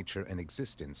its nature and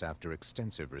existence after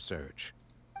extensive research.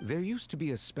 There used to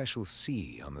be a special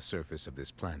sea on the surface of this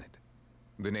planet.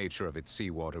 The nature of its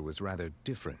seawater was rather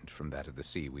different from that of the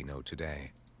sea we know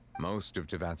today. Most of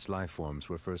Tevat's life forms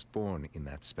were first born in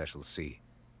that special sea.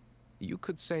 You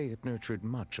could say it nurtured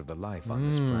much of the life on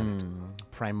this planet.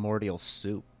 Primordial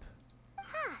soup.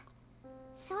 Huh.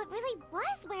 So it really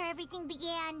was where everything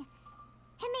began.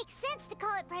 It makes sense to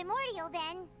call it primordial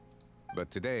then. But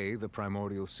today, the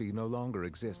primordial sea no longer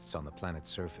exists on the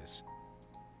planet's surface.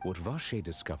 What Vacher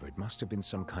discovered must have been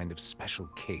some kind of special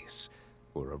case,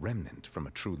 or a remnant from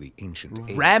a truly ancient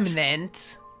age.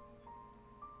 Remnant?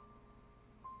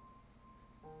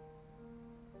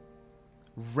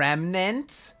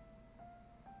 Remnant?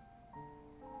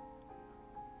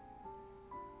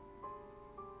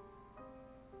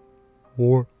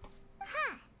 Or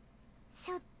Huh.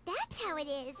 So that's how it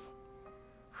is.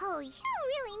 Oh, you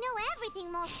really know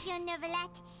everything, Monsieur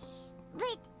Neuvillette.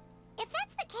 But if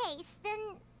that's the case, then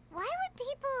why would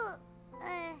people,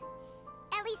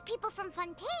 at least people from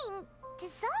Fontaine,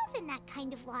 dissolve in that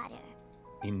kind of water?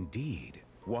 Indeed.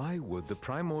 Why would the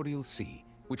primordial sea,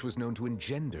 which was known to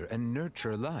engender and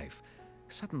nurture life,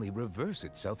 suddenly reverse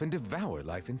itself and devour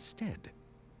life instead?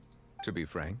 To be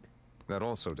frank, that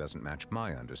also doesn't match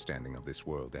my understanding of this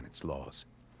world and its laws.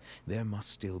 There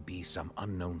must still be some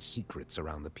unknown secrets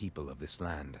around the people of this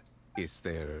land. Is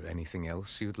there anything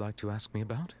else you'd like to ask me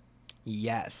about?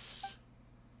 yes.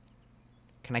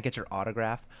 Can I get your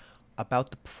autograph?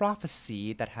 About the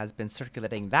prophecy that has been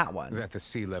circulating, that one. That the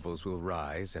sea levels will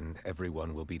rise and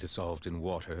everyone will be dissolved in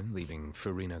water, leaving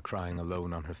Farina crying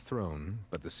alone on her throne,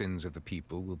 but the sins of the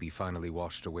people will be finally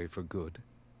washed away for good.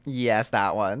 Yes,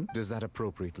 that one. Does that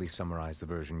appropriately summarize the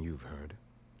version you've heard?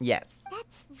 Yes.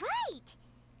 That's right.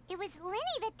 It was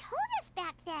Linny that told us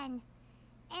back then.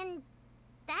 And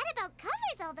that about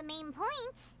covers all the main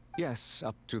points. Yes,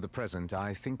 up to the present,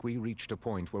 I think we reached a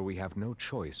point where we have no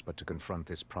choice but to confront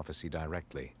this prophecy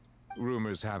directly.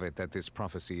 Rumors have it that this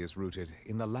prophecy is rooted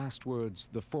in the last words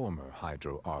the former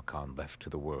Hydro Archon left to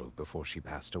the world before she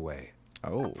passed away.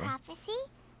 Oh. A prophecy?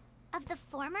 Of the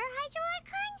former Hydro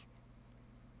Archon?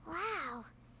 Wow.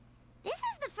 This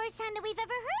is the first time that we've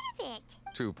ever heard of it.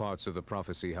 Two parts of the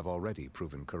prophecy have already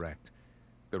proven correct.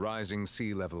 The rising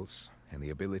sea levels and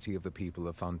the ability of the people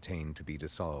of Fontaine to be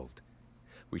dissolved.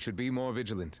 We should be more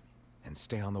vigilant and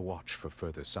stay on the watch for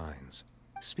further signs.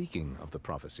 Speaking of the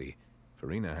prophecy,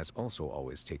 Farina has also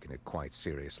always taken it quite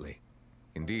seriously.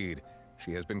 Indeed,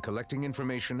 she has been collecting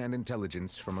information and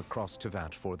intelligence from across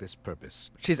Tevat for this purpose.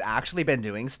 She's actually been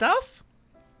doing stuff?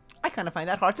 I kind of find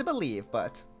that hard to believe,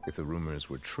 but... If the rumors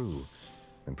were true,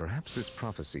 then perhaps this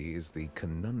prophecy is the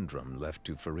conundrum left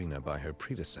to Farina by her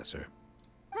predecessor.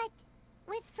 But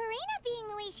with Farina being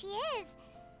the way she is,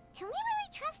 can we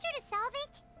really trust her to solve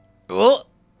it? Oh!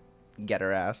 Get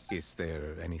her ass. Is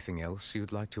there anything else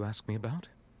you'd like to ask me about?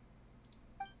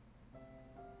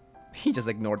 He just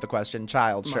ignored the question.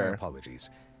 Child, My sure. apologies.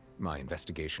 My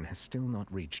investigation has still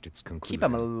not reached its conclusion. Keep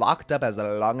him locked up as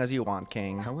long as you want,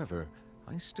 King. However,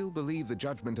 I still believe the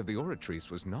judgment of the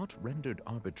Oratrice was not rendered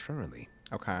arbitrarily.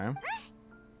 Okay.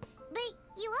 But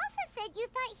you also said you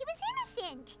thought he was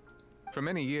innocent. For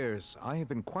many years, I have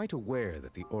been quite aware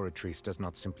that the Oratrice does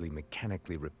not simply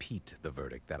mechanically repeat the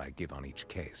verdict that I give on each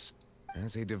case.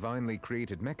 As a divinely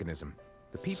created mechanism,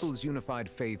 the people's unified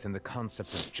faith in the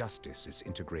concept of justice is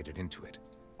integrated into it.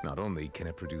 Not only can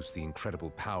it produce the incredible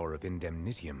power of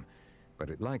indemnitium, but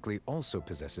it likely also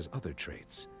possesses other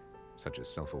traits, such as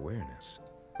self-awareness.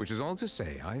 Which is all to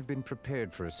say, I've been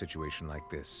prepared for a situation like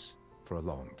this for a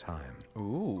long time.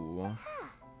 Ooh.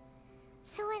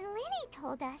 So when Lenny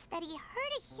told us that he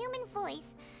heard a human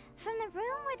voice from the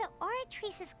room where the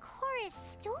Oratrice's core is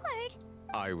stored...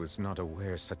 I was not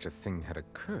aware such a thing had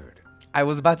occurred. I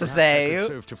was about to Perhaps say... I could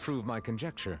serve to prove my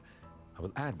conjecture. I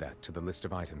will add that to the list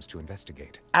of items to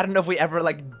investigate. I don't know if we ever,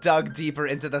 like, dug deeper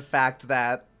into the fact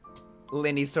that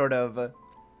Lenny sort of...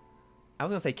 I was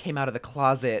gonna say came out of the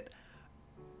closet.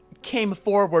 Came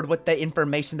forward with the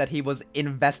information that he was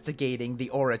investigating the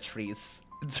Oratrice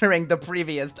during the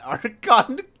previous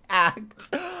Archon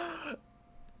act.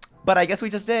 But I guess we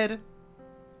just did.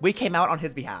 We came out on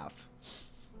his behalf.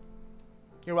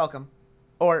 You're welcome.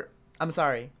 Or, I'm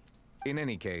sorry. In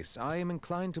any case, I am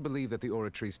inclined to believe that the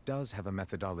Oratrice does have a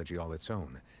methodology all its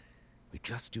own. We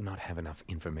just do not have enough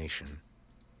information.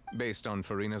 Based on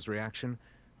Farina's reaction,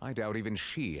 I doubt even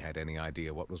she had any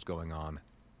idea what was going on.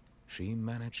 She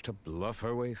managed to bluff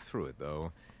her way through it,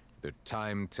 though. The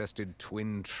time-tested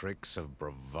twin tricks of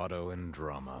bravado and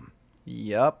drama.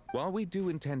 Yup. While we do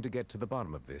intend to get to the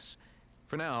bottom of this,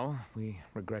 for now, we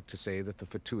regret to say that the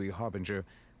Fatui Harbinger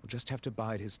will just have to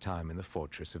bide his time in the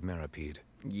Fortress of Meripede.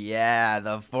 Yeah,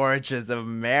 the Fortress of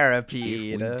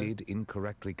Meripede. If we did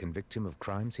incorrectly convict him of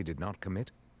crimes he did not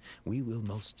commit, we will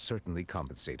most certainly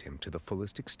compensate him to the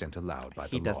fullest extent allowed by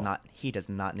the law. He does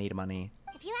not need money.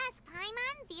 If you ask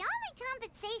Paimon, the only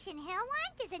compensation he'll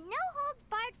want is a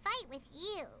no-holds-barred fight with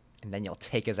you. And then you'll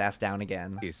take his ass down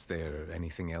again. Is there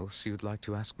anything else you'd like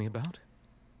to ask me about?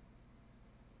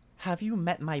 Have you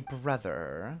met my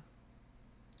brother?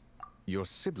 Your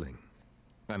sibling.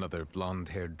 Another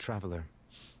blonde-haired traveler.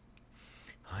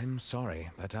 I'm sorry,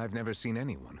 but I've never seen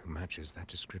anyone who matches that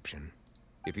description.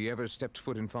 If he ever stepped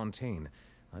foot in Fontaine,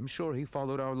 I'm sure he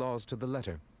followed our laws to the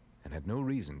letter, and had no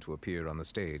reason to appear on the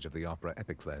stage of the opera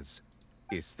Epicles.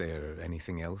 Is there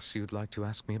anything else you'd like to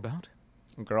ask me about?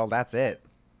 Girl, that's it.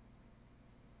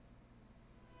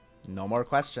 No more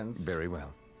questions. Very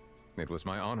well. It was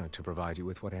my honor to provide you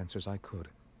with what answers I could.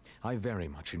 I very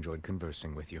much enjoyed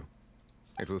conversing with you.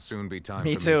 It will soon be time for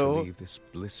me to leave this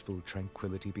blissful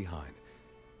tranquility behind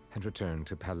and return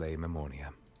to Palais Memornia.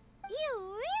 You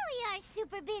really are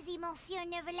super busy, Monsieur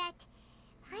Neuvillette.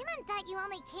 Paimon thought you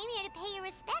only came here to pay your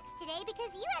respects today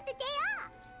because you had the day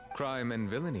off. Crime and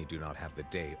villainy do not have the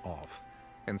day off,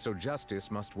 and so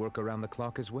justice must work around the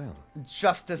clock as well.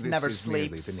 Justice never This is sleeps.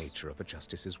 merely the nature of a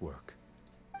justice's work.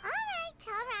 All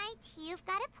right. You've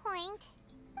got a point.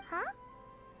 Huh?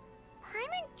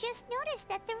 Paimon just noticed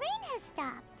that the rain has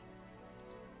stopped.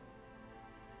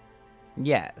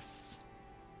 Yes.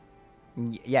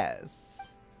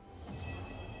 Yes.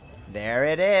 There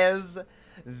it is.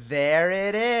 There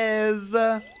it is.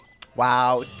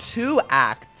 Wow, 2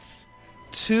 acts.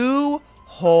 2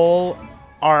 whole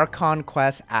Archon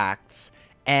Quest acts.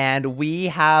 And we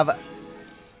have...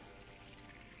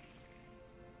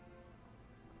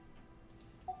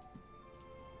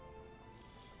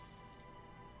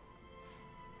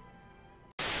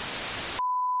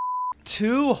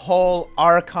 two whole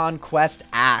Archon Quest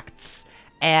acts,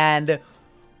 and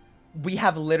we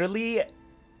have literally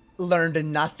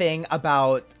learned nothing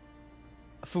about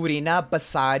Furina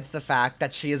besides the fact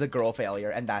that she is a girl failure,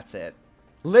 and that's it.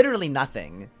 Literally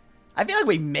nothing. I feel like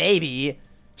we maybe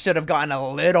should have gotten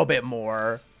a little bit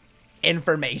more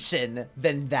information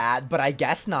than that, but I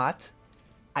guess not.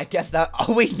 I guess that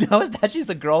all we know is that she's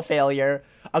a girl failure,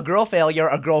 a girl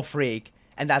freak,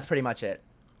 and that's pretty much it.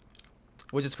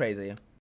 Which is crazy.